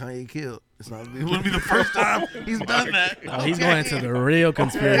to get Kanye killed. It's not. It wouldn't be the first time he's done that. Oh, he's going into the real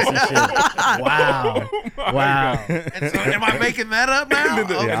conspiracy shit. Wow, wow. And so, am I making that up now?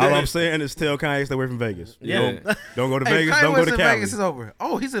 Okay. Yeah, all I'm saying is tell Kanye stay away from Vegas. Yeah. Don't go to Hey, Vegas. Kanye Don't go West to in Cali. Vegas is over.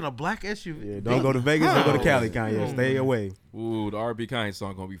 Oh, he's in a black SUV. Yeah, don't go to Vegas. Don't go to Cali, Kanye. Stay away. Ooh, the R&B Kanye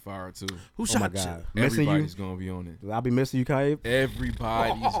song gonna be fire too. Who Oh my shot God. you? Missing you. Everybody's gonna be on it. I'll be missing you, Kanye.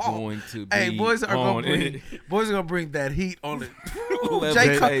 Everybody's going to be Hey, boys are on gonna bring it. boys are gonna bring that heat on it. Love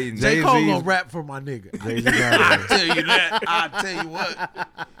J. it. Cole, Hey, J. Cole Jay-Z's- gonna rap for my nigga. Jay-Z I got tell you that. I tell you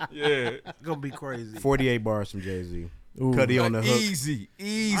what. Yeah, It's gonna be crazy. 48 bars from Jay-Z. Ooh. Cuddy on the hook. easy.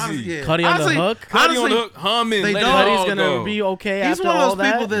 Yeah. Cuddy on the Honestly- hook? Cuddy on honestly, the hook, humming. they let it don't- Cuddy's all gonna go. be okay He's after one of all those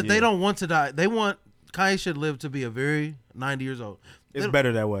people that. that they don't want to die. They want Kanye should live to be a very 90 years old. It's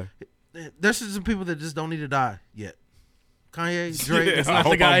better that way. There's some people that just don't need to die yet. Kanye, Drake. Yeah, It's I not the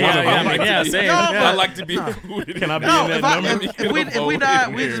hope guy. I'm one of them. Yeah, I like yeah, to be- same. No, Yeah. I like to be included. Can I be No, in if, that number? if we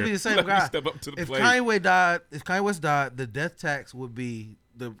died, we'd just be the same Let me guy. step up to the If plate. Kanye West died, the death tax would be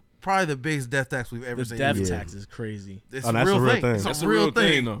probably the biggest death tax we've ever The seen. death Yeah. tax is crazy. It's Oh, that's a real thing. It's That's a real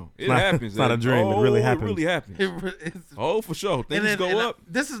thing. though. It not- happens. it's not a dream. It really happens. It really happens. It's- Oh, for sure. Things and go up.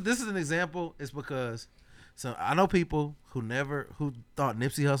 This is an example. It's because I know people who thought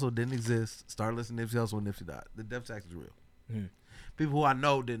Nipsey Hussle didn't exist. Started listening to Nipsey Hussle when Nipsey died. The death tax is real. Hmm. People who I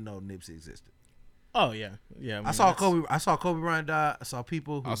know didn't know Nipsey existed. Oh yeah, yeah. I saw Kobe Bryant die. I saw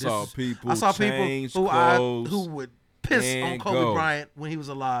people. I saw people change who clothes who would piss on and Kobe go. Bryant when he was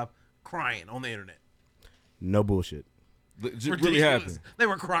alive, crying on the internet. No bullshit. It really Ridiculous. happened. They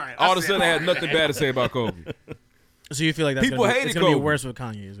were crying. All of a sudden, I had nothing bad to say about Kobe. So you feel like that's People gonna be, hated it's gonna be Kobe. worse with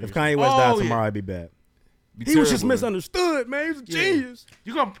Kanye? Is what If you're saying. Kanye West died Oh, yeah. tomorrow, I'd be bad. He was just misunderstood, man. He was a genius.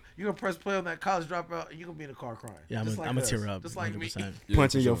 You gonna press play on that college dropout, and you gonna be in the car crying. Yeah, I'm gonna tear up. Just like 100%. me.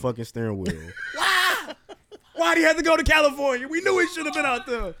 Punching your fucking steering wheel. Why'd he have to go to California? We knew he should have been out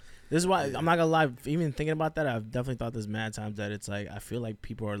there. This is why I'm not gonna lie. Even thinking about that, I've definitely thought this mad times that it's like I feel like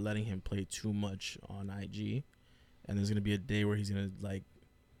people are letting him play too much on IG, and there's gonna be a day where he's gonna like.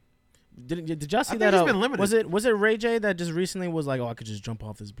 Did y'all see that? He's been limited. Was it Ray J that just recently was like, oh, I could just jump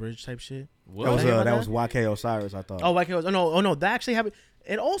off this bridge type shit? That was YK Osiris, I thought. Oh, YK was. Oh no, that actually happened.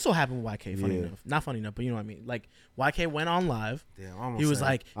 It also happened with YK. Funny enough, not funny enough, but you know what I mean. Like YK went on live. Damn, he was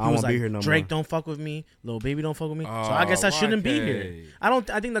like, Drake don't fuck with me, Lil Baby don't fuck with me. So I guess I shouldn't be here.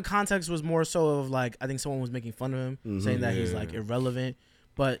 I think the context was more so of like I think someone was making fun of him, saying that he's like irrelevant.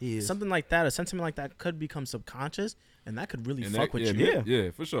 But something like that, a sentiment like that, could become subconscious, and that could really fuck with you.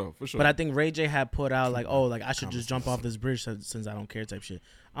 Yeah, for sure. But I think Ray J had put out like, oh, like I should just jump off this bridge since I don't care type shit.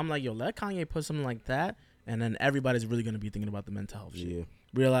 I'm like, yo, let Kanye put something like that, and then everybody's really gonna be thinking about the mental health shit,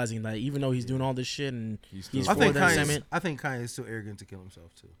 realizing that even though he's doing all this shit and he's I think Kanye's too arrogant to kill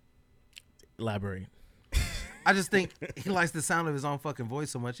himself too. Elaborate. I just think he likes the sound of his own fucking voice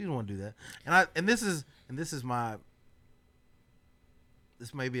so much. He don't want to do that. And this is my.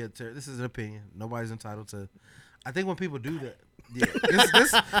 This may be this is an opinion. Nobody's entitled to. I think when people do that,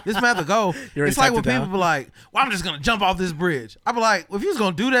 this may have to go. It's like when people be like, "Well, I'm just gonna jump off this bridge." I be like, well, "If you was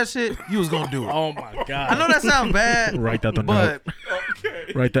gonna do that shit, you was gonna do it." Oh my god! I know that sounds bad. Write that but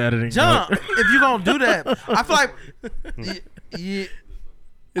okay. Write the editing. Jump if you gonna do that. I feel like,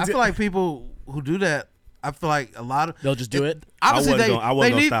 I feel like people who do that. I feel like a lot of they'll just do it.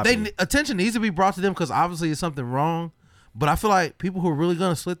 Obviously, attention needs to be brought to them because obviously it's something wrong. But I feel like people who are really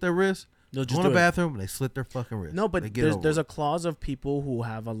gonna slit their wrists, they'll just go in the bathroom and they slit their fucking wrist. No, but there's a clause of people who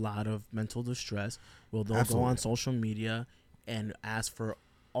have a lot of mental distress. Well, they'll go on social media and ask for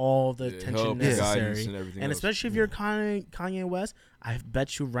all the attention necessary, and especially if you're Kanye West, I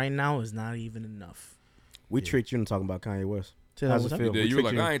bet you right now is not even enough. We tricked you into talking about Kanye West. How's it feel? You were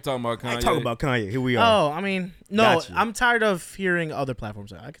like, I ain't talking about Kanye. I ain't talking about Kanye. Here we are. Oh, I mean, no, I'm tired of hearing other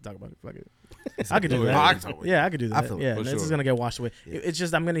platforms. I could talk about it. Fuck it. I could do that. I could do that. This is gonna get washed away. It's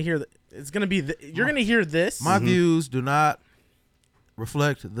just I'm gonna hear. It's gonna be. You're gonna hear this. My views do not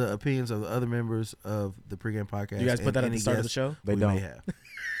reflect the opinions of the other members of the pregame podcast. You guys put that at the start of the show. They don't.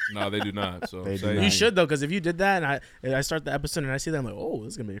 No, they do not. So you should though, because if you did that and I start the episode and I see that, I'm like, oh,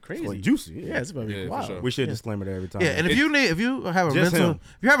 this is gonna be crazy, it's juicy. Yeah, it's gonna be wild. Sure. We should disclaimer that every time. Yeah, and if you're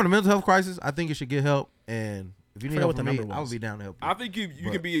having a mental health crisis, I think you should get help. And if you need help from me, I would be down to help you. I think you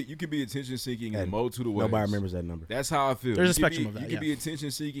can be attention seeking in a multitude of ways. Nobody remembers that number. That's how I feel. There's a spectrum of that. You can be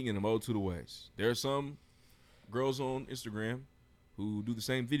attention seeking in a multitude of ways. There are some girls on Instagram who do the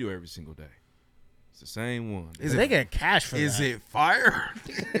same video every single day. It's the same one. They get cash for that. Is it fire?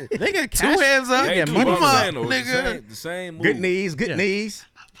 They get cash. 2 hands up. They get money. Come on, nigga. The same move. Good knees.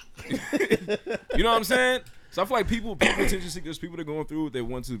 You know what I'm saying? So I feel like people attention seekers, people that are going through it, they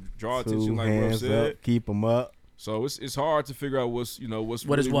want to draw attention, like Bro said. Up, keep them up. So it's hard to figure out what's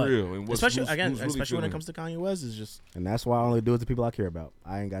what really real and what's especially really when it comes to Kanye West is just. And that's why I only do it to people I care about.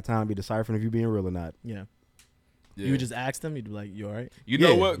 I ain't got time to be deciphering if you being real or not. Yeah. You would just ask them. You'd be like, "You all right?" You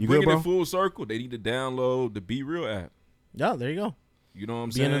know what? Bringing it full circle, they need to download the Be Real app. Yeah, there you go. You know what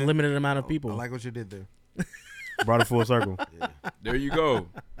I'm saying? Being a limited amount of people. I like what you did there. Brought it full circle. Yeah. There you go.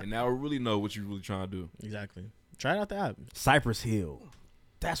 And now we really know what you're really trying to do. Exactly. Try it out the app. Cypress Hill.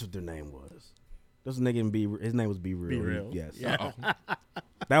 That's what their name was. This nigga his name was Be Real. Be Real. Yes. Yeah.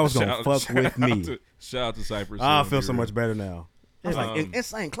 That was gonna fuck with me. Shout out to Cypress Hill. I feel so much better now. It's like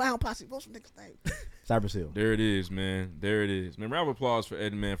insane clown posse. What's some niggas name? Cypress Hill. There it is, man. There it is. Man, round of applause for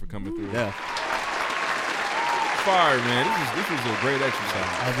Eddin, man, for coming through. Yeah. Fire, man. This was a great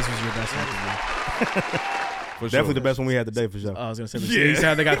exercise. Oh, this was your best one. For Definitely sure. the best one we had today, for sure. I was gonna say the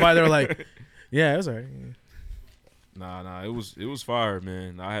sound they got quiet. They were like, "Yeah, it was alright." Nah, it was fire,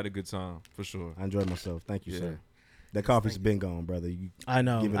 man. I had a good time for sure. I enjoyed myself. Thank you, sir. That coffee's been gone, brother. I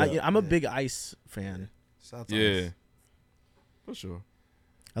know. I'm a big Ice fan. Yeah, for sure.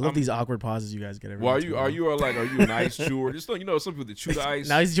 I love these awkward pauses you guys get every. Well, are you an ice chewer? Just some people that chew the ice.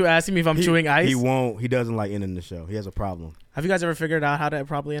 Now you asking me if I'm chewing ice. He doesn't like ending the show. He has a problem. Have you guys ever figured out how to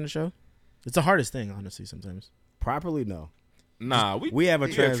properly end a show? It's the hardest thing, honestly. Sometimes. Properly, no. Nah, we have a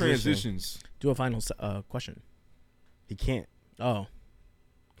transitions. Do a final question. He can't. Oh.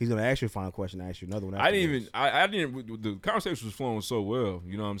 He's gonna ask you a final question. Ask you another one. I didn't. The conversation was flowing so well.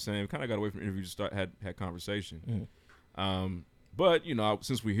 You know what I'm saying? We kind of got away from interviews. Had conversation. Mm-hmm. But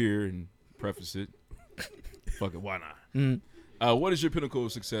since we're here and preface it, fuck it, why not? Mm-hmm. What is your pinnacle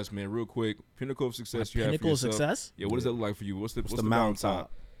of success, man? Real quick, pinnacle of success you have for pinnacle of yourself. success? Yeah. What does that look like for you? What's the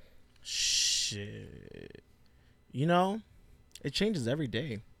mountaintop? Shit. You know, it changes every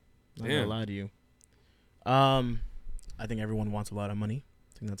day. I'm not Damn. gonna lie to you. I think everyone wants a lot of money.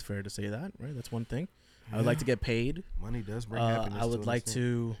 I think that's fair to say that, right? That's one thing. I would like to get paid. Money does bring happiness. I would to like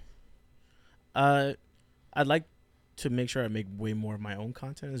to. I'd like to make sure I make way more of my own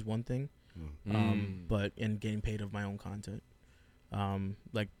content is one thing. But in getting paid of my own content,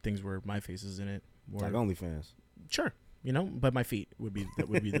 like things where my face is in it. Like OnlyFans. Sure, you know, but my feet would be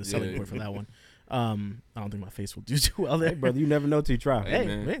the selling point for that one. I don't think my face will do too well there, Hey, brother, you never know till you try. Hey,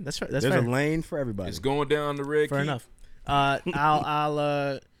 man, that's fair. That's There's fair. a lane for everybody. It's going down the red. Fair key. enough.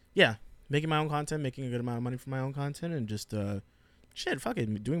 Yeah, making my own content, making a good amount of money for my own content, and just fuck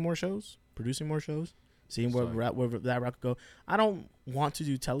it, doing more shows, producing more shows, seeing where that route could go. I don't want to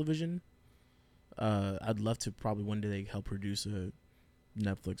do television. I'd love to probably one day help produce a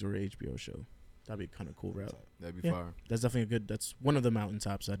Netflix or HBO show. That'd be kind of cool route. That'd be fire. That's definitely that's one of the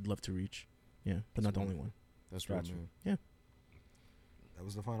mountaintops I'd love to reach. Yeah, but not the only one. That's right, man. Yeah. That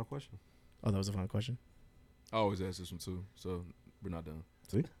was the final question. Oh, that was the final question? I always ask this one too, so we're not done.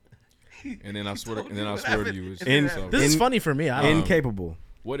 See? And then I swear to you, this is funny for me. Incapable.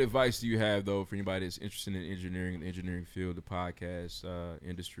 What advice do you have though for anybody that's interested in engineering, the engineering field, the podcast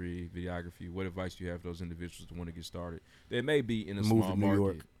industry, videography? What advice do you have for those individuals that want to get started? They may be in a Move small to New market.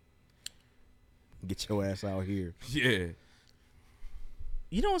 York. Get your ass out here. Yeah.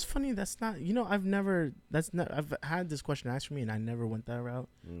 You know what's funny? That's not. You know, I've had this question asked for me, and I never went that route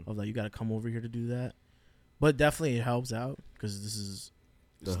of like you got to come over here to do that. But definitely it helps out because this is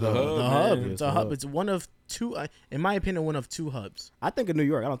the hub. Man. It's a hub. It's one of two, in my opinion, one of two hubs. I think in New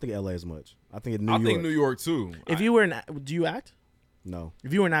York. I don't think LA as much. I think in New York. I think New York too. If you were do you act? No.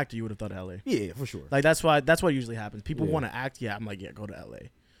 If you were an actor, you would have thought LA. Yeah, for sure. Like that's what usually happens. People want to act. Yeah, I'm like, yeah, go to LA.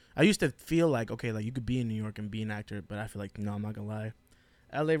 I used to feel like, okay, like you could be in New York and be an actor, but I feel like, no, I'm not gonna lie.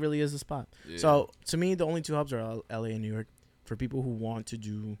 LA really is the spot. Yeah. So to me, the only two hubs are LA and New York. For people who want to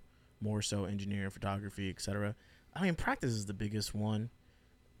do more so engineering, photography, etc. I mean, practice is the biggest one,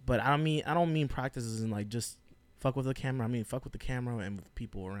 but I don't mean practices in like just fuck with the camera. I mean, fuck with the camera and with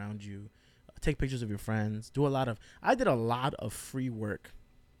people around you. Take pictures of your friends. I did a lot of free work,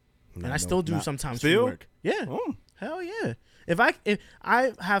 and I still do sometimes free work. Yeah. Oh. Hell yeah. If I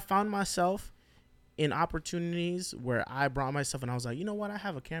have found myself in opportunities where I brought myself and I was like, you know what, I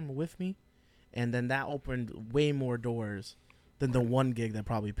have a camera with me, and then that opened way more doors than the one gig that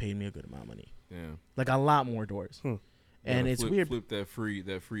probably paid me a good amount of money. Yeah. Like a lot more doors. And it's weird. Flip that free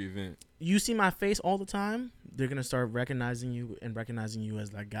event. You see my face all the time, they're gonna start recognizing you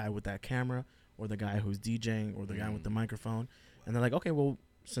as that guy with that camera, or the guy who's DJing, or the guy with the microphone, and they're like, okay, well,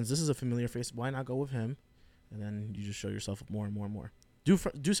 since this is a familiar face, why not go with him? And then you just show yourself more and more and more.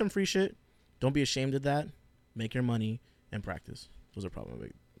 Do some free shit. Don't be ashamed of that. Make your money and practice. Those are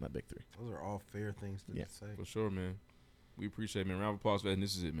probably my big three. Those are all fair things to say. For sure, man. We appreciate it, man. Round of applause for Eddin.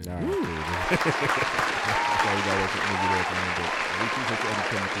 This is it, man. Nah. We appreciate you Eddin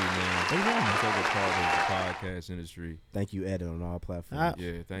coming through, man. Integral part of the podcast industry. Thank you, Eddin, on all platforms.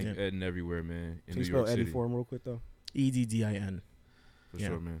 Thank you, Eddin, everywhere, man. In Can you New spell York Eddin City. for him real quick, though? Eddin. For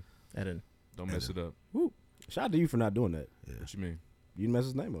sure, man. Eddin. Don't mess it up. Woo. Shout out to you for not doing that. Yeah. What you mean? You didn't mess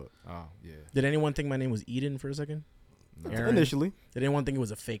his name up. Oh, yeah. Did anyone think my name was Eddin for a second? No. Initially. Did anyone think it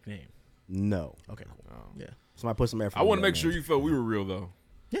was a fake name? No. Okay, cool. Oh. Yeah. Somebody put some effort. I want to make sure you felt we were real, though.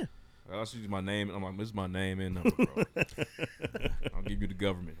 Yeah. I'll use my name. I'm like, this is my name and number, bro. I'll give you the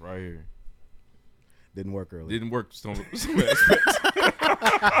government right here. Didn't work earlier. Didn't work. Some aspects.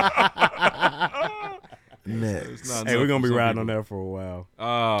 Next. Hey, we're going to be riding on that for a while.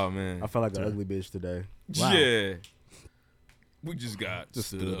 Oh, man. I felt like an ugly bitch today. Wow. Yeah. We just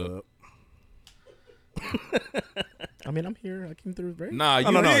stood up. I mean, I'm here. I came through right. Nah,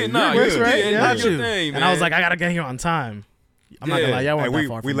 you no. did. Nah, you right? did. Yeah, Your thing, and I was like, I gotta get here on time. I'm not gonna lie, y'all weren't that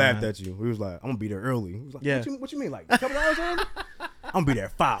far from we me, laughed man. at you. We was like, I'm gonna be there early. We was like, Yeah. What you mean, like a couple hours early? I'm gonna be there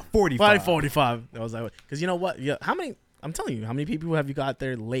at 5:45. 5:45. I was like, because you know what? Yeah, I'm telling you, how many people have you got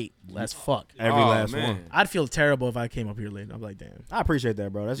there late as fuck? Every last one. I'd feel terrible if I came up here late. I'm like, damn. I appreciate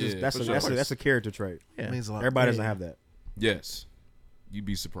that, bro. That's a character trait. Yeah. It means a lot. Everybody doesn't have that. Yes. You'd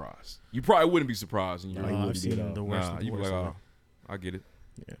be surprised. You probably wouldn't be surprised. And I've seen the worst. You'd be like, oh, I get it.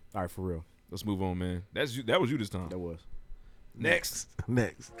 Yeah. All right, for real. Let's move on, man. That was you this time. That was. Next. New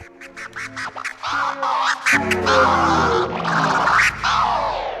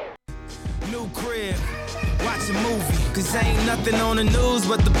crib, watch a movie, cause ain't nothing on the news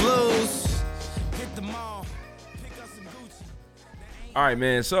but the blues. Hit the mall, pick up some Gucci. All right,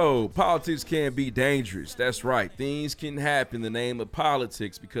 man. So politics can be dangerous. That's right. Things can happen in the name of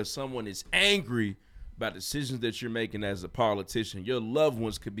politics because someone is angry about decisions that you're making as a politician. Your loved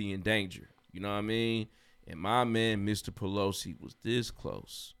ones could be in danger. You know what I mean? And my man, Mr. Pelosi, was this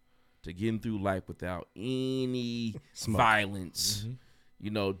close to getting through life without any violence,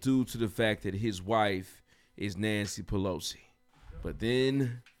 due to the fact that his wife is Nancy Pelosi. But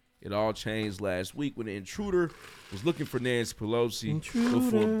then it all changed last week when the intruder was looking for Nancy Pelosi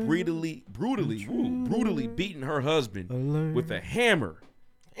before brutally beating her husband with a hammer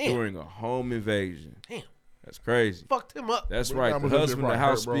during a home invasion. Damn. That's crazy. Fucked him up. That's right. The husband of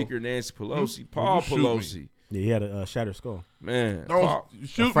House Speaker Nancy Pelosi, Paul Pelosi. Yeah, he had a shattered skull. Man. Don't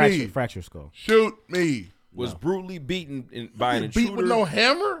shoot me. Fractured skull. Shoot me. Was brutally beaten by an intruder. Beat with no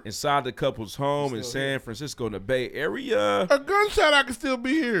hammer? Inside the couple's home in San Francisco in the Bay Area. A gunshot, I can still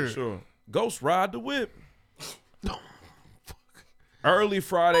be here. Sure. Ghost ride the whip. Early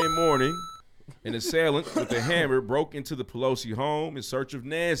Friday morning, an assailant with a hammer broke into the Pelosi home in search of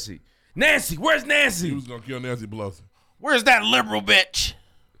Nancy. Nancy, where's Nancy? He was going to kill Nancy Pelosi. Where's that liberal bitch?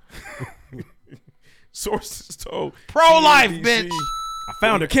 Sources told pro-life CNBC, bitch. I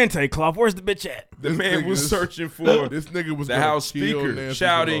found her kente cloth. Where's the bitch at? The man was searching for this nigga was the House Speaker, Nancy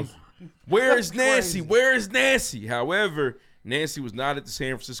shouting, Pelosi. "Where is Nancy? Where is Nancy?" However, Nancy was not at the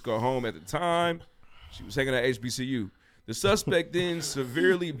San Francisco home at the time. She was hanging at HBCU. The suspect then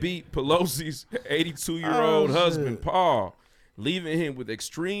severely beat Pelosi's 82-year-old husband, Paul, leaving him with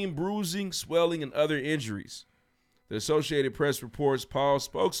extreme bruising, swelling, and other injuries. The Associated Press reports Paul's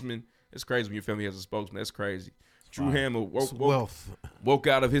spokesman. It's crazy when your family has a spokesman. That's crazy. Drew Hammer woke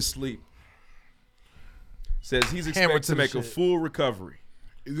out of his sleep. Says he's expected to make a full recovery.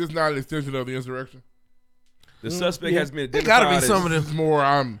 Is this not an extension of the insurrection? The suspect has been identified. It got to be some of them. More.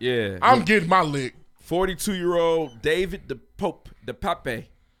 I'm getting my lick. 42-year-old David DePape.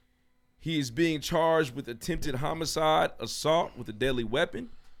 He is being charged with attempted homicide, assault with a deadly weapon,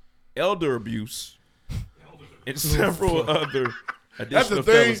 elder abuse, and several other additional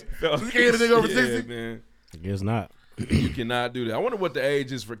felonies. You can't get a nigga over 60? Man. I guess not. You cannot do that. I wonder what the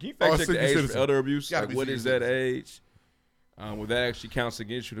age is for. Can you fact check the age citizen. for elder abuse? Gotta Like, be what is that age? Well, that actually counts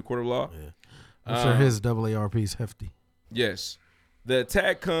against you in the court of law. Yeah. I'm sure his AARP is hefty. Yes. The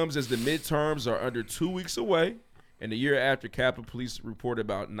attack comes as the midterms are under 2 weeks away, and the year after Capitol Police reported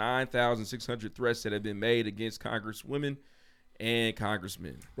about 9,600 threats that have been made against congresswomen and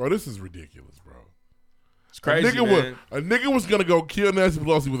congressmen. Bro, this is ridiculous, bro. It's crazy, man. A nigga was gonna go kill Nancy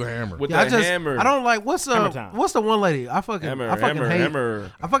Pelosi with a hammer. Hammer. I don't like what's the one lady? I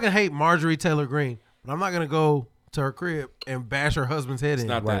fucking hate Marjorie Taylor Greene, but I'm not gonna go to her crib and bash her husband's head in. It's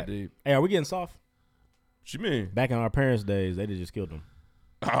not that deep. Hey, are we getting soft? What you mean? Back in our parents' days, they just killed them.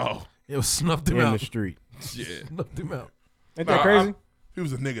 Oh. It was snuffed him in out. the street. Yeah. Snuffed him out. Ain't that crazy? He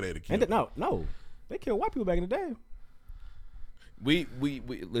was a nigga they'd have killed. No. They killed white people back in the day. We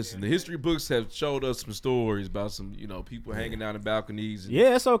listen, the history books have showed us some stories about some, people hanging out in balconies. And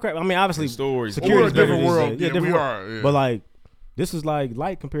Yeah, it's so crazy. I mean, obviously, stories. We're a different world. Yeah, Yeah, different we world. are. Yeah. But like, this is like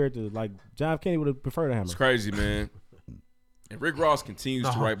light compared to like John F. Kennedy would have preferred a hammer. It's crazy, man. And Rick Ross continues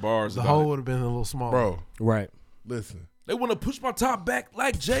to write bars. The about hole it. would have been a little smaller. Bro, Right. listen. They want to push my top back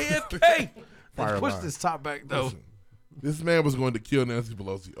like JFK. Push this top back though. Listen. This man was going to kill Nancy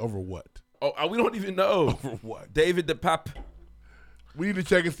Pelosi over what? Oh, we don't even know. Over what? David DePape. We need to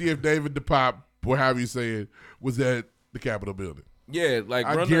check and see if David DePop, or however you say it, was at the Capitol building. Yeah, like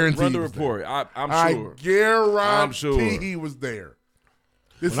I run guarantee the he was report. there. I'm sure. I guarantee I'm sure. he was there.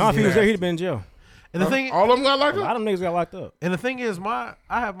 This Well, now, if he was there, nasty. he'd have been in jail. And the thing, all of them got locked A up. lot of them niggas got locked up. and the thing is, I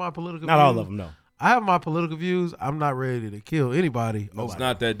have my political. Not views. all of them, no. I have my political views. I'm not ready to kill anybody. It's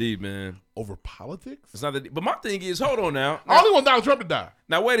not that deep, man. Over politics? It's not that deep. But my thing is, hold on now. I only want Donald Trump to die.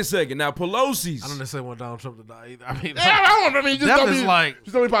 Now, wait a second. Now, Pelosi's. I don't necessarily want Donald Trump to die either. I mean, Just that don't is be like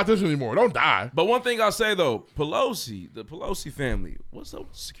just don't be politician anymore. Don't die. But one thing I'll say, though, the Pelosi family, what's up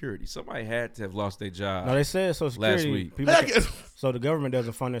with security? Somebody had to have lost their job. No, they said so. Security. Last week. People so the government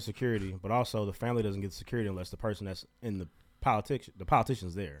doesn't fund their security, but also the family doesn't get security unless the person that's in the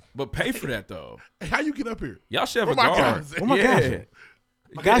politician's there. But pay for that, though. Hey, how you get up here? Y'all should have Where a my guard. guys at? Where my guys at?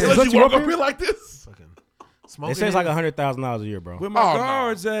 My guys Let let you you walk up up here like this? They say it's like $100,000 a year, bro. Where my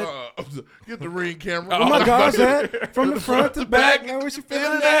guards at? Get the ring camera. Where my guards at? From the front to back. Now where you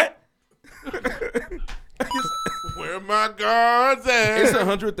feeling that? Where my guards at? It's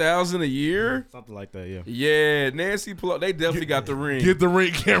 $100,000 a year. Something like that, yeah. Yeah, Nancy Pelosi. They definitely got the ring. Get the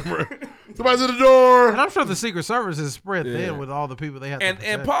ring camera. Somebody's at the door. And I'm sure the Secret Service is spread Yeah. thin with all the people they have.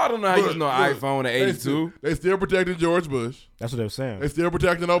 And Paul don't know how to use no iPhone at 82. They still protecting George Bush. That's what they were saying. They still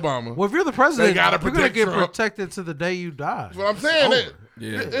protecting Obama. Well, if you're the president, They gotta you're gonna protect get Trump. protected to the day you die. That's what I'm saying. It's over.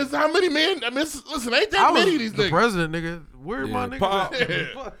 Yeah. It's how many men? I mean, listen, ain't I that was many of these the niggas? president, nigga. Where my niggas Paul-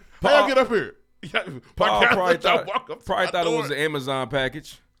 at? How y'all get up here? Paul My guys probably let y'all thought, walk up to probably my thought it door. was an Amazon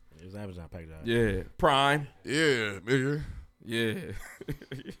package. It was Amazon packaged out. Yeah. Prime. Yeah, nigga. Yeah.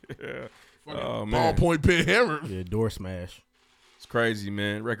 Yeah. Oh, Ballpoint man. pen hammer. Yeah, door smash. It's crazy,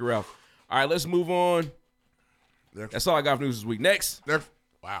 man. Wreck-It Ralph. All right, let's move on. That's all I got for news this week. Next.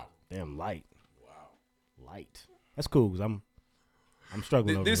 Wow. Damn, light. Wow. Light. That's cool because I'm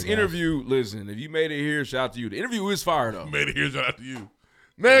struggling over This here, guys. interview, listen, if you made it here, shout out to you. The interview is fire, though. Made it here, shout out to you.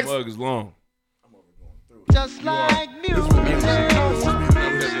 Next. The mug is long. Just like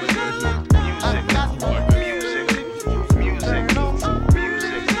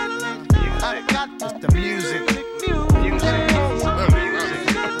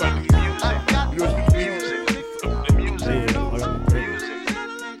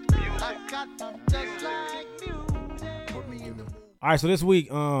All right, so this week,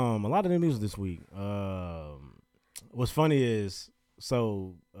 a lot of new news this week. What's funny is,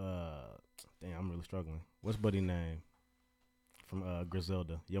 damn, I'm really struggling. What's Buddy's name from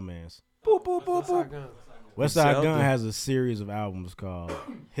Griselda? Your man's. Boop, boop, boop, boop. Westside Gun has a series of albums called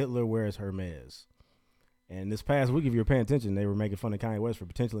Hitler Wears Hermes. And this past week, if you were paying attention, they were making fun of Kanye West for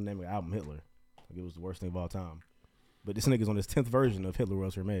potentially naming the album Hitler. Like it was the worst thing of all time. But this nigga's on his 10th version of Hitler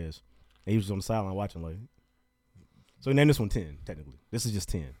Wears Hermes. And he was on the sideline watching like. So he named this one 10, technically. This is just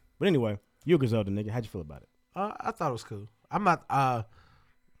 10. But anyway, you're a Griselda nigga. How'd you feel about it? I thought it was cool. I'm not.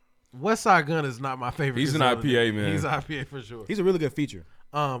 Westside Gun is not my favorite. He's an Griselda IPA, nigga. man. He's an IPA for sure. He's a really good feature.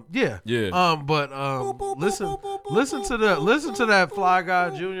 Yeah. But listen to that Fly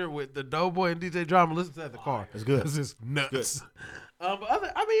Guy Jr. with the Doughboy and DJ Drama. Listen to that in the car. It's good. It's just nuts. But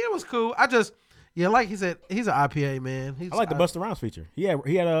it was cool. Like he said, he's an IPA man. I like the Busta Rhymes feature. He had was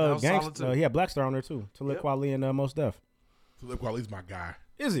Gangsta. solid, too. He had Black Star on there too. Talib Kweli and Mos Def. Talib Kweli's my guy.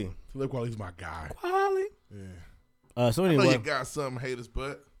 Is he? Talib Kweli's my guy. Kweli. Yeah. So I know anyway, you got some haters,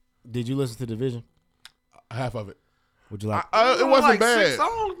 but did you listen to Division? Half of it. Would you like? It wasn't like bad. 6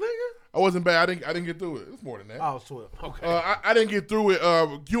 songs, nigga. I wasn't bad. I didn't get through it. It's more than that. Oh, 12. Okay. I didn't get through it.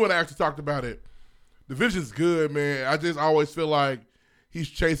 You and I actually talked about it. Division's good, man. I just always feel like he's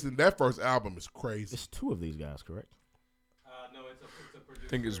chasing that first album is crazy. It's 2 of these guys, correct? I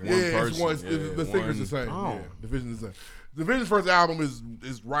think it's one person. person. The singer's the same. Oh. Yeah, Division's the same. Division's first album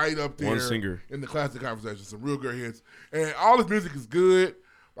is right up there. One singer. In the classic conversation. Some real good hits. And all his music is good.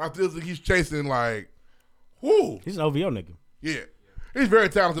 I feel like he's chasing like, whoo. He's an OVO nigga. Yeah. He's very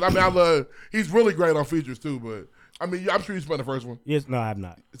talented. I mean, he's really great on features too, but I mean, I'm sure you spun the first one. Yes, no, I have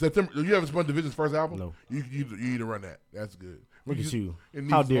not. September. You haven't spun Division's first album? No. You need to run that. That's good. Look at you. It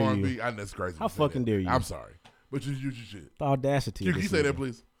How needs dare R&B. you? I know it's crazy. How fucking dare you? I'm sorry, but you should. The audacity. Can you say that,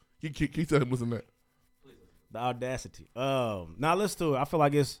 please? Can you tell him listen to that? The audacity. Now listen to it. I feel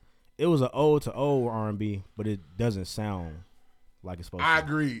like it was an ode to old R&B, but it doesn't sound like it's supposed to. I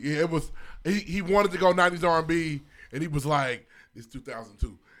agree. Yeah, it was. He wanted to go 90s R&B, and he was like, "It's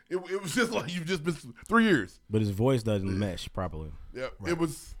 2002." It was just like you've just been 3 years. But his voice doesn't mesh properly. Yeah, Right. It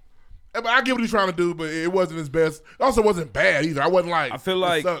was. I get what he's trying to do, but it wasn't his best. It also wasn't bad either. I wasn't like. I feel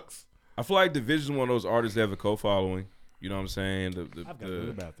like it sucks. I feel like Division one of those artists that have a co-following. You know what I'm saying? I've got to go to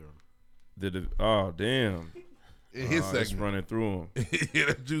the bathroom. Oh damn! In his it's segment. running through him. Yeah,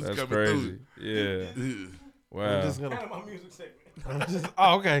 that juice That's coming crazy. through. Yeah. Wow. I'm just gonna.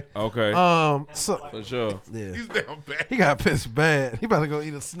 Okay. Okay. So For sure. yeah, He's down bad. he got pissed bad. He about to go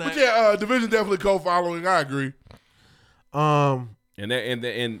eat a snack. But yeah, Division definitely co-following. I agree. And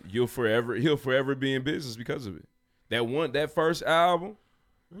he'll forever be in business because of it. That first album.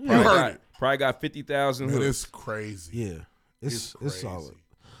 You heard it. Probably got 50,000 Man, hooks. it's crazy. Yeah, it's crazy. solid.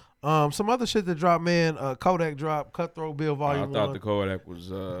 Some other shit that dropped, man. Kodak dropped Cutthroat Bill I Volume thought 1. the Kodak was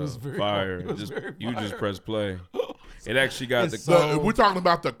very fire. it was very You fire. just press play. It actually got It's the. so- We're talking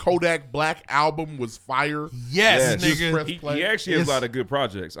about the Kodak Black album was fire. Yes, Just nigga. press He play. actually has It's- a lot of good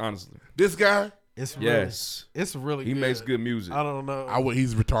projects, honestly. This guy, It's really, Yes. it's really. He good. makes good music. I don't know.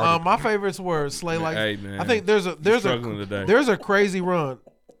 he's retarded. My favorites were Slay Like. Hey, man. I think there's struggling today. a crazy run.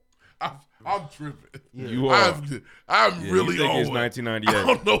 I'm tripping. You are. I'm Yeah, really you think on it's it. 1998. I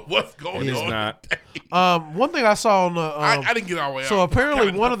don't know what's going It's on. not. One thing I saw on the. I didn't get all the way out. So apparently,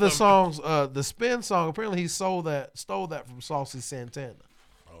 Kinda one of the tough. songs, the Spin song, apparently he stole that from Saucy Santana.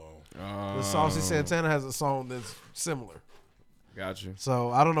 The Saucy Santana has a song that's similar. Got you. So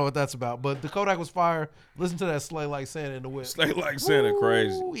I don't know what that's about, but the Kodak was fire. Listen to that Slay Like Santa in the whip. Slay Like Santa,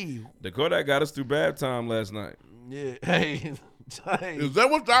 crazy. Woo-wee. The Kodak got us through bad time last night. Yeah. Hey. Is that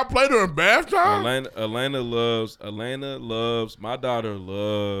what I played during bath time? Atlanta loves. My daughter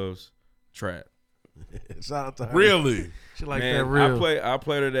loves trap. Shout out to her. Really? She like Man, that real. I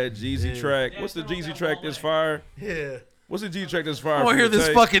played her that Jeezy track. What's the Jeezy track that's fire? Yeah. What's the Jeezy track that's fire? I want to hear from the this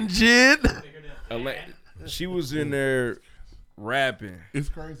tape? fucking jid. She was in there rapping. It's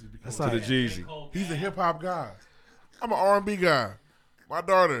crazy because to the Jeezy. He's a hip hop guy. I'm an R&B guy. My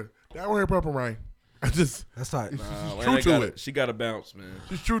daughter, that one here Purple Rain. That's tight. She's true to it. She got to bounce, man.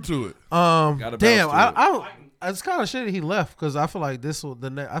 She's true to it. Damn, it's kind of shitty he left because I feel like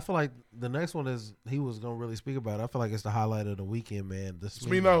I feel like the next one is he was gonna really speak about it. I feel like it's the highlight of the weekend, man. The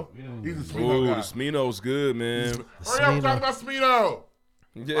Smino. He's a Smino guy. The Smino's good, man. Hurry up, talk about Smino.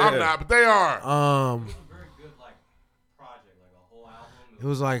 Yeah. I'm not, but they are. It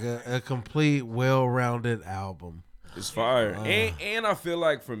was like a complete, well-rounded album. It's fire, and I feel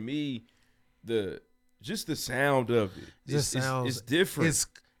like for me, the sound of it, it's different.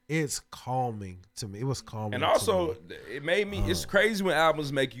 It's calming to me. It was calming, and also it made me. It's crazy when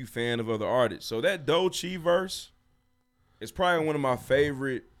albums make you fan of other artists. So that Doechii verse is probably one of my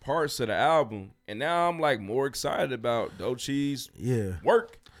favorite parts of the album, and now I'm like more excited about Doechii's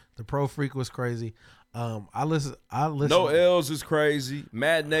work. The Pro Freak was crazy. I listen. No L's is crazy.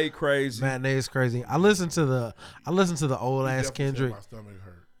 Matinee crazy. Matinee is crazy. I listened to the old ass Kendrick. My stomach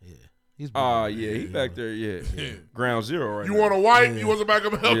hurt. He's he back there. Yeah. Ground zero right You now. want a wipe? You want some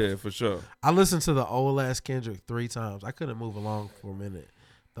backup help? Yeah, for sure. I listened to the old ass Kendrick 3 times. I couldn't move along for a minute.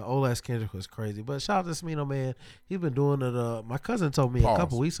 The old ass Kendrick was crazy. But shout out to Smino, man. He's been doing it. My cousin told me a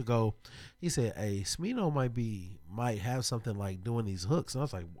couple weeks ago. He said, "Hey, Smino might have something like doing these hooks." And I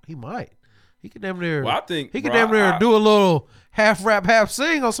was like, he might. He could damn near. Well, I think he could damn near do a little half rap, half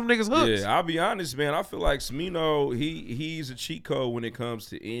sing on some niggas' hooks. Yeah, I'll be honest, man. I feel like Smino, he's a cheat code when it comes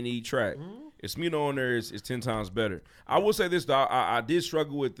to any track. If Smino on there is 10 times better. I will say this though, I did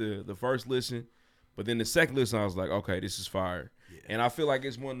struggle with the first listen, but then the second listen, I was like, okay, this is fire. Yeah. And I feel like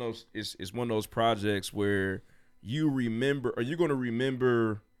it's one of those it's one of those projects where you remember, or you're gonna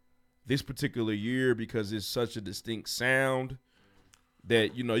remember this particular year because it's such a distinct sound.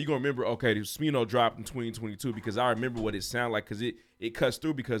 That you're gonna remember. Okay, the Smino dropped in 2022 because I remember what it sounded like because it cuts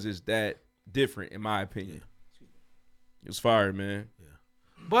through because it's that different in my opinion. It was fire, man. Yeah.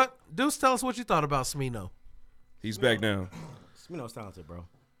 But Deuce, tell us what you thought about Smino. He's back down. Smino's talented, bro.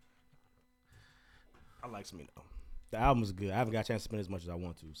 I like Smino. The album's good. I haven't got a chance to spend as much as I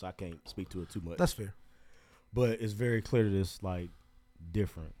want to, so I can't speak to it too much. That's fair. But it's very clear that it's like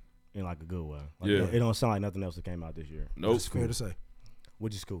different in like a good way. Like, yeah, it don't sound like nothing else that came out this year. Nope. It's fair to say.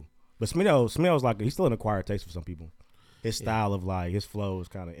 Which is cool. But Smino's like, he's still an acquired taste for some people. His style of like, his flow is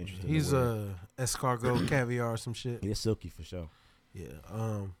kind of interesting. He's escargot, caviar, some shit. He's silky for sure. Yeah.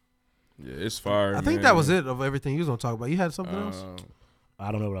 Yeah, it's fire. I think that was it of everything you was gonna talk about. You had something else?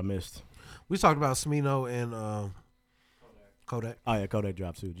 I don't know what I missed. We talked about Smino and Kodak. Oh yeah, Kodak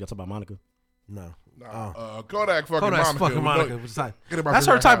dropped too. Did y'all talk about Monica? No. Kodak fucking Kodak's Monica. fucking Monica. That's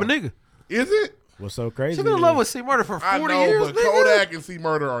her type of nigga. Is it? What's so crazy? She been in love with C Murder for 40 I know, years. but nigga. Kodak and C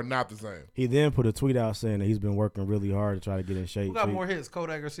Murder are not the same. He then put a tweet out saying that he's been working really hard to try to get in shape. Who got more hits,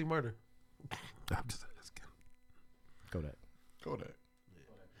 Kodak or C Murder? I'm just asking. Kodak.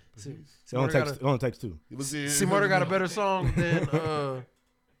 It only takes 2. C Murder got a better song than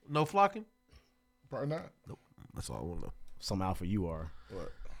No Flocking? Probably not. Nope. That's all I want to know. Some alpha you are.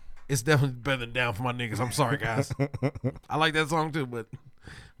 What? It's definitely better than Down for My Niggas. I'm sorry, guys. I like that song too, but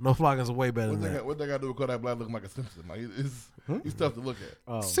No Flogging's a way better than that. What they got to do with Kodak Black looking like a Simpson? Like he's tough to look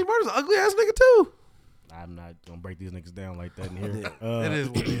at. C Murder's an ugly ass nigga too. I'm not gonna break these niggas down like that in here. It is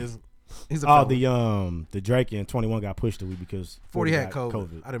what it is. He's a the Drake and 21 got pushed a week because 40 had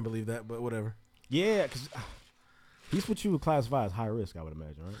COVID. I didn't believe that, but whatever. Yeah, because he's what you would classify as high risk, I would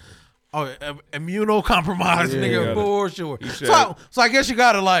imagine, right? Oh, immunocompromised nigga, for sure. So I guess you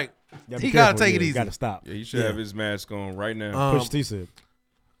gotta he gotta take it easy. Gotta stop. Yeah, he should have his mask on right now. Push T said.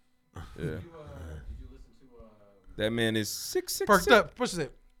 Yeah. That man is 6'6". Perked up. Push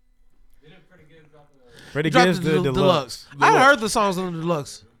it. Freddie gives the deluxe. I heard the songs on the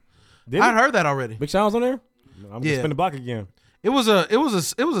deluxe. I heard that already. Big Sean's on there. I'm gonna spin the block again. It was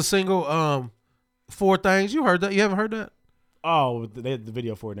a single. 4 Things. You heard that? You haven't heard that? Oh, they had the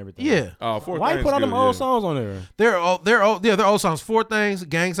video for it and everything. Yeah. Oh, 4 Why Things you put all them good, old songs on there? They're old songs. 4 Things,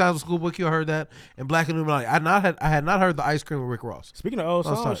 Gang Signs with Schoolboy Q, I heard that, and Black and Illuminati. I had not heard the Ice Cream with Rick Ross. Speaking of old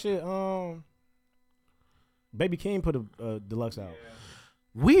songs, shit, Baby King put a deluxe out.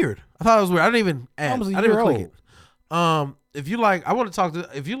 Weird. I thought it was weird. I didn't even add. Almost a I didn't year click old. it. If you like, I want to talk to.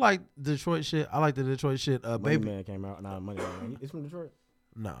 If you like Detroit shit, I like the Detroit shit. Money Baby Man came out. Nah, Money Man. It's from Detroit.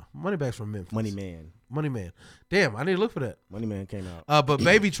 No, Moneybag's from Memphis. Money Man. Damn, I need to look for that. Money Man came out. But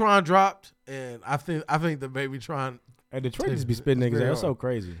Baby Tron dropped, and I think the Baby Tron. Hey, Detroit just be spitting niggas. That's so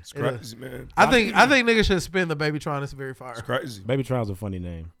crazy. It's crazy, man. I think niggas should spin the Baby Tron. It's very fire. It's crazy. Baby Tron's a funny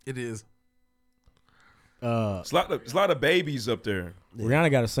name. It is. It's a lot of babies up there.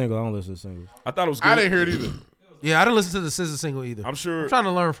 Rihanna got a single. I don't listen to singles. I thought it was good. I didn't hear it either. Yeah, I didn't listen to the SZA single either. I'm sure. I'm trying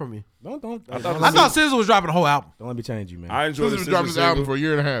to learn from you. I thought SZA was dropping the whole album. Don't let me change you, man. I enjoyed SZA dropped his album for a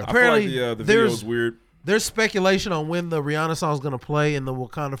year and a half. Apparently, I feel like the video was weird. There's speculation on when the Rihanna song is going to play in the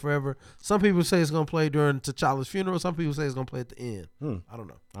Wakanda Forever. Some people say it's going to play during T'Challa's funeral. Some people say it's going to play at the end. I don't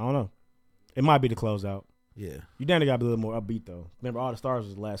know. It might be the closeout. Yeah. You down there got to be a little more upbeat, though. Remember, All the Stars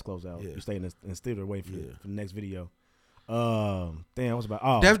was the last closeout. You stayed in the studio waiting for the next video. Damn, what's about?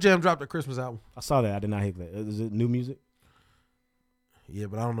 Oh, Def Jam dropped their Christmas album. I saw that. I did not hate that. Is it new music? Yeah,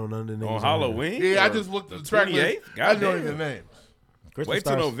 but I don't know none of the names. On Halloween? Yeah, I just looked at the track list. I don't know the names. Wait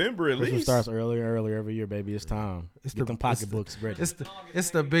till November at Christmas least. starts earlier every year, baby. It's time. Get them pocketbooks ready. It's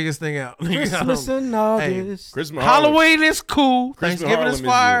the biggest thing out. Christmas in August. Christmas Halloween is cool. Christmas Thanksgiving is Harlem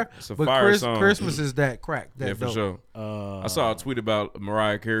fire. it's a but fire song. Christmas is that crack. That Yeah, for dope. sure. I saw a tweet about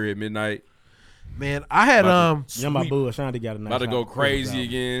Mariah Carey at midnight. Man, I had my boo Ashanti got a nice about to go Christmas crazy album.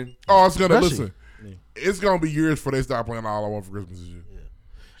 again. Oh, it's gonna Does listen. It's gonna be years before they start playing All I Want for Christmas this year.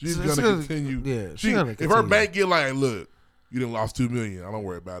 She's It's gonna gonna- continue. yeah, She, she's gonna if her continue. bank get like, look, you done lost $2 million. I don't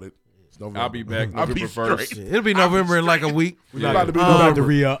worry about it. It's November. I'll be back I'll be November 1st. straight. It'll be November in like a week. We're about to be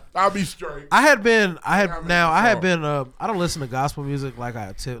November. I'll be straight. I had been. I don't listen to gospel music like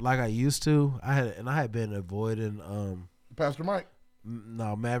I used to. I had been avoiding Pastor Mike.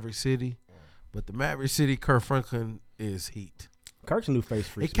 No, Maverick City, but the Maverick City Kirk Franklin is heat. Kirk's new face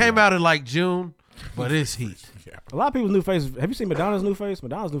freaks It me came out. out in like June, but it's heat. A lot of people's new face. Have you seen Madonna's new face?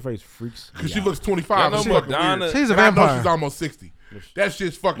 Madonna's new face freaks. Because me she out. looks 25. Y'all know She's fucking Madonna- weird. She's a And I know vampire. she's almost 60. That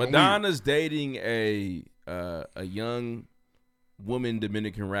shit's fucking Madonna's dating a young woman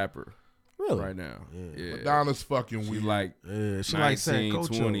Dominican rapper. Really? Right now. Yeah. Madonna's fucking She's weird. like she like 19,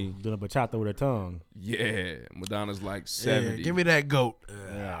 Sancocho. 20. Doing a bachata with her tongue. Yeah. Madonna's like 70. Yeah, give me that goat.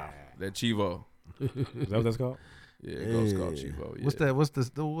 That Chivo. Is that what that's called? Yeah, it's called Chivo. Yeah. What's that?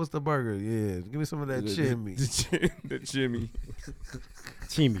 What's the burger? Yeah, give me some of that chimney. The chimmy.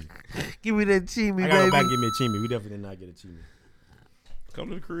 Chimmy. Give me that chimney, I gotta baby. go back and give me a chimmy. We definitely did not get a chimmy. Come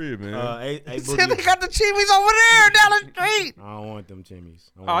to the crib, man. They got the chimneys over there down the street. I don't want them chimmies.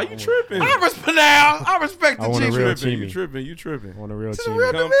 You tripping? I respect the I want a real chimney. chimmy. You tripping. I want a real It's a chimmy.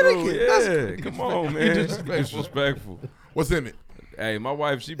 real Come Dominican. through. That's Yeah, good. come on, man. You Disrespectful. What's in it? Hey, my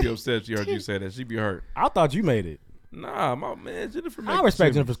wife, she be upset. She heard you say that. She be hurt. I thought you made it. Nah, my man, Jennifer. I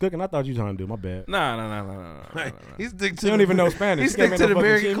respect Jennifer's cooking. I thought you trying to do my bad. Nah. He's stick to You don't even know Spanish. He You can't stick make to no the fucking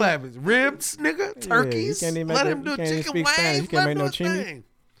American chimney. clappers. Ribs, nigga, turkeys. You can't even make Let no- him do you can't even chicken speak Spanish. wings. You can't Let make him no do chimney. thing.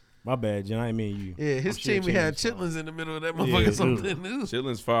 My bad, Jen. I ain't mean you. Yeah, his I'm sure chimney had chimney's fine. chitlins in the middle of that Yeah, motherfucker. dude. Something new.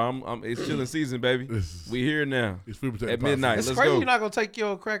 Chillin's fine. It's chilling season, baby. We here now. It's food potato At pie. midnight. It's Let's crazy go. you're not gonna take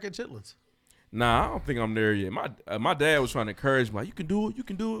your crack at chitlins. Nah, I don't think I'm there yet. My dad was trying to encourage me. Like, you can do it. You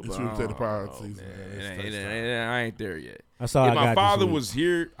can do it. It's But food I potato don't pie know, season. man. I ain't there yet. That's all if I my got father this week. was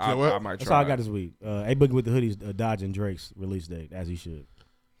here, I might try. That's all I got this week. A Boogie with the Hoodies dodging Drake's release date, as he should.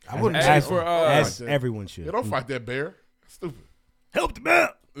 I wouldn't Hey, say for as everyone should. Yeah, don't fight that bear. Stupid. Help the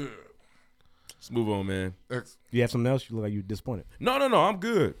bear. Let's move on, man. You have something else? You look like you're disappointed. No. I'm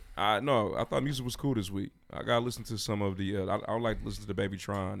good. I thought music was cool this week. I gotta listen to some of the. I would like to listen to the Baby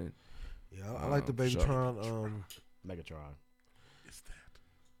Tron and. Yeah, I like the Babytron. Megatron.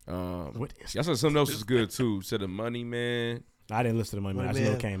 What is y'all said something else was good too. Said the Money Man. I didn't listen to Money Man. I just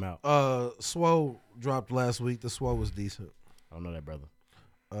know it came out. Swole dropped last week. The Swole was decent. I don't know that, brother.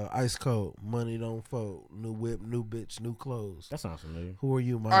 Ice Cold, Money Don't Fold, New Whip, New Bitch, New Clothes. That sounds familiar. Who are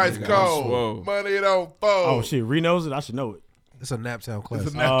you, my Ice nigga? Cold, Money Don't Fold. Oh shit, Ree knows it. I should know it. It's a Naptown classic.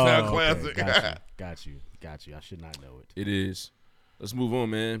 It's a Naptown classic. Got you. I should not know it. It is. Let's move on,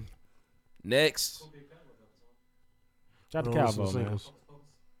 man. Next. Shout out to Calvo, man. Shout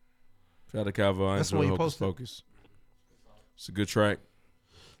out to Calvo. I That's enjoy when you Hocus posted. Pocus. It's a good track.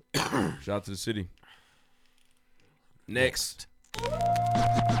 Shout out to the city. Next.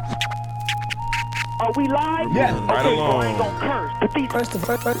 Are we live? Yes. Right Okay, along. so I ain't gonna curse. But these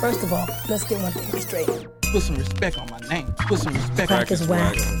First of all, let's get one thing straight. Put some respect on my name. Put some respect. Crack is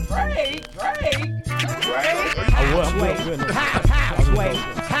whack. Drake.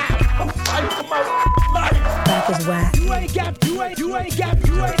 Crack is whack. You ain't got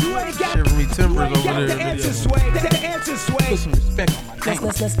Shiver me timbers over there. Put some respect on my name.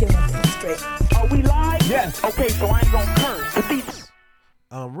 Let's get one thing straight. Are we live? Yes. Okay, so I ain't gonna curse. But these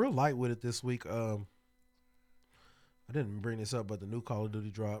Real light with it this week. I didn't bring this up, but the new Call of Duty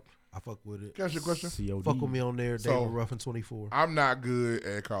dropped. I fuck with it. Can I ask you a question? COD. Fuck with me on there, So, David Ruffin 24. I'm not good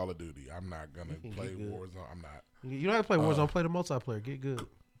at Call of Duty. I'm not gonna play Warzone. I'm not. You don't have to play Warzone. Play the multiplayer. Get good.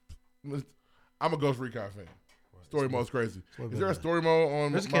 I'm a Ghost Recon fan. Story mode's crazy. what Is there a better. story mode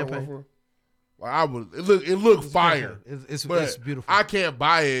on There's a Modern campaign. Warfare? Like I would. It look fire. It's but beautiful. I can't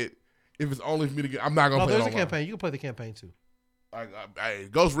buy it if it's only for me to get, I'm not gonna play it there's online. a campaign. You can play the campaign too.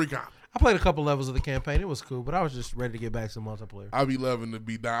 Ghost Recon. I played a couple levels of the campaign. It was cool, but I was just ready to get back to multiplayer. I'll be loving to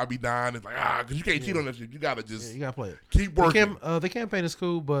be dying. I'll be dying. It's like because you can't cheat on that shit. You gotta just you gotta play it. Keep working. The campaign is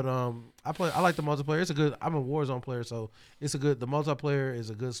cool, but I like the multiplayer. It's a good. I'm a Warzone player, so it's a good. The multiplayer is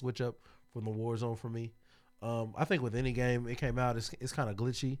a good switch up from the Warzone for me. I think with any game it came out, it's kind of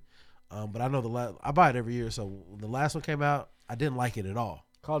glitchy. But I know I buy it every year, so when the last one came out, I didn't like it at all.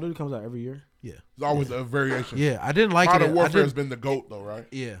 Call of Duty comes out every year. Yeah, there's always a variation. Yeah, I didn't like Modern it. Warfare has been the GOAT though, right?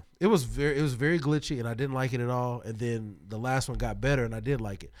 Yeah, it was very glitchy, and I didn't like it at all. And then the last one got better, and I did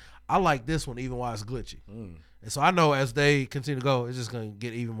like it. I like this one even while it's glitchy. And so I know as they continue to go, it's just gonna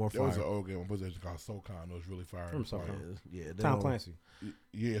get even more fire. There was an old game on PlayStation called SOCON. It was really fire. Yeah, Tom Clancy.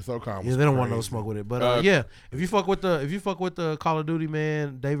 Yeah, SOCON. Yeah, they don't want no smoke with it. But yeah, if you fuck with the Call of Duty,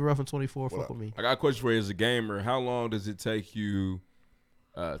 man, David Ruffin 24, fuck with me. I got a question for you as a gamer. How long does it take you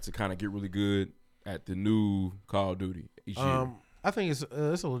to kind of get really good at the new Call of Duty each year? I think it's a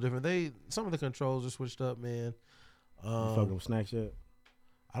little different. Some of the controls are switched up, man. You fucking with Snacks yet?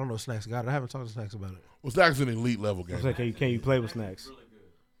 I don't know if Snacks got it. I haven't talked to Snacks about it. Well, Snacks is an elite level game. Can you play with Snacks?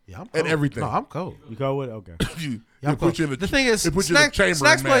 Yeah, I'm cold. And everything. No, I'm cold. You cold with it? Okay. I'm put you in the thing is, put you in the chamber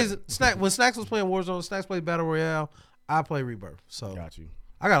Snacks and when Snacks was playing Warzone, Snacks played Battle Royale. I play Rebirth. So got you.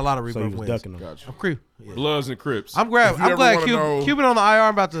 I got a lot of Rebirth So you was wins. ducking them. I'm creep. Yeah. Bloods and Crips. I'm glad know- Cuban on the IR.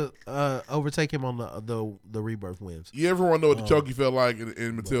 I'm about to overtake him on the Rebirth wins. You ever want to know what the Chokey felt like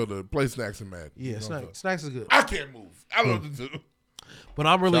in Matilda? Play Snacks and Madden. Yeah, Snacks is good. I can't move. I don't know what to do. But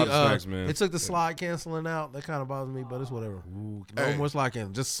I'm really Shout out to Snacks, man. It took the slide canceling out. That kind of bothers me, but it's whatever. Ooh, no Hey. more slide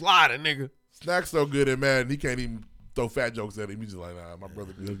canceling. Just slide it, nigga. Snacks so good at Madden, he can't even throw fat jokes at him. He's just like, nah, my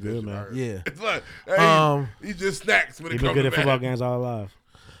brother good, man. Yeah. It's like, hey, he just Snacks when it He's been comes good to at football Madden. games all life.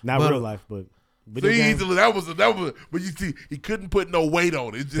 Not But- real life, but video See, games. that was, but you see, he couldn't put no weight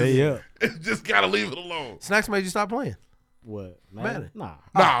on it. It's just, Yeah. it just gotta leave it alone. Snacks made you stop playing. What? Madden? Nah.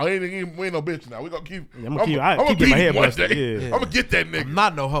 Nah, we ain't no bitch now. We gonna keep. I'm gonna keep beat my head him one busted. day. Yeah. I'm gonna get that nigga. I'm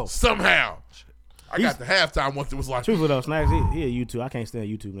not no hoe. Somehow. I got the halftime once it was like. Truthfully though, Snacks, he a YouTube. I can't stand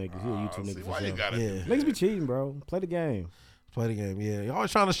YouTube niggas. He a YouTube nigga why for you sure. gotta Yeah. Niggas be cheating, bro. Play the game. Play the game. Yeah. You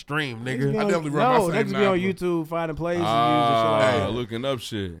always trying to stream, nigga. Niggas be I on- definitely run my same niggas be on nine, YouTube finding plays and use and shit like that. Looking up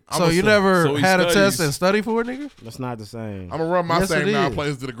shit. So you never So he had a studies. test and study for it, nigga? That's not the same. I'm gonna run my Yes, same it now is.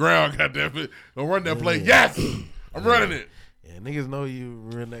 plays to the ground. Goddamn it! Don't run that play. Yes, I'm running it. Yeah, niggas know you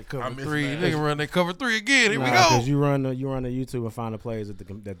run that I cover miss 3. that. Nigga run that cover 3 again. Here we go. Because you run the YouTube and find the plays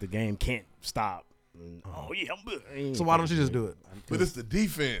that the game can't stop. And, oh yeah, I'm good. So why don't you just do it? But it's the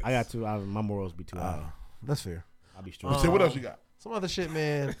defense. I got to. My morals be too high. That's fair. I'll be straight. Say what else you got? Some other shit,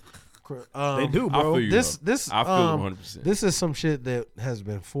 man. They do, I bro. feel you, This though. I feel 100%. This is some shit that has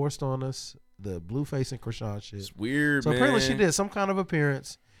been forced on us. The Blueface and Krishan shit. It's weird, So man. apparently she did some kind of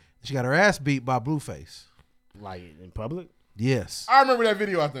appearance. She got her ass beat by Blueface. Like in public. Yes. I remember that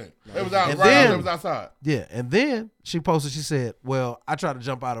video. I think it was out And right then- after it was outside. Yeah, and then she posted. She said, "Well, I tried to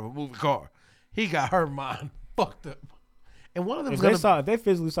jump out of a moving car. He got her mind fucked up, and one of them's If they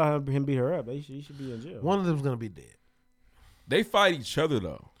physically saw him beat her up, he should be in jail. one of them's gonna be dead. They fight each other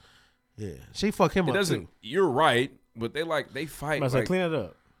though. Yeah, she fucked him It up doesn't. too. You're right, but they fight. I say like, clean it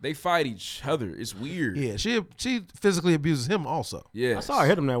up. They fight each other. It's weird. Yeah, she physically abuses him also. Yeah. I saw her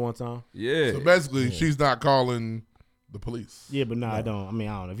hit him that one time. Yeah. So basically, she's not calling the police. Yeah, but I don't. I mean,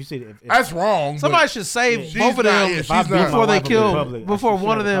 I don't know. If you see, if That's wrong. Somebody but should save she's both of not- them yeah, she's not- before they my wife kill. in public, Before I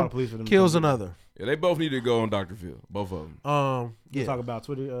one of should them call the police for them kills to do that. another. Yeah, they both need to go on Dr. Phil. Both of them. You Yeah. talk about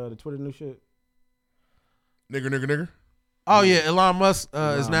Twitter, the Twitter new shit. Nigger. Oh yeah, Elon Musk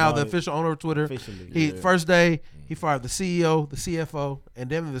is now the Musk. official owner of Twitter. Officially, He yeah. first day he fired the CEO, the CFO, and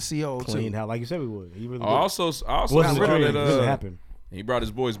then the COO Clean too. how, like you said we would. He really I also Wasn't saw the that trade, really happened. he brought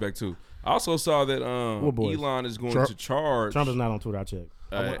his boys back too. I also saw that What boys? Elon is going Trump? to charge. Trump is not on Twitter. I checked.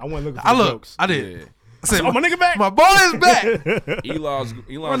 I went looking for I the look. jokes. I did. Yeah. I said, Oh, my nigga back. My boy is back. Elon's them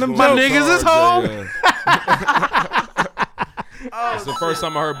going My to niggas is charge home. it's the first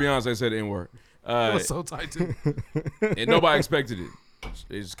time I heard Beyonce say the N-word. It was so tight too. And nobody expected it.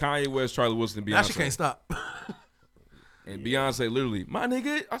 It's Kanye West, Charlie Wilson, and Beyonce. Now she can't stop. And Beyonce literally, my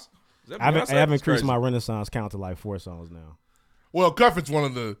nigga. Is that I Beyonce? have That's increased crazy. my Renaissance count to like 4 songs now. Well, Cuff is one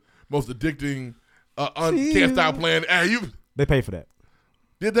of the most addicting. Can't stop playing. Hey, you They pay for that.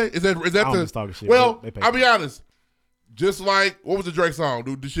 did they? Is that I don't the? just talking shit, Well, but they pay I'll for be honest. Just like what was the Drake song,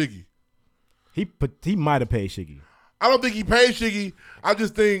 dude? The Shiggy. He might have paid Shiggy. I don't think he paid Shiggy. I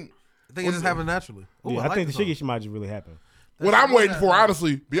just think. I think it just happened naturally. Ooh, Yeah, I like think the song. Shiggy shit might just really happen. What I'm waiting for,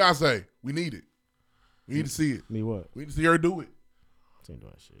 honestly, Beyonce, we need it. We need to see it. Need what? We need to see her do it. She ain't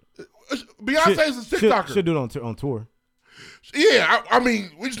doing shit. Beyonce's a TikToker. She'll do it on tour. Yeah, I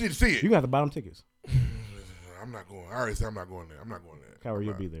mean, we just need to see it. You got the bottom tickets. I'm not going. I already said I'm not going there. I'm not going there. Kyrie,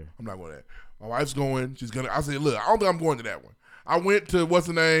 you'll be there. I'm not going there. My wife's going. She's gonna. I said, look, I don't think I'm going to that one. I went to what's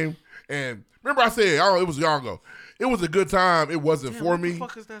the name, and remember I said, it was long ago. It was a good time. It wasn't for me. What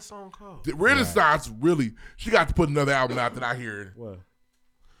the fuck is that song called? The Renaissance really. She got to put another album out that I hear. What?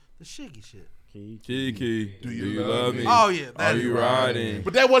 The Shiggy shit. Kiki, do you love me? Oh yeah, Are you riding?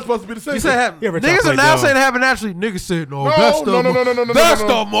 But that was supposed to be the same. You said niggas are now saying it happened naturally. Niggas said no. That's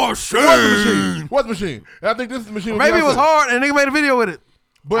the machine. What's machine? And I think this is the machine. Maybe it was hard, and nigga made a video with it.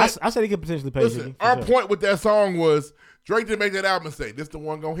 But I said he could potentially pay. Listen, our point with that song was Drake didn't make that album and say this the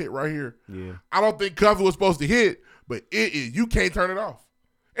one gonna hit right here. Yeah. I don't think Cuff was supposed to hit, but it is. You can't turn it off.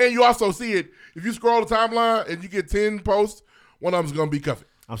 And you also see it if you scroll the timeline and you get 10 posts. One of them's gonna be Cuff.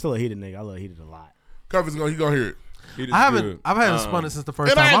 I'm still a heated nigga. I love heated a lot. Cuff is gonna hear it. I haven't spun it since the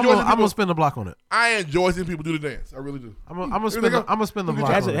first time. I'm gonna spin the block on it. I enjoy seeing people do the dance. I really do. I'm gonna spin the block.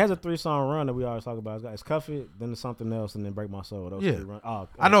 It has a 3-song run that we always talk about. It's Cuff It, then there's something else, and then Break My Soul. Those 3 run.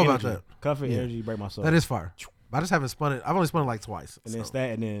 I know Energy. about that. Cuff It, Energy, Break My Soul. That is fire. But I just haven't spun it. I've only spun it like twice. And then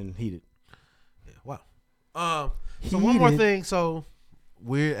Stat, and then Heated. Yeah, wow. So one more thing. So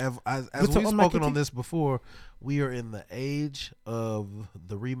we're as we've spoken on this before, we are in the age of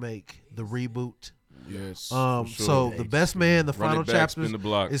the remake, the reboot. Yes. So the Best Man, the final chapter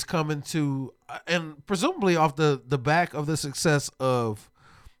is coming to, and presumably off the back of the success of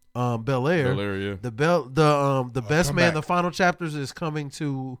Bel Air. Yeah. The Best Man, the final chapters is coming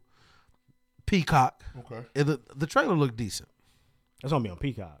to Peacock. Okay. And the trailer looked decent. That's gonna be on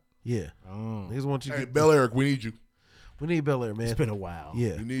Peacock. Yeah. Niggas want you. Hey, Bel Air, we need you. We need Bel Air, man. It's been a while.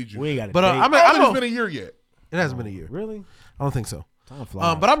 Yeah. We need you. We ain't got it. But I don't think it's been a year yet. It hasn't been a year. Really? I don't think so. Time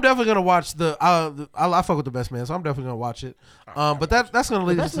flies. But I'm definitely gonna watch I fuck with the Best Man, so I'm definitely gonna watch it. But that's gonna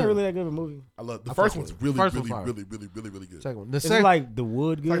lead us to. That's not really that good of a movie. I love the first one's really good. Second one. Is it like The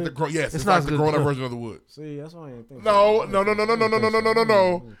Wood good? It's like it's like the grown up version of The Wood. See, that's why I ain't think. No.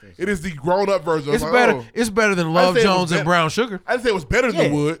 It is the grown up version. It's better. It's better than Love Jones and Brown Sugar. I didn't say it was better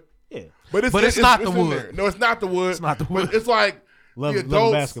than The Wood. Yeah. But it's not The Wood. No, it's not The Wood. It's not The Wood. But it's like Love the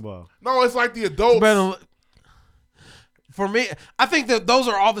adults. Basketball. No, it's like the adults. For me, I think that those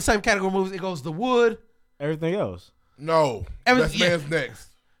are all the same category movies. It goes The Wood. Everything else. No. Best Man's next.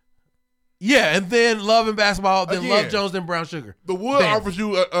 Yeah, and then Love and Basketball, then Again, Love Jones, then Brown Sugar. The Wood offers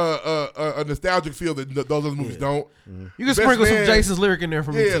you a nostalgic feel that those other movies don't. You can sprinkle some Jason's lyric in there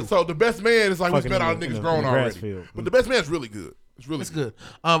for me too. Yeah, so The Best Man is like we spent all the niggas grown already. Field. But The Best Man's really good. It's really good.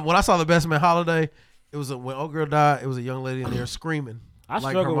 When I saw The Best Man Holiday, it was when old girl died. It was a young lady in there screaming. I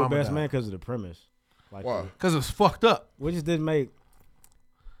like struggled her with mama Best died. Man because of the premise. Like why? Because it was fucked up. We just didn't make.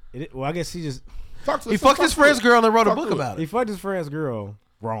 Well, I guess he just. He fucked his friend's girl and wrote a book about it. He fucked his friend's girl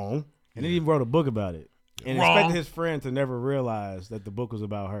wrong, and then he wrote a book about it, and expected his friend to never realize that the book was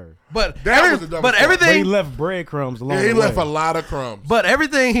about her. But everything But he left breadcrumbs along the way. he left a lot of crumbs. But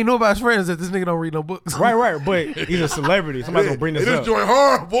everything he knew about his friend is that this nigga don't read no books. Right. But he's a celebrity. Somebody's gonna bring this up. This joint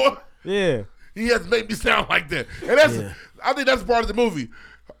hard, boy. Yeah. He has to make me sound like that, and that's. I think that's part of the movie.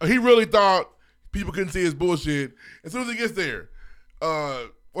 He really thought people couldn't see his bullshit. As soon as he gets there,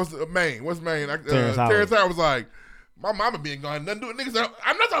 what's Maine? Terrence Howard was like, my mama being gone, nothing to do with niggas.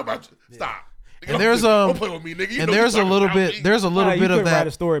 I'm not talking about you. Stop. And there's don't play with me, nigga. You and know there's you a little talking about bit. me. There's a little bit of that. Write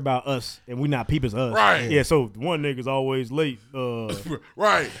a story about us, and we not people's us. Right. Yeah. So one nigga's always late.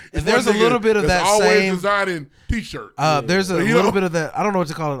 Right. And there's a little bit of that always same designing t-shirt. There's a little bit of that. I don't know what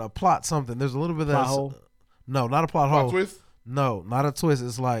you call it. A plot something. There's a little bit of that. Plot hole? No, not a plot hole. Twist? No, not a twist.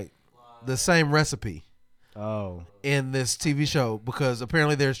 It's like the same recipe. Oh. In this TV show, because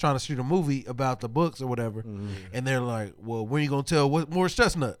apparently they're trying to shoot a movie about the books or whatever, and they're like, "Well, when are you gonna tell what Morris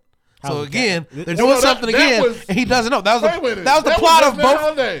Chestnut?" So again, they're doing something again, and he doesn't know. That was the plot of both.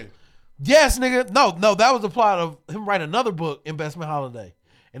 Holiday. Yes, nigga. No, that was the plot of him writing another book, Best Man Holiday,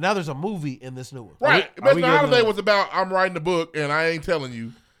 and now there's a movie in this new one. Right. Best Man Holiday was about I'm writing the book and I ain't telling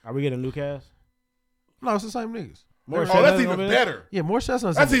you. Are we getting a new cast? No, it's the same niggas. That's even better. Yeah, Morris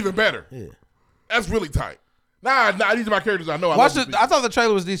Chestnut. That's even better. Yeah, that's really tight. Nah, these are my characters I know. I thought the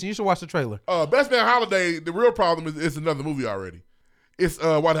trailer was decent. You should watch the trailer. Best Man Holiday. The real problem is it's another movie already. It's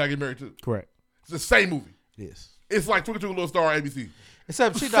Why Did I Get Married Too? Correct. It's the same movie. Yes. It's like Twinkle Twinkle Little Star ABC.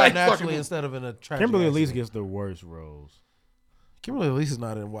 Except she died naturally instead of in a tragic Kimberly accident. Elise gets the worst roles. Kimberly Elise is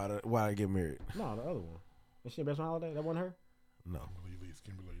not in Why I Get Married. No, the other one. Is she in Best Man Holiday? That wasn't her? No.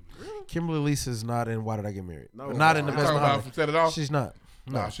 Kimberly Elise is not in Why Did I Get Married? No. But not in the Best Man Holiday. Set It Off? She's not.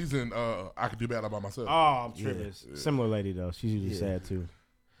 No. Nah, she's in I Could Do Bad All By Myself. Oh, I'm tripping. Yeah. Similar lady though. She's usually sad too.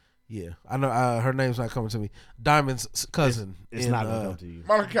 Yeah, I know. Her name's not coming to me. Diamond's cousin. It's not gonna come to you.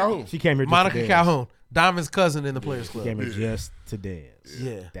 Monica Calhoun. She came here. Monica Calhoun. Diamond's cousin in the Players Club. Gave me just to dance.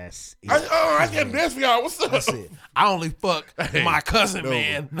 Yeah. That's it. I can't dance for y'all. What's up? That's it. I only fuck my cousin,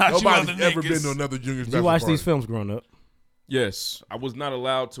 man. Not you Nobody's other ever niggas. been to another junior Did you watch these films growing up? Yes, I was not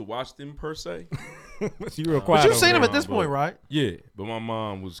allowed to watch them per se. You were required. But you've seen them at this point, right? Yeah, but my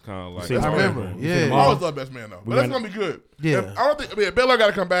mom was kind of like. See, I remember. Yeah. I always love Best Man though, but that's gonna be good. Yeah. I don't think. I mean, Bel Air got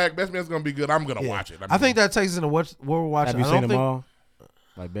to come back. Best Man's gonna be good. I'm gonna watch it. I think that takes us into what we're watching. Have you I seen don't them think, all?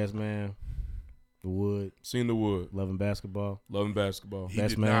 Like Best Man, The Wood, Seen The Wood, Loving Basketball, Loving Basketball. He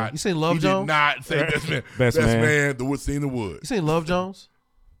Best did Man. not. You seen Love He Jones? did not say Best Man. Best Man. The Wood. Seen The Wood. You seen Love Jones?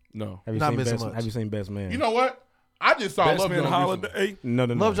 No. Have you Not seen missing Best? much. Have you seen Best Man? You know what? I just saw Best Love Man Jones recently. Holiday. No.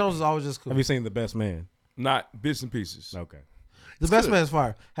 Love Jones is always just cool. Have you seen The Best Man? Not bits and pieces. Okay. The Best Man's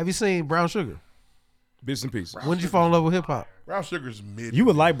fire. Have you seen Brown Sugar? Bits and pieces. When did you fall in love with hip hop? Brown Sugar's mid. You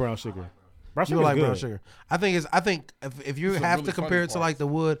would like Brown Sugar. Brown You Sugar would like good. Brown Sugar. I think if you Some have really to compare funny it to like The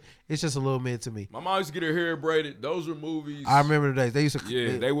Wood, it's just a little mid to me. My mom used to get her hair braided. Those were movies. I remember the days they used to.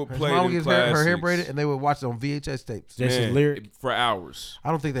 Yeah, they would play Her mom them would get her hair classics. braided, and they would watch it on VHS tapes. Jason's Man, Lyric. for hours. I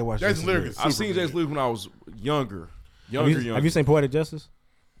don't think they watched Jason's Lyric is I've super seen good. Jason's Lyric when I was younger. Have you seen Poetic Justice?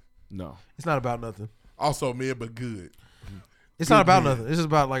 No. It's not about nothing. Also mid, but good. It's not about nothing. It's just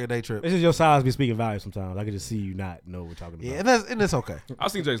about like a day trip. This is your silence be speaking volumes sometimes. I can just see you not know what we're talking about. Yeah, and that's okay.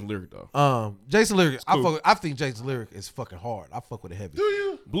 I've seen Jason's Lyric though. Jason Lyric. cool. I think Jason's Lyric is fucking hard. I fuck with it heavy. Do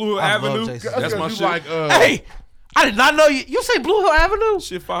you? Blue Hill I love Avenue. Jason. That's my you shit. like, Hey, I did not know you. You say Blue Hill Avenue?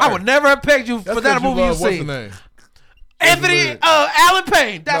 Shit fire. I would never have pegged you for that movie you What's the seen. name? Anthony Alan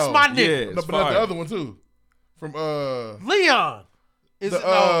Payne. That's No, my yeah. nigga. No, It's but that's fire. the other one too. From Leon. Is it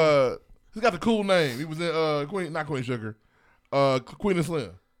no? He's got the cool name. He was in not Queen Sugar. Queen and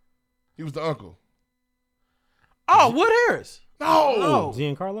Slim. He was the uncle. Oh, Wood Harris. No.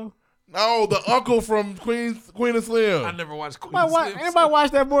 Giancarlo? No, the uncle from Queen and Slim. I never watched Queen. Anybody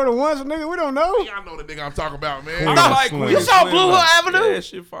watch that more than once, nigga? We don't know. Y'all know the nigga I'm talking about, man. I like Slim. Queen You saw Slim, Blue Hill though. Avenue? Yeah,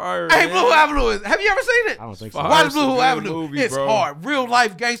 shit fire. Hey, man. Blue Hill Avenue is. Have you ever seen it? I don't think so. Fire. Watch It's a Blue Hill good Avenue. movie, It's bro. hard. Real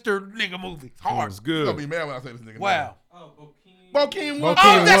life gangster nigga movie. Hard. It's You're gonna good. be mad when I say this nigga. Wow. Bokeem Oh,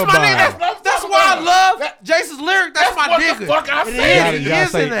 that's my Woodbine. nigga. That's why I love Jason's Lyric. That's my what nigga. the fuck I It said. is. You It gotta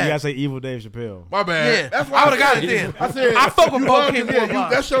is say, in that. you gotta say Evil Dave Chappelle. My bad. Yeah, That's why I would've got said it then. I said I fuck with you Bokeem love him, yeah,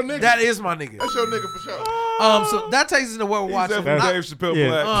 Woodbine. that's your nigga. That is my nigga. That's your nigga for sure. So that takes us into what we're watching. That's Not- Dave Chappelle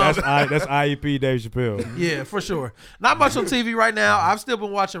Yeah, Black. that's IEP Dave Chappelle. Yeah, for sure. Not much on TV right now. I've still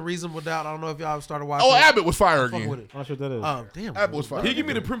been watching Reasonable Doubt. I don't know if y'all have started watching. Oh, it. Abbott was fire Fuck again. with it. I'm not sure what that is. Oh, damn. Abbott was fire. Can you give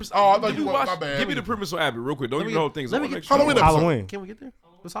me the premise? Oh, I thought Did you you was- watch? my bad. Give me the premise on Abbott real quick. Don't Let give me me the whole get- things. let I me wanna get- make sure. Halloween episode. Halloween. Can we get there?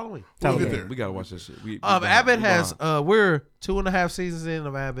 It's Halloween. We'll get there. We gotta watch that shit. Abbott has we're 2.5 seasons in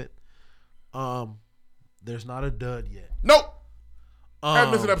of Abbott. There's not a dud yet. Nope. I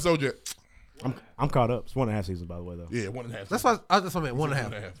haven't missed an episode yet. I'm caught up. It's 1.5 seasons, by the way, though. Yeah, 1.5. That's what I meant.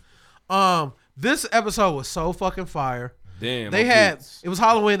 1.5. This episode was so fucking fire. Damn. They my had kids. it was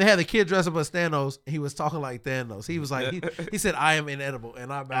Halloween. They had the kid dressed up as Thanos. He was talking like Thanos. He was like he said, "I am inedible,"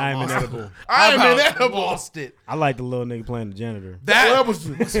 and I I am lost inedible. It. I am about inedible. Lost it. I like the little nigga playing the janitor. That was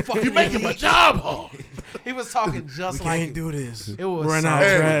fucking you making my job hard. He was talking just We like can't do this. It was Run so out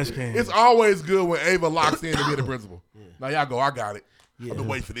good. trash can. It's always good when Ava locks in to be the principal. Now y'all go. I got it. Yeah. I'm gonna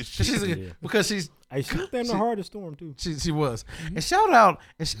wait for this shit. Because she's Hey, she was in the hardest storm too. she was. And shout out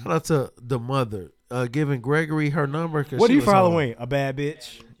to the mother giving Gregory her number. What do she you was for on. Halloween? A bad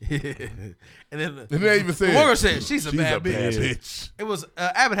bitch. And then And they even said the woman said she's a bad bitch. bitch. It was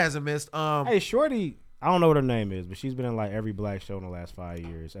Abbott hasn't missed. Hey, Shorty. I don't know what her name is, but she's been in like every black show in the last 5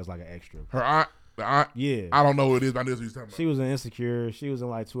 years as like an extra. Her aunt. The aunt. Yeah. I don't know who it is, but I know what you're talking about. She was in Insecure. She was in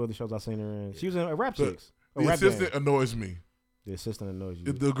like 2 other shows I've seen her in. She was in Rap Chicks. The assistant annoys me. The assistant annoys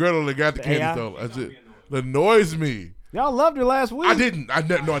you. The girl that got the candy AI? store. That's it. That annoys me. Y'all loved her last week. I didn't. No, I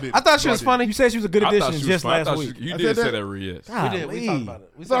didn't. I thought she was funny. You said she was a good I thought addition she was just fine. I last thought week. You I did said say that? that, yes. We did. We talked about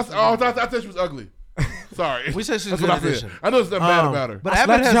it. We So said I said she was ugly. Sorry. We said she was That's a what good I said. addition. I know there's nothing bad about her. But I Abbott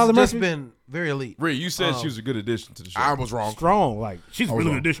slapped has Charlie just Murphy. been very elite. Ree, you said she was a good addition to the show. I was wrong. Strong. Like, she's a I was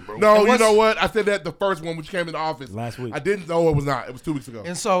really wrong. good addition, bro. No, And you what's- know what? I said that the first one which came in the office Last week. I didn't know it was not. It was 2 weeks ago.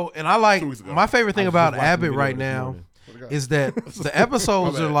 And so, and I like 2 weeks ago. my favorite thing I was about just watching the Abbott video right this now morning. is that the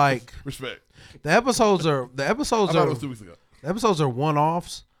episodes My are bad. like Respect. the episodes I thought it was 2 weeks ago. the episodes are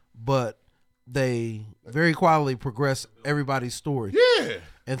one-offs, but they very quietly progress everybody's story. Yeah.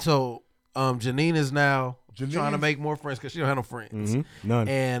 And so Janine is now trying to make more friends because she don't have no friends. None.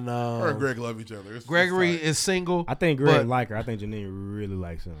 And Her and Greg love each other. Gregory it's is single. I think Greg but- like her. I think Janine really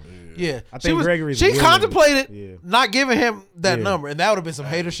likes him. Yeah, I think Gregory's she willing. contemplated Yeah. not giving him that Yeah. number, and that would have been some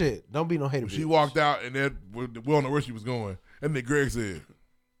hater shit. Don't be no hater. She bitch. walked out and then we don't know where she was going. And then Greg said,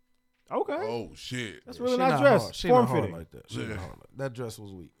 Okay. Oh shit. That's really She nice not dress. hard. She not hard Form-fitting. like that. She not hard like that. Dress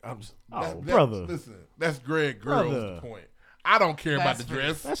was weak. I'm just. Brother. Listen, that's Greg Girl's the point. I don't care about the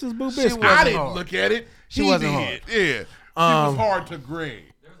dress. That's his boo She biscuit. I didn't hard. look at it. She He wasn't did. hard. Yeah. She was hard to Greg.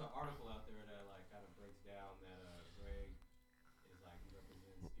 There's an article out there that like kind of breaks down that Greg is like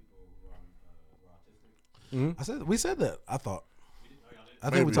represents people who are autistic. I said we said that. I thought. I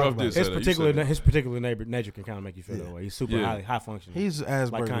Maybe. think we talked about it. His particular nature can kind of make you feel that way. He's super high functioning. He's like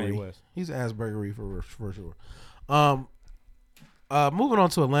Kanye Aspergery. West. He's Aspergery for sure. Moving on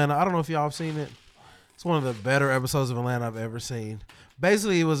to Atlanta. I don't know if y'all have seen it. It's one of the better episodes of Atlanta I've ever seen.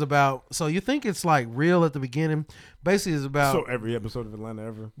 Basically, it was about. So you think it's like real at the beginning. Basically, it's about. So every episode of Atlanta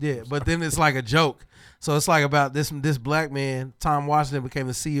ever. Yeah, but then it's like a joke. So it's like about this black man. Tom Washington became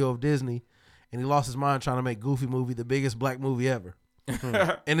the CEO of Disney, and he lost his mind trying to make Goofy movie the biggest black movie ever.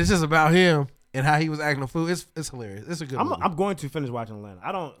 And it's just about him and how he was acting a fool. It's hilarious. It's a good movie. I'm going to finish watching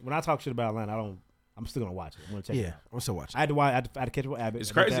Atlanta. When I talk shit about Atlanta, I'm still gonna watch it. I'm gonna check it out. I'm still watching. I had to watch. I had to catch up with Abbott.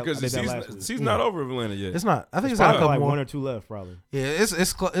 It's I did crazy that- because I the did that last week. season's not over of Atlanta yet. It's not. I think it's probably a couple like more. one or two left, probably. Yeah,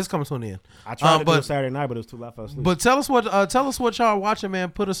 it's coming to an end. I tried to do but it Saturday night, but it was too late. I fell asleep. but tell us what y'all watching, man.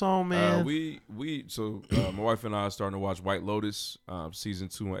 Put us on, man. My wife and I are starting to watch White Lotus, season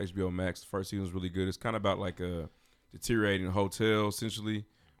 2 on HBO Max. The first season was really good. It's kind of about like a deteriorating hotel, essentially,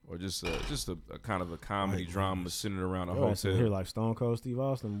 or just a kind of a comedy drama centered around a hotel. Here like Stone Cold Steve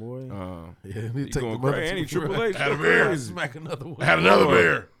Austin, boy. Yeah, he going crazy. And he Triple H. Had a beer. Smack another one. Had another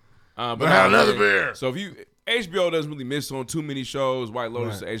beer. But had another beer. So if HBO doesn't really miss on too many shows. White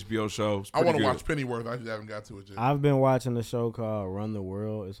Lotus is an HBO show. It's I want to pretty watch Pennyworth. I just haven't got to it yet. I've been watching a show called Run the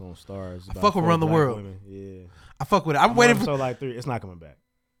World. It's on Stars. I fuck with Run the World. Yeah, I fuck with it. I'm waiting for episode like 3. It's not coming back.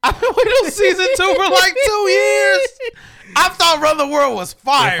 I've been waiting on season 2 for like 2 years. I thought Run the World was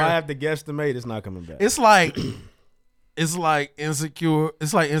fire. If I have to guesstimate, it's not coming back. It's like Insecure.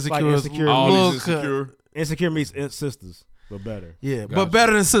 It's like Insecure. Insecure meets Sisters, but better. Yeah, but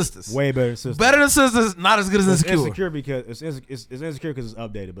better than Sisters. Way better than Sisters. Better than Sisters. Not as good as It's Insecure. Insecure because it's Insecure because it's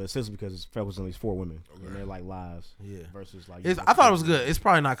updated, but it's Sisters because it's focused on these 4 women and they're like lives. Yeah. Versus like I thought it was good. It's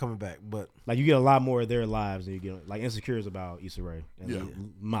probably not coming back, but like you get a lot more of their lives than you get like Insecure is about Issa Rae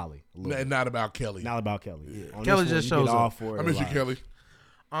and Molly. And not about Kelly. Not about Kelly. Yeah. On Kelly this just one, you shows get all up. 4 I miss you, lives. Kelly.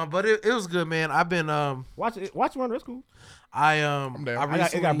 but it was good, man. I've been watch Run. It's cool. I I'm down. I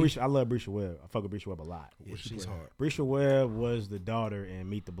recently I love Brisha Webb. I fuck with Brisha Webb a lot. Yeah, she's hard. Brisha Webb was the daughter in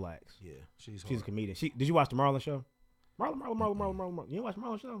Meet the Blacks. Yeah, she's a comedian. Did you watch the Marlon show? Marlon. You didn't watch the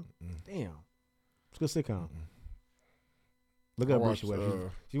Marlon show? Damn, it's a good sitcom. Look up Brisha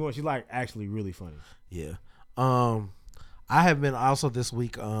Webb. She's like actually really funny. Yeah. I have been also this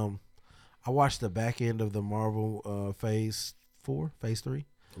week. I watched the back end of the Marvel Phase 3.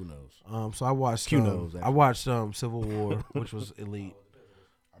 Who knows? So I watched. Q knows. I watched Civil War, which was elite.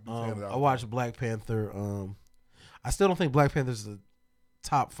 I watched Black Panther. I still don't think Black Panther is the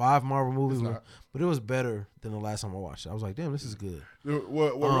top 5 Marvel movies, but it was better than the last time I watched it. I was like, damn, this is good.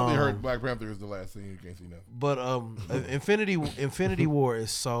 What really hurt Black Panther is the last scene. You can't see nothing. But Infinity War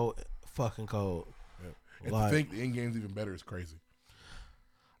is so fucking cold. Yeah. And to think the Endgame's even better is crazy.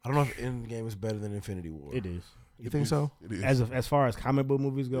 I don't know if Endgame is better than Infinity War. It is. You think so? It is. As far as comic book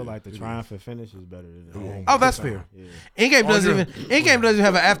movies go, like the triumphant finish is better than. Oh, that's fair. Yeah. Endgame doesn't even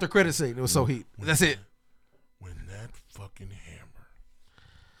have an after credit scene. It was so heat. That's it. When that fucking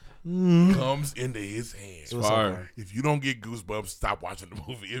hammer comes into his hands, if you don't get goosebumps, stop watching the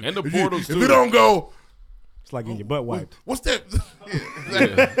movie. And the portals if too. you don't go, it's like getting your butt wiped. What's that?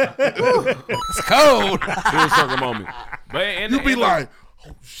 It's cold. Full circle moment. But you be like,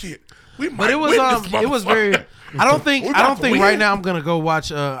 oh shit. But it was very. I don't think right now I'm gonna go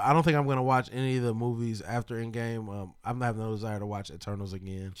watch. I don't think I'm gonna watch any of the movies after Endgame. I'm having no desire to watch Eternals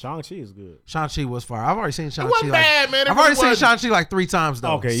again. Shang-Chi is good. Shang-Chi was fire. I've already seen Shang-Chi. wasn't bad, man. It I've already really seen wasn't. Shang-Chi like 3 times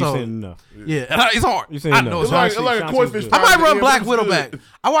though. Okay, so, you seen enough. Yeah, it's hard. You seen I enough. know It's it's hard. like a Shang-Chi's koi fish. good. I might run Yeah, Black it was Widow good. back.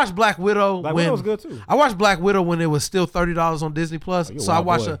 I watched Black Widow Black when Widow was good too. I watched Black Widow when it was still $30 on Disney Plus. you're a So I wild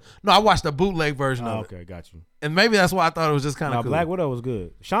watched boy. I watched the bootleg version of it. Okay, got you. And maybe that's why I thought it was just kind Now, of cool. Black Widow was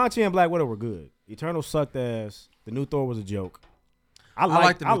good. Shang-Chi and Black Widow were good. Eternal sucked ass. The new Thor was a joke. I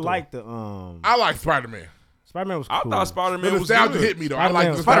like the I like Spider-Man. Spider-Man was cool. I thought Spider-Man The was nostalgia good. hit me though. I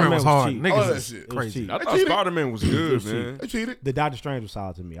like the Spider-Man was hard. cheap. Niggas All that is shit. crazy. I They thought cheated. Spider-Man was good, man. They cheated. The Doctor Strange was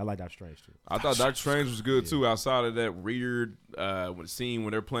solid to me. I like Doctor Strange too. I thought Doctor Strange was good too. Outside of that weird scene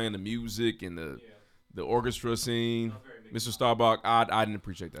when they're playing the music and the orchestra scene, Mr. Starbuck, I didn't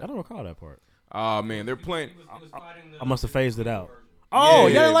appreciate that. I don't recall that part. Oh man, they're playing. I must have phased it out. Oh,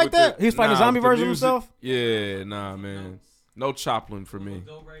 you didn't like with that? He's fighting a zombie with the version of music. himself? Yeah, nah, man. No chopping for me.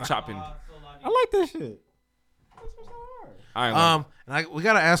 Chopping. I like that shit. I ain't lying. And we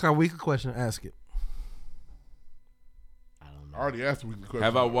gotta ask our weekly question. Ask it. I already asked the weekly question.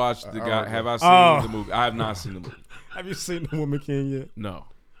 Have I watched the guy? Have I seen the movie? I have not seen the movie. Have you seen The Woman King yet? No.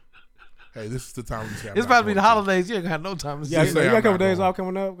 Hey, this is the time we say. It's about to be the holidays. You ain't got no time to see. Yeah, it. you got a couple days off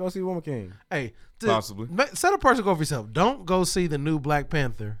coming up. Go see Woman King. Hey, Possibly. Set a personal goal for yourself. Don't go see the new Black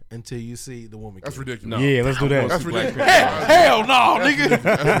Panther until you see the Woman King. That's ridiculous. No. Yeah, let's do that. That's ridiculous. Hell no, nigga.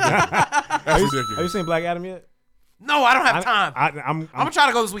 That's Have ridiculous. you seen Black Adam yet? No, I don't have time. I'm gonna try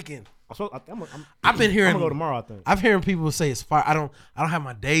to go this weekend. I've been hearing. I'm gonna go tomorrow. I think. I've hearing people say it's fire. I don't have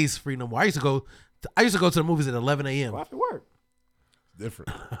my days free no more. I used to go to the movies at 11 a.m. After work.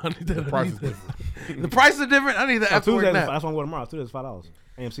 Different. I need that. The price is different. The price is different. I need that after work Tuesday, nap. that's why I'm going tomorrow. Tuesday's $5.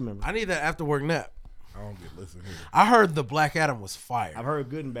 AMC member. I need that after work nap. I don't get listened here. I heard the Black Adam was fire. I've heard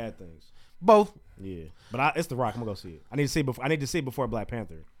good and bad things. Both. Yeah, but it's The Rock. I'm gonna go see it. I need to see it before Black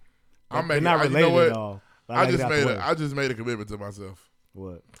Panther. I'm They're making. not You know related what? at all. but I gotta just get out the made way. I just made a commitment to myself.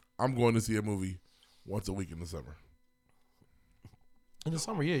 What? I'm going to see a movie once a week in the summer. In the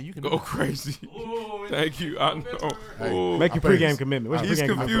summer, yeah, you can Go crazy. Thank you. I know. Hey, Make your I pay pregame for- commitment. What's your He's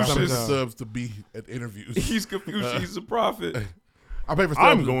pregame confused. commitment? subs to be at interviews. He's confused. He's a prophet. I pay for subs.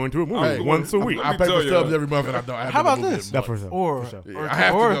 I'm going to a movie once a week. I pay for subs every month, and I don't. I How about haven't this? moved That's in for months. sure. Or, Yeah, I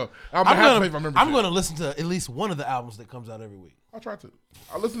have to go. I'm gonna have to pay for my membership. I'm going to listen to at least one of the albums that comes out every week. I try to.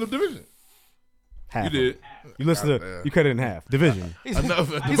 I listen to Division. Half You of did. it. You listen to. You cut it in half. Division. He Enough.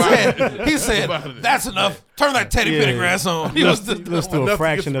 said, that's enough. Turn that Teddy Yeah. Pendergrass on. He Listen was to a Enough to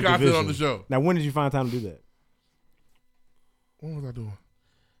fraction get of some content Division. on the show. Now, when did you find time to do that? What was I doing?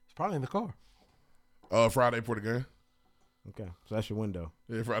 It's probably in the car. Friday for the game. Okay, so that's your window.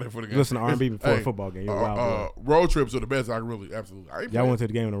 Yeah, Friday for the game. You listen to R&B before a football game. You're a wild boy. Road trips are the best. I really, absolutely. I ain't Y'all playing. went to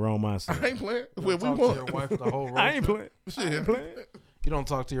the game in the wrong mindset. I ain't playing. You We don't talk won. to your wife the whole road I ain't trip? playing. Shit. I ain't playing. You don't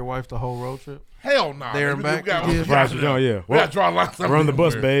talk to your wife the whole road trip? Hell no. There and We back got- again? we got- Surprise you don't, yeah. We got to draw lines. Run the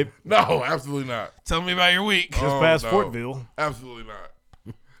bus, somewhere. babe. No, absolutely not. Tell me about your week. Just past Fortville. Absolutely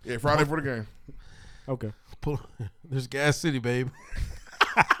not. Yeah, Friday for the game. Okay. There's Gas City, babe.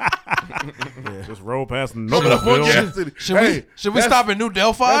 Yeah. Just roll past Open up on Gas Noblesville. City. Should we that's- stop at New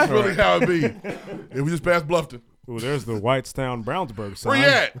Delphi? That's really how it be. If we just passed Bluffton. Ooh, there's the Whitestown Brownsburg sign. Where you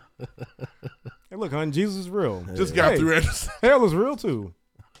at? Hey, look, hon, Jesus is real. Just got Hey, through Anderson. Hell is real too.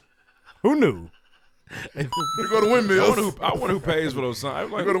 Who knew? You go to Windmills. I wonder who pays for those signs.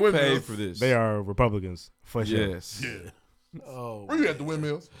 I'm like, Go to who paid Windmills. for this? They are Republicans for sure. Yes. Yeah. Oh, Where you at the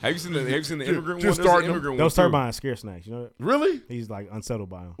Windmills? Have you seen the immigrant Just one? There's an starting immigrant Those one too. turbines scare snacks. You know that? Really? He's like unsettled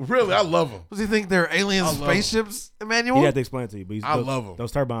by them. Really? I love them. Does he think they're alien I love spaceships, Emmanuel? He had to explain it to you, but I love them.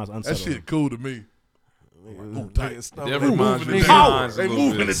 Those turbines That unsettled. shit cool to me. Ooh, tight. That reminds me of Power. mines a They little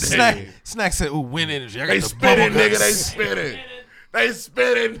moving bit. today. Snack said, "Ooh, wind energy." I got They the spinning, bubble nigga. guts. They spinning. They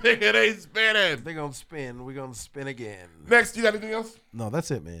spinning, nigga. They spinning. They gonna spin. We gonna spin again. Next, you got anything else? No,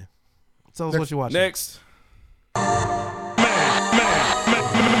 that's it, man. Tell us what you watching. Next.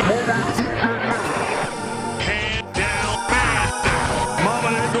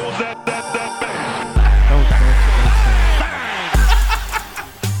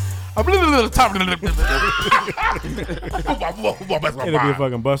 Football, basketball, It'll be a fine.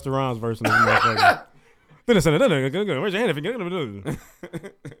 fucking Busta Rhymes version of this motherfucker. Raise your hand if you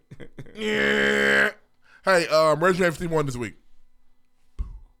Yeah. Hey, raise your hand if team won this week.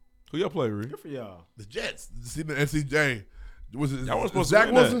 Who y'all play, Reed? Good for y'all. The Jets. See the NCJ. Was it Y'all weren't supposed to Zach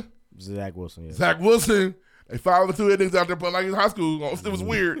win that. Wilson? Zach Wilson, yeah. Zach Wilson. They 5-2 innings out there playing like in high school. It was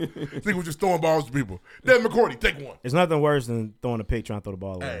weird. I think was just throwing balls to people. Devin McCourty, take one. It's nothing worse than throwing a pick trying to throw the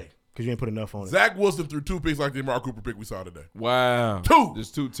ball away. Hey. Because you ain't put enough on it. Zach Wilson threw 2 picks like the Mark Cooper pick we saw today. Wow. 2.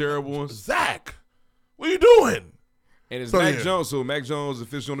 There's 2 terrible ones. Zach, what are you doing? And it's So, Mac yeah. Jones. So Mac Jones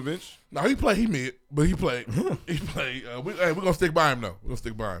official on the bench? No, he played. He mid, but he played. He played. We're gonna stick by him though. We're gonna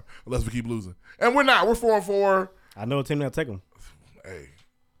stick by him unless we keep losing. And we're not. We're 4-4. I know a team that'll take him. Hey,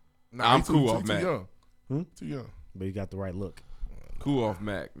 I'm he's cool too, off too Mac. young. Hmm? Too young. But you got the right look. Cool off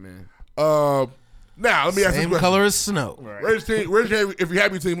Mac, man. Now let me ask this Same question. color as snow. Where's your team? Where's your, if your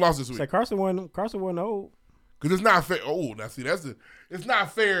happy team lost this week? Say Carson wasn't old. Because it's not fair. Oh, now see it's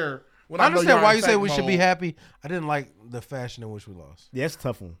not fair. When I I know understand you're why in you say tank we should be mode. happy. I didn't like the fashion in which we lost. Yeah, it's a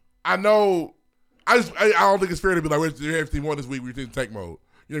tough one. I know. I don't think it's fair to be like, where's your happy team won this week? We're in tank mode.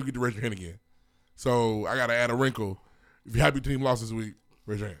 You don't get to raise your hand again. So I got to add a wrinkle. If your happy team lost this week,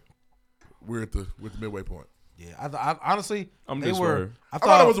 raise your hand. We're at the midway point. Yeah, I honestly, I'm they this were. way. I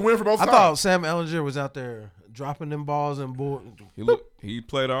thought it was a win for both I sides. thought Sam Ellinger was out there dropping them balls and He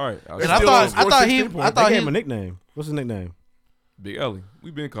played all right. And I thought They he They gave him a nickname. What's his nickname? Big Ellie.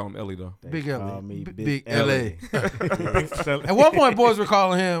 We've been calling him Ellie though. Big Call Ellie. me Big Ellie. At one point, boys were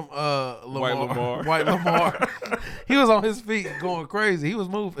calling him Lamar. White Lamar. He was on his feet going crazy. He was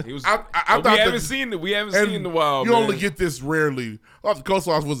moving. He was. I we thought haven't seen it. We haven't seen it in a while. You man. only get this rarely. I thought the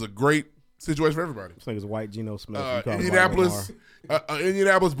coleslaw was a great situation for everybody. It's like it's white Geno Smith. You call him Indianapolis,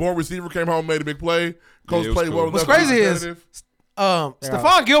 Indianapolis born receiver came home, made a big play. Coach Yeah, it was played cool. well. What's enough to be crazy is competitive.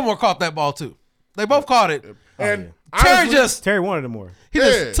 Stephon Gilmore caught that ball too. They both caught it. And Terry wanted it more. He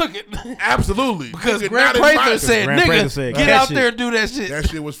just took it. Absolutely. Because He did Grant not invite Prather him. said, Grant Prather nigga, said, get catch out it. there and do that shit. That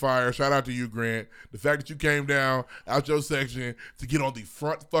shit was fire. Shout out to you, Grant. The fact that you came down out your section to get on the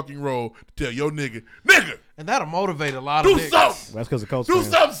front fucking row to tell your nigga, And that'll motivate a lot do of niggas. something. That's because the coach. Do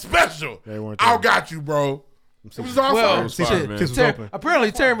something special. They weren't I there. got you, bro. It was awesome. Well, Fire, shit, man. Kiss was Terry- open.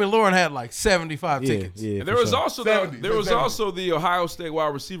 apparently Terry McLaurin had like 75 Yeah, tickets. yeah. And there for was sure. also 70, there was 70. also the Ohio State wide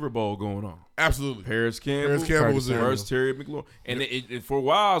receiver bowl going on. Absolutely. Paris Campbell was there. versus Terry McLaurin, and it for a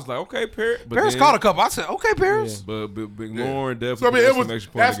while I was like, okay, Paris. But Paris then- caught a couple. I said, okay, Paris. But McLaurin definitely. So I mean, put it was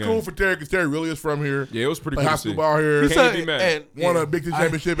exclamation point in that's the cool game. for Terry because Terry really is from here. Yeah, it was pretty Played cool high to school see. ball here. He Can't said, be mad. Won a Big Ten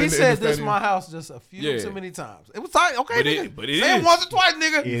championship. He in said, the "This stadium. my house just a few Yeah. too many times." It was like, okay, But nigga. it- but it say is. it once or twice,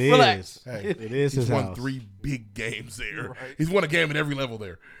 nigga. It Relax. is. Hey, It is he's his won house. 3 big games there. Right. He's won a game at every level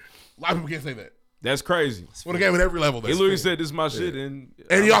there. A lot of people can't say that. That's crazy. Won a game at every level there. He literally said, "This is my shit," and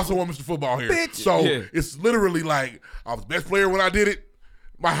he also won Mr. Football here. Bitch. So Yeah. it's literally like I was the best player when I did it.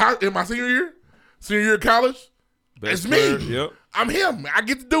 In my senior year of college. Best It's player, me. yep. I'm him. I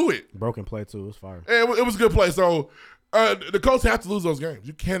get to do it. Broken play too. It was fire. And it was a good play. So the coach has to lose those games.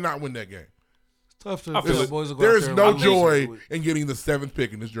 You cannot win that game. Tough to. I feel it. boys will go There out is there no and win. joy in getting the 7th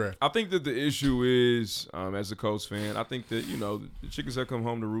pick in this draft. I think that the issue is, as a Colts fan, I think that the chickens have come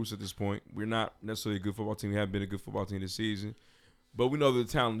home to roost at this point. We're not necessarily a good football team. We haven't been a good football team this season, but we know that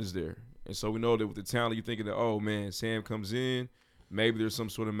the talent is there, and so we know that with the talent, you're thinking that, oh man, Sam comes in, maybe there's some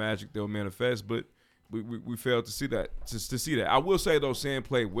sort of magic that'll manifest, but we failed to see that. To see that, I will say though, Sam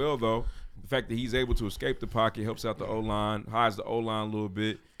played well though. The fact that he's able to escape the pocket helps out the O-line, hides the O-line a little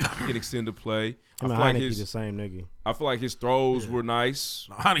bit. He can extend the play. Him and Heineke the same nigga. I feel like his throws were nice.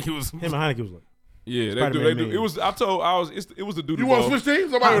 Heineke was. Him and Heineke was like. Yeah, they Spider-Man do. meme. It was. It was a duty You ball. want to switch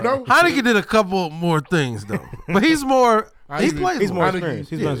teams? Nobody know. Heineke did a couple more things though, but he's more. He plays He's more more. experienced.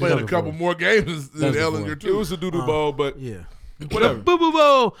 He's He's played a couple more games than That's Ellinger before. It too. was a doodle ball, but Yeah. whatever. Boo boo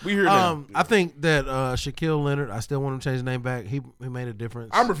boo. We hear now. I think that Shaquille Leonard. I still want him to change his name back. He made a difference.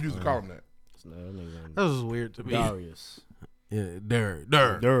 I'm refusing to call him that. That was weird to me. Darius. Yeah,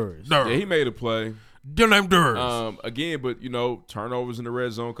 Durs. Yeah, he made a play. Your name Durs. Again, but turnovers in the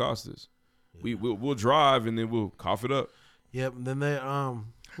red zone cost us. We'll drive and then we'll cough it up. Yep. And then they I'm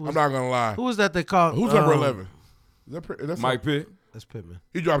not gonna lie. Who was that they called? Who's number 11? That's Mike Pitt. That's Pittman.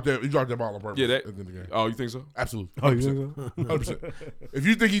 He dropped that ball on purpose. Yeah, at the end of the game. Oh, you think so? Absolutely. Oh, you think so? 100%. If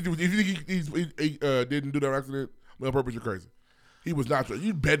you think he didn't do that on accident on purpose, you're crazy. He was not.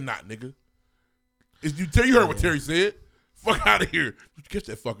 You better not, nigga. You heard what Terry said. Fuck out of here. You catch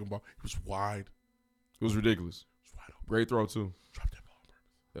that fucking ball. It was wide. It was ridiculous. Wide open. Great throw too. Drop that ball on purpose.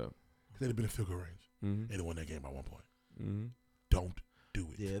 Yeah. They'd have been in field goal range. Mm-hmm. They'd have won that game by 1 point. Mm-hmm. Don't do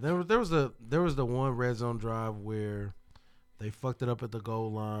it. Yeah, there was the one red zone drive where they fucked it up at the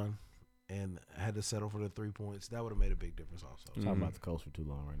goal line and had to settle for the 3 points. That would have made a big difference also. Talking about the Colts for too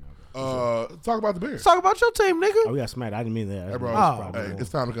long right now. Bro. Talk about the Bears. Let's talk about your team, nigga. Oh, we got smacked. I didn't mean that. Hey, bro. That's It's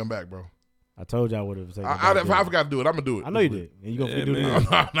time to come back, bro. I told you I would have taken. If I forgot to do it, I'm gonna do it. I know you did. And you gonna do it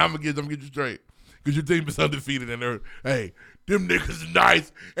I'm again. gonna get you straight because your team is undefeated and they're them niggas are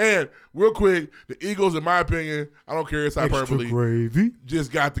nice. And real quick, the Eagles, in my opinion, I don't care. It's hyperbole. Gravy.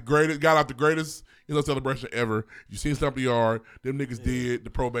 Just got out the greatest celebration ever. You seen Stump the Yard? Them niggas did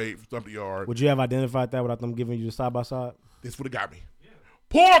the probate for Stump the Yard. Would you have identified that without them giving you the side by side? This would have got me.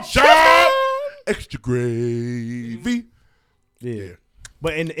 Pork chop, extra gravy. Yeah.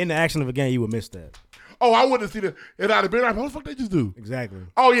 But in the action of a game, you would miss that. Oh, I wouldn't have seen it. If I'd have been like, what the fuck they just do? Exactly.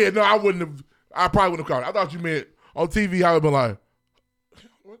 Oh, yeah. No, I wouldn't have. I probably wouldn't have called it. I thought you meant on TV, I would have been like,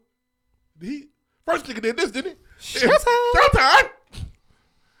 what? First nigga did this, didn't he? Showtime.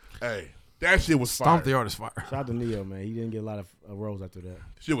 Hey, that shit was fire. Stomp the Yard is fire. Shout out to Neo, man. He didn't get a lot of roles after that.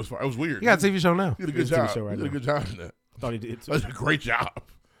 Shit was fire. It was weird. He got a TV show now. He did a good He has a TV job. show right He did a now. good job in that. Thought he did too. That's a great job.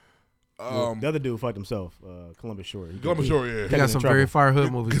 Well, the other dude fucked himself. Columbus Short. Columbus Short, yeah. He got some very fire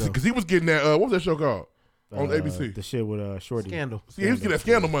hood movies though. Because he was getting that, what was that show called? On ABC. The shit with Shorty. Scandal. See, he was getting that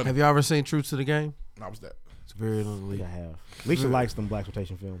Scandal money. Have you ever seen Truth to the Game? No, was that? It's very elite. I have. Alicia likes them black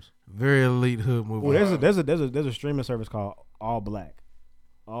exploitation films. Very elite hood movie. Well, there's a streaming service called All Black.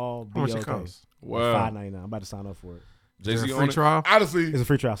 All How much it BLK. costs? Wow. $5.99. I'm about to sign up for it. Jay-Z Free on it? trial. Honestly, It's a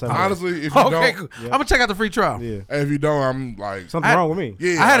free trial. 7 days. honestly, if you Okay, don't, cool. I'm gonna check out the free trial. Yeah. and if you don't, I'm like, Something wrong with me.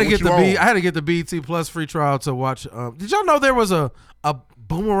 yeah, I had to what get you the on? I had to get the BET Plus free trial to watch. Did y'all know there was a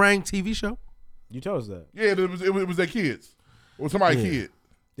Boomerang TV show? You told us that. Yeah, it was their kids. It was somebody's kid.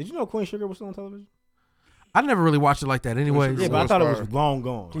 Did you know Queen Sugar was still on television? I never really watched it like that anyway. Yeah, but I thought it was long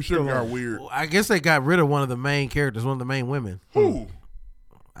gone. Queen Sugar got weird. I guess they got rid of one of the main characters, one of the main women. Who?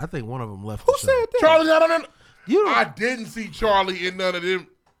 I think one of them left. Who said that? Charlie got on it? You I didn't see Charlie in none of them.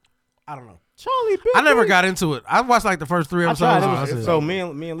 I don't know. Charlie. I never got into it. I watched like the first 3 I episodes. tried. and So me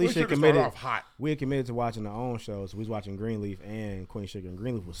and Queen Alicia Sugar committed. started off hot. We had committed to watching our own shows. So we was watching Greenleaf and Queen Sugar, and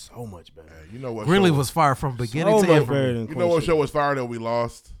Greenleaf was so much better. You know what? Greenleaf show was fire from beginning So to much end. for better me. than You Queen know what Sugar. show was fire that we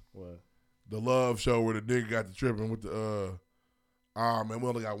lost? What? The Love Show where the nigga got to tripping with the man, we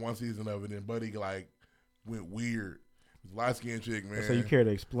only got one season of it, and Buddy like went weird. Light skinned chick, man. So you care to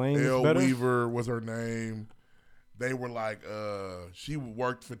explain this Elle better? Weaver was her name. They were like, she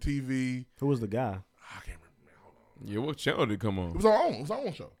worked for TV. Who was the guy? I can't remember. Yeah, what channel did it come on? It was our own. It was our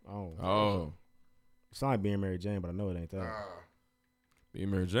own show. Oh. It's not like Being Mary Jane, but I know it ain't that.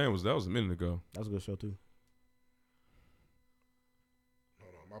 Being Mary Jane was a minute ago. That was a good show too.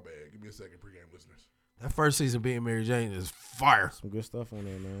 Hold on, my bad. Give me a second, pregame listeners. That first season being Mary Jane is fire. Some good stuff on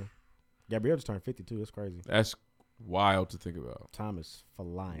there, man. Gabrielle just turned 52. That's crazy. That's wild to think about. Time is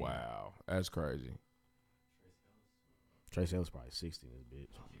flying. Wow, that's crazy. Trace Ellis probably 60 in this bitch.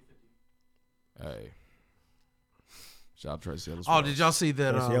 Hey, shout out to Tracy Ellis. Oh, did y'all see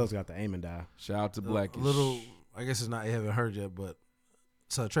that? Trace Ellis got the aim and die. Shout out to Blackish. I guess it's not. You haven't heard yet, but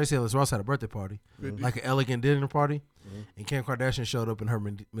so Tracy Ellis Ross had a birthday party, Mm-hmm. like an elegant dinner party, and Kim Kardashian showed up in her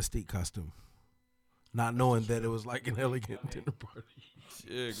Mystique costume, not knowing that it was like an elegant dinner party.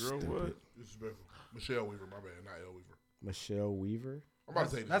 Yeah, girl, what? Disrespectful. Michelle Weaver, my bad, not Elle Weaver. Michelle Weaver? I'm about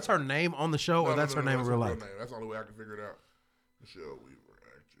to say That's her name on the show, or that's her name in real life? Name. That's the only way I can figure it out. Michelle Weaver,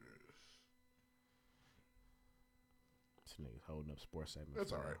 actress. This nigga's holding up sports segments.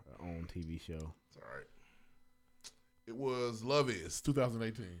 That's all right. Our own TV show. It's all right. It was Love Is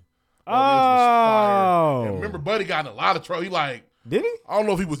 2018. Oh. Love Is was fire. And remember, Buddy got in a lot of trouble. He like, did he? I don't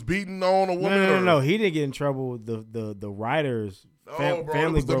know if he was beating on a woman. No. He didn't get in trouble. The writers Bro, family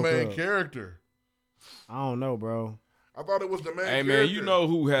it was the broke main up. character. I don't know, bro. I thought it was the main Hey, character. man, you know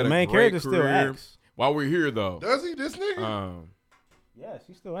who had The a main great character career? still acts. While we're here, though. Does he? This nigga? Yes,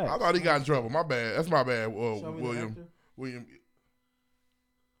 he still acts. I thought he got in trouble. My bad. That's my bad. Show me the actor. William.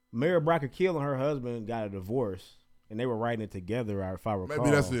 Mary Brockett-Keel and her husband got a divorce, and they were writing it together, if I recall.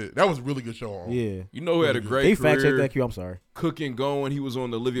 Maybe that's it. That was a really good show on. Yeah. You know who had a great He career? fact-checked that, Q. I'm sorry. Cooking, going. He was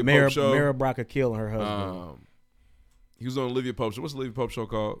on the Olivia Mary Pope show. Brockett-Keel and her husband. He was on Olivia Pope show. What's the Olivia Pope show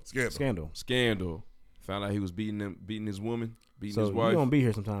called? Scandal. Found out he was beating his woman, beating So his wife. you gonna be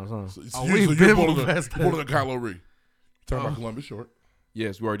here sometimes, huh? So you're pulling the Kylo Ree. Talking about Columbus short.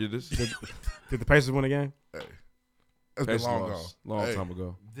 Yes, we already did this. Did the Pacers win the game? Hey, that's been Pacers long lost. ago. Long Hey. time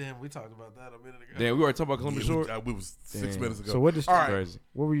ago. Damn, we talked about that a minute ago. Damn, we already talked about Columbus Yeah, short. we was 6 minutes ago. So what is All right. Crazy.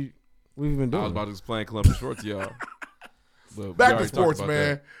 What we've been doing? I was about to explain Columbus short to y'all. But we Back to already talked sports, about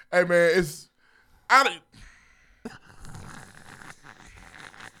man. that. Hey, man, because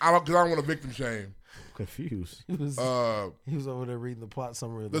I don't want to victim shame. Confused. He was over there reading the plot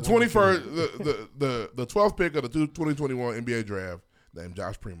summary. Of The 21st, the 12th pick of the 2021 NBA draft named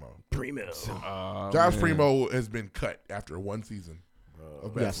Josh Primo. Josh Primo has been cut after one season.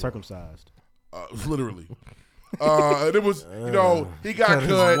 Of He got basketball. circumcised. Literally. And it was, he got cut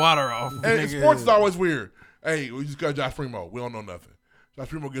his cut. water off. And Nigga. sports is always weird. Hey, we just got Josh Primo. We don't know nothing. Josh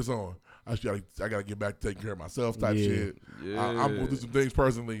Primo gets on. I gotta get back to taking care of myself type shit. I'm gonna do some things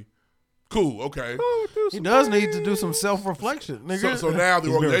personally. Cool, okay. He does need to do some self-reflection, nigga. So now the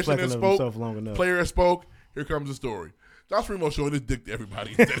He's been organization reflecting has of spoke, himself long enough. player has spoke. Here comes the story. Josh Primo showing his dick to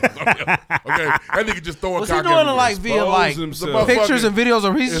everybody. Okay, that nigga just throwing Was he cock doing it everywhere. like via like himself. pictures and videos,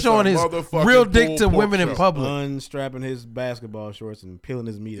 or he's It's showing a his motherfucking real dick to pulled women pork in show. public? Unstrapping his basketball shorts and peeling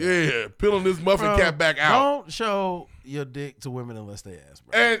his meat out. Yeah, peeling his muffin Bro, cap back out. Don't show your dick to women unless they ask,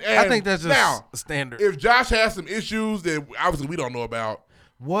 bro. And I think that's just now, a standard. If Josh has some issues that obviously we don't know about,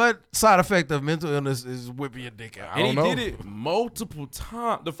 What side effect of mental illness is whipping your dick out? And he did it multiple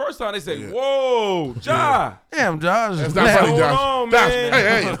times. The first time they said, "Whoa, Josh." Damn, Josh. That's not funny, Hold Josh. on, Josh, man.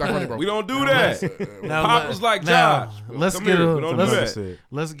 hey, it's not funny, bro. We don't do that. Now, Pop was like, now, Josh, let's come get here. a, We don't do let's, that.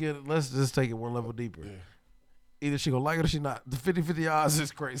 let's just take it one level deeper. Either she gonna like it or she not. The 50-50 odds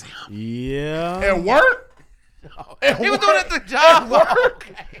is crazy. Yeah. And work? He was doing it at the job.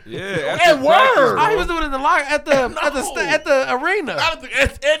 Yeah, At work. Oh, he was doing it in the locker at the at the arena.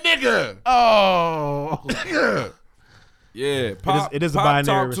 Nigga. Oh, Yeah. Yeah, It is a Pop binary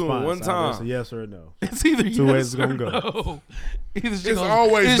talked to him response. one It's time. a yes or a no. It's either two yes ways it's gonna or go. no. Either she It's gonna,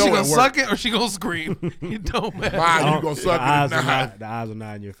 always either no she at gonna work. suck it or she gonna scream. It don't matter. Mine, you gonna suck the it eyes or are not. The eyes are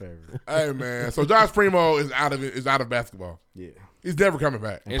not in your favor. Hey man, so Josh Primo is out of basketball. Yeah, he's never coming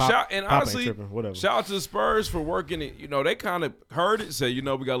back. And, Pop honestly, ain't tripping, whatever. shout out to the Spurs for working it. You know, they kind of heard it, say, we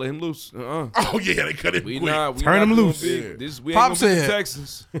gotta let him loose. Oh yeah, they cut him quick. Turn him loose. We Pop ain't gonna be the said-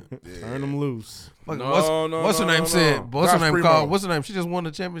 Texans. Turn them loose. What's her name said? What's her Josh name Primo. called? What's her name? She just won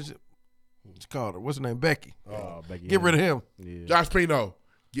the championship. She called her. What's her name? Becky. Oh, Becky. Get rid of him. Yeah. Josh Primo,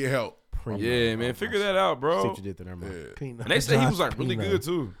 get help. Yeah, man, figure that out, See bro. what you did there, man. And they said he was like really good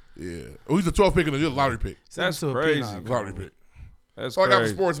too. Yeah, well, he's a 12th pick in the lottery pick. That's to a crazy. peanut. Lottery pick. That's all I got for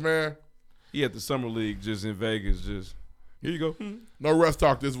crazy. sports, man. He at the summer league just in Vegas. Just here you go. No Russ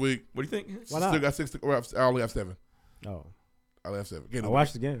talk this week. What do you think? Why not? Still got 6. I only have 7. Oh, I only have 7. Again, I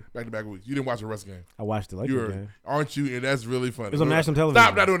watched the game. back to back weeks. You didn't watch the Russ game. I watched the Lakers game. Aren't you? And that's really funny. It was on national television.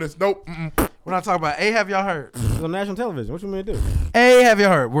 Stop not doing this. Nope. We're not talking about A. Have y'all heard? It was on national television. What you mean to do? A. Have you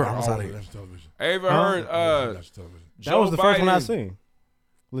heard? We're almost out of here. National television. I ever heard National television. That was the first one I Biden- seen.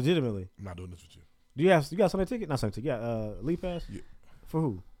 Legitimately. I'm not doing this with you. Do you got Sunday ticket? Not Sunday ticket. Yeah, League Pass. Yeah. For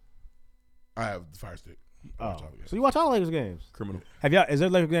who? I have the Fire Stick. I watch Oh, all the games. so you watch all the Lakers games? Criminal. Have y'all? Is there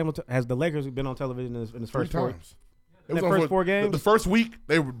Lakers game? Has the Lakers been on television in his 3 first 4? times. In It the was on first 4 games? The first week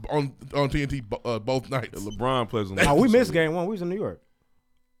they were on TNT both nights. LeBron plays on. Oh, we missed game 1. We was in New York.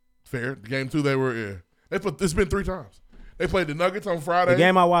 Fair. Game 2 they were. Yeah. It's been 3 times. They played the Nuggets on Friday. The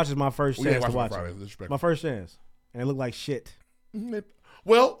game I watched is my first We ain't chance to watching watch Fridays, it. disrespectful. My first chance, and it looked like shit.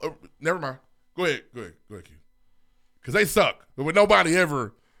 Well, never mind. Go ahead, Q. Because they suck. But with nobody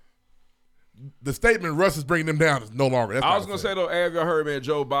ever, the statement Russ is bringing them down is no longer. That's I not was gonna fair. say though, have you heard, man?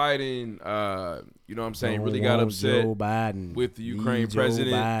 Joe Biden, you know what I'm saying, really got upset Joe Biden with the Ukraine Joe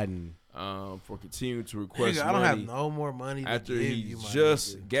president Biden. For continuing to request Nigga, money. I don't have no more money to after give he you, my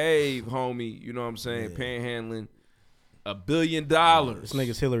just nigga. gave homie, you know what I'm saying, panhandling $1 billion. This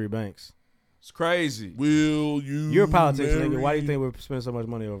nigga's Hillary Banks. It's crazy. Will you? You're a politician, marry? nigga. Why do you think we're spending so much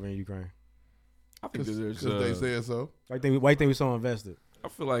money over in Ukraine? I think that there's Because they said so. Why do you think we're so invested? I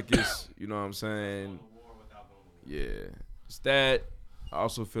feel like it's, you know what I'm saying? Yeah. It's that. I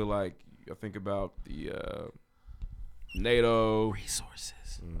also feel like I think about the NATO resources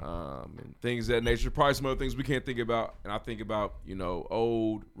and things of that nature. Probably some other things we can't think about. And I think about, you know,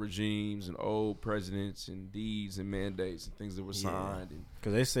 old regimes and old presidents and deeds and mandates and things that were signed. And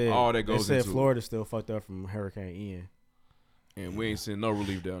Because they said all that goes they said into it. Florida's still fucked up from Hurricane Ian. And we ain't seeing no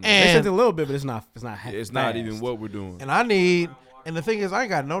relief down there. They sent it a little bit, but it's not. It's not. It's not even what we're doing. And I need. And the thing is, I ain't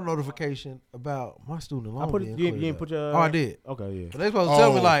got no notification about my student loan. I put it. being You cleared ain't up. put your. Oh, I did. Okay, yeah. But they supposed to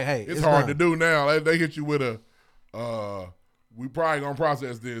tell me like, hey, it's hard done. to do now. They hit you with a, we probably gonna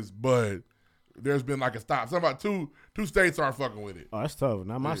process this, but there's been like a stop. Something about two states aren't fucking with it. Oh, that's tough.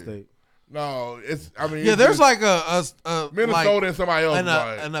 Not my Yeah. state. No, it's. I mean, Yeah, it's there's just- like a Minnesota like and somebody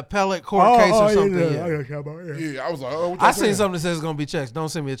else. an appellate court case or something. Yeah, I was like, oh, what I y'all seen saying? something that says it's gonna be checks. Don't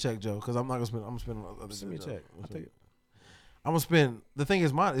send me a check, Joe, because I'm not gonna spend. I'm gonna spend on other. Send me a check. I'll take it. I'm gonna spend. The thing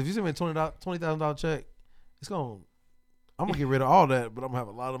is, mine. If you send me a $20,000 check, it's gonna. I'm gonna get rid of all that, but I'm gonna have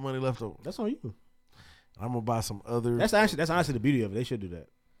a lot of money left over. That's on you. I'm gonna buy some other. That's honestly the beauty of it. They should do that.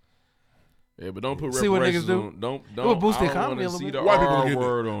 Yeah, but don't put See what reparations niggas do? on. Don't. It would boost the I don't economy wanna a little see bit. the White people R are getting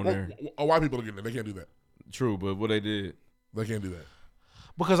word it. on there. White people are getting it. They can't do that. True, but what they did. They can't do that.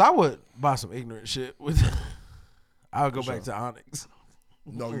 Because I would buy some ignorant shit with. I would go back to Onyx.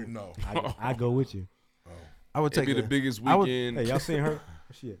 No, you know. I go with you. I would It'd take be the biggest I would- weekend. Hey, y'all seen her?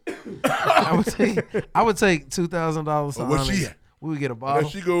 Shit. I would take $2,000 to Oh, where's she Onyx. at? We would get a bottle. There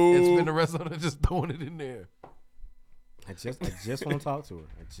she go. And spend the rest of it just throwing it in there. I just want to talk to her.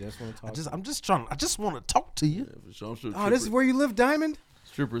 I just want to talk. I just want to talk to you. Yeah, for sure. I'm sure Oh, this is where you live, Diamond?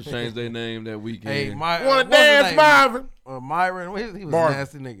 strippers changed their name that weekend. Hey, Wanna what's his dance, name? Marvin? Myron. He was Marvin. a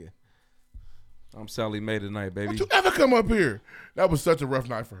nasty nigga. I'm Sally Mae tonight, baby. Don't you ever come up here? That was such a rough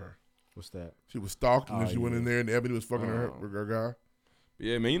night for her. What's that? She was stalked, and then Oh, she went yeah. in there, and Ebony was fucking her guy.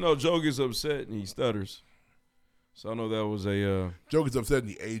 Yeah, man. You know, Joe gets upset and he stutters. So I know that was a Joe gets upset and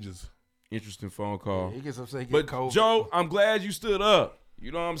he ages. interesting phone call. He gets upset. He But get cold. Joe, I'm glad you stood up.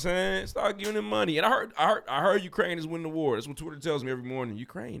 You know what I'm saying? Start giving him money. And I heard Ukraine is winning the war. That's what Twitter tells me every morning.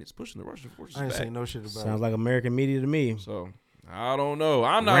 Ukraine is pushing the Russian forces I ain't back. saying no shit about Sounds it. like American media to me. So I don't know.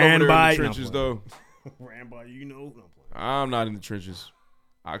 I'm not Ran over there by- in the no, trenches play. though. Ran by you know. I'm not in the trenches.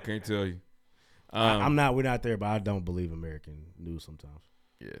 I can't tell you. I'm not. We're not there, but I don't believe American news sometimes.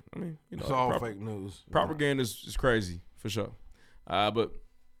 Yeah, I mean, you know, It's all fake news. Propaganda is crazy for sure. But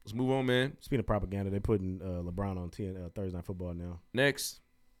let's move on, man. Speaking of propaganda, they're putting LeBron on Thursday Night Football now. Next,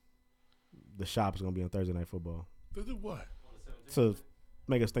 The Shop is gonna be on Thursday Night Football. To do what? To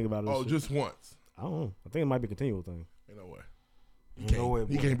make us think about it. Oh, just once. I don't know. I think it might be a continual thing. Ain't no way. Ain't no way,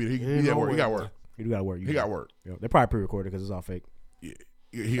 He boy. can't be. He Ain't got no work. He way, got boy. work. You got work. He got work. Yep. They're probably pre-recorded because it's all fake. Yeah,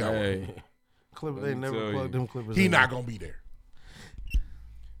 he got work. Clippers, they never plugged them Clippers. He in. not gonna be there.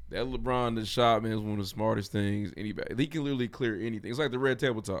 That LeBron in the shot, man, is one of the smartest things anybody. He can literally clear anything. It's like the red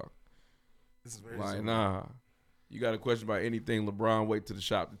table talk. This is very Like, simple. nah. You got a question about anything, LeBron, wait to the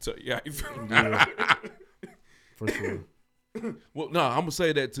shop to tell you how you feel. Yeah. For sure. Well, no, I'm going to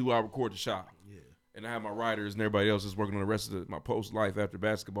say that too. I record the shop. Yeah. And I have my writers and everybody else is working on the rest of my post life after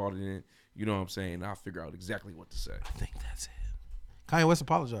basketball. And then, you know what I'm saying? I'll figure out exactly what to say. I think that's it. Kanye West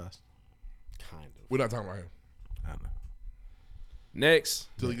apologized. Kind of. We're not talking about him. I know. Next.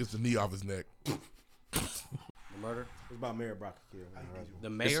 Till he gets the knee off his neck. The murder? It's about Mayor Brock Akil. The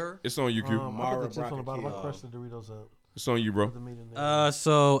mayor? It's on you, Q. I put the chips on the bottom. I crushed the Doritos up. It's on you, bro. Put the meat in there.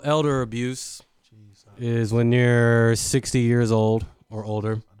 So elder abuse is when you're 60 years old or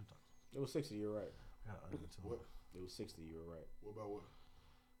older. It was 60, you're right. What? It was 60, you were right. What about what?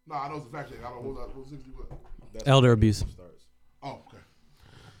 No, I know it's a fact check. I don't know what was 60 what. That's Elder abuse. Oh,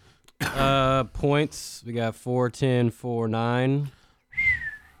 okay. Points. We got 4, 10, 4, 9.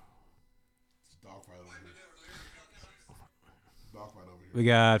 We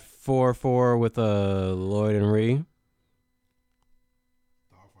got 4, 4 with Lloyd and Ree.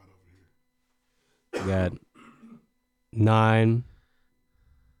 We got 9.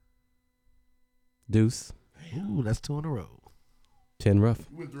 Deuce. Ooh, that's 2 in a row. 10 rough.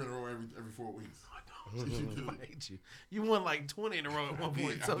 You win 3 in a row every 4 weeks. I hate you. You won like 20 in a row at one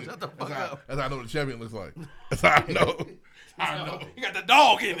point, so shut the fuck up. That's how I know what the champion looks like. That's how I know. I know. You got the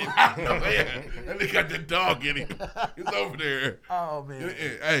dog in it. I know, yeah. And they got the dog in it. It's over there. Oh, man.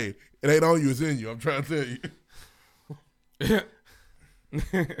 Hey, it ain't on you, it's in you. I'm trying to tell you.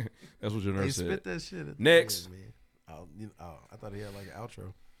 That's what your nurse said. Spit that shit. Next. Man. I thought he had like an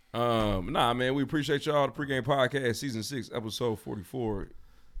outro. Nah, man, we appreciate y'all. The Pregame Podcast, Season 6, Episode 44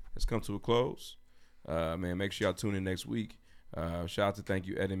 has come to a close. Man, make sure y'all tune in next week. Shout out to thank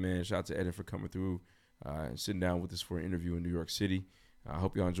you, Eddin, man. Shout out to Eddin for coming through and sitting down with us for an interview in New York City. I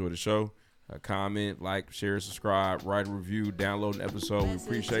hope y'all enjoy the show. Comment, like, share, subscribe, write a review, download an episode. We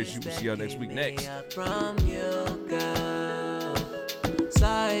appreciate you. We'll see y'all next week. Next. From you, girl.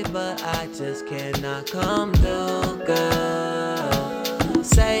 Sorry, but I just cannot come through, girl.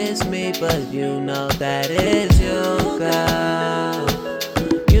 Say it's me, but you know that it's you, girl.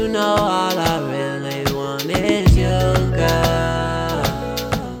 You know all I really want is you, girl.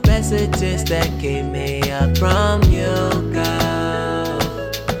 Messages that keep me up from you, girl.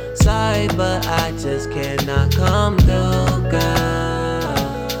 Sorry, but I just cannot come through,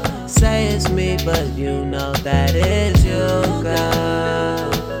 girl. Say it's me, but you know that it's you,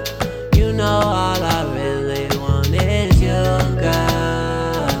 girl. You know all I really want is you, girl.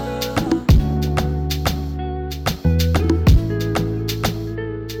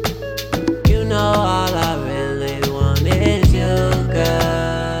 You know all I really want is you, girl.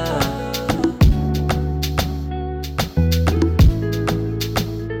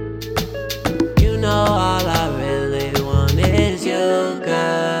 You know all I really want is you,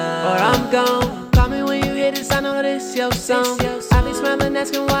 girl. Or I'm gone. Call me when you hear this, I know this your song. I be smiling,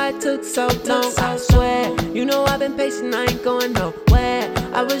 asking why it took so long. I swear, you know I've been patient, I ain't going nowhere.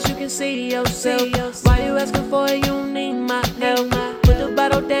 I wish you could see yourself. Why you asking for it, you don't need my help. Put the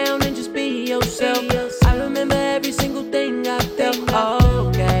bottle down and just be yourself. I remember every single thing I felt.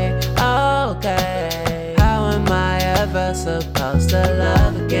 Okay, okay. How am I ever supposed to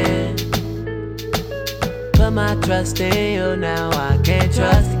love again? Put my trust in you, now I can't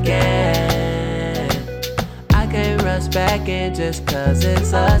trust again. I can't rush back in just cause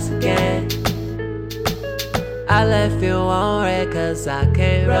it's us again. I left you on red cause I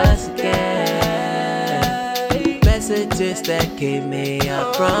can't rush again. Messages that keep me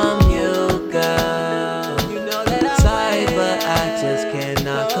up from you, girl. Sorry, but I just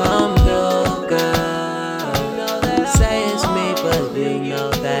cannot come through, girl. Say it's me, but you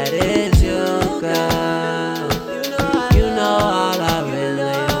know that it's you, girl. You know all I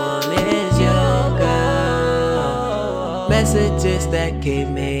really want is you, girl. Messages that keep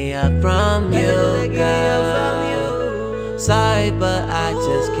me up from you, girl. Sorry, but I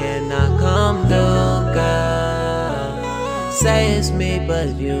just cannot come through, girl. Say it's me, but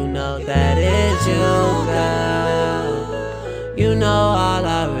you know that it's you, girl. You know all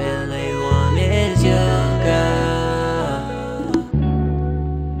I really want is you, girl.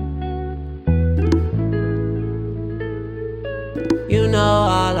 You know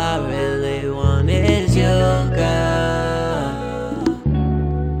all I really want is you, girl.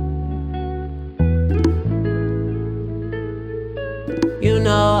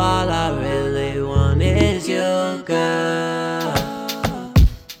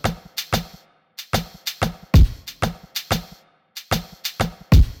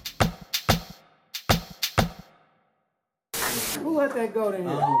 Who let that go to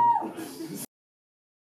him?